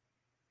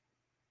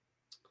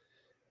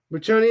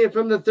 Returning it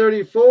from the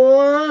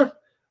 34.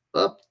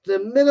 Up the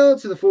middle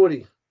to the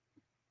 40.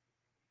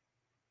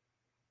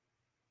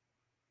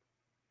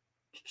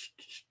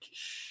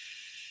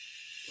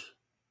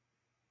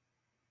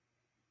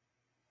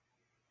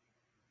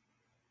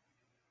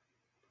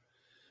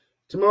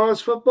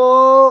 Tomorrow's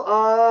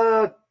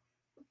football,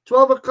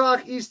 12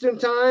 o'clock Eastern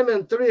time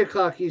and 3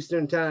 o'clock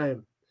Eastern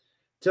time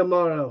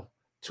tomorrow.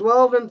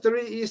 12 and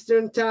 3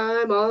 Eastern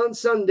time on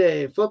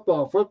Sunday.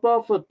 Football,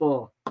 football,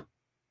 football.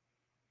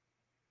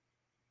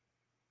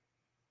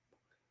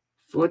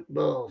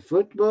 Football,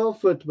 football,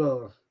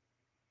 football.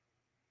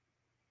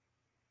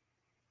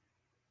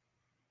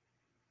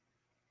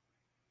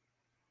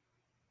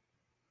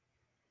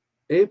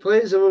 Eight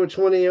plays of over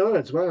 20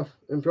 yards. Wow,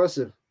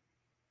 impressive.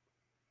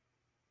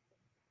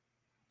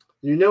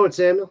 You know it,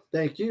 Samuel.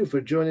 Thank you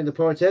for joining the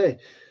party.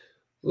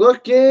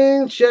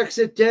 Looking, checks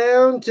it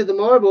down to the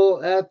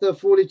marble at the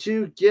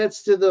 42,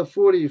 gets to the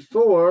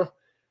 44.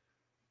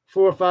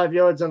 4 or 5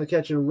 yards on the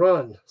catch and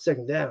run.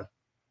 Second down.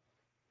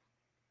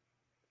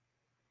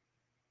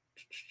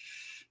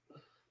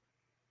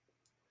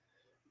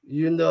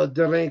 You know,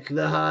 drink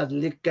the hard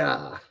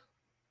liquor.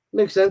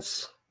 Makes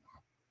sense.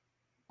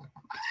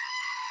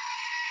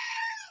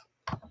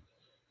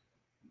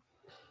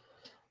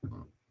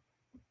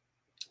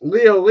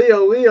 Leo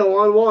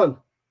on 1.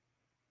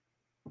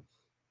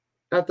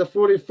 At the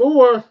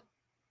 44.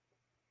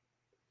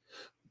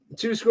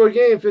 2-score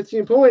game,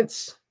 15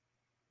 points.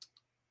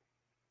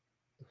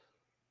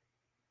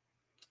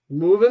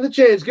 Moving the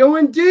chains,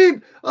 going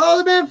deep. Oh,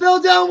 the man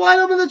fell down wide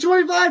open, the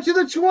 25 to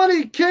the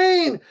 20.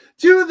 Kane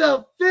to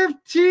the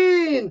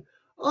 15.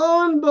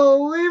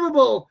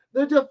 Unbelievable.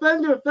 The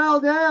defender fell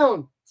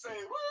down.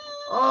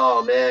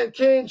 Oh, man,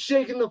 Kane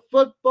shaking the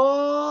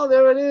football.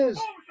 There it is.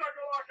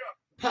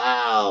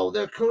 Pow.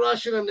 They're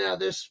crushing him now.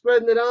 They're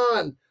spreading it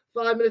on.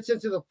 5 minutes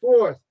into the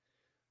 4th.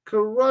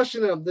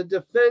 Crushing him. The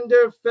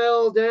defender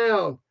fell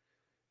down.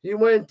 He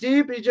went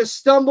deep. He just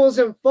stumbles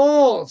and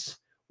falls.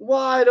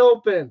 Wide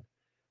open.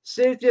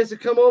 Safety has to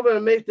come over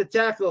and make the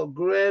tackle,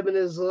 grabbing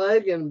his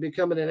leg and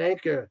becoming an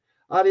anchor.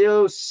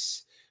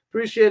 Adios.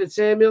 Appreciate it,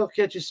 Samuel.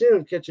 Catch you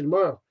soon. Catch you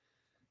tomorrow.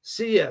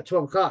 See ya.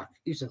 12 o'clock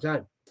Eastern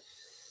time.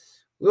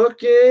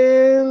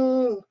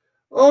 Looking.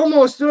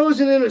 Almost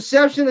throws an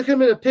interception. That could have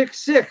been a pick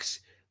 6.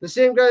 The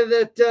same guy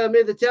that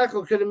made the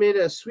tackle could have made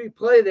a sweet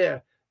play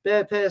there.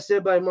 Bad pass there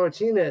by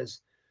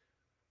Martinez.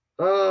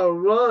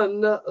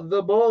 Run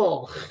the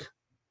ball.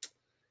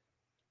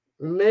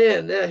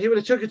 Man, he would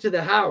have took it to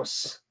the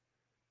house.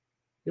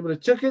 He would have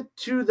took it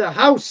to the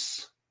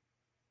house.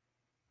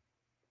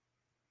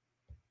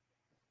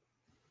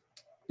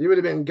 He would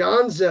have been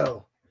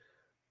gonzo.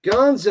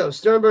 Gonzo.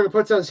 Sternberger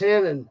puts on his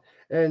hand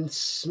and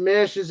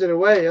smashes it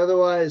away.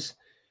 Otherwise,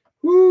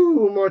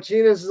 whoo,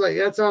 Martinez is like,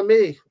 that's on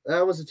me.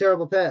 That was a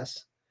terrible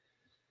pass.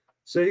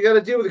 So you got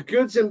to deal with the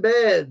goods and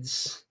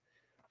bads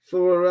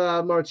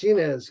for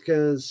Martinez,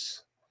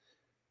 because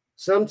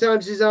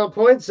sometimes he's on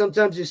point,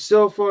 sometimes he's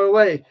so far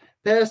away.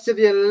 Pass to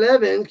the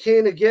 11,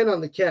 Kane again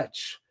on the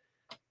catch.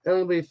 And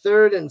it'll be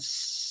 3rd and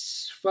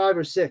 5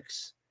 or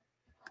 6.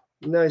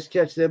 Nice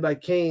catch there by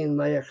Kane,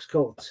 my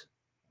ex-Colt.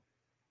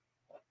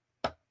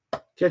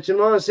 Catch you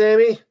tomorrow,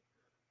 Sammy.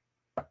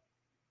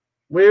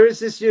 Where is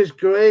this year's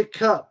Grey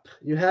Cup?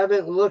 You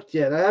haven't looked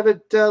yet. I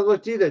haven't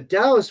looked either.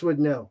 Dallas would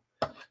know.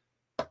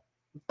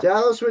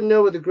 Dallas would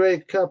know what the Grey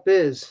Cup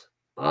is.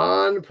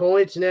 On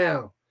point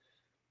now.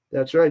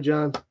 That's right,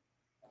 John.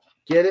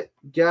 Get it.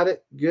 Got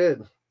it.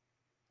 Good.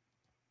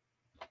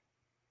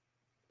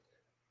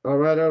 All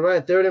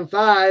right. 3rd and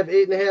 5.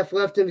 8.5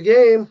 left in the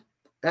game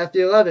at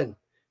the 11.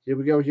 Here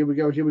we go.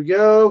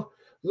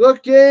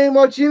 Looking.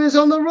 Martinez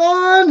on the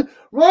run.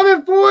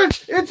 Running for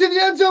it. Into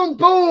the end zone.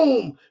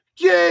 Boom.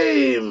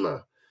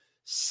 Game.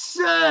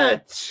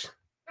 Set.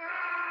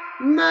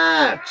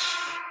 Match.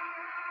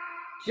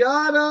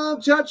 Got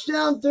him.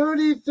 Touchdown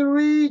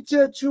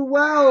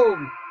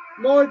 33-12.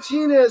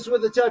 Martinez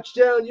with a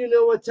touchdown. You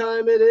know what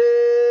time it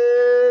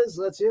is.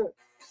 Let's hear it.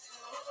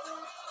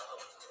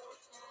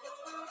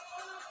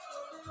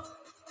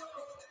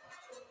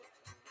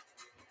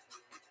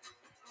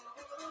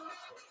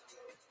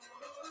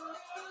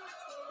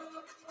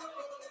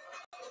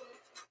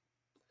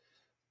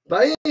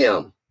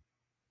 Bam.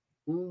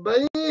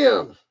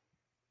 Bam.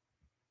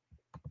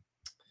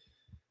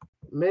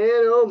 Man,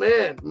 oh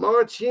man,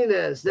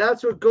 Martinez.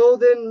 That's what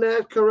Golden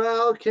Matt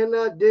Corral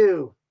cannot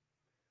do.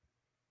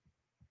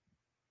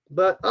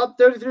 But up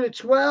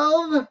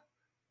 33-12.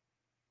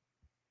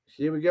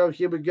 Here we go.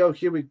 Here we go.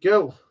 Here we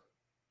go.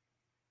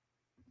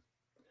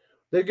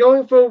 They're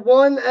going for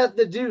one at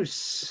the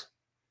deuce.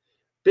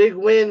 Big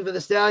win for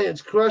the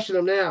Stallions, crushing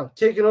them now.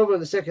 Taking over in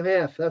the second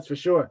half, that's for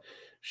sure.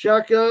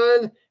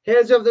 Shotgun,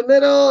 hands over the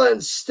middle,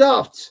 and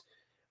stuffed.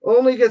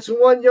 Only gets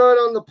 1 yard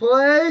on the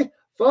play.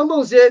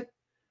 Fumbles it.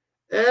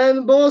 And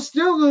the ball's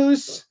still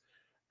loose.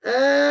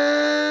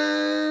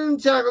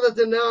 And tackled at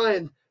the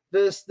 9.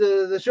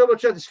 The Showboat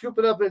tried to scoop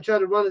it up and try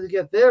to run it to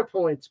get their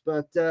points.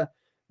 But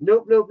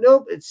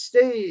nope. It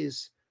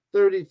stays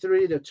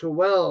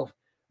 33-12.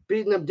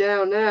 Beating them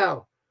down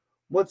now.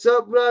 What's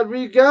up,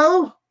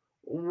 Rodrigo?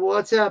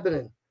 What's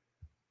happening?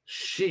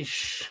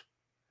 Sheesh.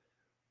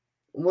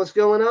 What's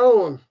going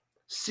on?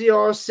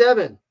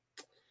 CR7.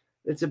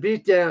 It's a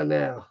beatdown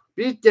now.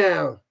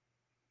 Beatdown.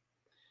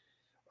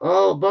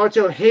 Oh,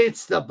 Bartow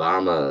hates the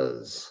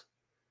Bombers.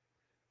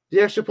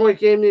 The extra point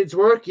game needs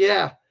work?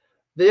 Yeah.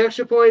 The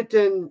extra point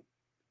and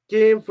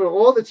game for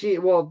all the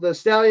team, well, the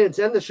Stallions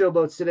and the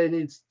Showboats today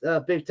needs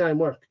big time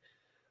work.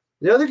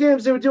 The other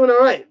games, they were doing all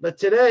right, but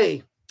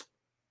today,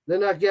 they're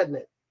not getting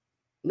it.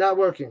 Not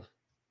working.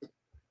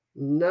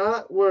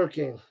 Not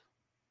working.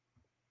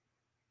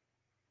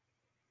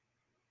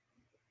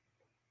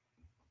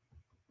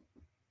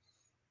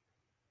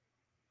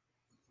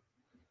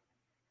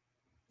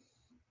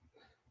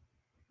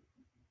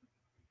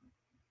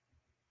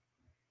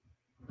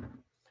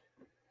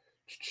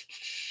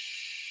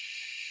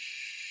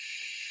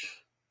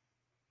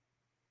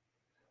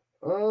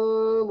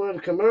 We're in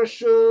a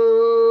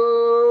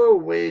commercial.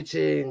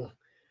 Waiting.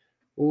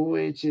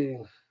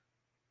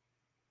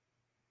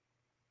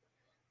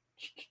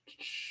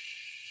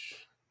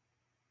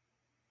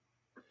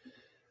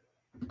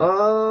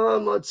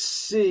 Let's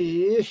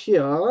see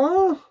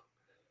here.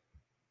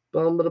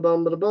 Bum.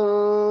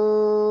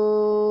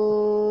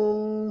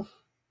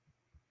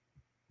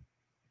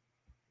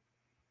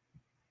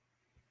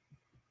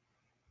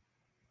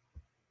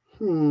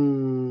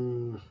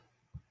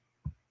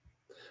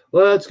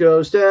 Let's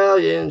go,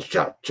 Stallions.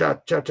 Cha.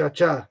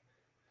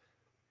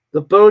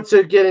 The boats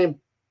are getting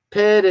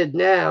padded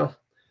now.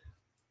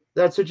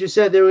 That's what you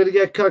said. They were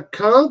going to get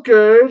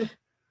conquered.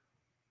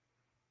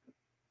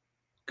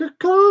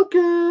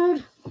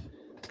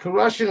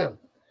 Crushing them.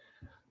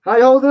 How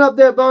you holding up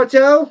there,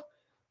 Bartow?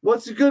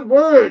 What's a good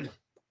word?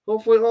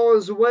 Hopefully all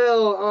is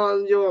well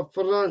on your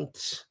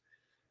front.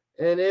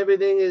 And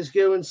everything is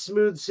going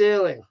smooth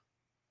sailing.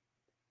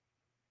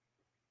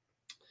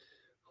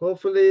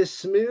 Hopefully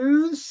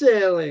smooth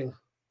sailing.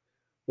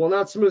 Well,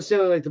 not smooth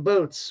sailing like the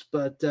boats,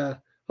 but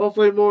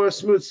hopefully more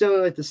smooth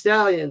sailing like the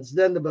Stallions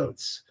than the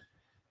boats.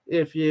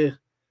 If you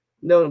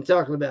know what I'm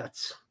talking about.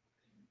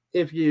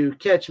 If you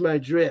catch my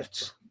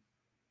drift.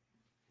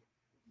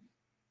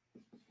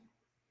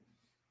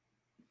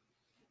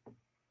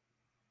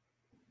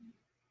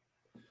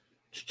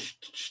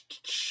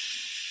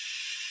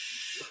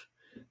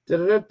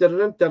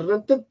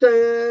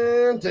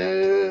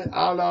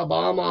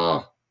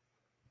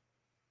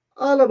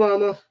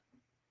 Alabama.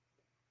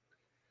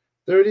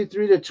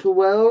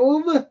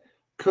 33-12.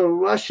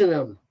 Crushing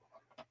them.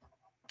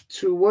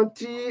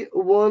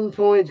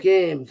 21-point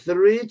game.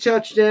 3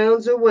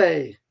 touchdowns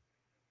away.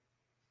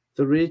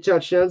 3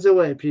 touchdowns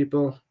away,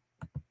 people.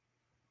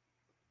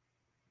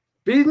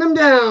 Beating them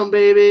down,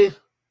 baby.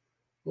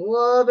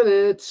 Loving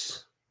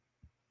it.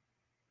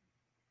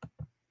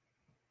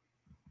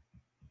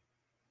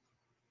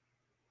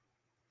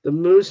 The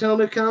Moose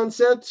helmet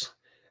concept.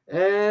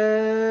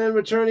 And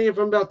returning it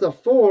from about the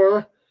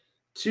 4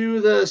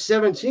 to the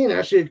 17.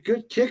 Actually, a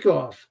good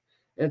kickoff.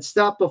 And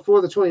stopped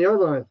before the 20-yard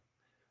line,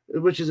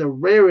 which is a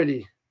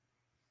rarity.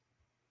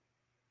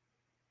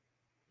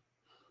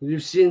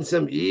 You've seen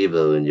some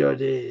evil in your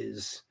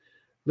days.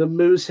 The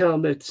Moose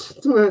helmet.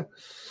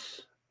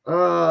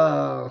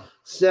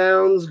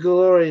 Sounds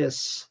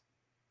glorious.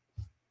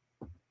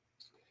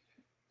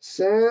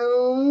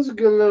 Sounds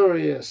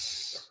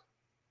glorious.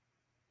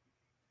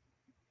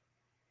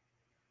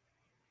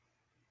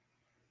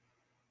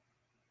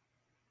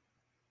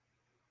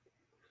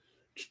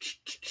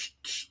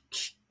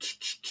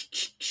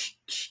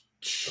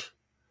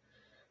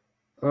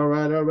 All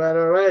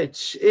right.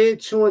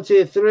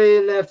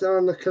 8:23 left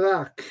on the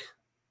clock.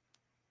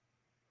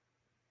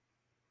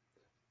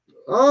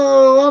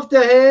 Oh, off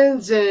the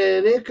hands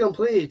and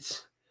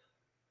incomplete.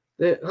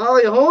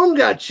 Holly Holm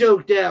got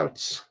choked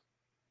out.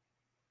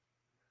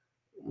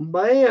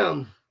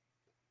 Bam.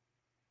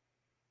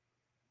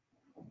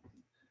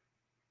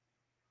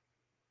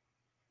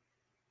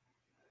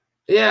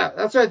 Yeah,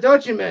 that's what I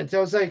thought you meant.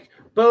 I was like,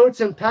 boats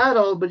and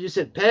paddled, but you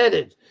said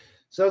padded.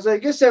 So I was like,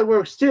 I guess that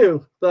works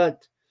too.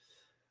 But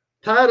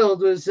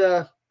paddled was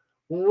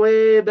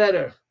way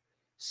better.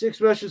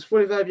 6 rushes,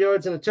 45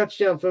 yards, and a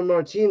touchdown for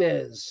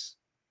Martinez.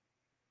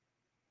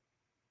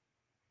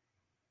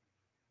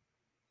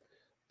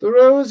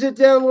 Throws it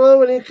down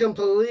low and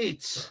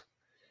incomplete.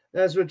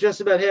 As we're just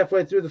about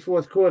halfway through the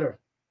fourth quarter.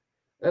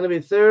 And it'll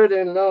be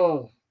 3rd and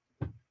long.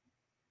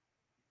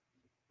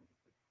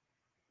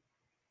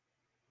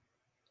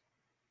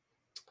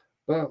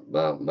 Bum.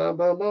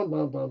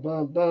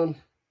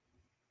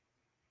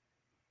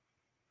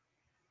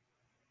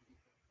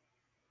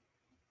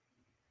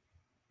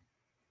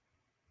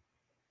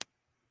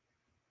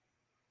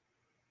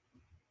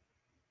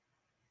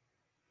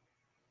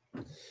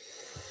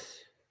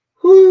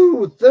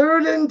 Woo!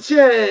 3rd and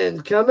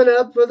 10 coming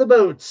up for the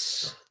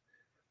Boats.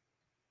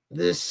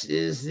 This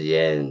is the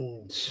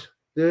end.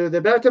 They're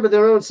backed up at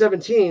their own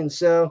 17,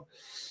 so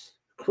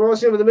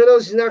crossing over the middle.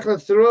 He's not going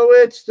to throw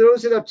it.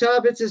 Throws it up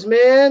top. It's his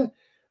man,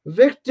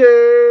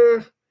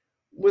 Victor,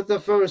 with the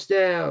first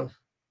down.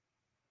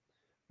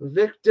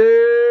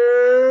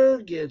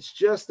 Victor gets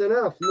just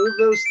enough. Move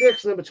those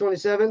sticks, number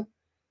 27.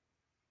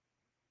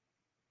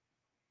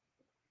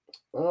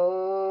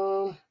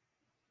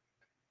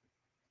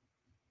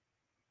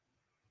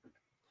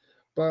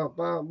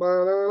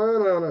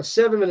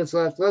 7 minutes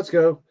left. Let's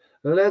go.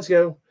 Let's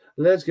go.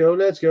 Let's go.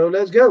 Let's go.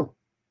 Let's go.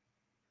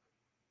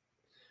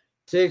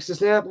 Takes the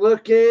snap,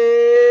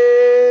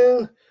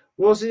 looking.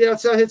 Rolls to the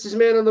outside, hits his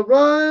man on the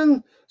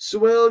run.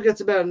 Swell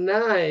gets about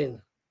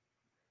 9.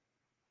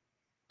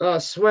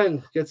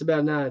 Swen gets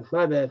about 9.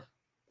 My bad.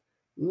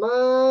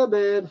 My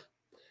bad.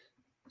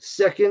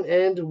 2nd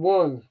and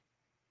 1.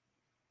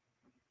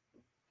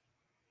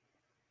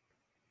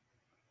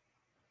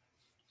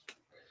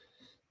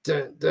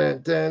 Let's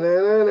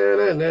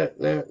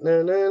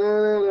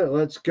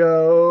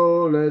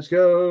go. Let's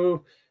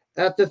go.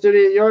 At the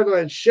 38-yard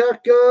line.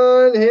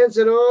 Shotgun. Hands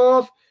it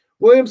off.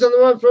 Williams on the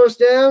run. First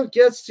down.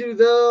 Gets to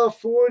the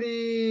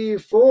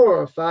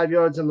 44. 5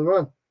 yards on the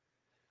run.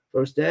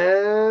 First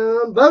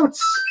down.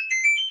 Boats.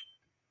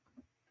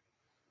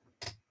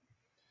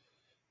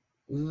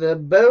 The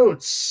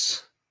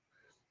Boats.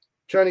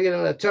 Trying to get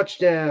on a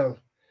touchdown.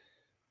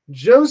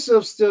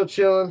 Joseph still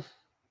chilling.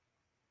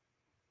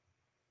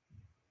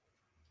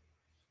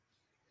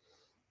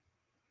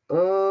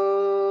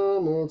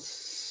 Let's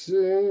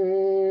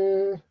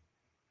see.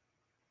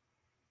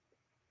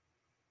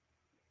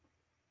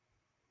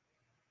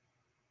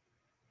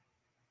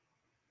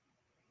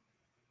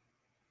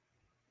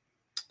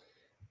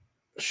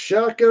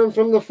 Shotgun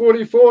from the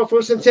 44,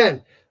 1st and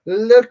 10.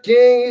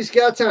 Looking, he's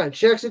got time.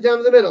 Checks it down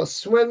to the middle.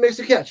 Swen makes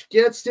the catch.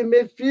 Gets to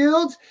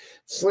midfield.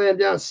 Slam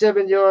down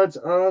 7 yards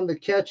on the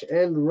catch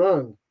and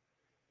run.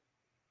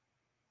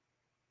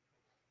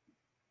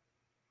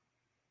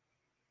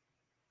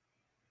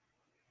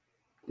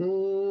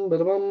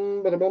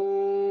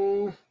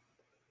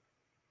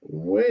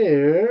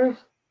 Where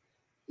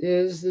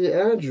is the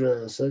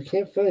address? I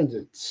can't find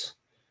it.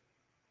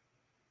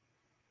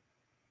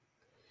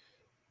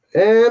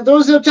 And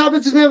those are the top.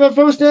 It's have a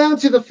first down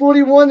to the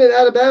 41 and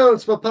out of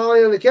bounds.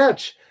 Papali on the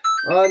catch.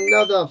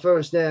 Another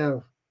first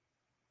down.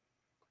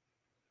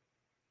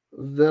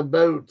 The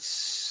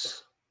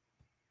Boats.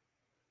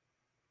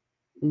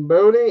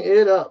 Boating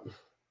it up.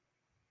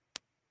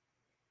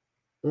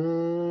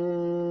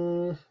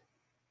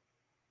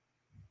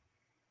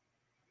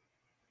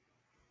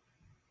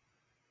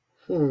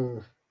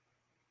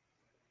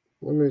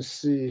 Let me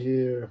see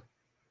here.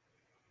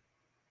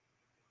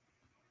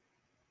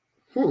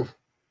 All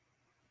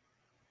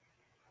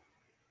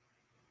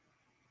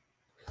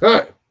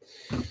right.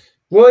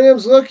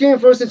 Williams looking.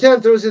 1st and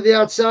 10. Throws to the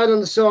outside on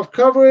the soft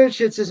coverage.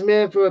 Hits his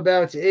man for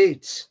about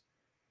 8.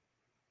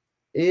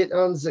 8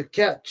 on the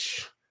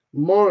catch.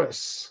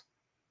 Morris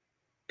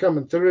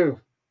coming through.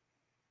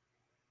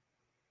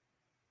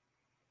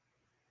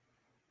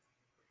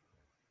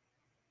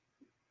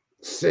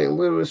 St.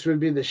 Louis would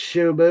be the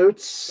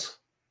Showboats.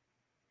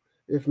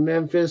 If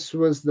Memphis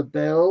was the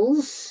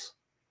Bells.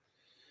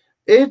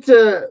 8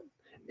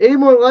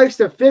 more likes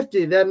to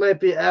 50. That might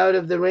be out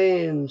of the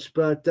range,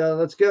 but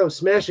let's go.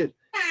 Smash it.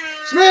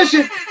 Smash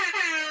it!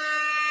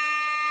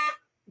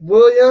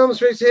 Williams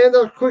fakes the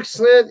handoff. Quick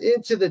slant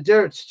into the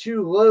dirt.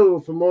 Too low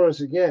for Morris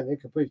again.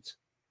 Incomplete.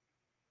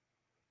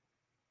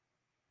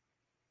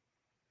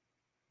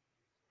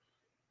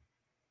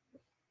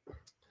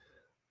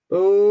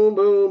 Boom,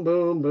 boom,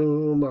 boom,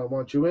 boom. I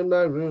want you in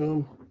my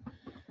room.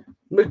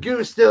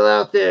 Magoo's still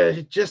out there.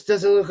 It just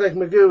doesn't look like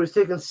Magoo. He's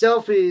taking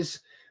selfies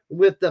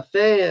with the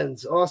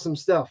fans. Awesome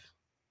stuff.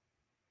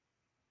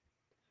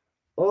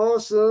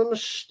 Awesome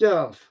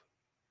stuff.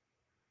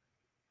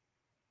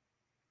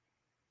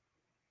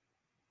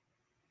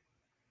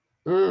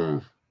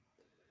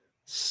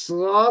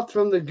 Sloth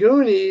from the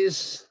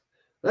Goonies.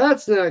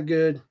 That's not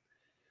good.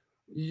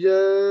 Yeah,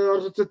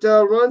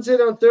 runs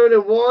it on 3rd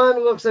and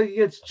 1. Looks like he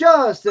gets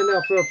just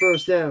enough for a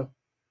first down.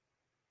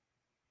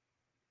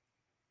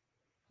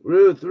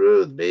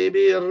 Ruth,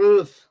 baby,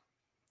 Ruth.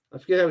 I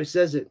forget how he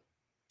says it.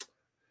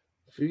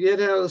 Forget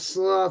how the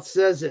Sloth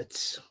says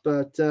it.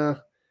 But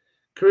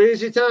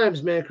crazy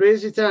times, man.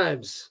 Crazy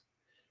times.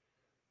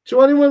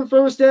 21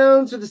 first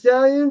downs for the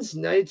Stallions.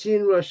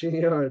 19 rushing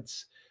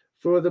yards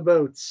for the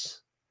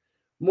Boats.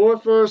 More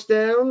first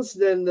downs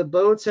than the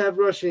Boats have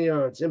rushing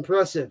yards.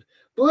 Impressive.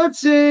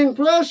 Blitzing,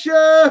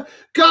 pressure,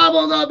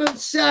 gobbled up and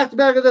sacked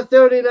back at the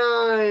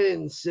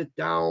 39. Sit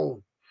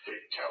down.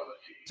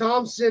 Fatality.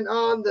 Thompson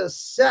on the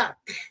sack.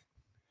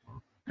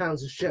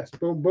 Pounds his chest.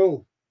 Boom,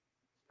 boom.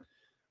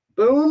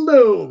 Boom,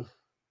 boom.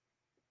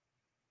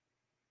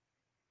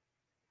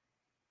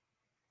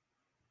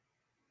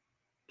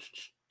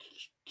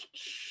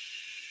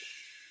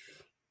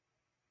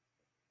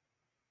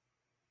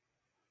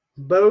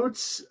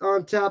 Boats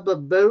on top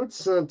of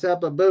boats on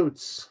top of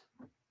boats.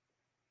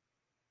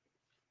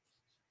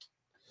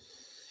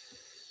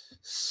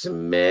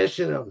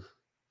 smashing them.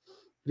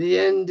 The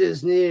end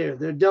is near.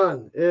 They're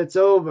done. It's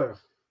over.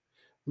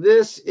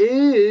 This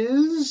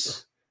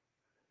is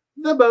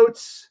the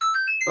boats.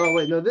 Oh,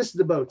 wait, no, this is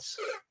the boats.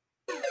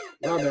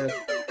 My bad.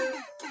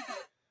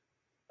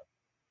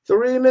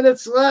 3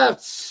 minutes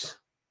left.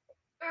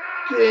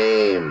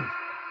 Game.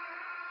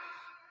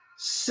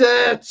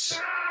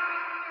 Set.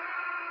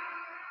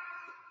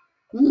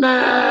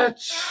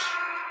 Match.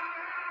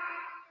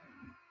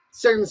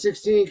 2nd and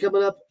 16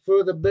 coming up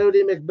for the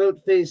Bodie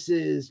McBoat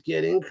Faces.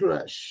 Getting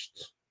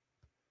crushed.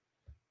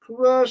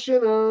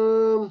 Crushing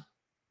them.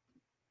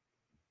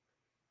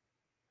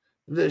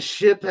 The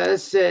ship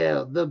has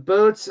sailed. The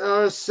boats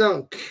are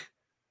sunk.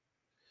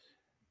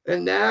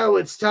 And now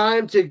it's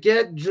time to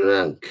get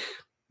drunk.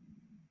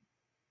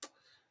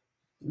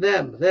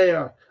 They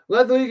are.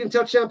 Led the league in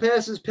touchdown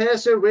passes,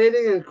 passer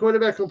rating, and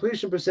quarterback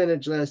completion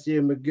percentage last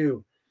year,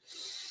 Magoo.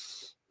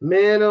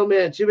 Man, oh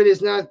man,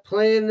 Chibity's not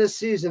playing this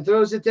season.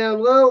 Throws it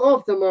down low,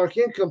 off the mark,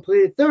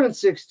 incomplete. 3rd and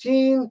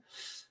 16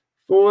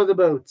 for the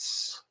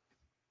boats.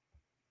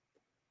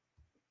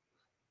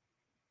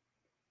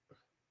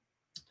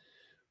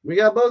 We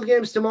got both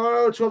games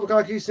tomorrow, 12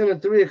 o'clock Eastern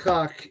and 3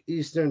 o'clock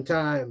Eastern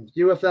time.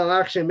 UFL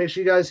action. Make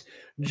sure you guys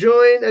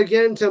join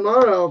again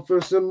tomorrow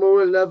for some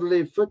more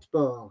lovely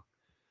football.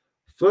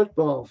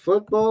 Football,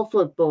 football,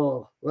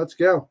 football. Let's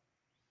go.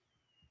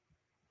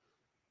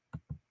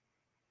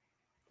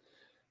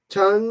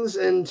 Tons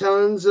and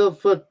tons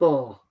of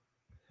football.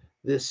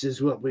 This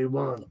is what we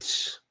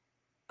want.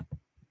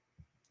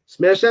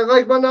 Smash that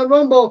like button on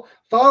Rumble.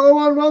 Follow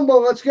on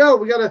Rumble. Let's go.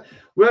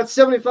 We're at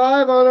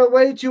 75 on our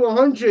way to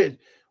 100.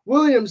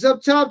 Williams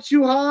up top,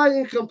 too high,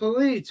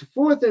 incomplete.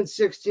 4th and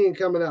 16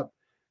 coming up.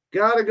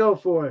 Gotta go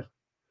for it.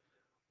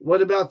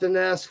 What about the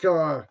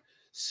NASCAR?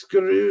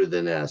 Screw the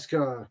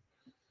NASCAR.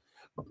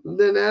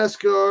 The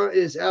NASCAR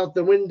is out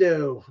the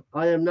window.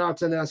 I am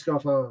not a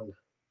NASCAR fan.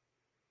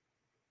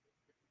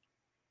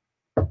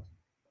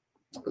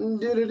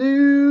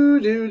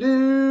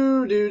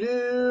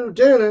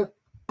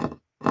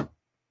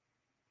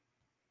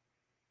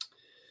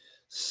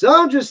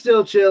 Sandra's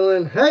still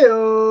chilling.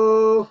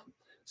 Hey-oh.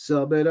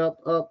 Sub it up,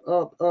 up,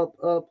 up, up,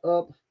 up,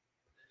 up.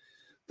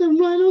 The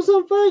Rhino's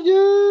on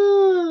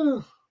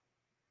fire.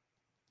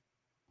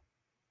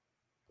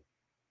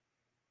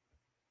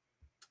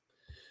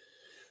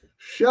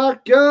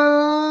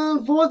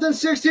 Shotgun. 4th and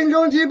 16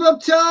 going deep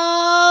up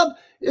top.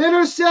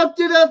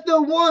 Intercepted at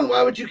the 1.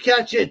 Why would you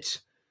catch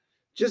it?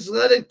 Just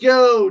let it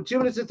go. 2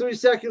 minutes and 3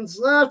 seconds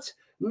left.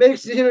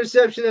 Makes the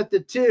interception at the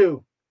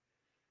 2.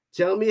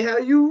 Tell me how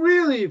you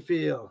really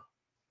feel.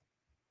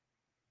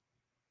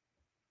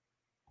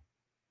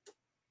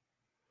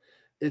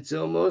 It's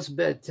almost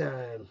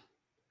bedtime.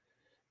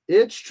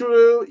 It's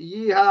true.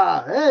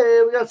 Yeehaw.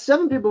 Hey, we got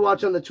 7 people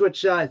watching on the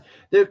Twitch side.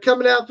 They're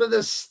coming out for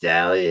the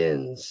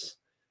Stallions.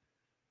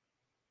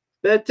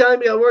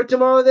 Bedtime. You got work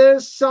tomorrow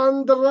there,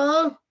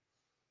 Sandra?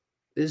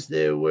 Is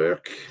there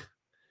work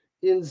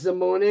in the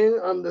morning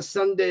on the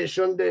Sunday?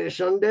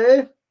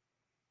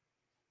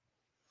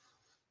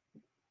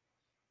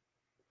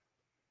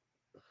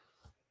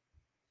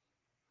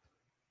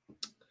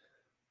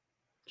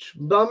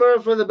 Bummer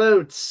for the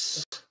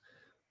boats.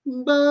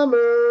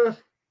 Bummer.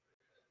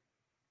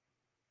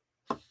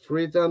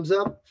 Free thumbs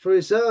up,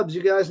 free subs.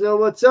 You guys know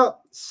what's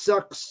up.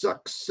 Suck,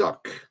 suck,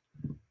 suck.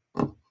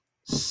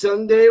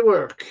 Sunday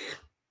work.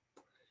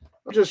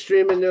 I'm just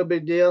streaming, no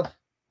big deal.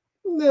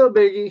 No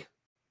biggie.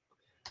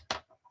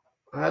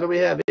 How do we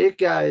have 8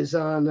 guys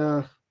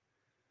on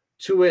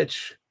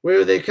Twitch?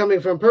 Where are they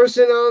coming from?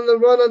 Person on the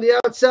run on the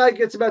outside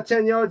gets about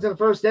 10 yards and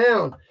 1st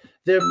down.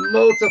 They're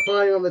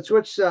multiplying on the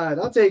Twitch side.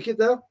 I'll take it,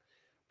 though.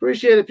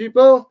 Appreciate it,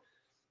 people.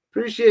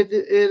 Appreciate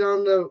it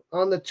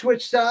on the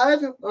Twitch side,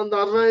 on the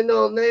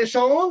Rhino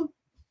Nation.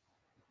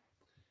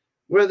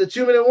 Where the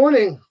 2-minute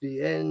warning.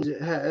 The end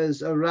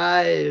has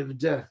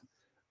arrived.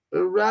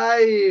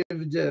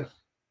 Arrived.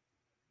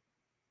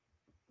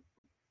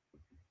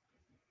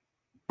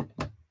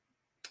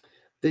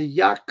 The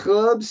Yacht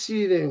Club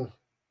seating.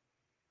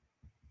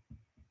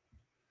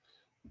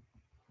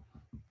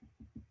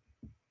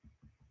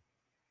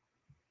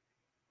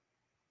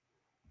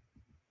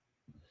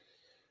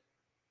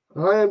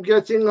 I am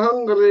getting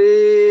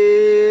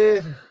hungry.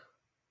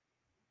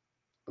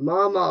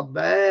 Mama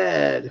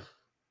bad.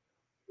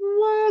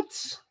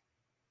 What?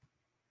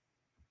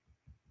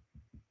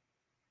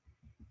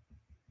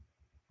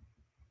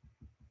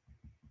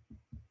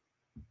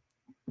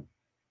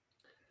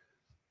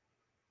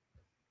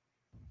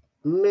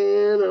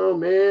 Man, oh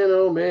man,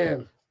 oh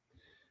man.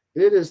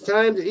 It is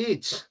time to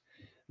eat.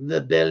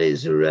 The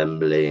belly's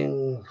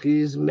rumbling.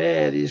 He's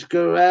mad. He's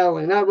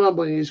growling. Not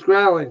rumbling, he's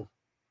growling.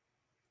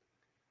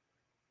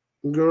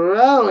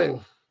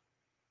 Growling.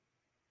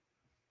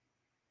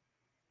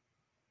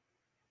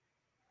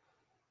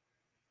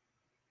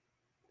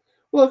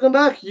 Welcome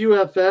back,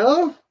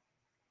 UFL.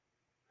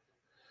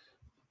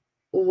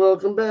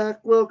 Welcome back,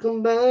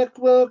 welcome back,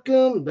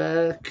 welcome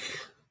back.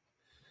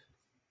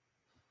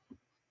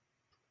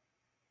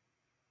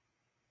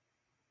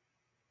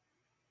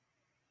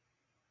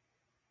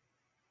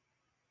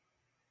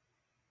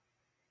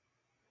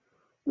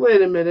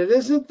 Wait a minute.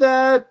 Isn't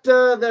that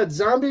that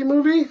zombie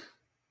movie?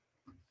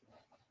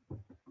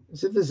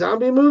 Is it the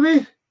zombie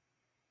movie?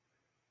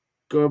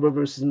 Gerber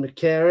versus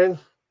McCarran.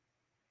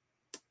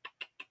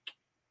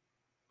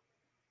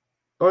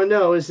 Or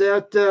no, is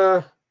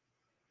that...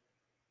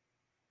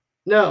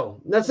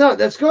 no, that's not.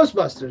 That's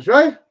Ghostbusters,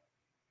 right?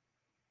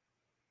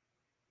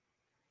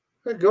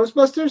 That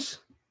Ghostbusters?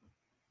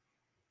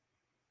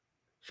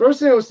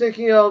 First thing I was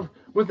thinking of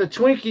with the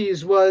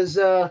Twinkies was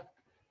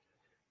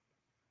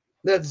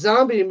that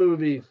zombie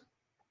movie.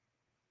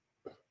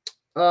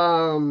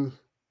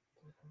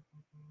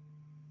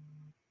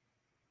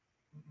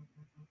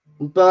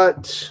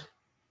 But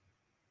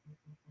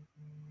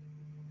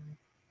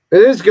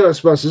it is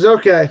Ghostbusters.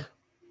 Okay.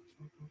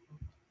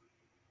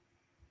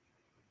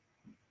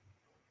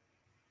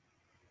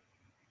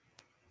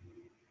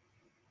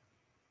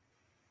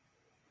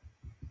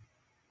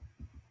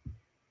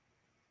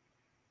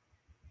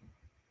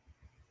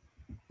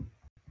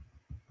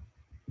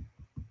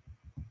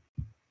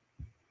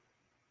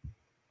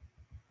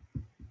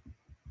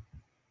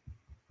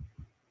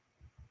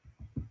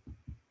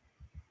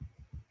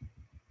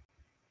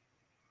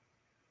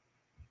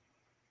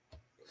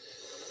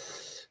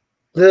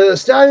 The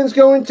Stallions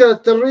going to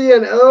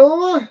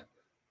 3-0,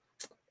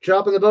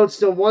 dropping the boats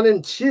to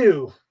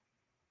 1-2.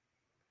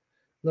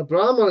 The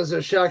Brahmas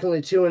are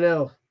shockingly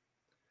 2-0.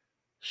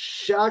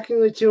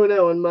 Shockingly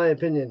 2-0 in my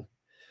opinion.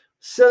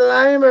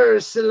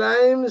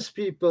 Slimes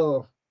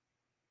people.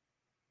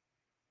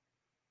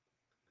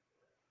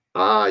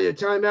 Ah, your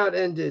timeout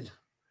ended.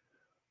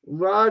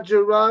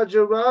 Roger.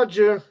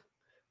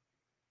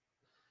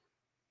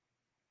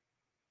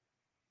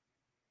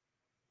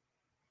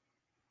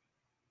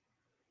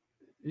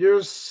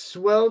 You're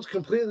swelled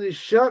completely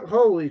shut.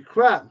 Holy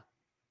crap.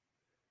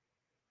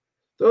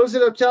 Those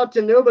that up top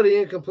to nobody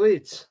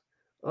incomplete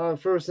on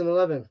 1st and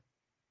 11.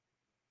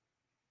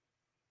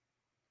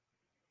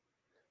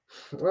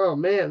 Oh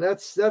man,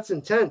 that's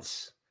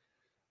intense.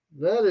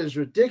 That is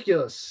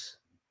ridiculous.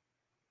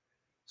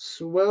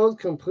 Swelled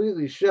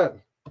completely shut.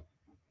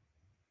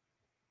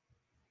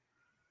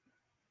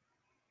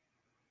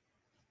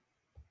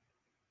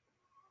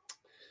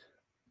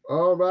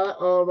 All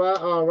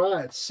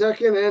right.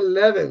 2nd and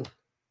 11.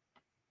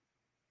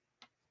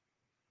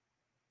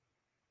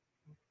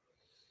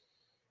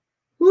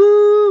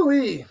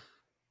 Woo-wee.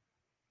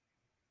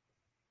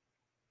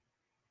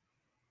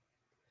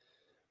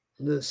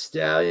 The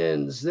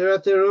Stallions, they're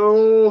at their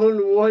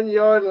own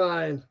 1-yard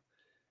line.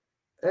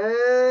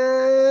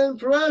 And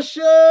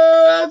pressure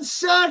and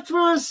sacked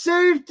for a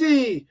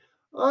safety.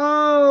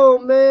 Oh,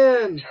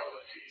 man.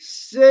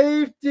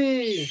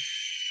 Safety.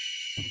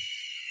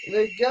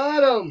 They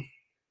got him.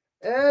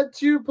 Add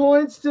 2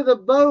 points to the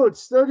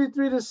boats.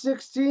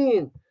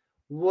 33-16.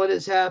 What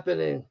is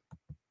happening?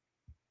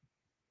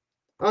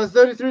 Oh,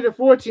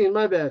 33-14.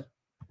 My bad.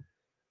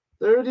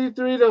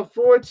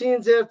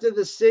 33-14 after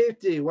the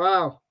safety.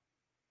 Wow.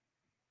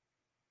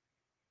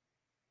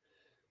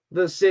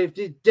 The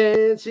safety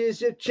dance. Here's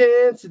your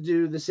chance to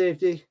do the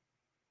safety.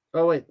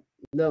 Oh, wait.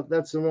 No,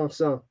 that's the wrong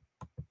song.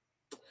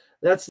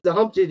 That's the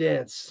Humpty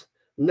dance,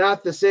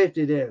 not the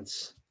safety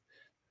dance.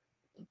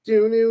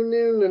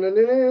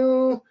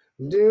 Do-do-do-do-do-do.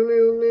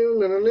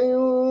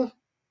 Do-do-do-do-do-do.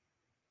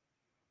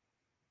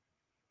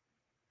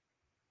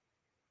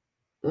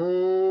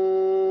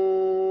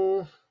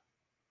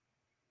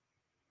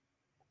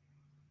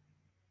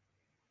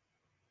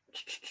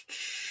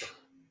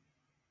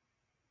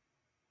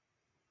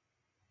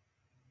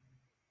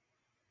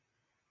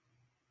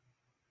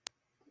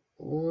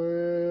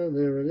 Well,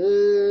 there it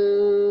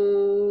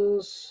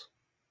is.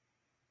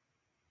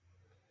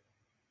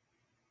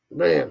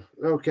 Bam.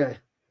 Okay.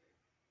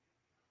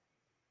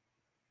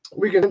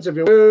 We can dance if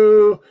you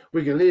do.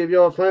 We can leave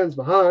your friends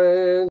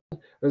behind.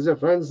 As if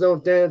friends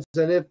don't dance,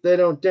 and if they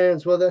don't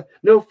dance, well, they're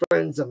no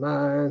friends of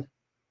mine.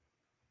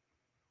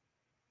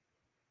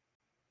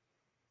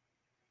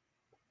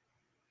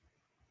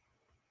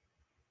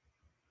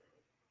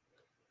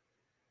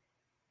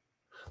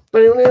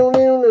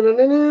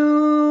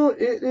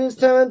 It is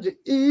time to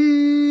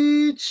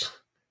eat.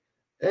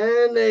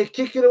 And they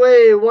kick it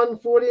away.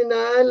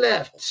 1:49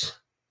 left.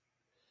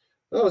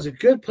 That was a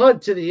good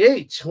punt to the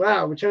 8.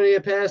 Wow, returning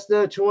it past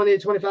the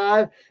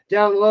 20-25.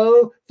 Down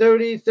low,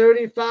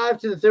 30-35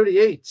 to the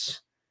 38.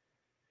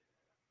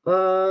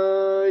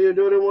 Your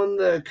daughter won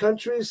the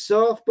country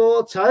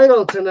softball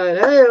title tonight.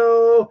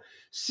 Hey-oh,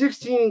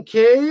 16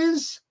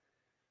 Ks.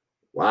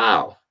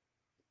 Wow.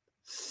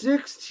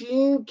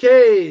 16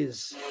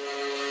 Ks.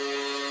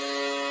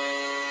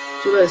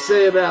 What did I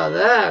say about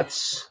that?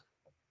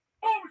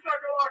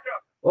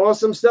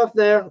 Awesome stuff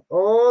there.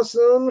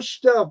 Awesome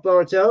stuff,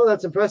 Bartel.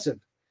 That's impressive.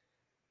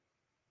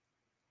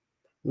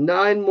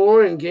 9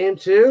 more in game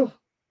 2.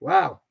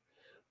 Wow.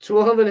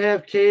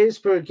 12.5 Ks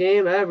per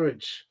game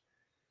average.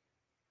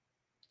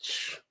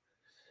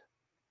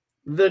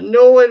 The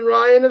Nolan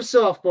Ryan of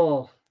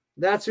softball.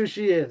 That's who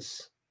she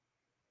is.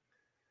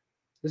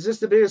 Is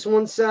this the biggest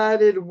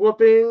one-sided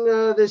whooping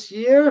this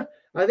year?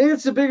 I think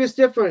it's the biggest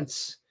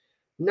difference.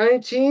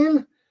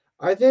 19?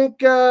 I think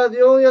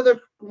the only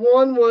other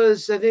one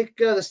was, I think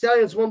the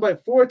Stallions won by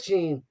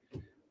 14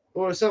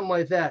 or something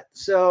like that.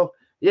 So,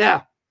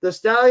 yeah, the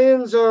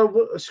Stallions are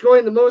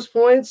scoring the most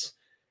points,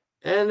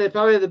 and they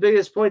probably have the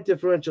biggest point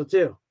differential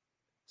too.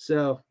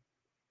 So,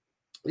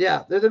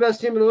 yeah, they're the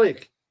best team in the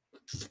league.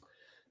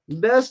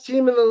 Best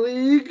team in the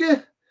league.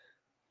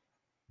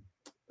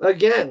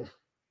 Again,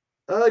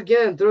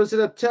 throws it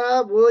up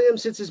top.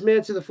 Williams hits his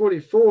man to the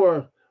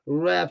 44.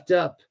 Wrapped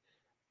up.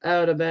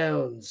 Out of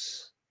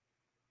bounds.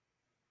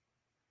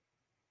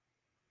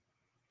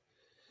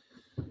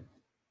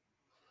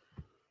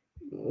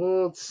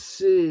 Let's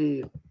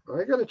see.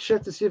 I got to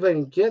check to see if I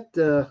can get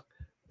the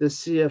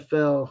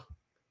CFL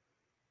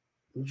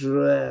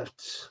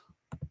draft.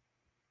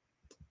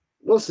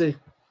 We'll see.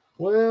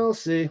 We'll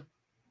see.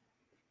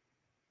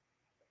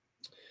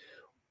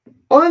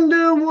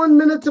 Under 1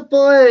 minute to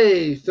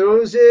play.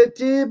 Throws it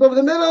deep over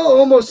the middle.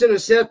 Almost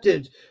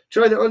intercepted.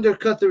 Tried to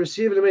undercut the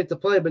receiver to make the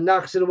play, but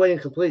knocks it away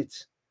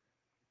incomplete.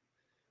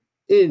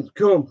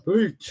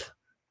 Incomplete.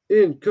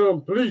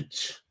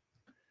 Incomplete.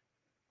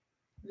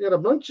 We got a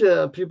bunch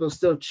of people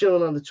still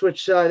chilling on the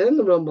Twitch side and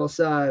the Rumble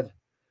side.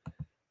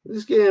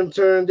 This game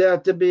turned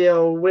out to be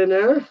a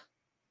winner.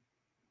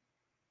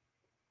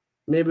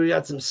 Maybe we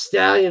got some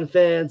Stallion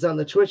fans on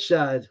the Twitch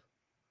side.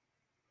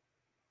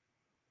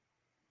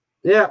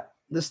 Yeah,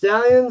 the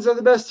Stallions are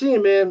the best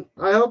team, man.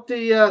 I hope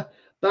the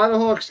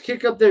Battlehawks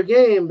kick up their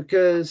game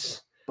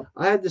because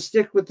I had to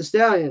stick with the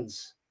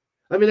Stallions.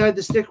 I had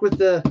to stick with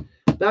the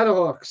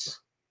Battlehawks.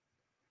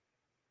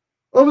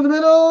 Over the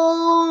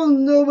middle,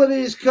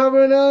 nobody's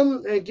covering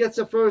them, and gets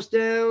a first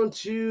down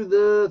to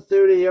the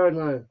 30-yard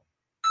line.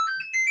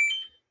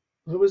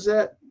 Who was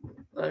that?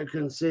 I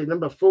couldn't see.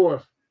 Number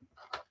 4.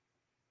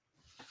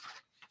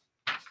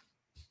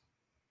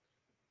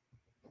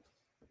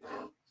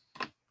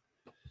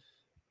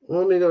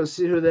 Let me go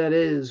see who that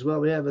is while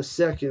we have a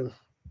second.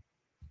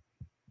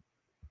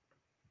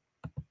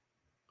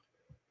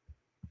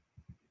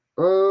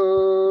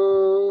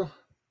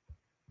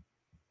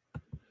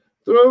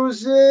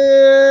 Throws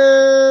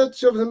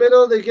it over the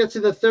middle. They get to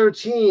the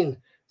 13. Is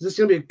this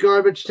going to be a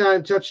garbage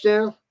time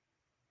touchdown?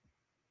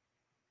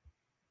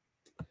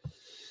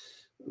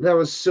 That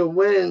was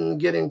Swen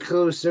getting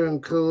closer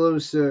and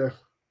closer.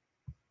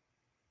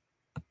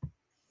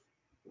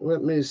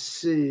 Let me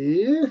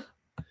see.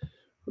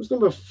 Who's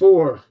number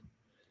 4?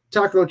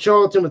 Taco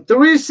Charlton with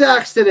 3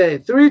 sacks today.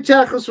 3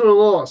 tackles for a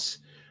loss.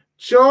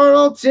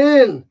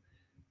 Charlton.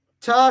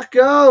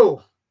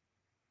 Taco.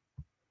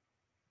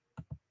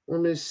 Let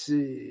me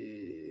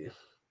see.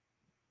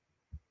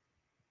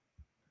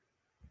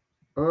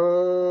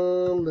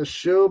 The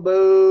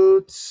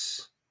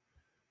Showboats.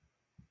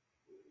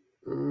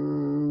 I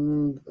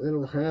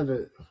don't have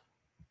it.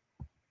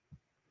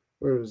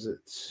 Where is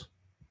it?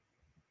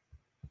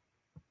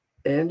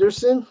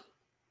 Anderson?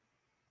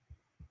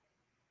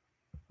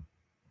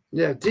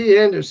 Yeah, D.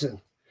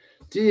 Anderson.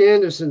 D.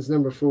 Anderson's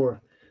number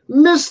 4.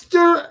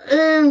 Mr.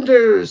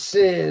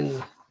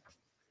 Anderson.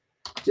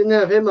 Didn't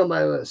have him on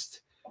my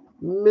list.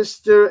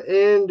 Mr.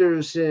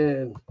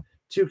 Anderson.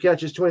 2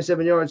 catches,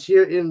 27 yards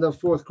here in the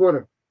fourth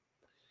quarter.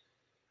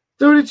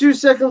 32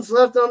 seconds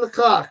left on the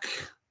clock.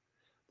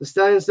 The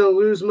Stallions don't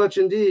lose much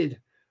indeed.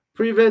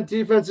 Prevent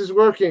defense is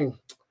working.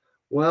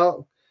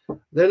 Well,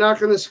 they're not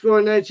going to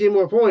score 19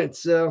 more points,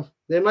 so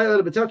they might let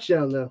up a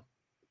touchdown, though.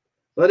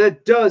 But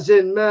it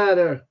doesn't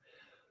matter.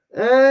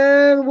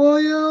 And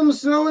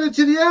Williams throwing it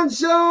to the end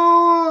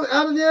zone.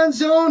 Out of the end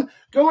zone.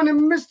 Going to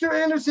Mr.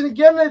 Anderson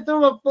again. They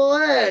throw a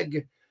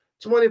flag.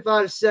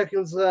 25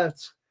 seconds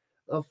left.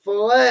 A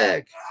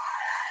flag.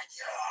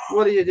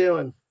 What are you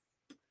doing?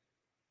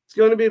 It's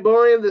going to be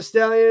boring. The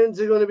Stallions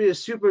are going to be a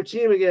super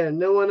team again.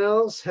 No one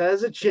else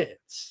has a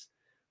chance.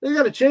 They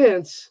got a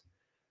chance,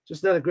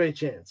 just not a great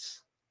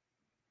chance.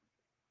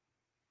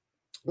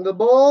 The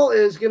ball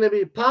is going to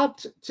be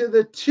popped to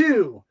the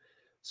 2.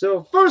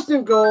 So first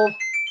and goal.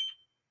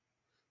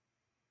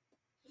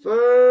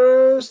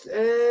 First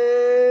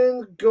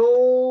and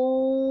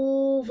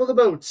goal for the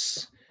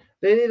Boats.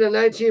 They need a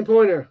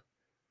 19-pointer.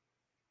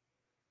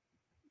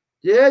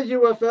 Yeah,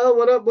 UFL.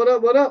 What up, what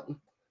up, what up?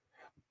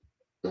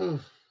 Can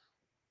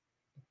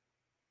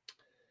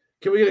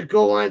we get a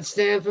goal line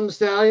stand from the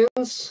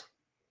Stallions?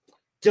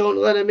 Don't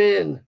let him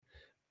in.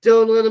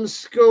 Don't let him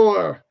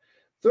score.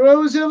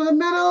 Throws it over the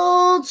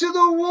middle to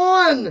the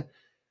 1.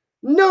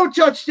 No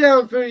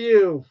touchdown for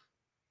you.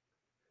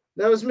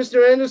 That was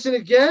Mr. Anderson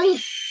again.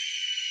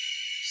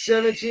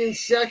 17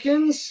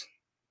 seconds.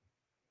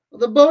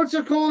 The Boats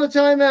are calling a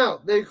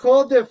timeout. They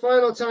called their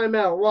final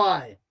timeout.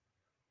 Why?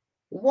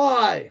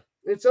 Why?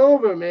 It's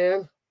over,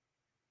 man.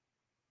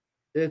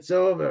 It's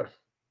over.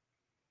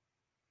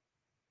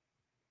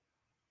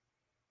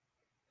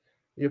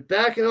 You're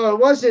back. Oh, it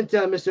wasn't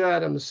Mr.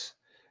 Adams.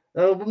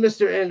 Oh,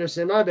 Mr.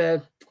 Anderson. My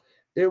bad.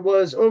 It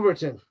was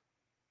Overton.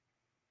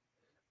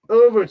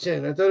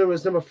 Overton. I thought it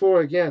was number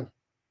 4 again.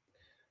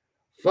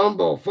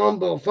 Fumble,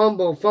 fumble,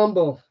 fumble,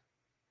 fumble.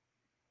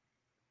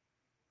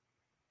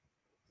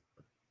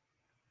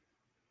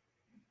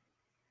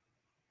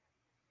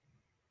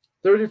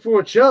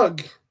 34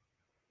 chug.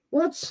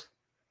 What's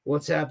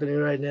happening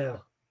right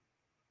now?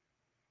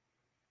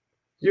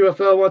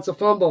 UFL wants a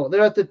fumble.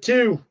 They're at the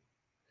 2.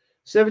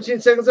 17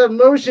 seconds left.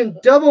 Motion.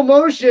 Double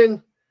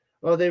motion.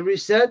 Oh, they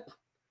reset.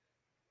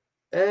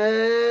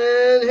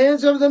 And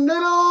hands over the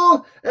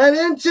middle. And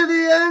into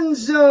the end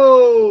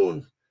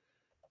zone.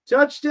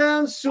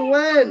 Touchdown,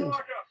 Swen.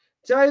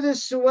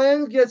 Titus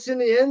Swen gets in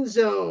the end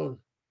zone.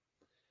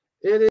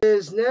 It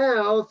is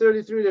now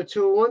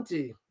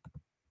 33-20.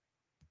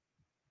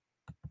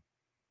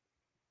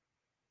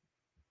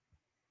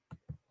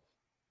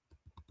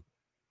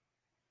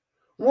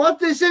 What?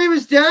 They said he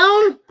was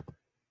down?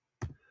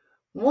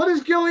 What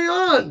is going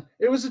on?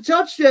 It was a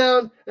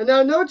touchdown, and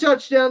now no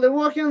touchdown. They're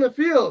walking on the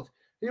field.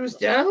 He was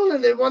down,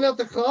 and they run out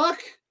the clock?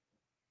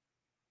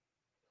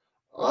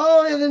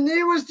 Oh, and the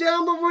knee was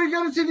down before he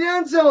got into the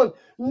end zone.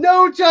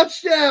 No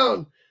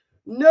touchdown.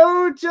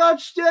 No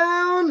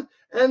touchdown,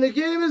 and the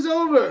game is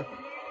over.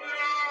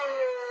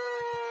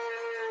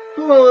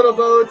 Poor little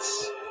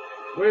boats.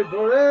 Wait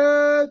for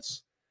it.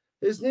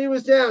 His knee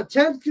was down.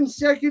 10th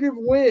consecutive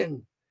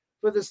win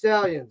for the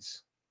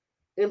Stallions.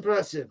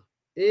 Impressive.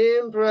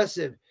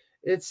 Impressive.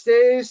 It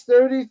stays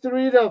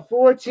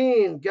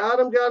 33-14. Got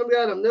him.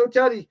 No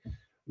tutty.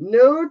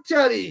 No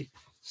tutty.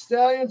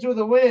 Stallions with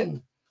a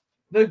win.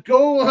 The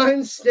goal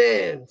line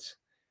stands.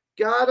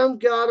 Got him.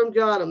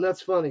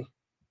 That's funny.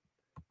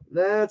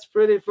 That's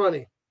pretty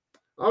funny.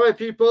 All right,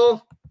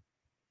 people.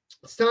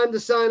 It's time to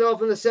sign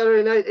off on the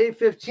Saturday night,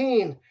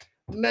 8:15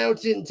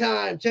 Mountain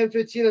Time,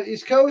 10:15 on the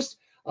East Coast.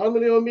 I'm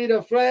going to go meet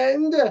a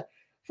friend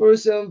for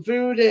some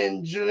food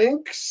and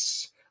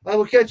drinks. I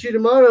will catch you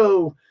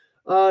tomorrow,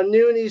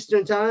 noon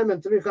Eastern Time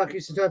and 3 o'clock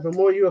Eastern Time for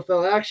more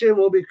UFL action.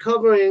 We'll be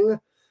covering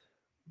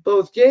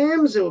both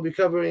games, and we'll be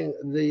covering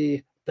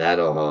the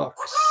Battlehawks.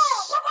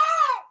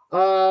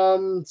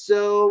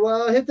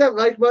 So hit that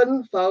like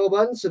button, follow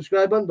button,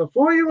 subscribe button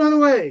before you run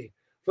away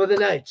for the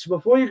night,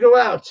 before you go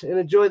out and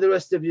enjoy the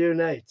rest of your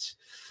night.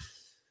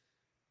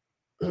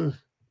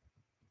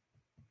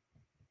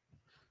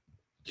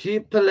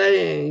 Keep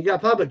playing. You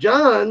got Papa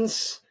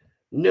John's.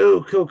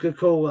 No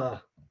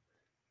Coca-Cola.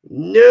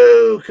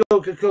 No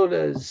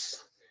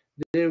Coca-Colas.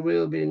 There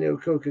will be no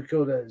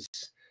Coca-Colas.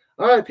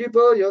 All right,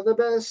 people, you're the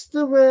best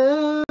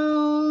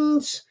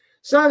around.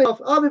 Signing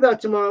off. I'll be back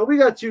tomorrow. We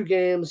got 2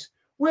 games.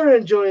 We're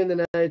enjoying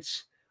the night.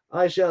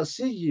 I shall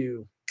see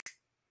you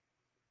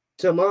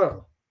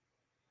tomorrow.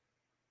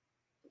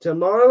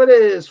 Tomorrow it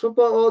is.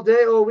 Football all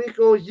day, all week,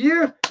 all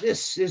year.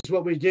 This is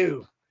what we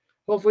do.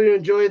 Hopefully you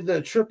enjoyed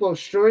the triple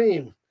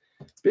stream.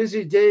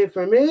 Busy day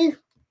for me.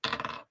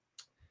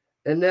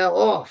 And now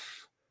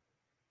off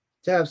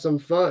to have some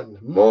fun.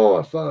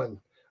 More fun.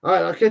 All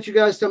right, I'll catch you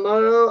guys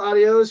tomorrow.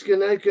 Adios. Good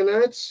night.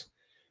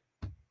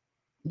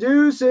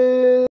 Deuces.